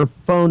handed her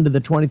phone to the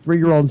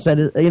 23-year-old and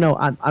said,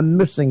 I'm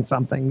missing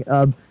something.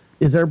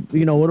 Is there,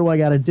 what do I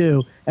got to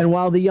do? And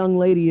while the young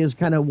lady is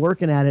kind of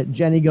working at it,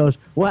 Jenny goes,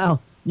 wow,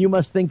 you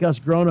must think us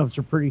grown-ups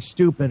are pretty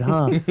stupid,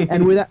 huh?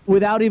 And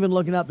without even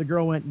looking up, the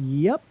girl went,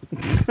 yep.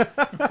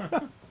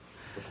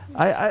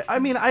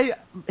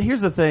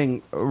 Here's the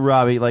thing,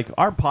 Robbie, like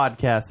our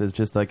podcast is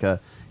just like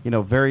a,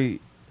 very,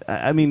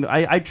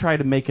 I try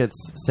to make it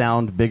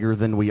sound bigger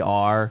than we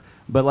are,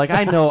 but like,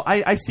 I know,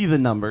 I see the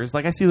numbers,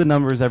 like I see the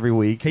numbers every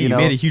week. Hey, you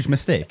made a huge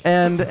mistake.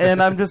 And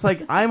I'm just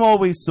like, I'm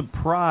always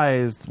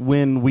surprised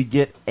when we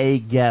get a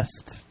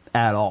guest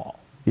at all.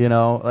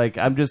 Like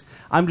I'm just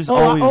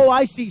always.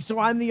 I see. So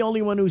I'm the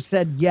only one who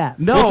said yes.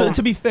 No, well,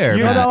 to be fair,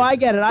 no, I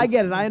get it.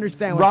 I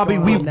understand. What's Robbie,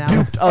 going we've on now.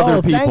 duped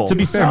other people. To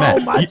be fair, so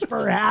Matt, much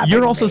for having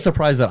you're also me.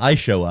 surprised that I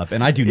show up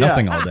and I do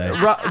nothing all day.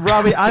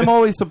 Robbie, I'm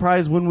always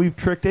surprised when we've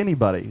tricked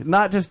anybody,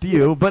 not just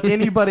you, but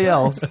anybody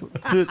else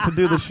to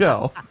do the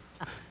show.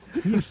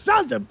 You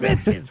sons of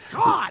bitches!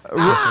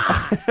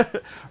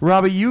 God!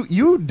 Robbie,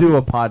 you do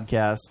a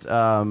podcast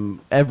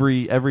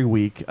every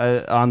week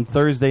on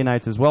Thursday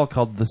nights as well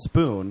called The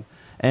Spoon.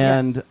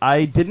 And yes.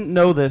 I didn't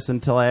know this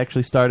until I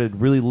actually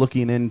started really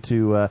looking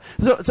into.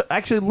 So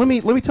actually, let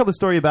me tell the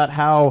story about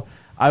how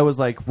I was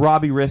like,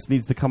 Robbie Rist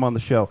needs to come on the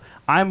show.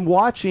 I'm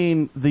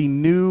watching the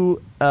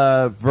new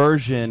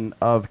version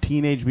of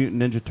Teenage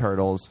Mutant Ninja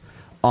Turtles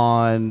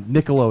on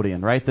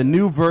Nickelodeon, right? The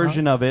new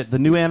version of it, the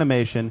new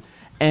animation,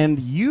 and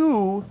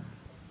you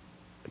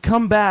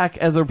come back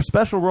as a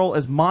special role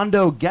as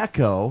Mondo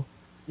Gecko.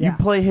 You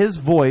play his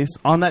voice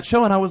on that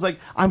show, and I was like,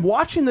 I'm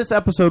watching this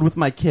episode with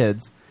my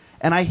kids,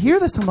 and I hear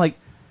this, I'm like,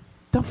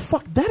 the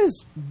fuck,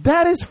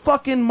 that is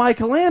fucking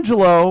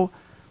Michelangelo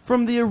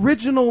from the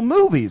original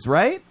movies,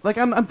 right? Like,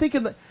 I'm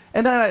thinking that,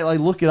 and then I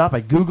look it up,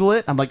 I Google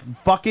it, I'm like,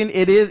 fucking,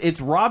 it's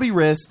Robbie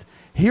Rist,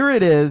 here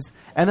it is,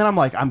 and then I'm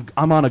like,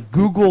 I'm on a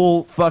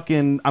Google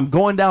fucking, I'm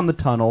going down the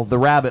tunnel, the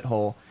rabbit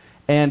hole,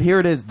 and here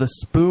it is, The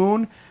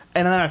Spoon,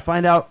 and then I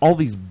find out all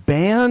these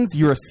bands,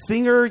 you're a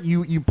singer,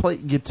 you play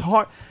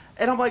guitar,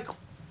 and I'm like,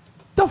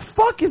 the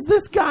fuck has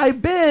this guy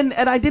been?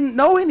 And I didn't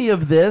know any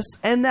of this,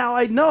 and now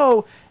I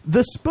know.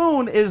 The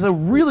Spoon is a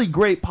really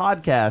great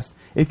podcast.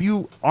 If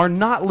you are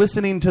not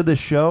listening to the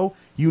show,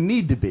 you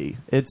need to be.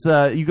 It's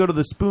you go to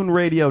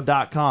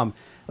thespoonradio.com.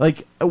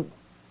 Like,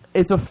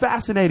 it's a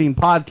fascinating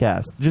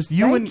podcast. Just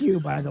you Thank you,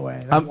 by the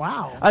way.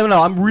 Wow. I don't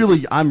know. I'm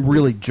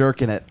really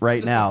jerking it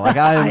right now. Like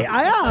I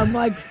am.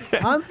 Like,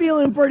 I'm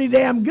feeling pretty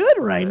damn good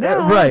right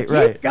now. Right.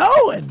 Keep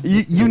going.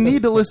 You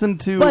need to listen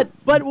to. But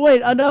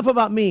wait. Enough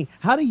about me.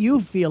 How do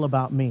you feel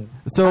about me?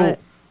 So.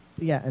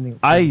 Anyway.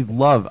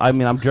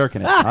 I'm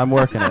jerking it. I'm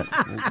working it.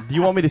 Do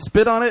you want me to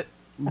spit on it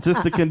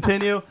just to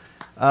continue?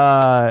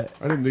 I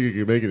didn't think you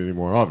could make it any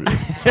more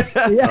obvious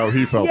how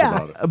he felt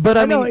about it. But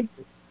I mean.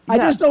 I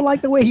just don't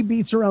like the way he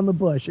beats around the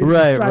bush. It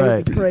just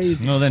drives me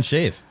crazy. No, then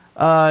shave.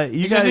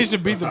 He just needs to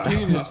beat the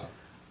penis.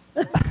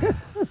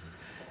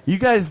 You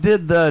guys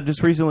did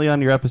just recently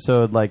on your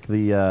episode, like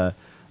the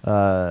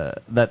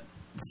that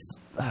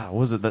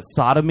was it that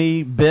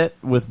sodomy bit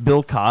with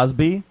Bill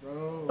Cosby?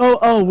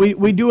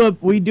 We do a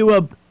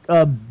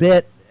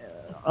bit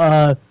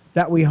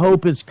that we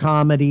hope is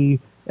comedy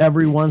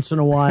every once in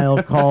a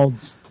while called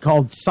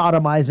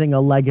sodomizing a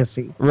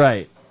legacy.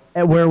 Right.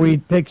 Where we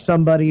pick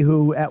somebody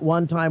who at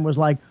one time was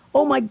like,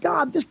 oh my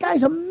God, this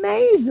guy's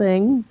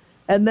amazing.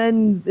 And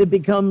then it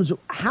becomes,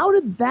 how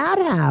did that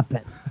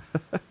happen?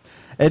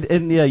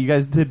 and yeah, you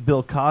guys did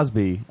Bill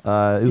Cosby. It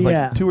was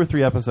like 2 or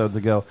 3 episodes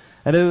ago.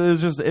 And you're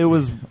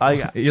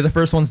the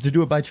first ones to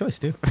do it by choice,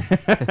 too.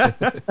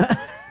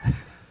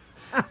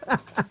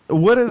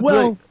 What is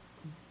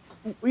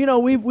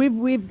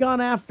we've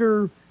gone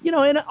after,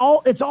 and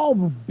it's all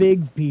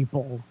big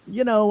people.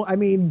 I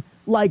mean,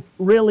 like,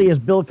 really, is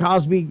Bill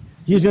Cosby,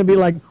 he's going to be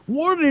like,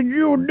 what did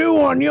you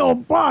do on your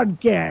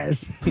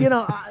podcast?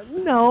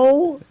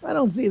 No, I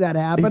don't see that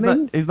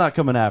happening. He's not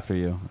coming after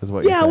you, is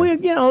what you're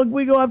saying.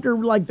 We go after,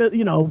 like, there's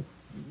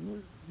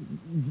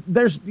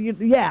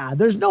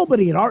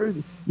nobody at our,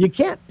 you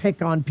can't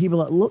pick on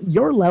people at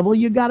your level,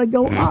 you got to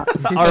go up.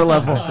 Our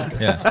level.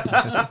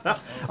 Yeah.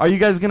 Are you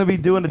guys going to be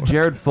doing a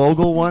Jared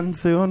Fogle one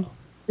soon?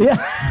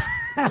 Yeah.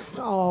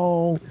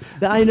 Oh,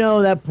 I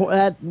know that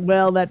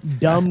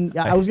dumb.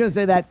 I was going to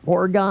say that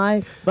poor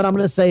guy, but I'm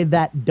going to say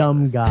that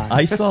dumb guy.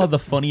 I saw the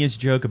funniest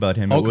joke about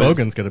him. Hulk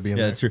Hogan's going to be in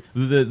there. Yeah, it's true.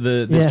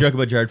 This joke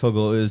about Jared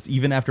Fogle is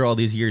even after all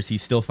these years,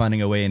 he's still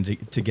finding a way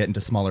to get into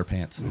smaller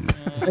pants.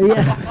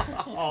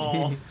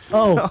 The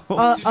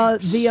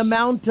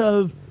amount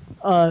of,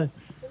 I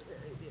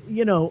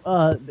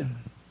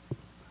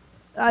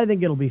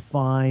think it'll be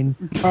fine.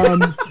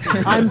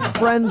 I'm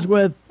friends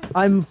with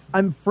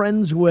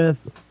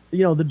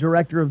the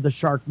director of the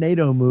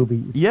Sharknado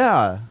movies.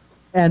 Yeah.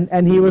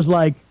 And he was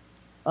like,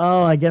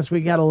 oh, I guess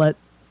we got to let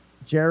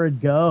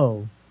Jared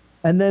go.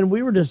 And then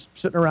we were just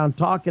sitting around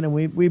talking, and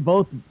we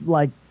both,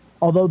 like,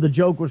 although the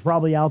joke was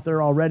probably out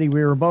there already,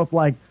 we were both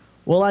like,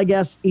 well, I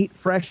guess Eat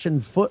Fresh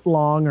and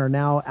Footlong are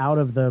now out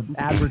of the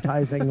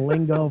advertising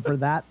lingo for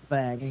that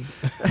thing.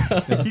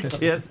 You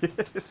can't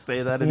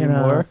say that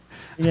anymore.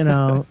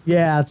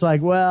 Yeah, it's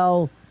like,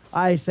 well,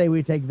 I say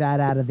we take that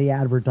out of the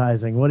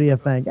advertising. What do you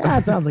think?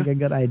 That sounds like a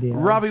good idea.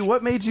 Robbie,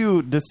 what made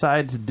you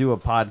decide to do a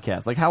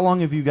podcast? Like, how long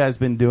have you guys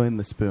been doing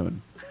The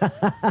Spoon?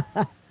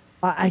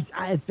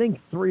 I think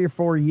 3 or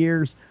 4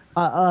 years.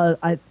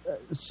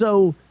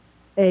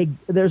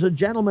 There's a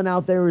gentleman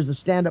out there who's a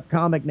stand-up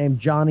comic named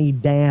Johnny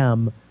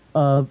Dam.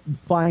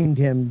 Find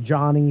him,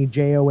 Johnny,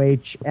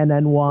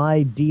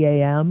 Johnnny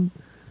Dam.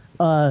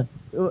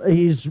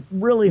 He's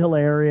really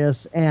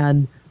hilarious,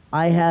 and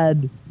I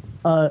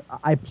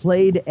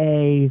played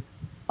a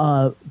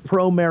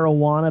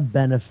pro-marijuana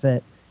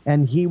benefit,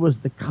 and he was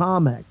the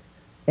comic.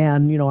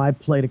 And, I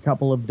played a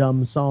couple of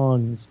dumb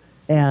songs.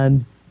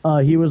 And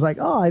he was like,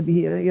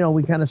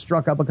 we kind of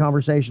struck up a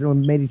conversation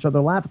and made each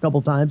other laugh a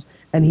couple times.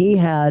 And he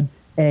had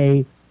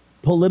a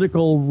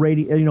political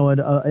radio,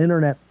 an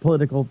internet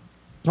political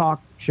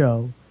talk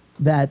show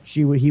that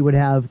he would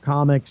have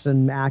comics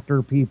and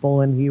actor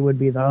people, and he would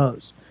be the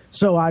host.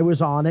 So I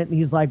was on it, and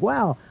he's like,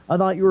 wow, I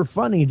thought you were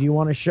funny. Do you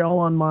want a show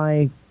on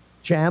my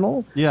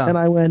channel? Yeah. And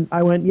I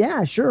went,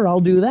 yeah, sure,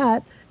 I'll do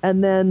that.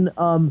 And then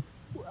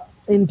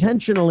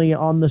intentionally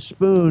on The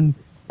Spoon,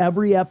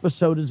 every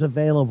episode is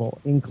available,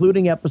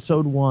 including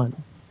episode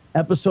 1.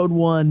 Episode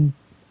 1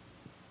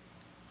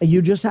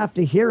 you just have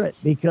to hear it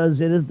because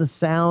it is the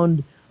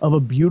sound of a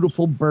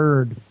beautiful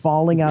bird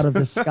falling out of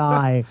the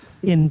sky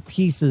in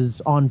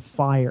pieces on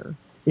fire.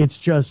 It's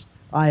just,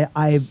 I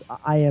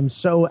am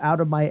so out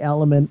of my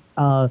element.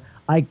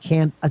 I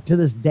can't, to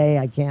this day,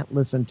 I can't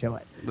listen to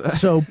it.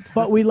 So,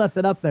 but we left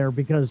it up there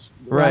because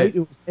Right.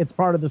 it's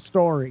part of the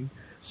story.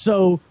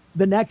 So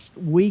the next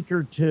week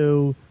or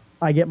two,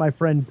 I get my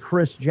friend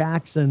Chris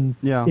Jackson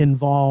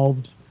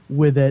involved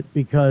with it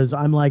because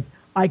I'm like,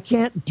 I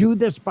can't do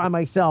this by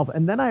myself.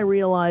 And then I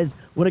realized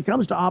when it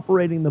comes to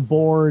operating the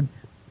board,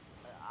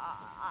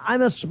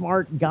 I'm a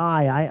smart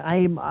guy.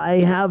 I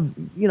have,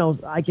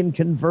 I can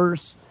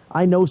converse.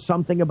 I know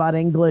something about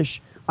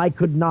English. I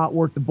could not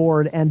work the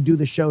board and do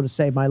the show to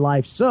save my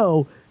life.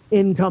 So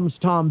in comes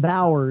Tom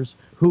Bowers,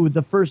 who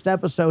the first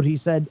episode, he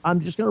said,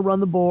 I'm just going to run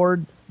the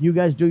board. You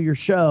guys do your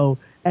show.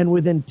 And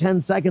within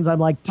 10 seconds, I'm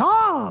like,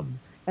 Tom!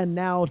 And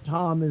now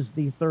Tom is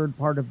the third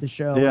part of the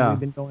show. Yeah. And we've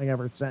been going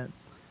ever since.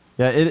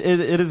 Yeah,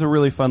 it is a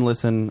really fun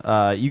listen.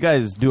 You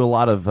guys do a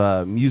lot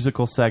of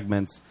musical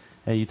segments,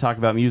 and you talk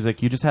about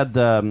music. You just had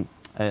the,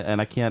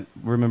 and I can't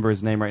remember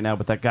his name right now,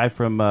 but that guy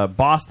from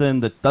Boston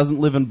that doesn't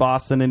live in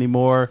Boston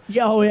anymore.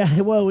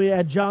 Yeah, well, we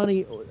had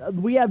Johnny.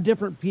 We have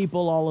different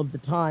people all of the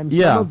time.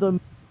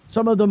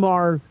 Some of them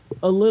are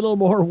a little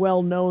more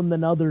well known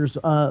than others.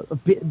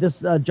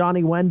 This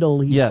Johnny Wendell,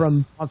 he's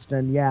from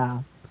Boston,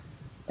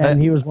 and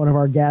he was one of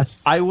our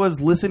guests. I was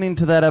listening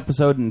to that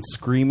episode and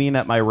screaming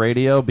at my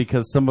radio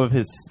because some of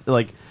his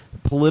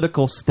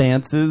political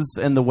stances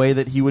and the way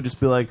that he would just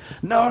be like,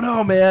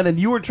 no, man, and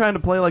you were trying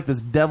to play like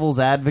this devil's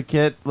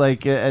advocate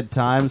at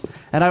times,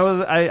 and I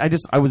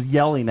was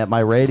yelling at my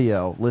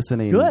radio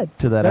listening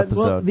to that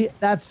episode.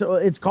 Well,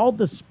 it's called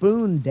The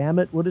Spoon. Damn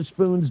it! What do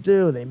spoons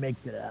do? They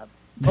mix it up.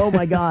 Oh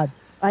my God.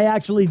 I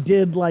actually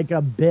did like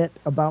a bit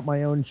about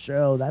my own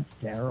show. That's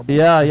terrible.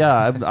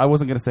 Yeah. I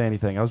wasn't going to say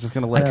anything. I was just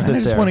going to let it sit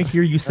there. I just want to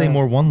hear you say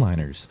more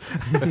one-liners.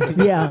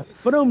 Yeah.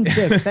 Boom,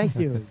 tick. Thank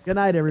you. Good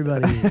night,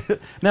 everybody.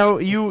 Now,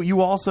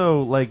 you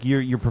also,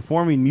 you're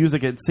performing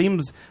music. It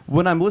seems,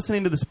 when I'm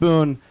listening to The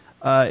Spoon,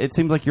 it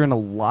seems like you're in a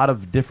lot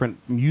of different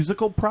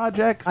musical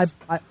projects.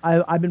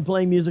 I've been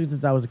playing music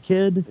since I was a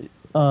kid.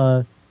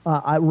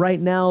 Right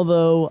now,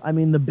 though, I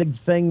mean, the big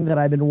thing that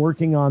I've been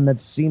working on that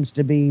seems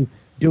to be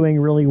doing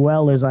really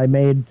well is I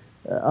made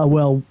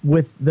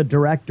with the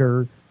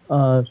director.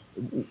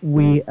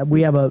 We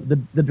have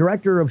the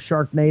director of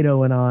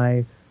Sharknado and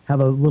I have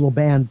a little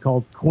band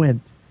called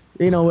Quint.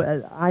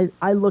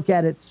 I look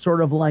at it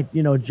sort of like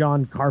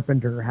John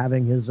Carpenter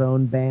having his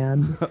own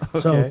band.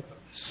 Okay.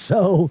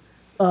 So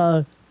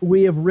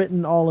we have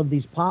written all of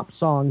these pop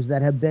songs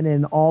that have been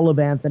in all of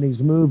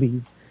Anthony's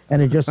movies,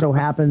 and it just so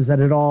happens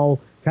that it all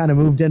kind of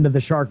moved into the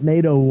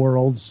Sharknado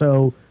world.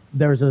 So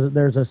there's a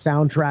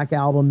soundtrack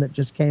album that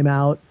just came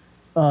out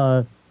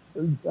that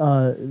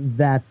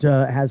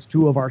has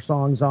 2 of our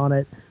songs on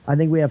it. I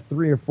think we have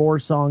 3 or 4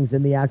 songs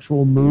in the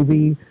actual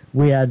movie.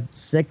 We had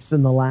 6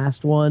 in the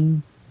last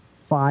one,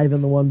 5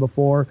 in the one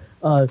before.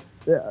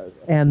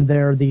 And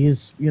there are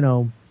these,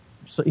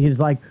 so he's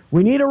like,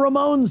 we need a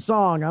Ramones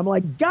song. I'm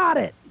like, got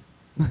it.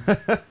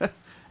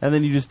 And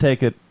then you just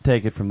take it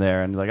from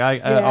there, and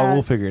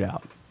we'll figure it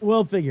out.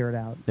 We'll figure it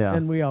out. Yeah.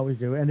 And we always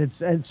do.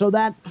 And so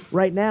that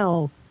right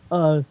now,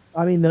 I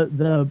mean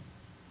the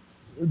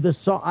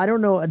song. I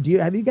don't know.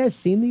 Have you guys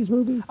seen these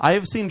movies? I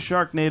have seen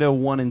Sharknado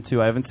 1 and 2.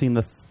 I haven't seen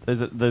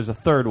there's a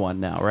third one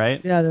now,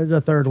 right? Yeah, there's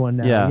a third one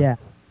now. Yeah.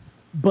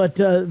 But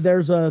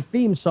there's a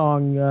theme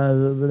song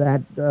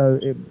that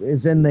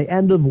is in the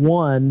end of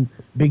 1,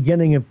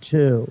 beginning of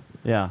 2.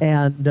 Yeah.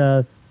 And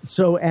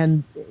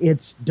and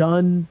it's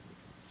done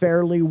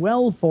fairly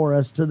well for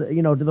us to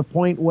the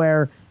point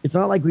where it's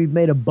not like we've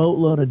made a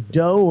boatload of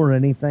dough or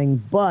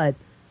anything, but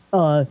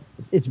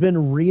it's been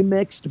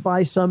remixed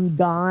by some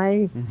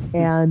guy,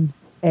 and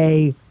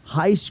a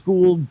high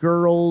school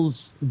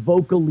girls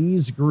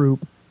vocalese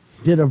group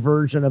did a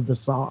version of the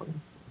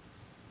song.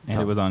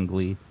 And it was on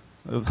Glee.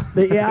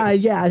 Yeah,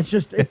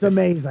 it's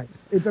amazing.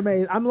 It's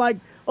amazing. I'm like,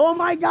 oh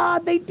my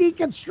God, they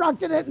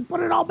deconstructed it and put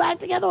it all back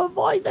together with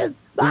voices.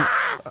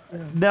 Ah!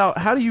 Now,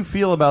 how do you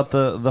feel about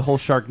the whole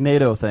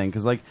Sharknado thing?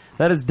 Because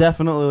that is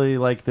definitely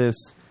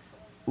this,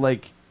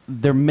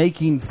 they're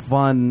making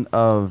fun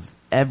of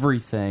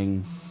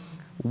everything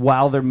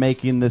while they're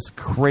making this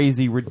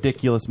crazy,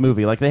 ridiculous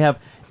movie. They have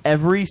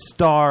every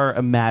star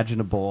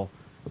imaginable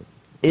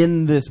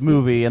in this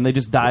movie, and they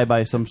just die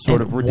by some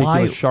sort of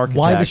ridiculous shark attack.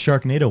 Why the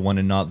Sharknado one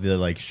and not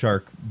the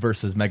shark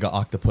versus mega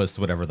octopus,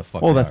 whatever the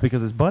fuck? Well, that's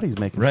because his buddy's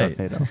making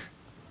Sharknado.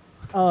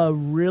 A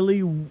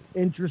really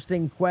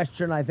interesting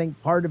question. I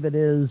think part of it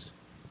is,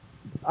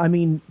 I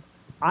mean,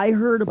 I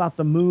heard about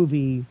the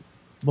movie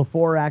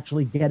before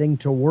actually getting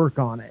to work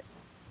on it,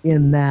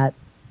 in that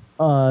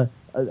I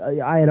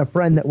had a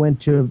friend that went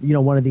to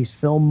one of these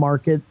film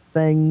market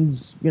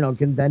things,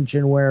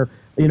 convention where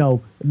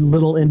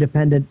little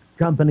independent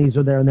companies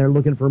are there and they're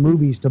looking for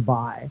movies to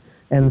buy.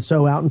 And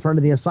so out in front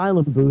of the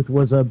Asylum booth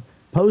was a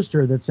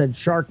poster that said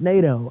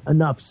Sharknado,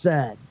 enough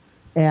said.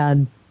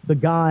 And the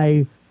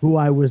guy who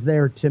I was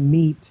there to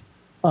meet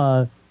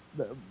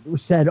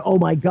said, "Oh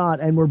my God,"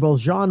 and we're both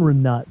genre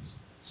nuts.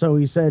 So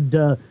he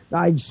said,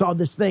 "I saw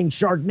this thing,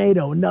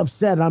 Sharknado. Enough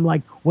said." And I'm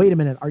like, "Wait a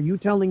minute. Are you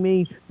telling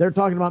me they're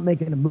talking about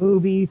making a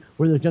movie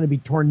where there's going to be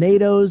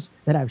tornadoes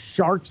that have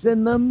sharks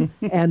in them?"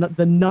 And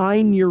the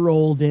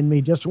 9-year-old in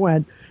me just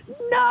went,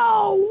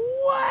 "No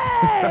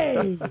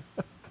way!"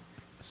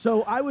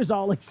 So I was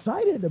all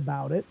excited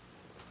about it,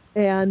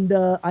 and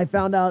I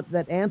found out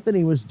that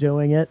Anthony was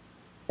doing it,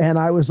 and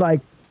I was like,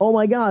 "Oh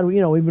my God,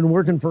 we've been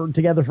working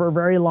together for a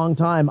very long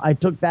time." I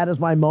took that as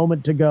my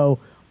moment to go,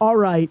 "All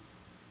right,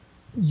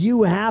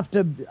 you have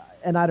to,"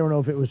 and I don't know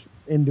if it was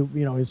into,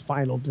 his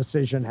final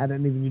decision had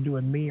anything to do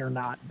with me or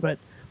not, but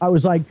I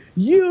was like,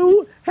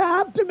 "You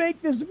have to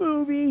make this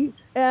movie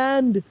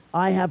and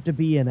I have to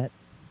be in it."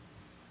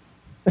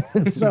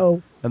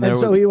 So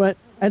he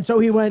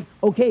went,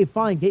 "Okay,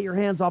 fine, get your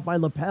hands off my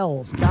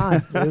lapels."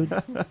 God,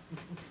 dude.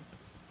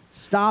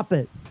 Stop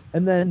it.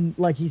 And then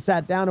he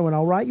sat down and went,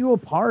 "I'll write you a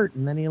part."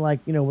 And then he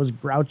was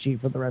grouchy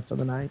for the rest of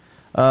the night.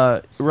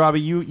 Robbie,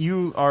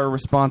 you are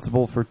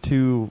responsible for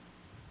two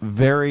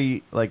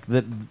very,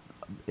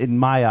 in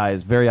my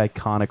eyes, very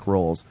iconic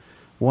roles.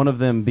 One of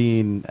them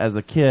being, as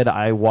a kid,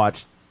 I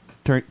watched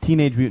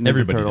Teenage Mutant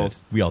Ninja Turtles.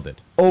 Did. We all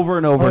did. Over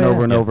and over and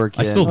over and over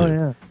again. I still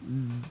do.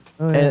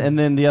 And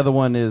then the other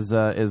one is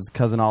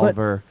Cousin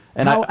Oliver.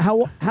 But And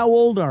how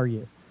old are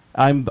you?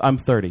 I'm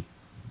 30.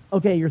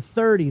 Okay, you're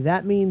 30.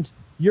 That means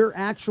you're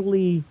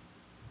actually.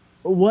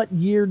 What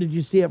year did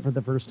you see it for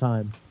the first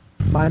time?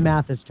 My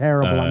math is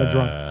terrible. I'm a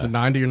drunk. Is it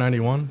 90 or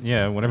 91?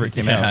 Yeah, whenever it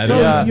came out.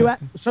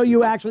 So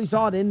you actually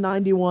saw it in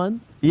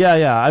 91?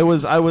 Yeah. I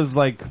was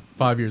like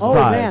 5 years old.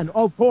 old. Oh man,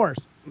 of course.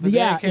 The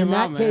day it came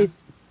out,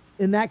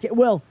 in that case,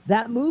 well,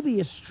 that movie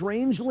is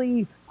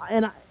strangely,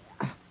 and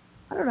I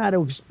don't know how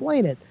to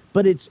explain it,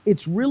 but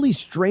it's really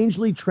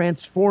strangely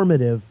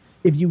transformative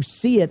if you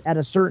see it at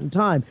a certain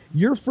time.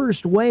 Your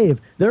first wave,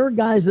 there are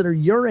guys that are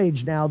your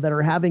age now that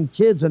are having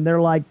kids, and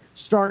they're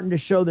starting to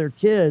show their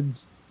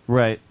kids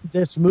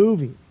this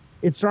movie.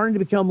 It's starting to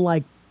become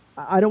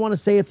I don't want to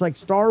say it's like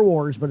Star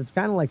Wars, but it's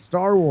kind of like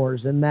Star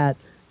Wars in that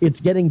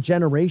it's getting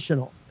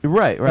generational.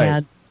 Right.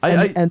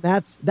 And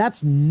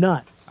that's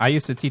nuts. I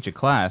used to teach a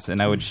class,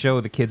 and I would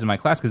show the kids in my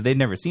class because they'd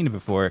never seen it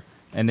before,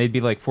 and they'd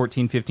be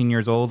 14, 15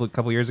 years old a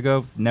couple years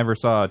ago, never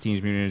saw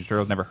Teenage Mutant Ninja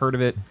Turtles, never heard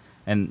of it,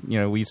 and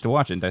we used to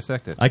watch it and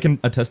dissect it. I can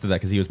attest to that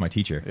because he was my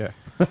teacher. Yeah.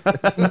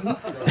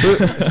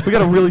 We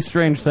got a really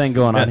strange thing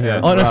going on here.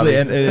 Honestly,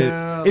 and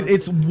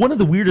it's one of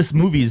the weirdest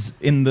movies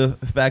in the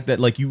fact that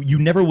you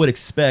never would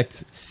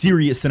expect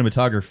serious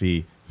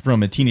cinematography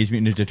from a Teenage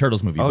Mutant Ninja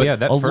Turtles movie. Oh, but yeah,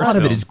 that a first lot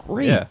of it film. is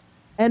great. Yeah.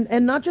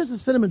 And not just the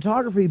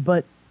cinematography,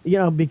 but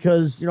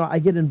because I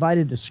get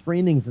invited to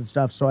screenings and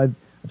stuff, so I've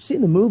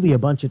seen the movie a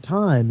bunch of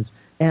times,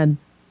 and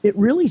it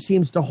really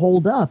seems to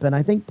hold up. And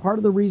I think part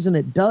of the reason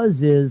it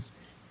does is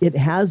it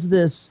has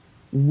this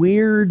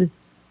weird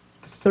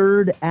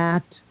third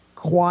act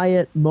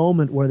quiet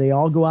moment where they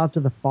all go out to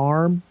the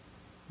farm.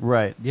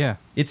 Right. Yeah.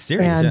 It's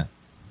serious.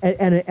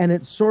 And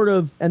it's sort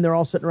of, and they're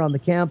all sitting around the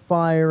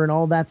campfire and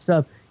all that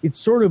stuff. It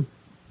sort of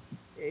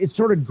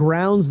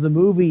grounds the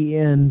movie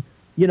in,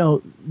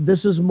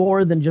 this is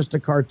more than just a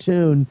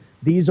cartoon.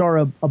 These are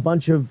a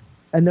bunch of,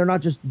 and they're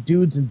not just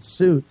dudes in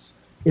suits.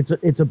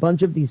 It's a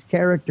bunch of these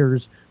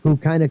characters who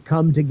kind of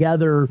come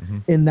together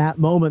in that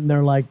moment, and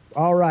they're like,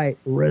 all right,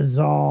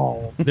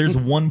 resolve. There's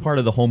one part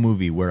of the whole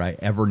movie where I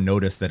ever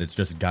noticed that it's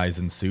just guys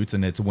in suits,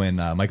 and it's when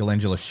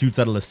Michelangelo shoots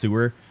out of the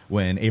sewer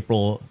when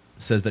April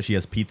says that she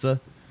has pizza.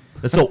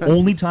 That's the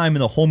only time in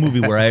the whole movie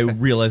where I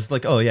realized,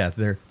 oh yeah,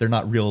 they're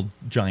not real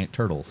giant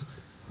turtles.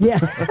 Yeah.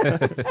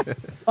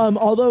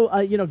 Although,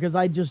 because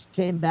I just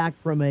came back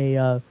from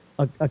a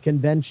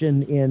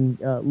convention in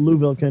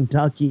Louisville,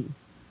 Kentucky,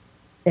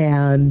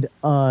 and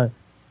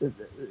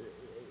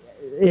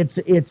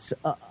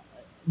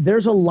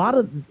there's a lot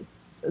of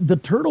the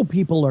turtle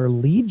people are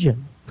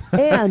legion,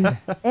 and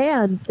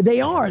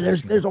they are.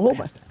 There's a whole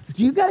bunch.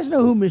 Do you guys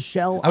know who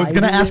Michelle? I was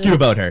going to ask you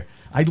about her.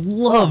 I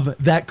love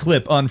that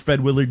clip on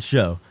Fred Willard's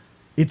show.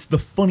 It's the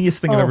funniest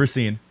thing I've ever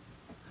seen.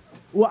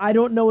 Well, I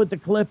don't know what the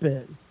clip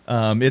is.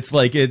 It's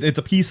it's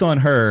a piece on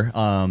her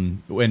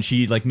when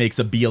she makes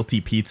a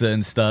BLT pizza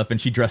and stuff,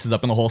 and she dresses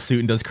up in the whole suit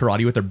and does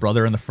karate with her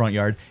brother in the front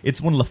yard. It's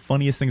one of the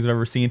funniest things I've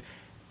ever seen.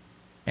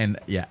 And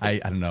yeah, I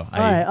don't know. All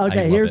right,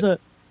 okay. Here's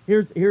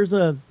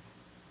a.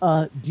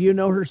 Do you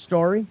know her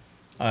story?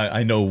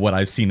 I know what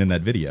I've seen in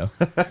that video.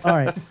 All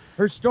right,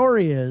 her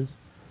story is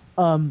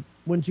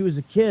when she was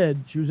a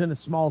kid, she was in a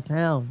small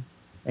town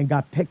and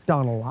got picked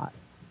on a lot,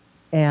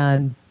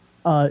 and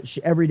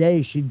every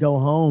day she'd go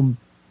home,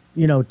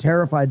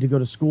 terrified to go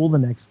to school the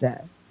next day.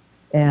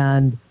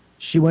 And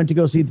she went to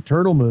go see the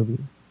Turtle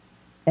movie.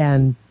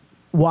 And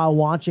while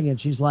watching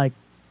it, she's like,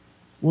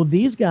 well,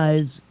 these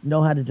guys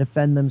know how to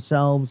defend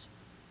themselves.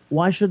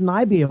 Why shouldn't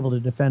I be able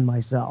to defend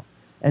myself?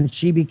 And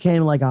she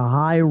became a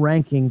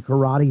high-ranking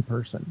karate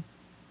person.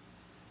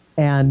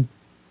 And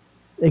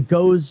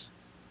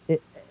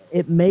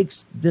it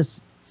makes this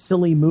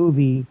silly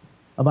movie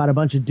about a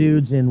bunch of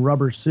dudes in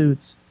rubber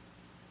suits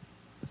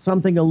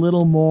something a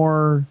little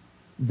more,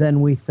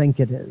 than we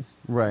think it is.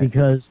 Right.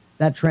 Because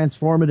that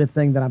transformative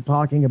thing that I'm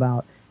talking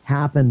about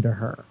happened to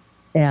her.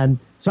 And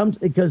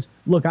because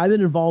look, I've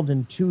been involved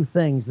in two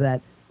things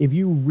that if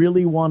you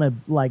really want to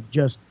like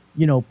just,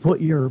 put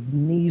your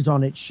knees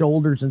on its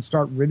shoulders and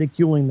start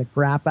ridiculing the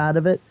crap out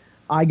of it,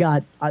 I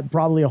got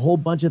probably a whole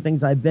bunch of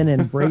things I've been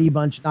in, Brady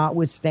Bunch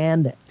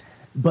notwithstanding.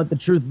 But the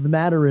truth of the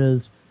matter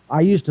is,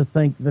 I used to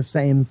think the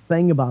same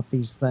thing about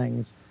these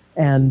things.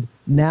 And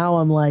now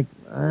I'm like,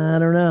 I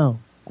don't know.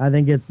 I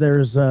think it's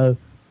a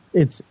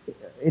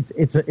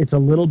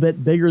little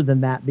bit bigger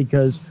than that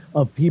because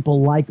of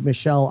people like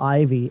Michelle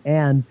Ivy,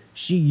 and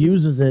she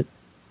uses it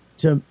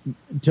to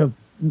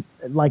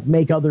like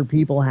make other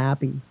people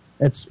happy.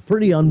 It's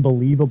pretty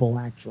unbelievable,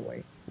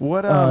 actually.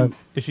 What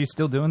is she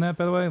still doing that,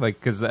 by the way? Like,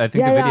 because I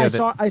think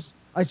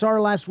I saw her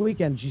last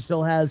weekend. She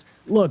still has.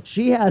 Look,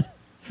 she had,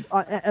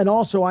 and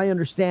also I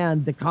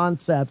understand the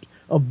concept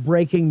of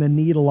breaking the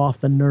needle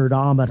off the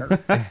nerdometer.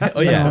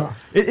 Oh yeah,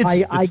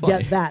 I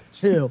get that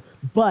too.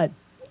 But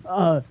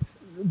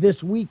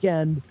this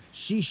weekend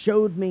she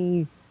showed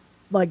me,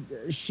 like,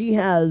 she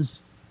has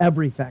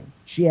everything.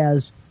 She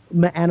has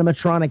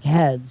animatronic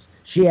heads.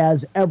 She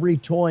has every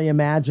toy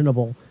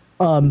imaginable.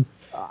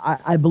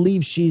 I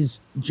believe she's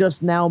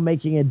just now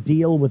making a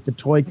deal with the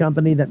toy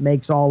company that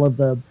makes all of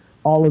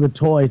the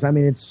toys. I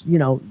mean, it's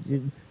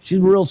she's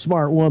a real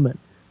smart woman,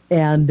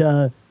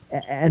 and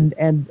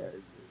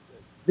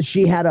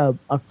she had a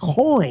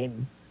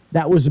coin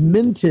that was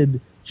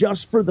minted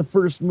just for the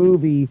first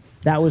movie.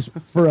 That was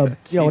for a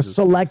a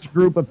select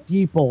group of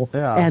people,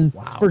 and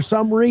for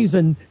some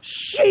reason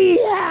she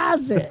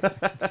has it.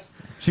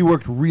 She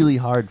worked really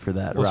hard for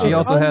that. Well, she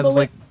also has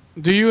like.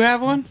 Do you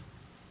have one?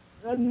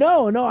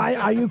 No.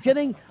 Are you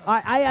kidding?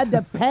 I had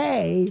to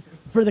pay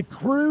for the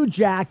crew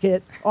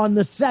jacket on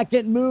the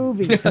second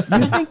movie.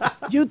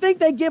 You think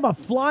they give a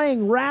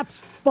flying rat's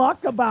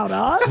fuck about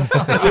us?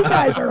 You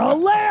guys are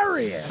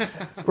hilarious.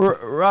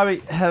 Robbie,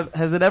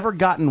 has it ever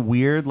gotten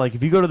weird? Like,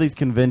 if you go to these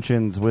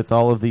conventions with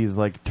all of these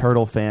like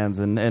Turtle fans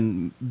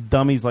and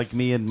dummies like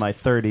me in my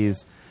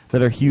 30s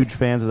that are huge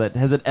fans of that,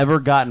 has it ever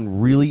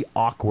gotten really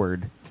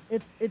awkward?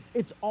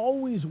 It's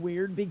always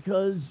weird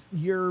because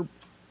you're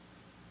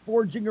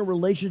forging a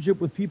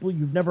relationship with people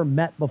you've never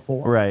met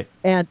before. Right.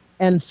 And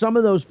some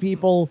of those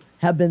people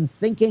have been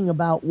thinking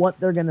about what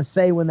they're going to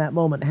say when that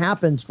moment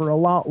happens for a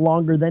lot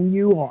longer than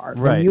you are,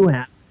 than you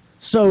have.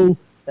 So,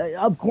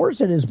 of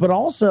course it is. But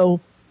also,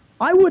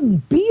 I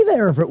wouldn't be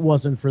there if it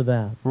wasn't for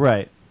them.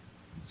 Right.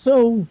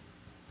 So,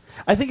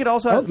 I think it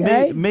also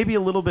maybe a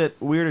little bit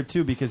weirder,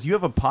 too, because you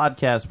have a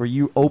podcast where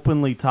you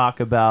openly talk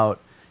about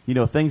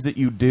things that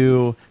you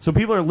do. So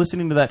people are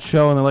listening to that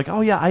show and they're like,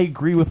 oh yeah, I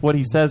agree with what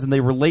he says, and they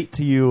relate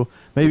to you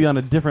maybe on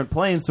a different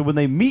plane. So when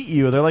they meet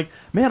you, they're like,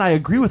 man, I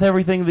agree with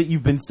everything that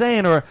you've been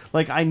saying, or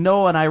like, I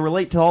know and I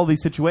relate to all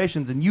these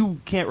situations, and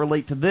you can't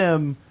relate to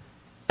them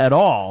at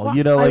all.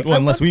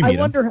 Unless we meet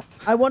them.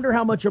 I wonder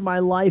how much of my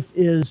life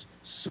is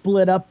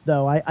split up,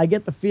 though. I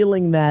get the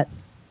feeling that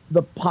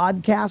the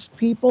podcast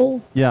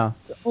people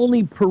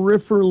only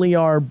peripherally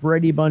are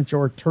Brady Bunch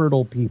or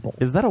Turtle people.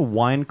 Is that a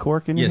wine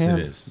cork in your hand?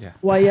 Yes, it is. Yeah.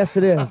 Why, yes,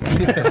 it is.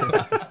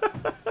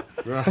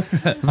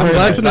 I'm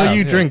glad to know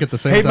you drink at the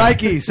same time. Hey,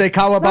 Mikey, say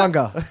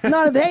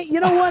cowabunga. Hey, you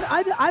know what?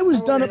 I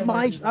was done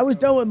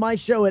with my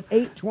show at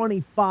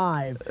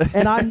 8:25,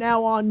 and I'm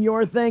now on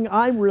your thing.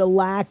 I'm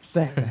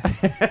relaxing.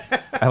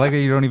 I like that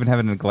you don't even have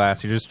it in a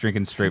glass. You're just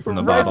drinking straight from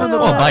the bottle.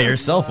 Well, by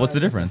yourself, what's the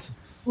difference?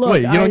 Look,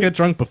 wait, you don't get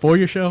drunk before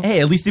your show? Hey,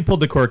 at least you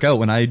pulled the cork out.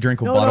 When I drink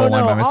a bottle of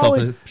wine by myself,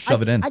 I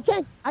shove it in. I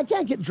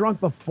can't get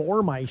drunk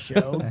before my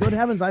show. Good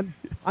heavens,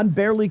 I'm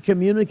barely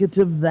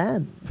communicative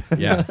then.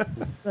 Yeah.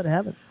 Good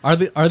heavens. Are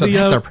that's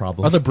our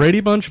problem. Are the Brady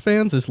Bunch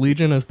fans as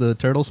legion as the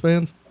Turtles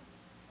fans?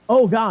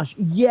 Oh gosh,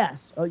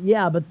 yes,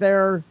 yeah, but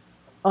they're,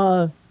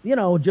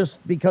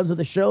 just because of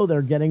the show,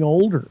 they're getting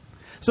older.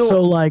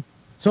 So like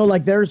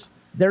there's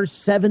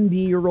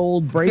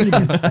 70-year-old Brady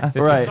Bunch.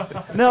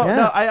 Right.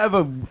 No, I have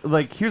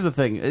here's the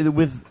thing.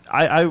 With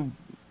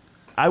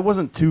I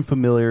wasn't too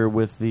familiar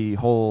with the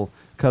whole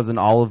Cousin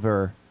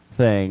Oliver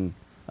thing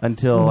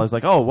until I was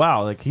like, oh,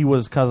 wow, like he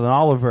was Cousin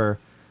Oliver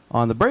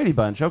on the Brady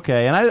Bunch.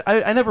 Okay. And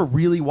I never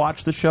really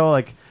watched the show.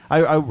 Like,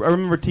 I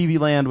remember TV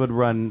Land would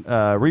run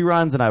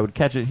reruns, and I would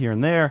catch it here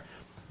and there.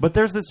 But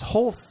there's this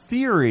whole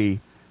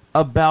theory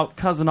about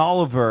Cousin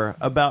Oliver,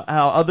 about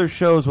how other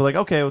shows were like,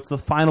 okay, it's the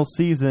final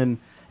season,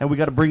 and we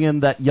got to bring in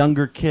that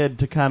younger kid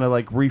to kind of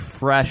like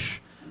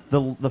refresh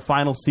the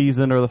final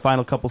season or the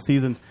final couple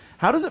seasons.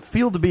 How does it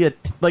feel to be it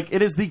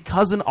is the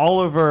Cousin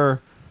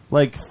Oliver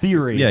like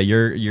theory? Yeah,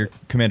 you're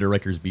Commander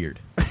Riker's beard.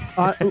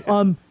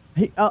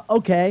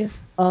 Okay.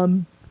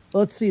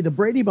 Let's see. The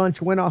Brady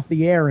Bunch went off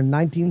the air in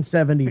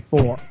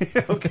 1974.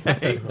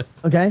 Okay.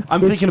 Okay.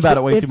 I'm thinking about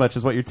it way too much,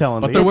 is what you're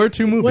telling me. But there were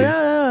two movies.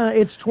 Well,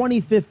 it's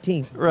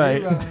 2015.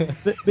 Right.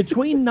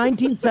 Between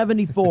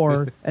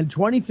 1974 and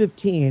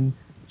 2015,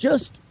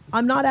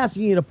 I'm not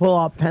asking you to pull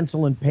out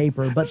pencil and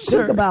paper, but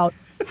think about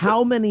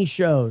how many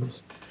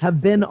shows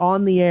have been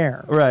on the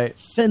air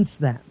since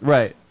then.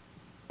 Right.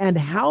 And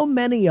how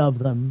many of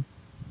them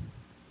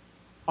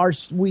are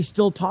we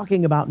still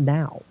talking about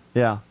now?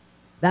 Yeah.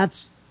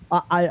 That's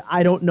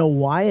I don't know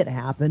why it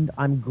happened.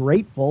 I'm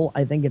grateful.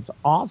 I think it's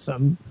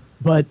awesome,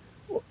 but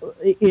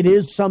it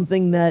is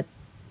something that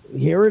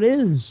here it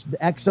is,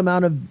 X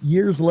amount of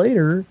years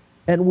later,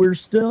 and we're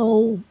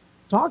still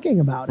talking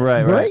about it.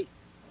 Right, Great. right.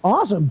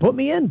 Awesome. Put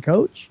me in,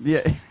 coach.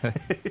 Yeah.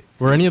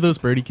 Were any of those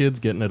Brady kids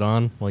getting it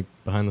on, like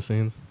behind the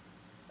scenes?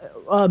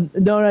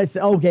 No, I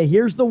said, okay,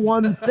 here's the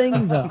one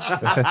thing, though.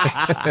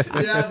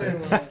 Yeah, they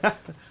were.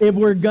 If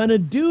we're going to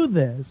do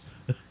this,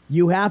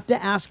 you have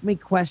to ask me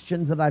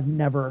questions that I've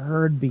never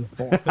heard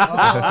before.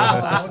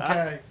 Oh,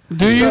 okay.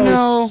 Do you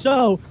know?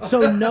 So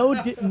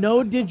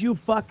no, did you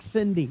fuck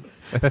Cindy?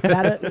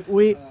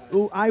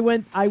 I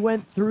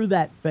went through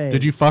that phase.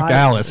 Did you fuck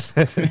Alice?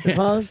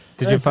 Huh?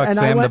 Did you fuck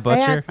Sam the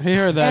Butcher? I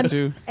heard that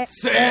too.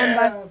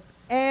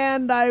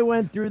 And I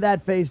went through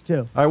that phase too.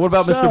 All right, what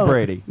about Mr.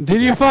 Brady? Did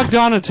you fuck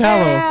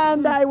Donatello?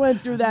 And I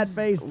went through that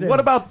phase too. What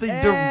about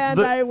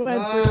I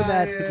went through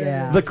that.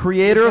 Yeah. The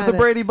creator of the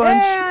Brady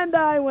Bunch? And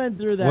I went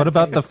through that. What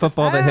about the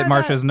football that hit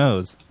Marsha's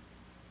nose?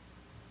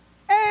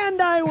 And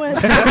I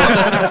went.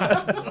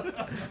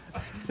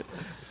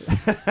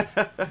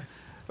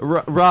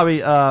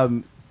 Robbie,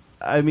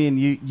 I mean,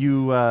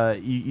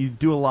 you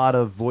do a lot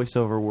of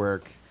voiceover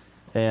work,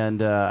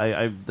 and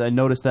I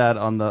noticed that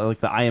on the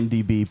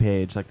IMDb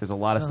page. Like, there's a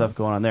lot of stuff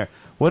going on there.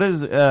 What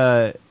is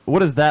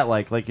that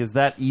like? Like, is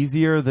that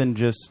easier than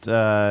just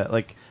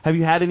like? Have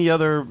you had any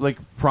other like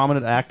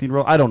prominent acting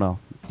role? I don't know.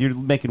 You're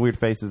making weird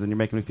faces, and you're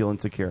making me feel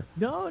insecure.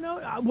 No.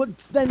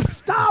 Then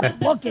stop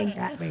looking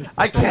at me.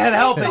 I can't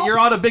help it. You're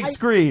on a big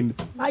screen.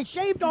 I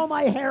shaved all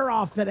my hair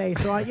off today,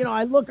 so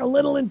I look a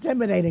little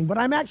intimidating. But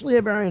I'm actually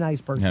a very nice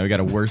person. Yeah, we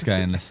got a worse guy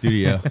in the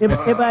studio. If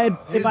I had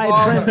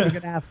friends, you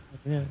could ask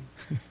me. Yeah.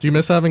 Do you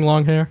miss having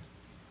long hair?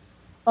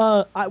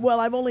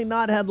 I've only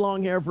not had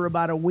long hair for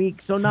about a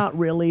week, so not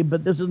really.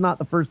 But this is not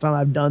the first time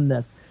I've done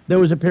this. There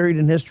was a period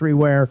in history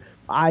where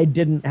I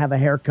didn't have a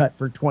haircut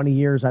for 20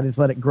 years. I just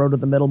let it grow to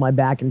the middle of my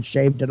back and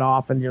shaved it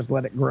off and just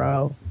let it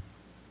grow.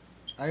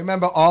 I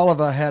remember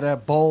Oliver had a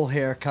bowl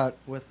haircut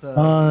with that.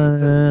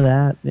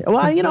 Well,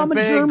 I'm a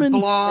big German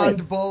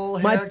blonde bowl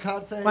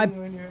haircut thing.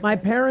 My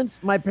parents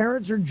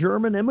are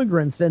German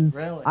immigrants, and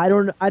really? I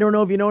don't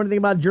know if you know anything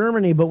about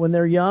Germany, but when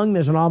they're young,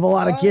 there's an awful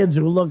lot of kids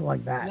who look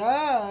like that.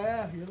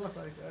 Yeah, you look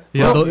like that.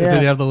 Did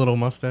he have the little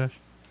mustache?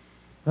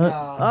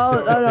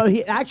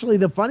 No. Actually,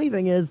 the funny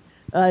thing is,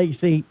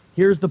 see,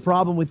 here's the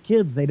problem with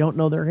kids: they don't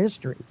know their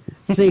history.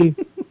 See,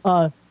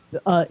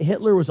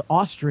 Hitler was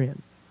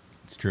Austrian.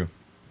 It's true.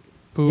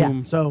 Boom.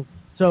 Yeah,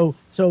 so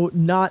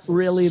not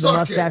really. The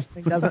mustache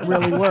thing doesn't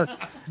really work.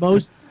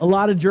 A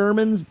lot of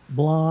Germans,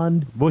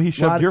 blonde. Well, he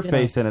shoved your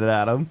face in it,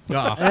 Adam.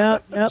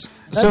 Yep.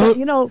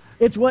 So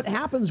it's what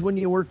happens when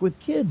you work with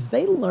kids.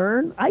 They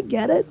learn. I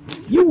get it.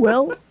 You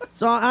will.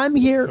 So I'm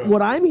here.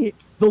 The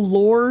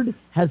Lord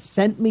has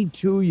sent me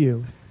to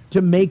you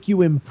to make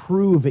you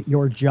improve at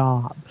your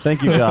job.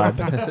 Thank you, God.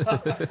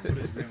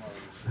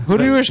 Who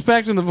do you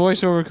respect in the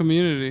voiceover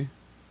community?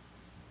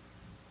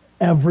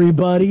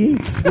 Everybody.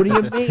 What do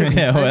you mean?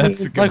 Yeah, well,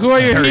 like, who are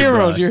your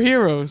heroes? Your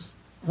heroes?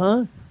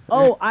 Huh?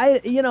 Oh, I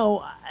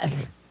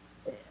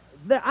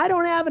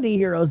don't have any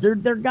heroes.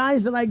 They're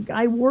guys that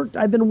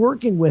I've been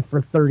working with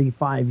for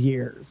 35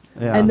 years.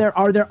 Yeah. And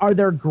are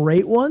there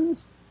great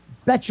ones?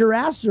 Bet your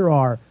ass there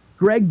are.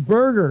 Greg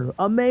Berger,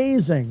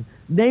 amazing.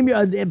 Name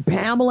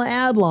Pamela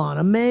Adlon,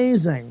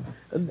 amazing.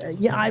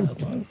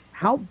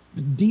 How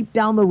deep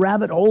down the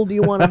rabbit hole do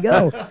you want to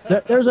go?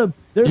 There's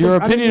your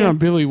opinion on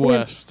Billy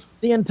West.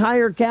 The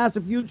entire cast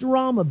of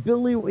Futurama,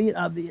 Billy,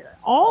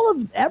 all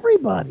of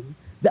everybody.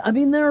 I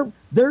mean,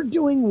 they're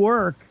doing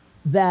work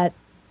that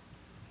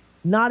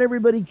not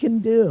everybody can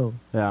do.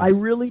 Yeah. I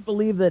really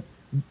believe that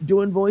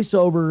doing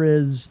voiceover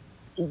is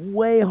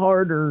way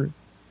harder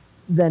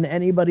than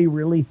anybody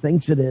really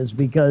thinks it is,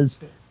 because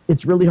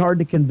it's really hard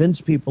to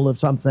convince people of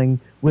something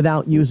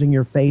without using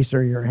your face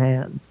or your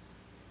hands.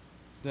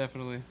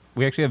 Definitely.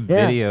 We actually have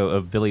video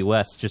of Billy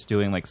West just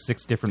doing like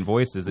 6 different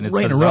voices, and it's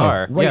Right in a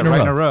bizarre. row. Right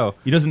in a row.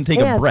 He doesn't take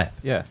a breath.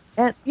 Yeah.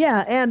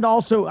 And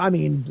also, I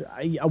mean,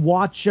 I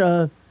watch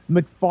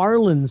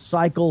McFarlane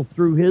cycle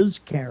through his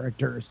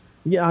characters.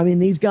 Yeah, I mean,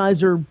 these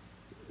guys are,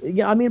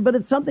 but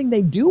it's something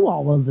they do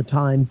all of the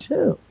time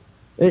too.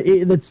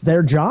 It's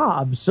their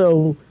job.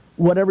 So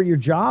whatever your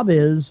job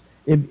is,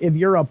 if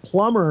you're a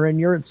plumber and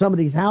you're at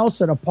somebody's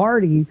house at a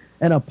party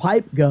and a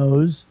pipe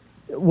goes,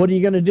 what are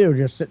you going to do?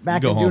 Just sit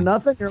back and do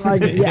nothing? You're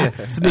like, yeah.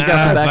 Sneak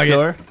out the back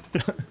door.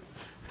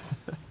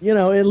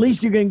 At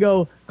least you can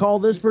go call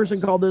this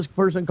person, call this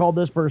person, call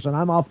this person.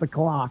 I'm off the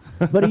clock.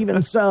 But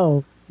even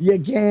so, you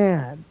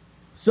can.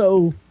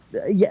 So,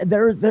 yeah,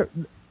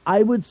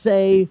 I would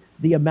say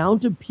the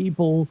amount of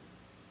people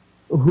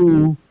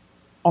who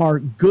are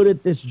good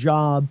at this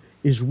job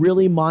is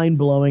really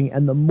mind-blowing.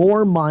 And the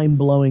more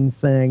mind-blowing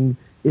thing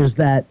is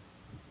that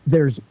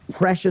there's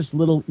precious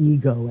little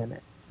ego in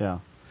it. Yeah.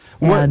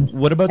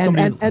 What about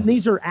somebody? And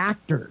these are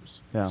actors.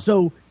 Yeah.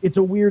 So it's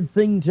a weird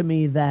thing to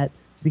me that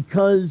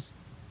because,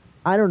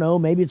 I don't know,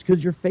 maybe it's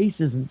because your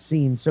face isn't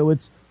seen. So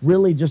it's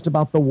really just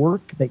about the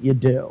work that you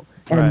do.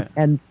 And Right.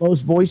 and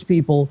most voice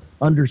people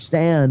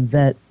understand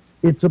that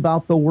it's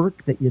about the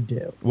work that you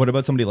do. What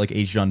about somebody like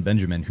H. John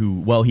Benjamin, who,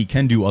 while he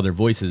can do other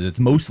voices, it's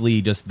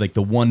mostly just like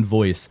the one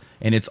voice,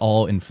 and it's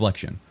all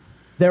inflection.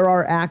 There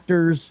are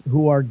actors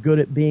who are good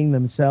at being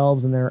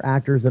themselves, and there are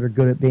actors that are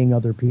good at being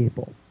other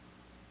people.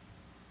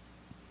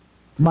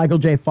 Michael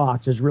J.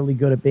 Fox is really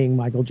good at being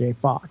Michael J.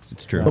 Fox.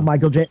 It's true. But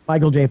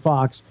Michael J.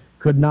 Fox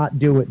could not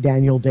do what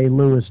Daniel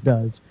Day-Lewis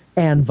does,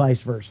 and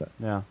vice versa.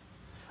 Yeah.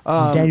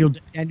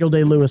 Daniel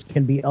Day-Lewis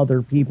can be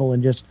other people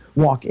and just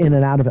walk in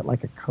and out of it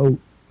like a coat.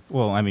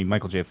 Well, I mean,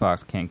 Michael J.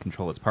 Fox can't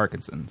control his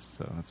Parkinson's,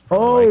 so that's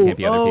probably why it can't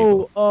be other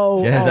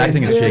people. Yeah, his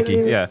acting is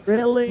shaky. Yeah.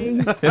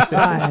 Really?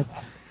 God.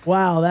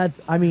 Wow, that's,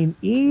 I mean,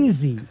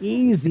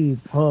 easy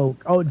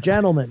poke. Oh,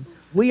 gentlemen,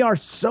 we are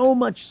so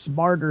much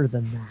smarter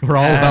than that. We're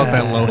all about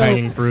that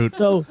low-hanging fruit.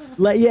 So,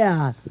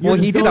 yeah. Well,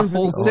 he did a going for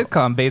whole the-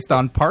 sitcom based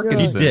on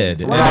Parkinson's. He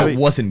did, Wow. and it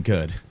wasn't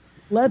good.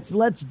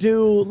 Let's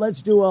do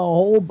a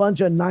whole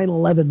bunch of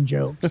 9/11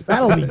 jokes.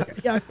 That'll be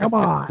good. Yeah, come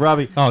on.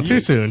 Robbie.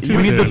 Too soon. We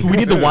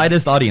need the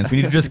widest audience.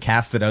 We need to just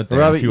cast it out there.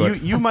 Robbie, and see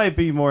what... you might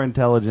be more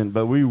intelligent,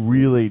 but we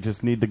really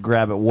just need to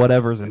grab at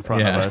whatever's in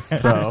front of us.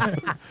 So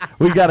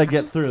we got to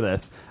get through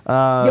this.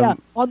 Yeah,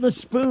 on the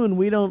spoon,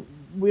 we don't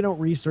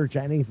research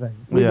anything.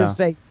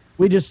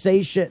 We just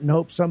say shit and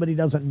hope somebody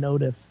doesn't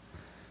notice.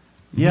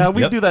 Yeah,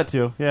 we do that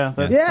too. Yeah,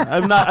 that's, Yeah.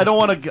 I don't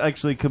want to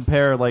actually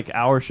compare like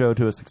our show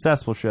to a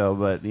successful show,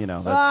 but you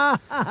know,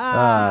 that's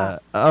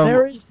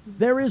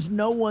there is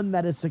no one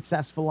that is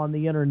successful on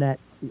the internet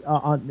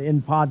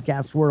in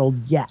podcast world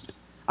yet.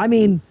 I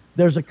mean,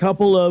 there's a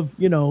couple of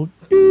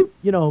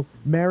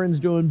Marin's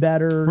doing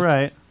better,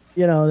 right?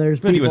 There's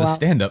But he people was a out-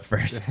 stand-up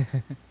first.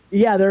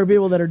 Yeah, there are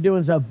people that are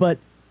doing stuff, but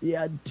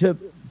yeah,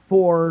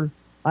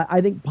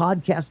 I think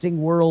podcasting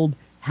world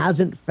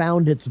hasn't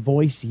found its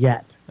voice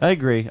yet. I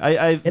agree.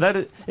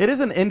 It is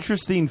an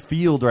interesting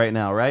field right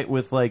now, right?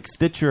 With like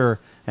Stitcher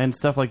and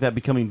stuff like that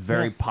becoming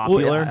very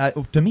popular.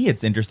 Well, to me,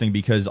 it's interesting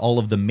because all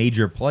of the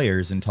major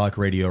players in talk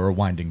radio are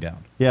winding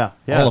down. Yeah.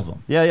 All of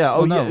them. Yeah.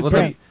 Oh, no.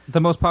 Well, the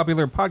most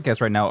popular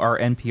podcasts right now are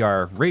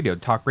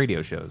NPR talk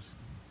radio shows.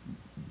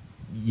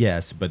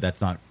 Yes, but that's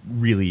not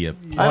really a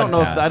podcast. I don't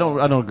know. I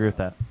don't agree with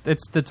that.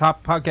 It's the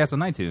top podcast on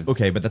iTunes.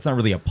 Okay, but that's not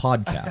really a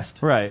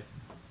podcast. Right.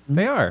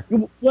 They are.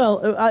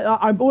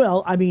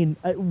 Well, I mean,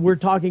 we're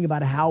talking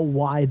about how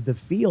wide the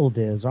field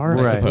is, aren't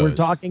we? Right. We're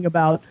talking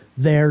about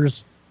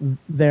there's,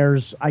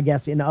 I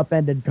guess, in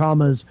upended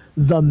commas,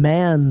 the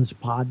Man's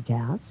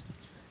podcast,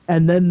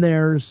 and then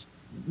there's,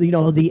 the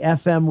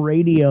FM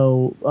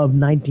radio of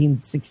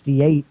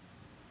 1968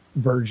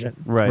 version,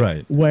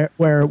 right,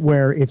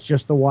 where it's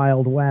just the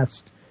Wild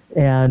West,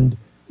 and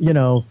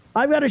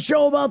I've got a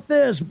show about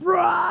this,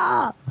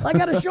 brah! I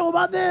got a show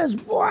about this,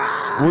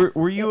 brah!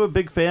 Were you a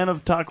big fan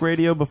of talk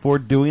radio before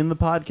doing the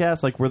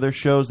podcast? Like, were there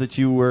shows that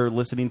you were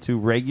listening to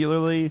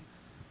regularly?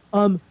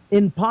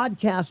 In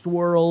podcast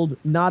world,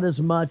 not as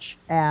much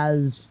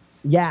as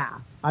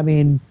I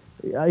mean,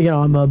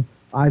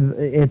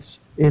 it's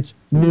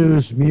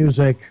news,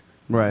 music,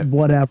 right?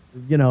 Whatever,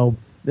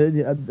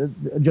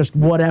 just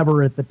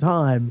whatever at the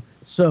time.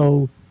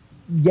 So,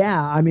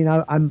 I mean,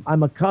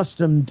 I'm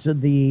accustomed to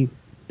the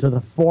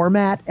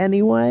format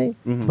anyway.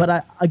 Mm-hmm.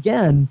 But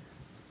again,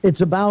 it's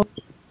about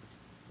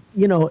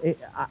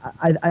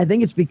I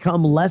think it's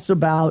become less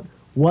about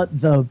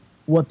what the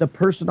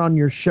person on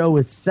your show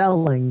is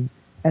selling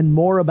and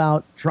more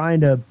about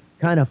trying to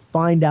kind of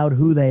find out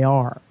who they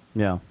are.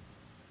 Yeah.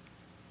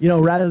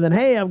 Rather than,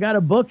 hey, I've got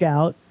a book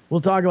out.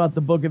 We'll talk about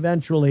the book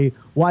eventually.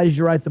 Why did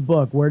you write the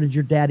book? Where did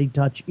your daddy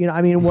touch?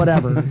 I mean,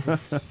 whatever.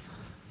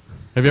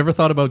 Have you ever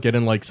thought about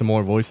getting like some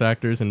more voice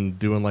actors and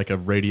doing like a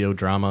radio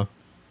drama,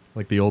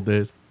 like the old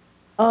days?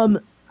 No.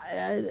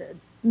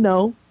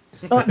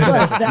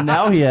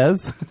 Now he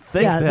has.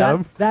 Thanks,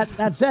 Adam.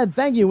 That said,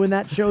 thank you. When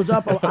that shows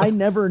up, I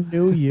never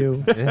knew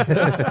you.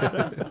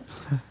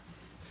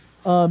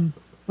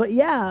 But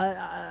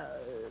yeah,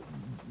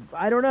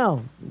 I don't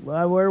know.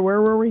 Where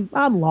were we?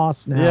 I'm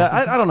lost now. Yeah,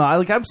 I don't know.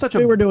 I'm such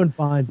we were doing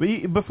fine.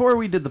 Before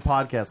we did the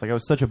podcast, I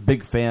was such a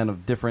big fan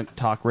of different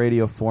talk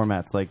radio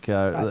formats.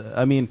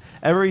 I mean,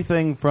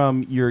 everything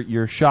from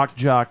your shock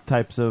jock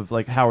types of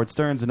like Howard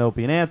Stern's and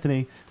Opie and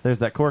Anthony. There's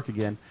that cork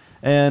again.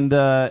 And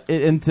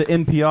into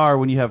NPR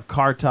when you have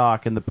Car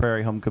Talk and the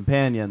Prairie Home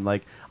Companion.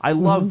 Like, I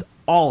loved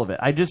all of it.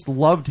 I just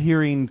loved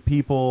hearing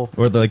people.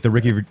 Or the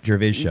Ricky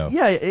Gervais show.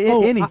 Yeah,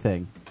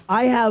 anything.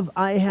 I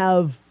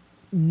have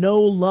no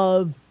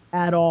love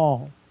at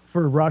all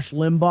for Rush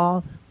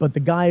Limbaugh, but the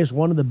guy is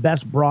one of the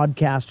best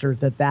broadcasters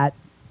that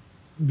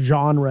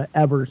genre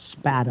ever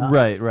spat up.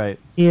 Right.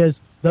 Is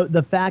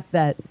the fact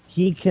that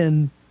he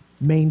can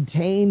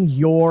maintain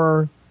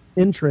your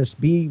interest,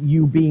 be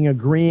you being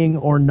agreeing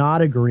or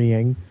not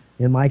agreeing,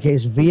 in my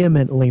case,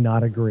 vehemently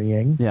not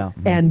agreeing. Yeah.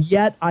 And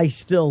yet I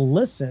still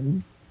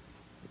listen.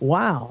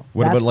 Wow.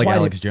 What about like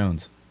Alex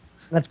Jones?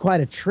 That's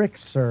quite a trick,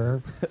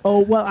 sir. Oh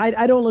well,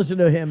 I don't listen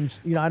to him.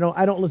 I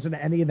don't listen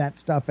to any of that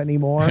stuff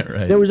anymore.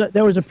 Right.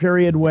 There was a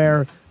period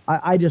where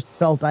I just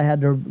felt I had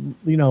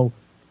to,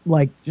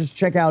 just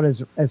check out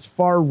as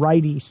far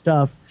righty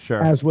stuff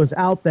Sure. as was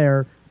out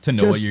there To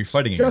know what you're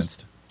fighting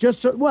against.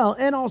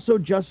 And also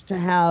just to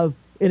have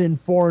an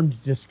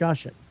informed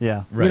discussion.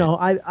 Yeah, You know,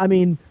 I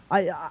mean,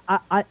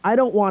 I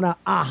don't want to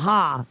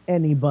aha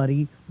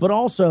anybody, but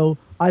also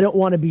I don't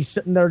want to be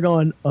sitting there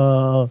going,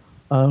 oh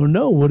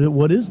no,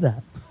 what is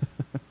that?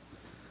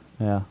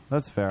 Yeah,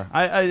 that's fair.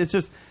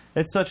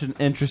 It's such an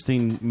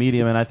interesting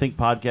medium, and I think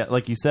podcast,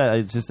 like you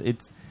said,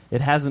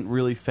 it hasn't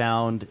really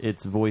found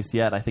its voice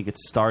yet. I think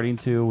it's starting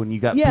to. When you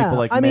got people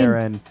like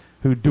Marin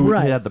who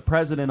had the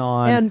president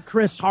on, and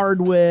Chris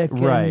Hardwick,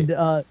 right?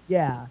 And,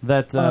 yeah,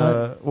 that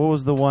what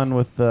was the one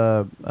with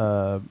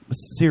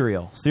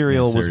Serial?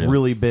 Serial was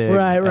really big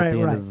at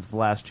the end of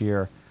last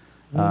year.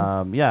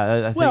 I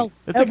think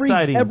it's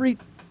exciting.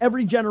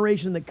 Every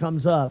generation that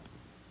comes up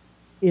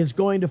is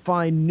going to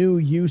find new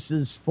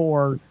uses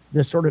for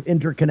this sort of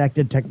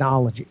interconnected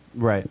technology.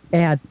 Right.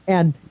 And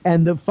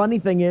the funny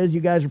thing is, you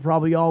guys are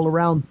probably all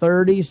around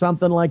 30,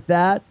 something like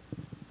that.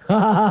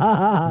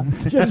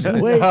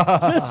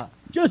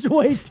 Just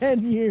wait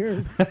 10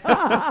 years.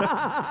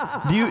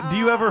 Do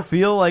you ever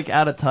feel like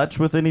out of touch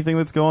with anything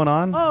that's going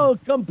on? Oh,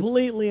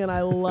 completely, and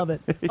I love it.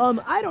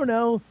 I don't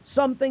know.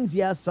 Some things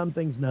yes, some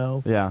things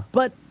no. Yeah.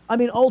 But I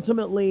mean,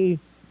 ultimately,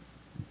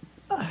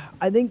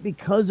 I think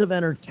because of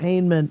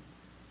entertainment,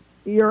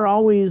 you're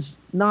always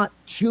not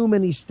too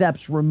many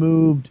steps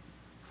removed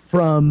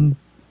from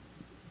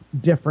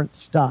different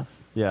stuff.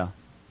 Yeah.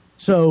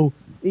 So,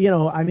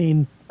 I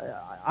mean,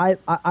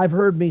 I've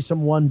heard me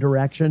some One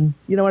Direction.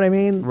 You know what I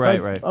mean?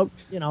 Right. Oh,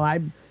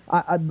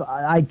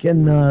 I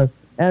can,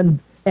 and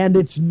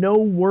it's no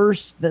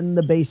worse than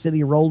the Bay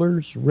City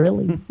Rollers,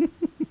 really.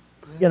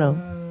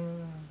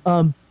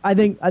 I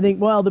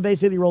think. Well, the Bay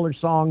City Rollers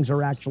songs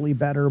are actually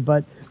better,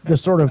 but the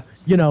sort of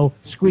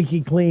squeaky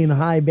clean,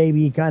 hi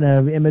baby kind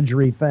of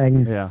imagery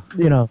thing. Yeah.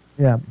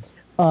 Yeah.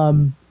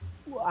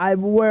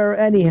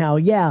 Anyhow,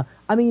 yeah.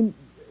 I mean,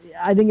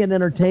 I think in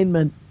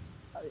entertainment,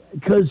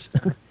 because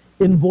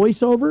in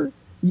voiceover,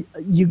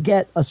 you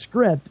get a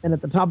script, and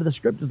at the top of the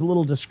script is a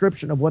little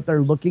description of what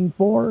they're looking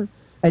for.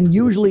 And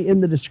usually in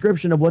the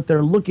description of what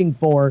they're looking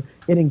for,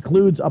 it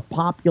includes a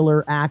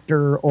popular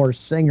actor or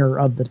singer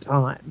of the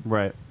time.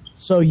 Right.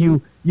 So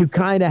you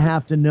kind of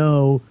have to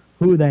know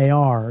who they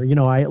are.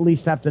 I at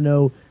least have to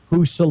know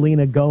who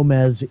Selena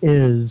Gomez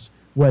is,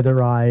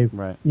 whether I,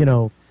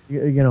 go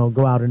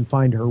out and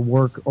find her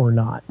work or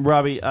not.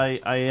 Robbie,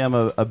 I am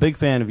a big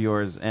fan of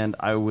yours, and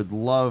I would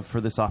love for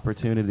this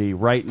opportunity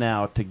right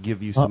now to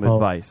give you some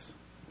advice.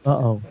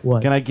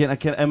 What?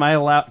 Am I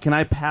allowed? Can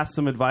I pass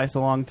some advice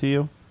along to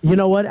you? You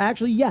know what?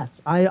 Actually, yes.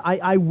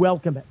 I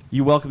welcome it.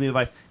 You welcome the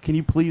advice. Can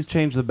you please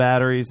change the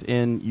batteries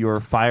in your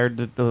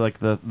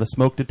the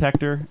smoke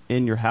detector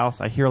in your house?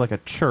 I hear like a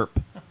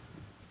chirp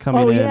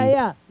coming in.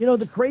 Yeah.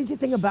 The crazy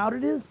thing about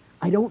it is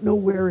I don't know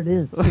where it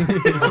is.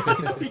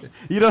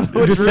 You don't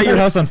know. Just set your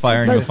house on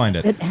fire and you'll find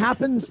it. It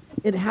happens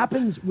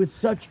with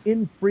such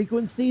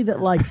infrequency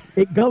that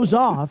it goes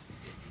off,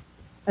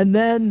 and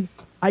then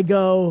I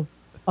go,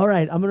 all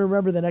right, I'm going to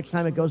remember the next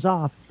time it goes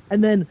off,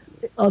 and then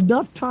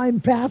enough time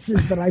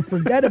passes that I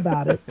forget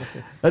about it.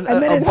 And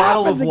then a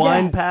bottle of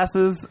wine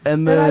passes,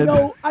 and then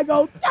I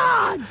go,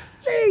 God,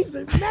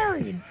 Jesus,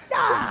 Marion,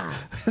 God.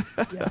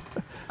 Yeah.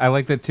 I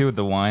like that too with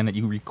the wine, that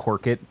you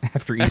recork it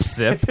after each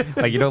sip.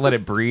 You don't let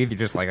it breathe. You're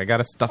just I got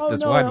to stuff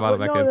this wine bottle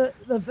back in.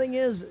 The thing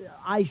is,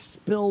 I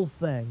spill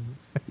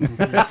things.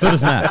 So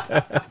does Matt.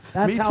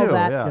 That's Me how too,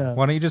 that yeah. goes.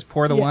 Why don't you just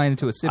pour the wine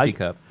into a sippy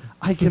cup?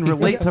 I can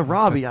relate to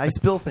Robbie. I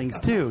spill things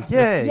too.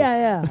 Yay!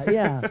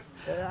 Yeah.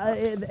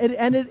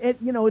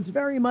 It's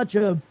very much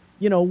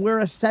we're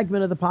a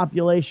segment of the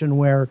population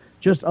where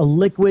just a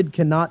liquid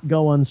cannot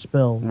go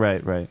unspilled.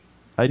 Right.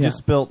 I just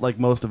spilt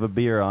most of a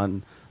beer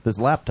on this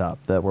laptop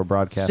that we're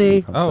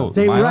broadcasting from.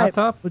 My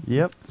laptop?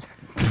 Yep.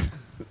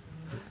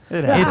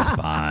 It's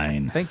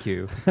fine. Thank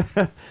you.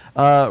 Robbie,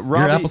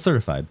 you're Apple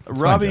certified.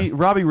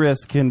 Robbie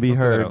Rist can be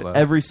heard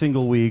every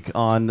single week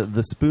on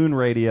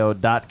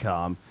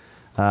thespoonradio.com.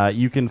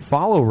 You can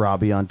follow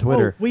Robbie on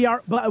Twitter. We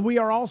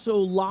are also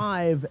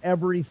live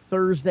every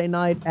Thursday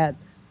night at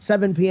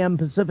 7 p.m.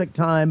 Pacific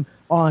time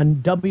on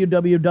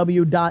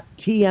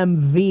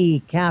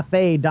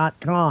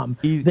www.tmvcafe.com.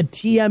 The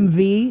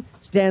TMV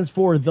stands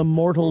for The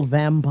Mortal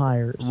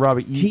Vampires.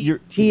 Robbie,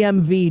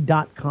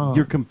 TMV.com.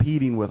 You're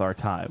competing with our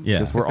time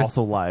because we're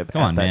also live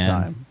at that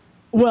time.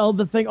 Well,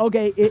 the thing,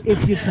 okay,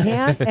 if you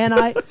can't,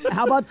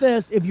 how about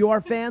this? If you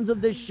are fans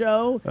of this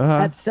show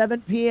at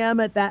 7 p.m.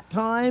 at that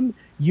time,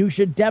 you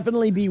should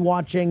definitely be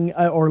watching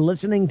or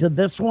listening to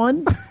this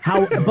one.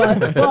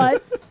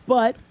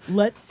 But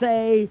let's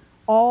say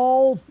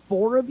all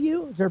 4 of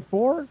you. Is there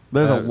 4?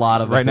 There's a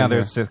lot of us right now. in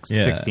There's there.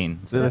 16.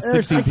 There's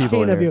 16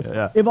 people of you.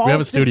 Yeah. If all we have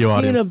a studio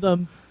 16 audience. of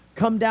them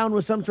come down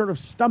with some sort of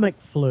stomach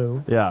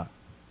flu, Yeah.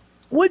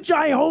 which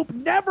I hope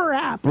never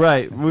happens.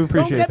 Right. We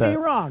appreciate that. Don't get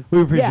me wrong.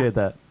 We appreciate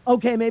that.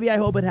 Okay, maybe I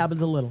hope it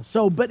happens a little.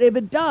 So, but if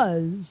it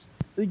does,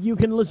 you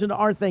can listen to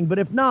our thing. But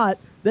if not,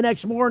 the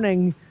next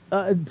morning,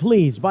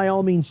 please, by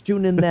all means,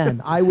 tune in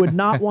then. I would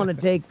not want to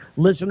take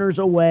listeners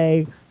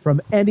away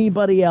from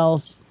anybody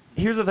else.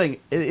 Here's the thing.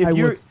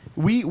 If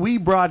we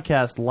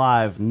broadcast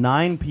live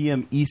 9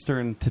 p.m.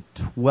 Eastern to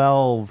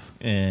 12.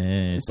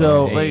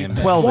 So like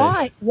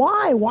 12-ish.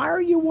 Why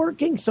are you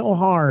working so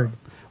hard?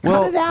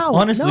 Well, Cut it out.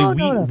 honestly,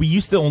 No. we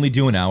used to only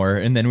do an hour,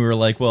 and then we were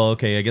like, well,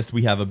 okay, I guess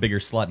we have a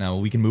bigger slot now.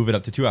 We can move it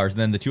up to 2 hours. And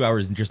then the 2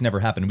 hours just never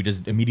happened. We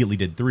just immediately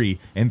did 3,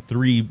 and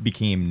 3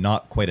 became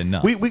not quite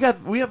enough. We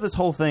have this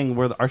whole thing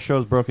where our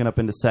show's broken up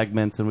into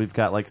segments, and we've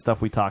got like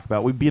stuff we talk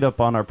about. We beat up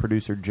on our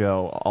producer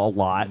Joe a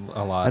lot,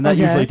 and that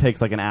usually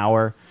takes like an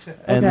hour.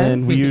 And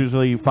then we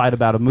usually fight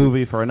about a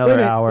movie for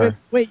another hour.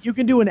 Wait, you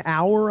can do an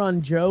hour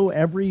on Joe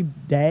every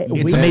day.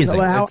 It's amazing.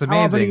 It's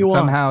amazing.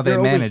 Somehow they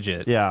manage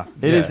it. Yeah,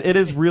 it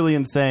is really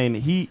insane.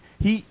 He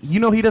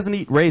doesn't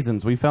eat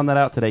raisins. We found that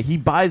out today. He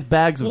buys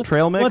bags of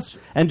trail mix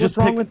what's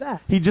wrong with that?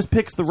 He just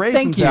picks the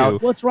raisins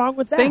out. What's wrong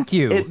with that?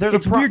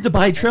 It's weird to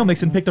buy trail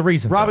mix and pick the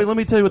raisins. Robbie, let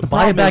me tell you what the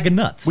Buy a problem bag is. of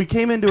nuts. We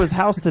came into his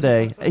house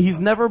today. He's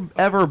never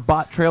ever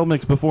bought trail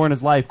mix before in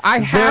his life. I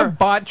have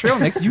bought trail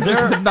mix. You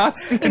just have not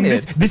seen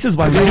it. This is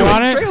why we you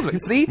want Trail it.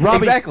 mix. See, Robbie,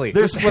 exactly.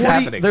 There's This is what's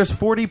happening. There's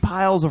 40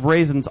 piles of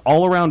raisins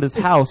all around his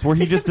house where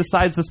he just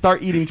decides to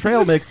start eating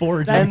trail mix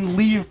and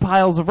leave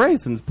piles of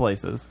raisins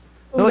places.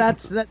 Oh,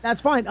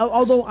 that's fine.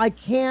 Although I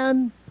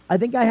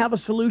think I have a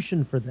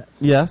solution for this.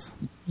 Yes.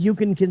 You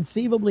can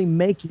conceivably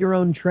make your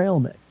own trail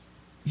mix.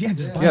 Yeah,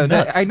 just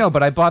I know,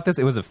 but I bought this.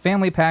 It was a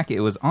family pack. It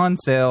was on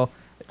sale.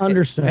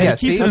 Understood. And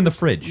he keeps it in the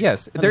fridge.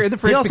 Yes, they're in the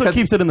fridge. He also because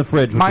keeps it in the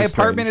fridge. Which my is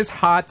apartment strange. is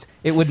hot.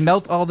 It would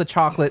melt all the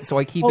chocolate, so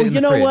I keep it in the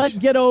you know fridge. what?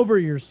 Get over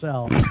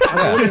yourself.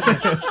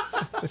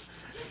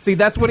 See,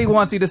 that's what he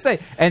wants you to say.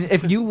 And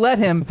if you let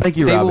him, Thank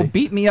you, they Robbie. will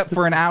beat me up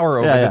for an hour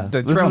over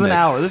the This trail is an mix.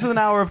 hour. This is an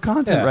hour of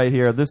content right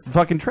here. This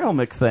fucking trail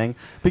mix thing,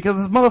 because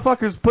this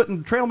motherfucker's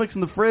putting trail mix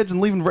in the fridge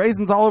and leaving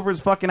raisins all over his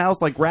fucking house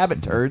like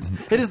rabbit turds.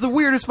 It is the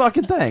weirdest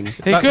fucking thing.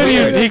 He could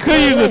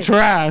use the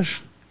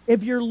trash.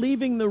 If you're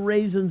leaving the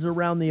raisins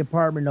around the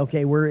apartment,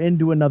 okay, we're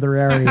into another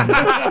area.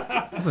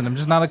 Listen, I'm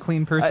just not a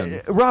clean person.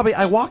 Robbie,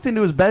 I walked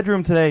into his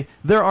bedroom today.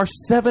 There are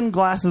 7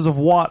 glasses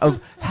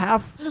of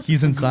half.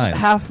 He's inside.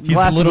 Half He's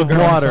glasses a little of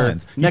girl water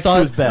inside. He next saw to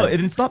it- his bed. No,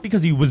 and it's not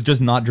because he was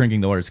just not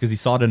drinking the water. It's because he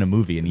saw it in a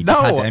movie and he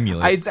just had to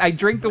emulate. I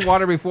drink the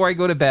water before I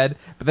go to bed,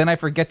 but then I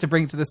forget to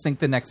bring it to the sink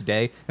the next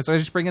day, and so I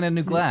just bring in a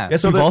new glass.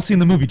 Yes, we've all seen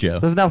the movie, Joe.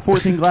 There's now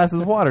 14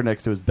 glasses of water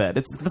next to his bed.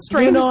 It's the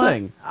strangest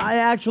thing.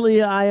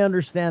 I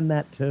understand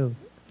that too.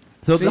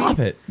 So stop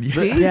it.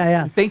 See?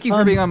 Yeah. Thank you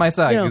for being on my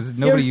side, because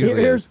nobody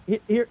usually is.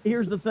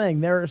 Here's the thing.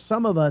 There are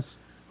some of us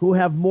who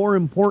have more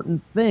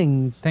important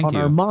things on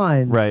our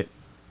minds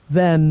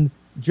than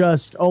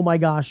just, oh my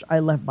gosh, I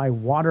left my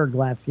water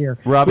glass here.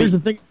 Robbie?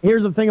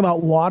 Here's the thing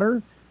about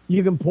water.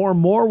 You can pour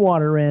more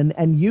water in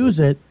and use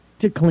it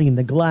to clean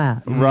the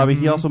glass. Robbie,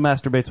 he also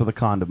masturbates with a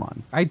condom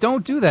on. I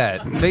don't do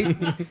that.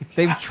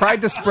 They've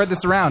tried to spread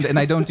this around, and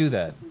I don't do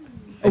that.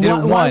 I did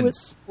it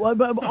once.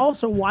 But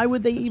also, why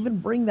would they even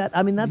bring that?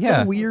 I mean, that's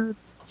Yeah. a weird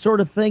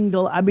sort of thing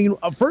to. I mean,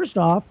 first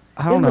off,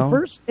 don't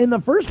know. in the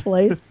first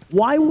place,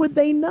 why would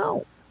they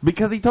know?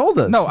 Because he told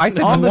us. No, I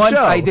said on the once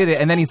show. I did it,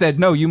 and then he said,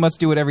 no, you must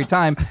do it every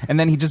time, and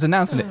then he just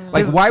announced it.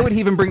 Like, why would he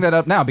even bring that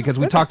up now? Because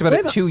we talked about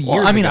it 2 years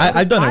ago. I mean,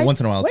 I've done it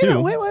once in a while,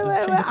 too. Wait.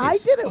 I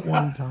did it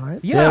one time.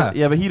 Yeah.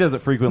 Yeah, but he does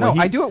it frequently. No,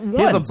 He- I do it once.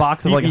 He has a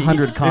box of like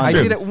 100 condoms. I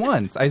did it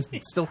once. I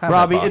still have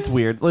Robbie, that box. it's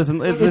weird. Listen,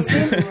 this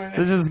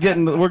is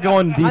getting. We're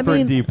going deeper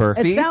and deeper.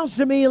 It sounds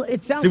to me.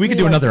 See, we could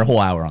do another whole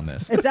hour on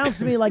this. It sounds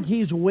to me like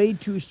he's way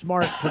too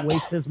smart to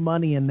waste his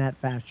money in that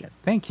fashion.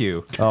 Thank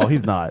you. Oh,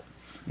 he's not.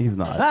 He's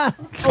not.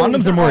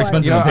 Condoms are more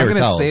expensive You know, than I'm paper going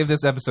to towels. save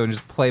this episode and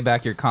just play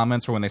back your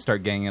comments for when they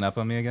start ganging up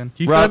on me again.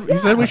 He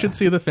said we should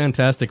see the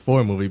Fantastic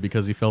Four movie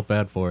because he felt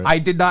bad for it. I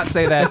did not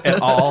say that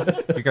at all.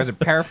 You guys are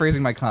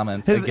paraphrasing my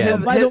comments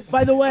again.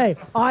 By the way,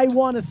 I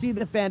want to see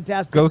the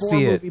Fantastic Go Four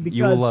see it. movie because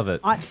You will love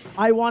it.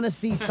 I want to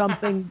see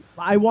something.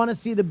 I want to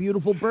see the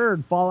beautiful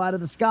bird fall out of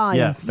the sky.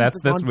 Yes, and That's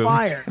set this on movie.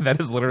 Fire.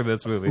 That is literally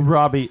this movie.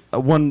 Robbie,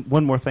 one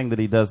more thing that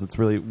he does that's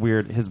really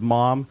weird. His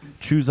mom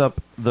chews up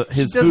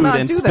his does food not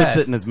and do spits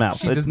that. it in his mouth.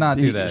 She does not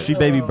do that. She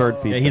baby bird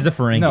feeds. Yeah, he's him. a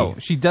Ferengi. No,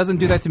 she doesn't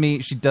do that to me.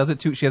 She does it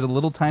to. She has a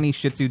little tiny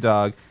Shih Tzu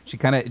dog.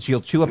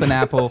 She'll chew up an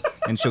apple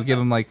and she'll give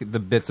him like the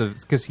bits of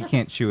because he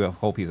can't chew a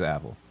whole piece of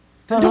apple.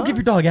 Then don't give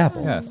your dog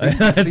apple. Yeah,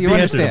 That's so you the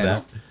answer to understand.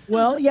 that.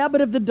 Well, yeah,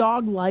 but if the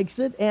dog likes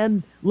it,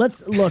 and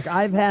let's look,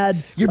 I've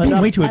had You're being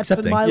enough way too pets in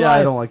accepting. my Yeah, life.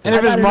 I don't like that. And if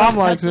I've his had mom enough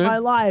likes pets in it? my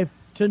life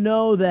to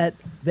know that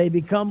they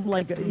become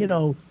like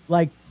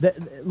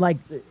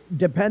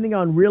depending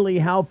on really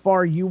how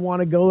far you want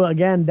to go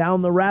again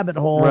down the rabbit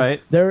hole.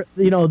 Right. There,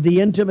 the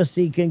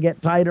intimacy can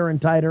get tighter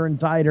and tighter and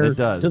tighter. It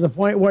does. To the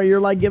point where you're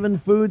like giving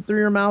food through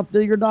your mouth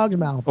to your dog's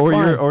mouth. Or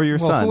Fine. your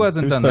Well, son. who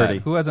hasn't who's done 30.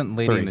 that? Who hasn't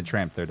Lady 30. and the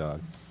Tramp their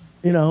dog?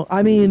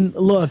 I mean,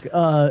 look,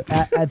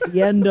 at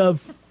the end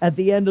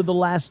of the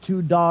last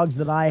 2 dogs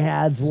that I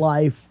had's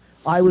life,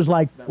 I was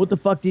like, "What the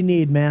fuck do you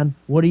need, man?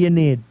 What do you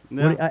need?"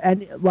 Yeah.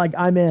 And like,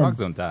 I'm in. Dogs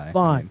don't die.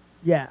 Fine.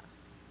 Yeah.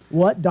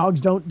 What?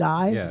 Dogs don't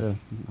die? Yeah.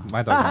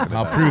 My dog.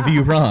 I'll prove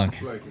you wrong.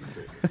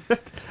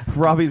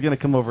 Robbie's going to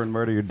come over and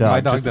murder your dog.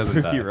 My dog just to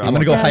doesn't prove you die. wrong. I'm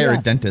going to go hire a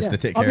dentist to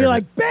take I'll care be of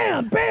like,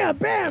 bam, bam,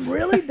 bam.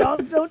 Really?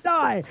 Dogs don't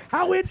die.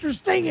 How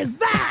interesting is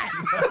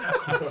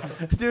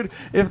that? Dude,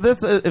 if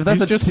that's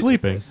He's just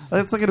sleeping.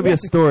 That's not going to be a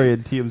story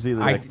in TMZ the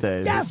next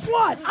day. Guess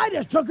what? I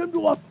just took him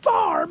to a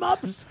farm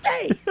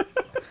upstate.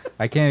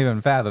 I can't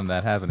even fathom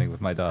that happening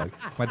with my dog.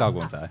 My dog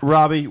won't die.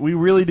 Robbie, we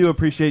really do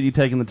appreciate you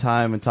taking the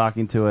time and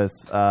talking to us.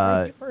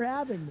 Thank you for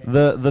having me.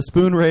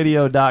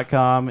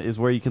 Thespoonradio.com is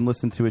where you can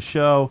listen to a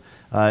show.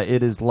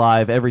 It is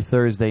live every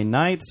Thursday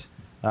night.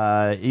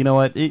 You know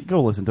what?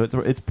 Go listen to it.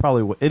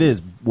 It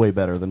is way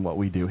better than what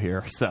we do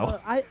here. So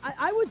I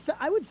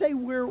would say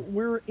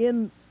we're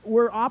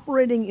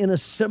operating in a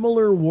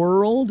similar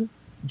world,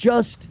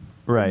 just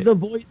right.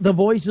 The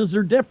voices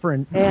are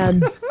different,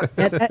 and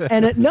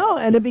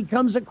it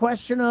becomes a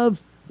question of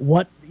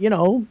what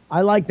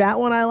I like that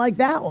one. I like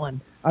that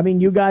one. I mean,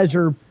 you guys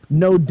are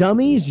no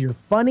dummies. You're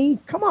funny.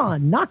 Come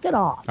on, knock it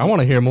off. I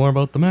want to hear more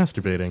about the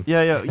masturbating.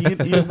 Yeah.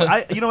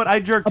 You know what? I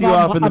jerked you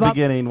off in the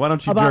beginning. Why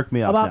don't you jerk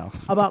me off now?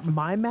 About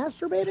my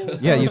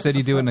masturbating? Yeah, you said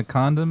you do it in a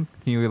condom.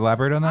 Can you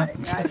elaborate on that?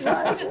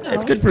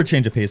 It's good for a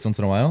change of pace once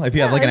in a while. If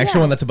you have like an extra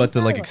one that's about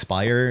to like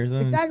expire or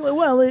something. Exactly.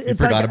 Well, you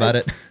forgot about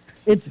it.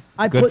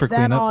 I Good for put that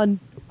cleanup. on.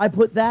 I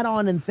put that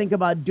on and think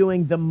about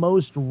doing the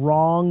most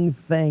wrong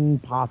thing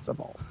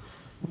possible.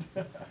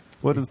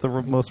 What is the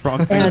most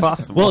wrong thing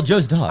possible? Well,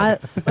 Joe's dog.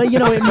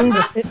 It moves.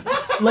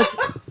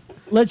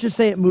 Let's just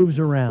say it moves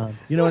around.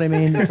 You know what I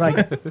mean? It's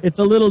like it's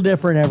a little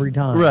different every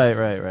time.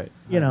 Right.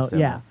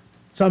 Yeah.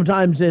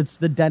 Sometimes it's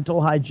the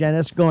dental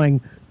hygienist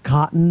going,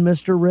 "Cotton,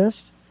 Mr.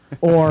 Wrist,"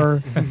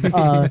 or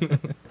I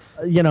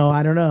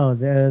don't know.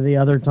 The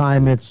other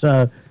time it's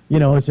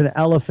it's an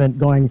elephant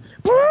going.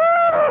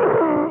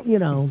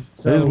 So.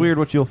 It is weird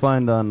what you'll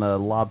find on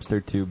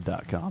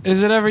lobstertube.com.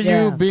 Is it ever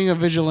you being a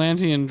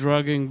vigilante and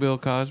drugging Bill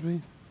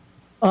Cosby?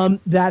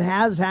 That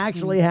has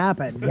actually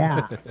happened.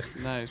 Yeah.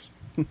 Nice.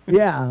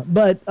 Yeah,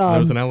 but There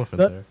was an elephant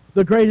there.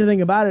 The crazy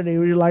thing about it, he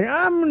was like,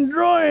 "I'm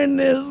enjoying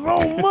this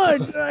so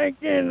much, I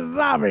can't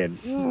stop it."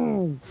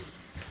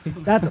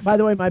 That's, by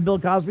the way, my Bill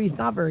Cosby's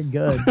not very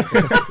good.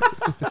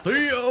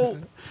 Theo.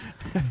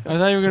 I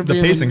thought you were going to be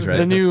in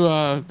the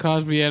new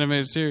Cosby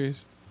animated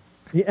series.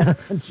 Yeah,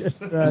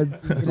 just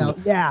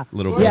yeah,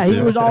 Little yeah. bit,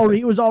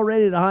 He was all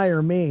ready to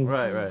hire me.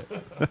 Right.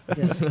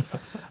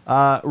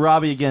 Yeah.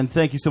 Robbie, again,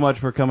 thank you so much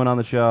for coming on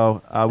the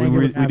show.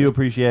 We do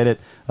appreciate it.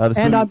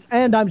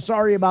 And I'm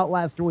sorry about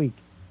last week.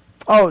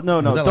 Oh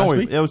no, don't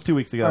worry. It was 2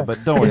 weeks ago,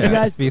 but don't worry. Did you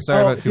guys be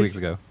sorry about 2 weeks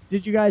ago?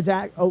 Did you guys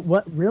act? Oh,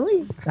 what?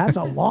 Really? That's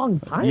a long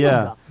time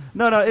Yeah. ago.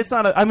 No, it's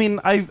not.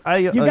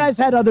 You guys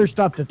had other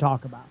stuff to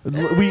talk about.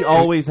 We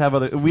always have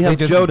other. We have They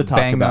just Joe to talk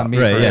banged about. on me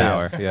for an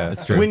hour. Yeah,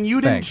 that's true. When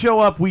you didn't Thanks. show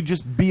up, we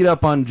just beat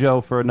up on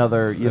Joe for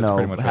another, That's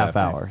pretty much what half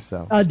happened. hour.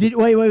 So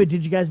Wait.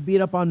 Did you guys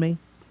beat up on me?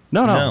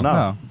 no.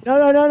 No.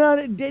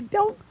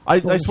 Don't.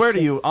 I swear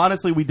to you,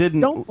 honestly, we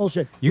didn't. Don't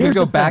bullshit. You can Here's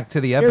go the back thing.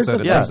 to the Here's episode.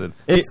 the It thing. doesn't.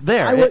 It's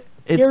there.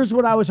 Here's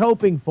what I was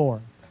hoping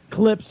for: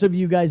 clips of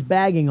you guys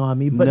bagging on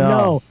me. But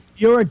No.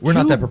 no, We're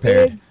not that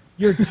prepared.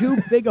 You're too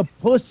big of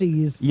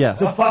pussies. Yes.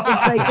 To fucking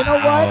say, you know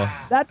what?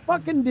 That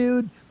fucking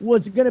dude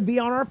was going to be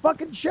on our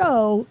fucking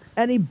show,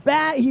 and he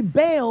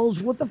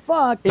bails. What the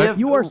fuck?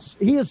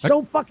 He is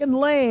so fucking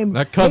lame.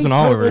 That cousin Hey,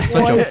 Oliver is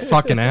such boy. a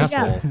fucking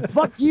asshole. Yeah,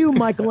 fuck you,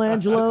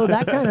 Michelangelo.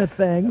 That kind of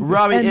thing.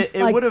 Robbie, And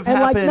it would have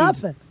happened. Like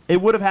nothing.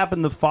 It would have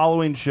happened the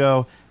following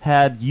show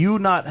had you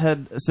not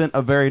had sent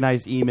a very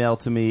nice email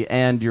to me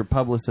and your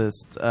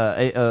publicist.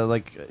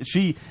 If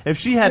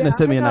she hadn't have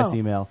sent me a nice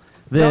email,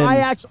 then No,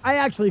 I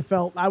actually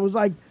felt I was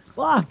like,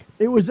 fuck.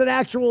 It was an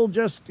actual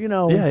just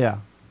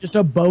just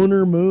a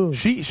boner move.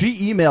 She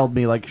emailed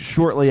me like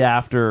shortly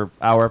after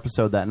our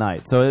episode that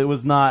night, so it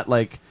was not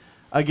like.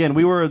 Again,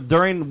 we were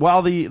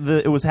while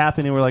it was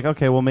happening. We're like,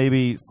 okay, well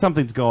maybe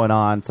something's going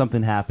on,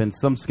 something happened,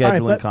 some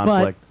scheduling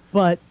conflict.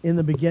 But in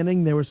the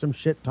beginning, there was some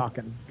shit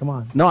talking. Come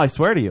on. No, I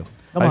swear to you.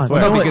 Come I on.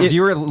 swear. No, because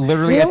you were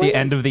literally at the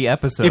end of the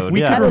episode. If we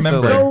could That is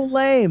remember, so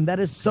lame. That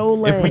is so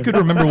lame. if we could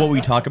remember what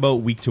we talk about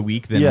week to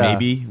week, then Yeah.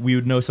 maybe we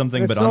would know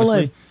something. That's But so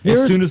honestly, lame.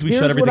 as soon as we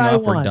Here's shut everything what I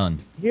off, we're want. done.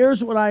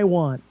 Here's what I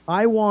want.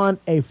 I want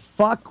a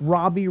fuck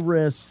Robbie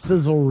Wrist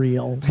sizzle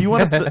reel. Do you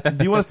want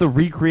us to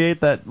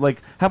recreate that?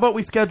 Like, how about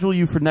we schedule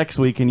you for next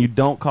week and you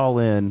don't call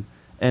in,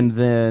 and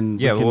then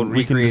we'll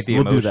recreate the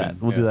we'll do emotion. that.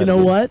 We'll do Yeah. that. You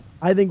know what?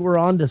 I think we're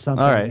on to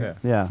something. All right.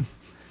 Yeah.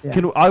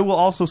 I will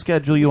also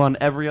schedule you on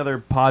every other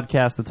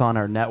podcast that's on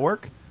our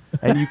network,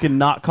 and you can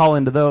not call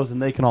into those,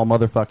 and they can all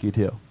motherfuck you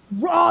too.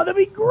 Oh, that'd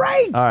be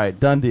great. All right,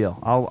 done deal.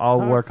 I'll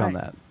work on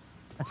that.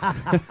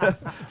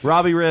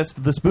 Robbie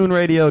Rist,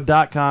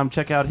 thespoonradio.com.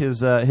 Check out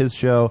his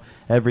show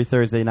every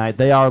Thursday night.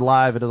 They are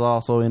live. It is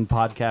also in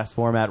podcast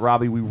format.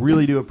 Robbie, we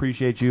really do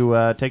appreciate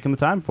you taking the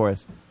time for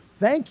us.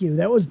 Thank you.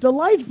 That was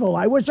delightful.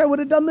 I wish I would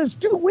have done this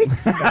 2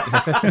 weeks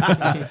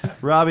ago.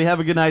 Robbie, have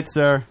a good night,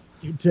 sir.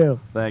 You too.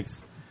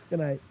 Thanks. Good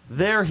night.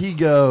 There he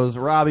goes,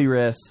 Robbie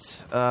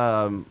Rist.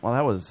 Well,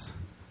 that was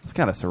It's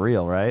kind of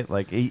surreal, right?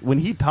 Like when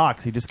he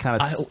talks, he just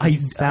kind of he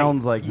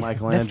sounds like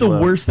Michelangelo. That's the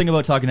worst thing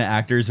about talking to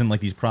actors and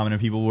like these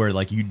prominent people, where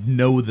like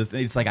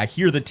it's like I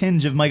hear the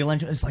tinge of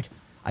Michelangelo. It's like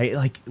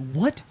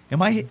what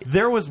am I?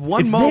 There was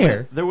one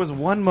moment. There was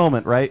one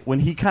moment, right, when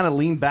he kind of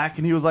leaned back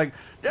and he was like,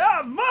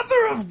 "Yeah,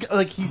 mother of,"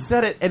 like he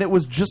said it, and it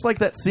was just like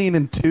that scene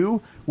in 2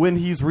 when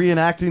he's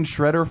reenacting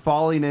Shredder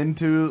falling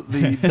into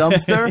the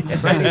dumpster.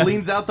 Right, he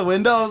leans out the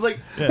window. I was like,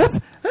 "That's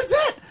it.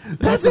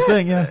 That's the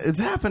thing. Yeah, it's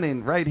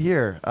happening right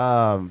here."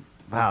 Wow,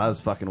 that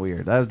was fucking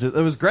weird. It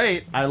was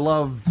great. I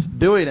loved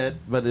doing it,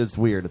 but it's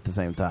weird at the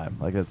same time.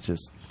 Like it's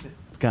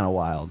kind of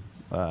wild.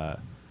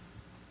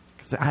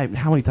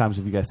 How many times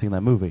have you guys seen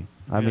that movie?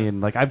 I mean,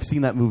 like I've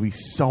seen that movie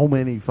so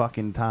many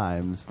fucking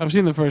times. I've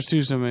seen the first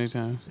 2 so many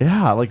times.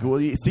 Yeah, like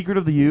Secret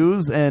of the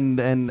Ooze and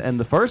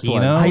the first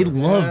one. I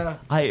love.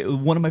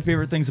 One of my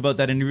favorite things about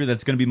that interview,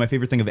 that's going to be my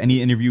favorite thing of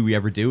any interview we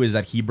ever do, is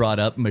that he brought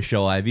up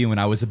Michelle Ivey when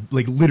I was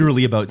like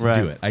literally about to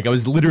do it. Like I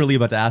was literally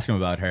about to ask him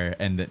about her,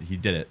 and that he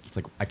did it. It's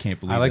like I can't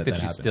believe. I like that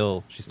she's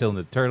happened. She's still in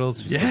the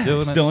Turtles. She's still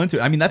doing it. Still into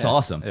it. I mean, that's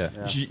awesome.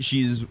 Yeah.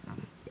 She's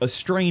a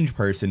strange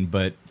person,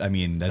 but I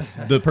mean, that's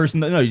the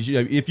person that. No,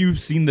 if you've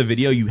seen the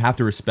video, you have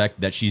to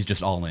respect that she's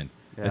just all in.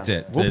 Yeah. That's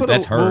it.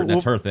 That's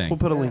her thing. We'll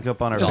put a link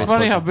up on our. It's Facebook.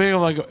 funny how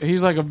big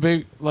he's like a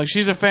big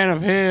she's a fan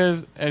of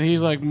his, and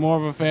he's like more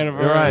of a fan of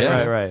her.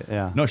 Right.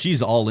 Yeah. No,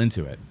 she's all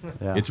into it.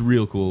 Yeah. It's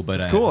real cool. But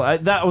it's cool.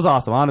 That was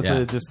awesome. Honestly,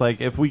 Yeah. just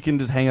like if we can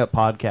just hang up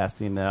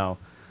podcasting now.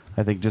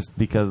 I think just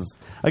because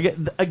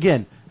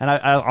again, and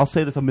I'll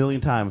say this a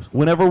million times.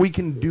 Whenever we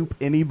can dupe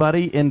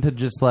anybody into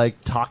just like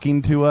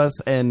talking to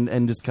us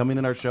and just coming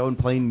in our show and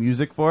playing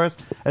music for us,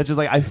 it's just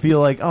like I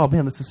feel like, oh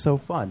man, this is so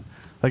fun.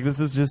 Like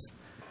this is just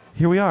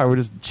here we are. We're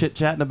just chit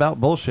chatting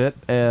about bullshit,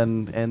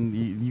 and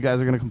you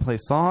guys are gonna come play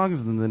songs,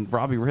 and then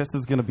Robbie Rist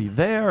is gonna be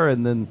there,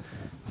 and then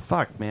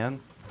fuck, man,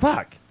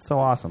 it's so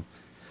awesome.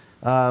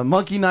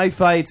 Monkey Knife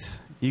Fight.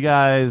 You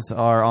guys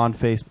are on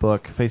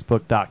Facebook,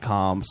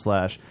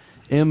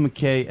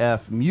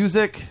 facebook.com/MKF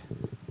Music.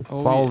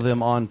 Follow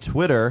them on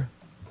Twitter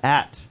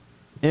at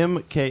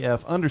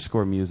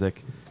MKF_music.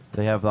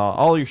 They have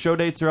all your show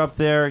dates are up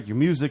there. Your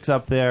music's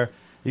up there.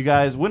 You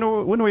guys, when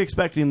are we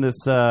expecting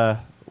this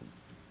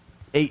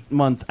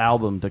 8-month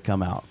album to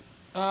come out?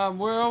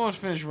 We're almost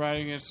finished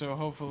writing it, so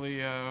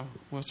hopefully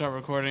we'll start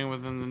recording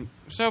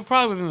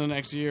probably within the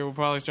next year. We'll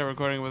probably start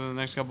recording within the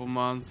next couple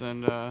months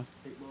and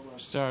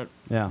start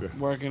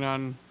working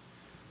on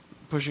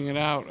pushing it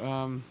out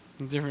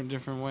in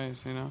different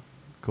ways, you know.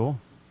 Cool.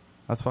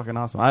 That's fucking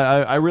awesome.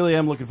 I really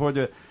am looking forward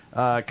to it.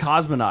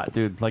 Cosmonaut,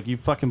 dude. Like, you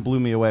fucking blew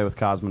me away with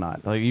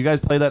Cosmonaut. Like, you guys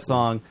play that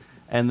song,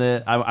 and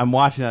then I'm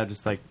watching it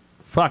just like,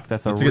 fuck,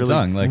 that's a really good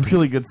song. Like,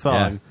 really good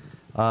song.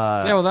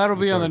 Well, that'll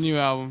be on the new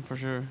album for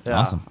sure. Yeah.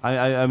 Awesome.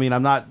 I mean,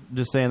 I'm not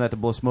just saying that to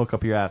blow smoke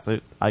up your ass.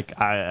 No,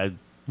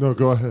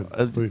 go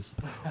ahead, please.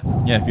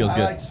 Yeah, it feels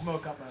good. I like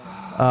smoke up my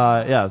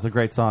ass. Yeah, it's a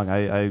great song.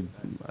 I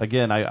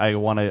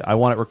want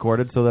it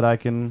recorded so that I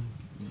can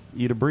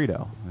eat a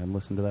burrito and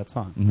listen to that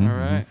song. Mm-hmm. All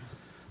right.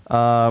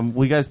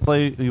 Will you guys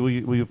play? Will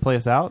you play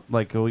us out?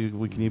 Like,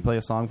 can you play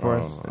a song for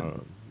us?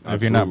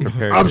 If you're not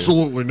prepared,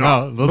 Absolutely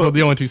not. No, those are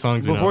the only 2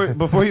 songs we know.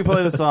 Before you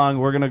play the song,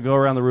 we're gonna go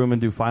around the room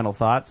and do final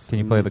thoughts. Can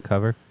you play the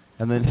cover?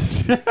 And then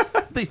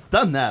they've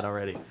done that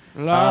already.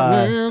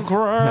 Lightning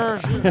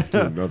crash.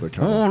 Another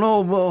Oh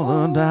no,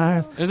 mother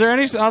dies. Is there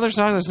any other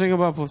songs that sing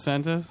about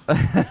placentas?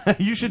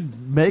 You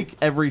should make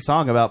every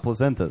song about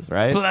placentas,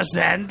 right?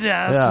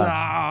 Placenta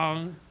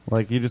song.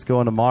 Like, you just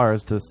go into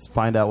Mars to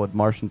find out what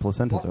Martian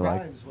placentas are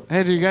like.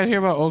 Hey, did you guys hear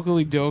about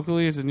Oakley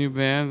Dokley? It's a new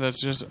band that's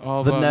just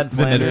all The about Ned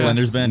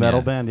Flanders band,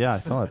 metal band. Yeah, I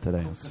saw it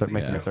today.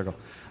 Making a circle.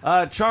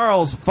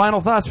 Charles,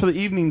 final thoughts for the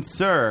evening,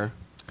 sir.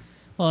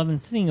 Well, I've been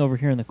sitting over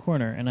here in the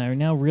corner, and I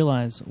now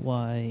realize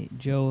why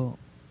Joe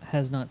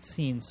has not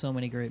seen so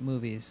many great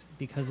movies,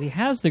 because he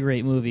has the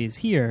great movies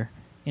here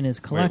in his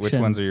collection. Wait,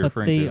 which ones are you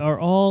referring to? But they to? are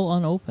all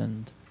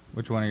unopened.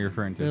 Which one are you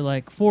referring to? They're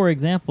like, for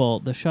example,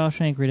 The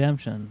Shawshank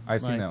Redemption.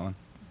 I've seen that one.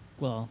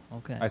 Well,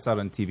 okay. I saw it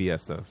on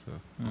TBS though. So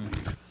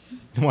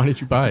why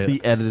did you buy it?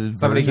 The edited.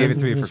 Somebody version. gave it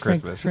to me for shrink,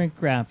 Christmas. Shrink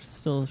wrapped,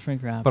 still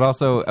shrink wrapped. But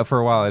also, for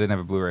a while, I didn't have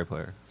a Blu-ray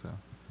player. So,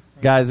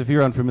 guys, if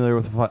you're unfamiliar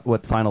with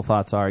what final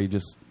thoughts are, you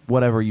just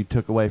whatever you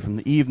took away from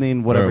the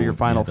evening, whatever your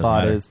final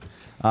thought is.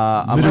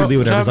 Literally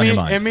whatever's on your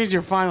mind. It means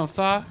your final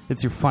thought?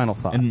 It's your final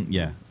thought.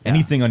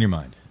 Anything on your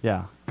mind.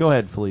 Yeah. Go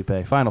ahead, Felipe.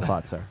 Final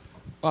thought, sir.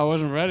 I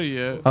wasn't ready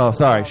yet. Oh,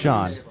 sorry,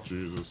 Sean.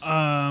 Jesus.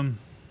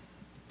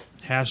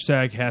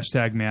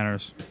 Hashtag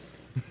manners.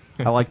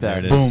 I like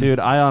that. There it is. Dude,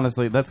 I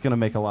honestly, that's going to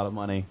make a lot of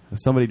money.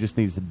 Somebody just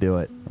needs to do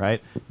it,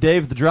 right?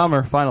 Dave, the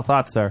drummer, final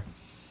thoughts, sir.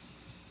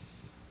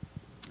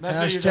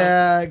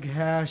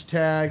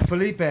 Hashtag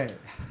Felipe.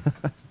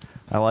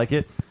 I like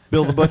it.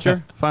 Bill the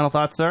Butcher, final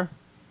thoughts, sir.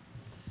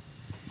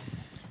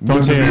 None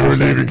of you are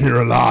leaving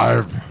here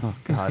alive. Oh,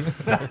 God.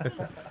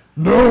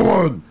 No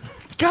one.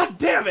 God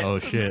damn it. Oh,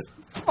 shit. It's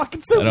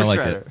fucking Super I don't like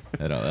Shredder.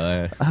 it.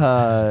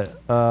 I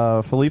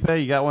don't. Felipe,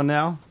 you got one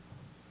now?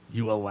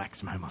 You will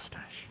wax my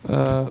mustache.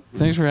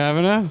 Thanks for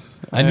having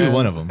us. I knew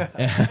one of them.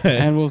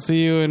 And we'll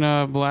see you in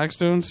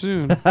Blackstone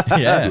soon.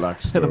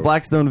 The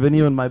Blackstone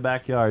venue in my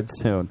backyard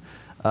soon.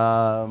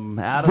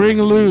 Adam,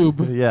 Bring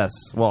lube. Yes.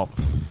 Well,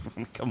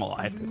 come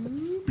on.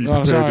 Be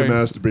prepared to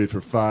masturbate for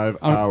 5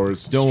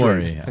 hours. Don't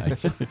straight. worry.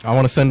 I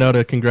want to send out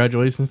a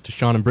congratulations to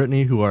Sean and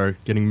Brittany, who are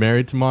getting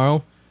married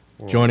tomorrow,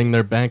 joining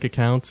their bank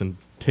accounts and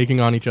taking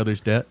on each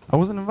other's debt. I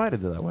wasn't invited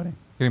to that wedding.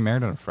 Getting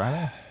married on a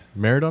Friday?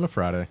 Married on a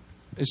Friday.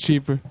 It's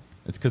cheaper.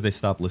 It's because they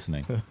stopped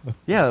listening.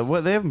 Yeah,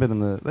 well, they haven't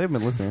been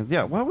listening.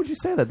 Yeah, why would you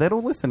say that? They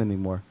don't listen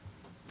anymore.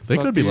 They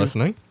could be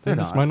listening. They They're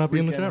just not. might not be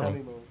in the chat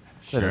room.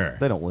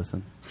 They don't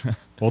listen.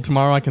 Well,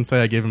 tomorrow I can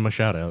say I gave him a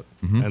shout out,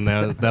 and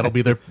that'll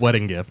be their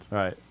wedding gift. All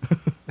right.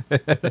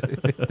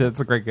 That's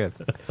a great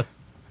gift.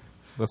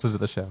 Listen to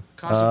the show.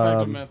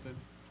 Cost-effective method.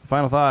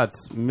 Final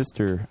thoughts,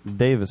 Mr.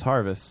 Davis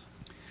Harvest.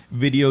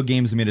 Video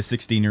games made a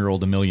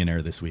 16-year-old a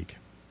millionaire this week.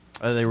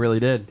 They really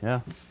did,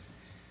 yeah.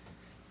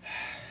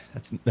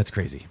 That's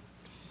crazy.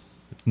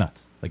 It's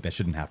nuts. Like, that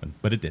shouldn't happen,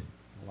 but it did.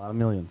 A lot of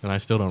millions. And I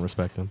still don't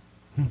respect him.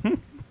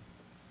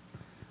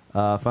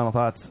 Final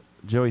thoughts,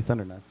 Joey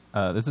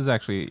Thundernuts. This is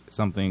actually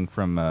something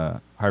from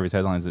Harvey's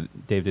Headlines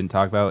that Dave didn't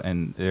talk about,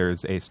 and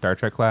there's a Star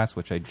Trek class,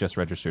 which I just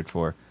registered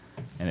for,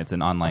 and it's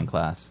an online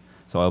class.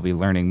 So I'll be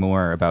learning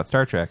more about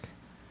Star Trek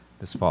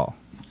this fall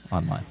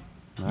online.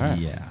 All right.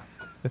 Yeah.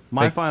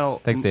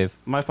 Thanks, Dave.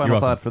 My final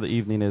thought for the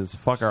evening is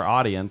fuck our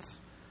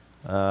audience,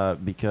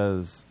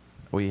 because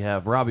we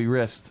have Robbie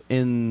Rist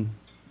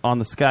on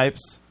the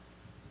Skypes,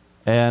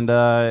 and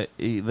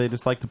they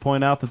just like to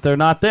point out that they're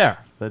not there,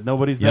 that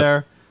nobody's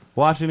there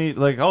watching.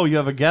 Like, oh, you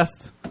have a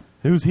guest?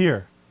 Who's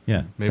here?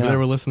 Yeah. Maybe they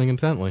were listening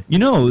intently. You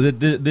know,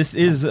 this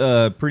is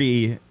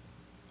pretty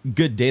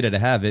good data to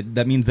have.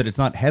 That means that it's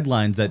not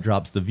headlines that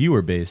drops the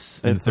viewer base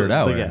in the third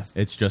hour.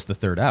 It's just the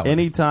third hour.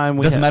 Anytime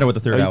we doesn't matter what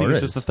the third hour is.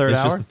 It's just the third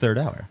hour? It's just the third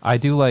hour. I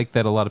do like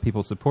that a lot of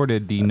people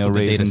supported the That's No what the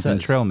data Raisins and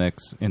says. Trail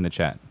Mix in the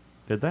chat.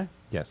 Did they?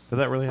 Yes. Did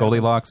that really happen?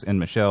 Goldilocks and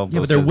Michelle. Yeah,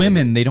 both but they're said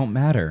women. They don't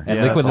matter.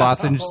 And Liquid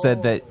Lozenge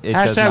said that it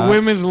does Hashtag not.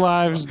 women's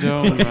lives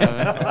don't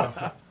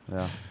matter.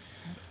 Yeah.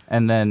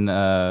 And then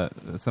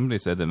somebody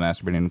said that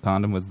masturbating in a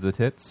condom was the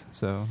tits.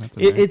 So that's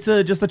It's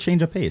just a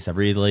change of pace.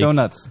 Every Stone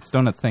Nuts.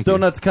 Thank you.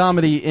 Stone Nuts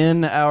Comedy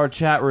in our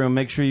chat room.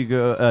 Make sure you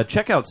go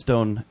check out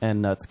Stone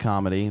and Nuts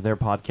Comedy. Their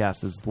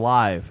podcast is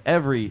live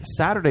every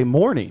Saturday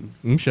morning.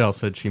 Michelle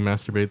said she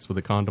masturbates with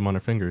a condom on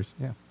her fingers.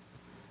 Yeah.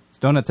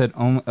 Stone Nuts said,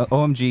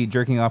 OMG,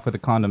 jerking off with a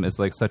condom is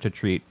like such a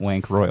treat.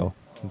 Wank royal.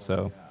 And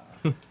so,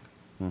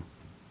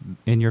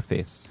 in your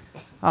face.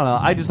 I don't know.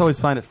 I just always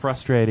find it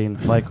frustrating,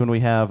 like when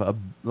we have a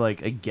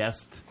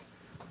guest,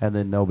 and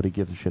then nobody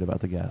gives a shit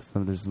about the guest.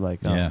 And there's like,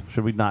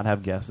 should we not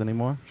have guests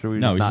anymore? Should we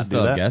No, just we not just do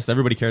still that? have guests.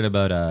 Everybody cared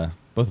about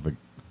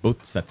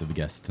both sets of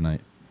guests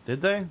tonight.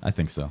 Did they? I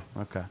think so.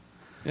 Okay.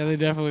 Yeah, they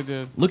definitely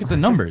did. Look at the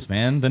numbers,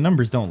 man. The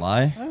numbers don't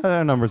lie.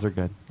 Their numbers are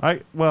good.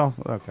 Okay.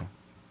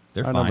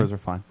 They're Our fine. numbers are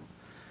fine.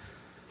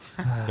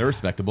 They're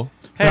respectable.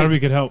 Glad we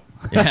could help.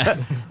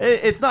 Yeah.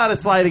 It's not a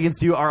slight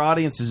against you. Our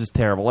audience is just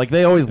terrible. Like,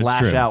 they always It's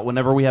lash true. out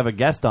whenever we have a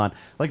guest on.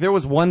 Like, there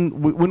was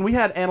one when we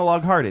had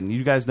Analog Heart in.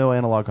 You guys know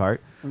Analog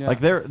Heart. Yeah.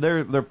 Like,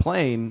 they're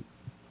playing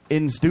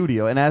in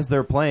studio, and as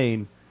they're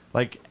playing,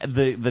 like,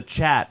 the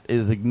chat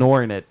is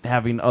ignoring it,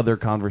 having other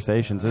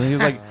conversations. And he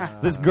was like,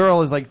 this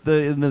girl is like,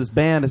 this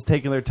band is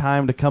taking their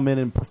time to come in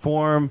and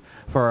perform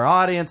for our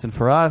audience and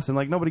for us, and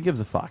like, nobody gives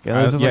a fuck. And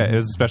it was just Yeah, like, it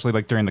was especially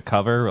like during the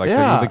cover, like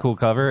Yeah. the really cool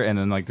cover, and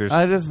then like there's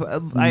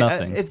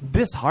nothing. it's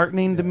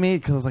disheartening to me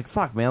because I was like,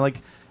 fuck, man,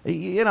 like,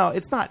 you know,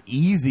 it's not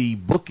easy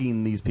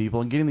booking these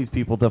people and getting these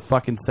people to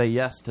fucking say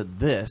yes to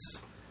this,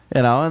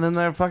 you know, and then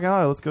they're fucking,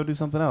 oh, let's go do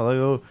something else. Like,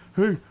 oh,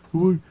 hey,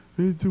 what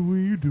are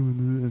you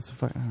doing? It's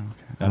fucking,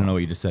 okay. I don't know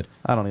what you just said.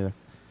 I don't either.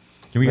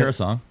 Can we hear a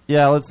song?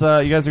 Yeah, let's. You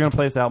guys are gonna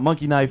play us out.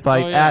 Monkey Knife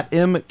Fight at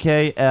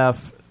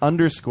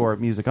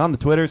MKF_music on the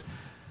Twitters,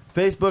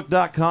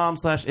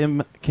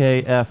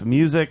 Facebook.com/MKF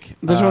music.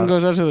 This one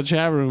goes out to the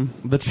chat room.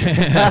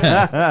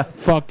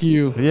 Fuck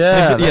you.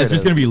 Yeah, it's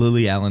just gonna be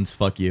Lily Allen's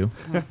 "fuck you."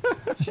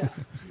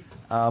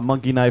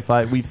 Monkey Knife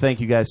Fight. We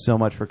thank you guys so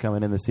much for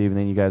coming in this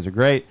evening. You guys are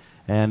great.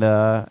 And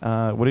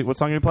what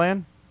song are you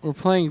playing? We're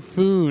playing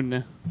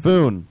Foon.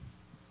 Foon.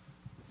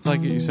 It's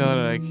like you sell it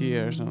at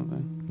IKEA or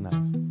something. Nice.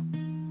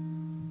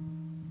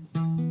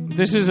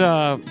 This is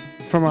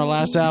from our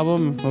last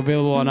album,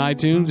 available on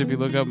iTunes if you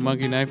look up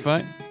Monkey Knife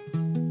Fight.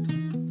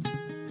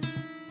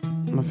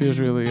 It feels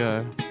really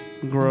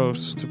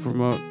gross to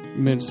promote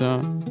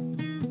mid-song.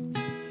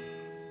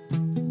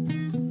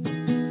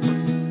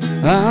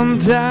 I'm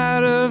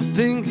tired of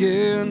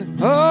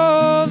thinking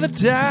all the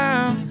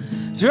time,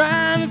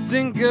 trying to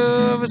think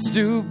of a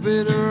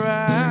stupid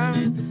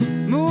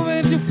rhyme,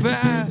 moving too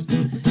fast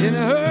in a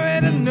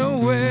hurry to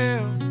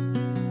nowhere.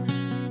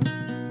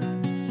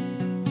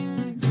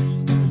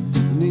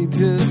 Need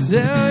to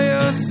sell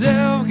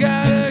yourself,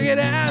 gotta get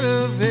out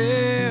of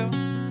here.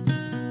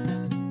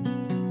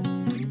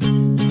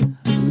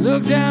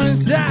 Look down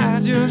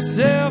inside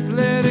yourself,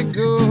 let it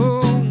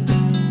go.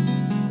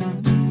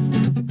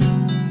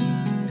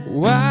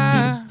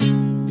 Why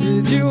do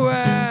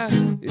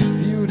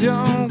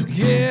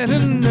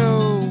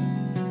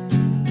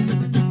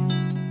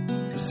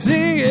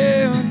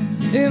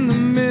in the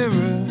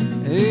mirror,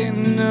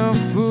 ain't no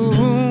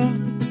fool.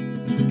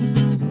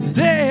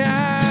 Day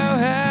I'll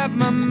have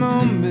my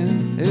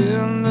moment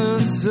in the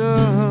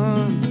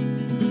sun.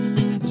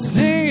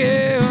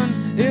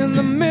 Singing in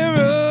the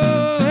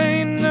mirror,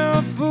 ain't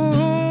no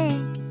fool.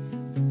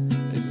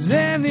 Is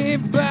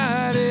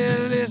anybody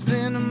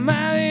listening? Am I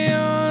the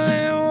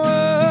only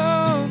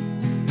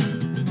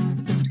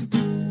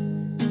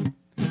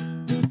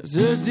one?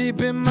 Search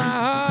deep in my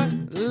heart,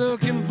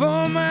 looking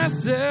for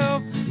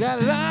myself.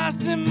 Got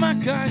lost in my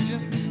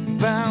conscience,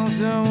 found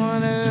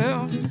someone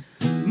else.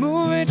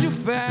 Moving too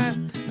fast,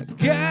 I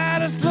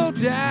gotta slow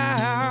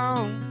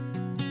down.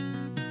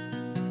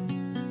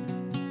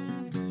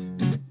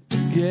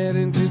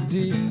 Getting too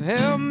deep,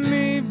 help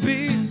me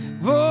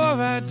before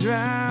I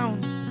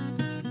drown.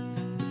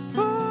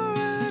 Before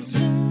I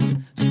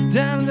drown.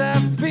 Sometimes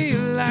I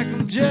feel like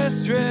I'm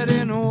just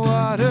treading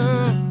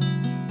water.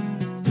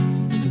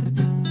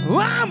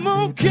 I'm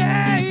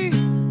okay,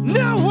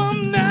 no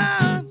I'm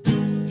not.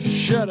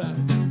 Shut up.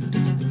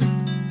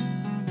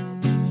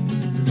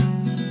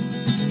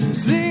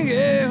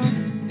 Singing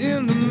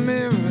in the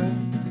mirror,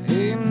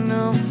 ain't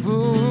no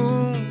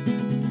fool.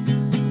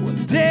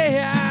 One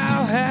day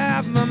I'll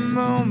have my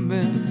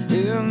moment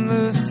in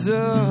the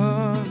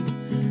sun.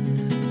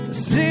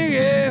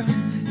 Singing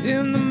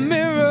in the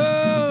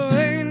mirror,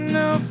 ain't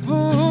no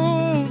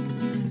fool.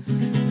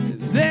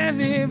 Is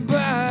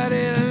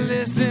anybody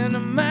listening?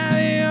 Am I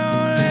the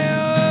only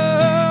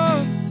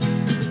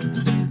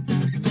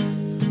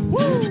one?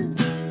 Woo!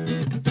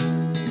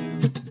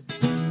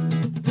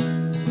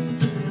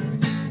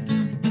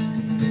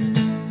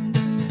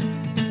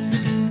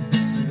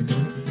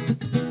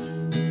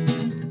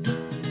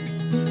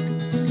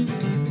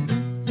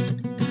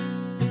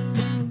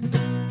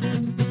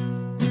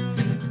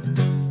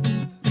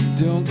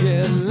 Don't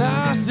get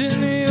lost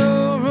in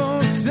your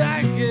own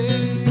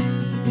psyche.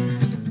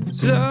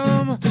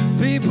 Some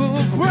people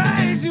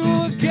pray to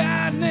a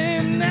god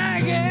named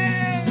Nike.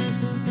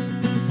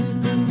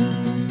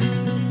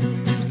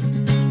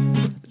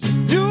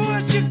 Just do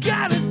what you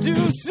gotta do,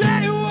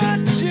 say what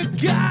you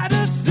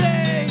gotta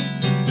say.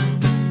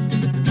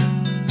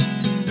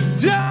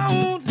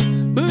 Don't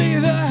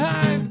believe the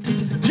hype,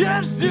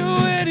 just do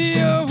it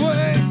your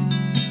way.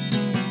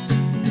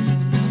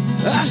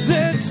 I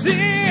said, see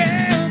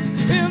it.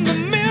 In the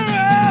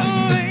mirror,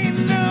 ain't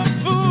no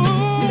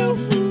fool.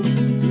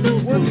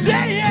 One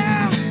day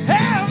I'll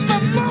have my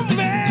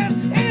moment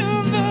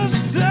in the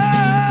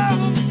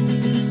sun.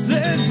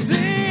 Said,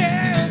 see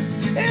it.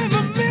 In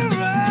the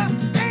mirror,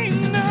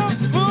 ain't no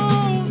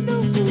fool.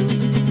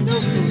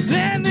 Is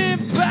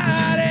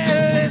anybody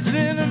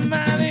listening? Am I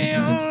the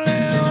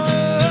only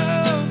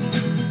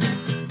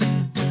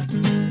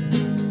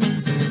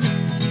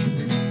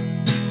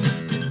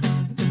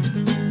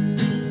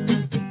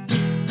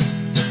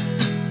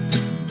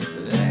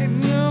ain't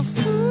no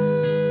fool.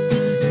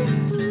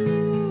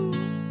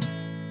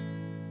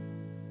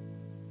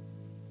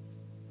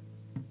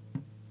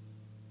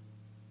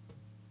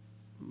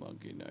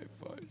 Monkey knife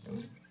fight.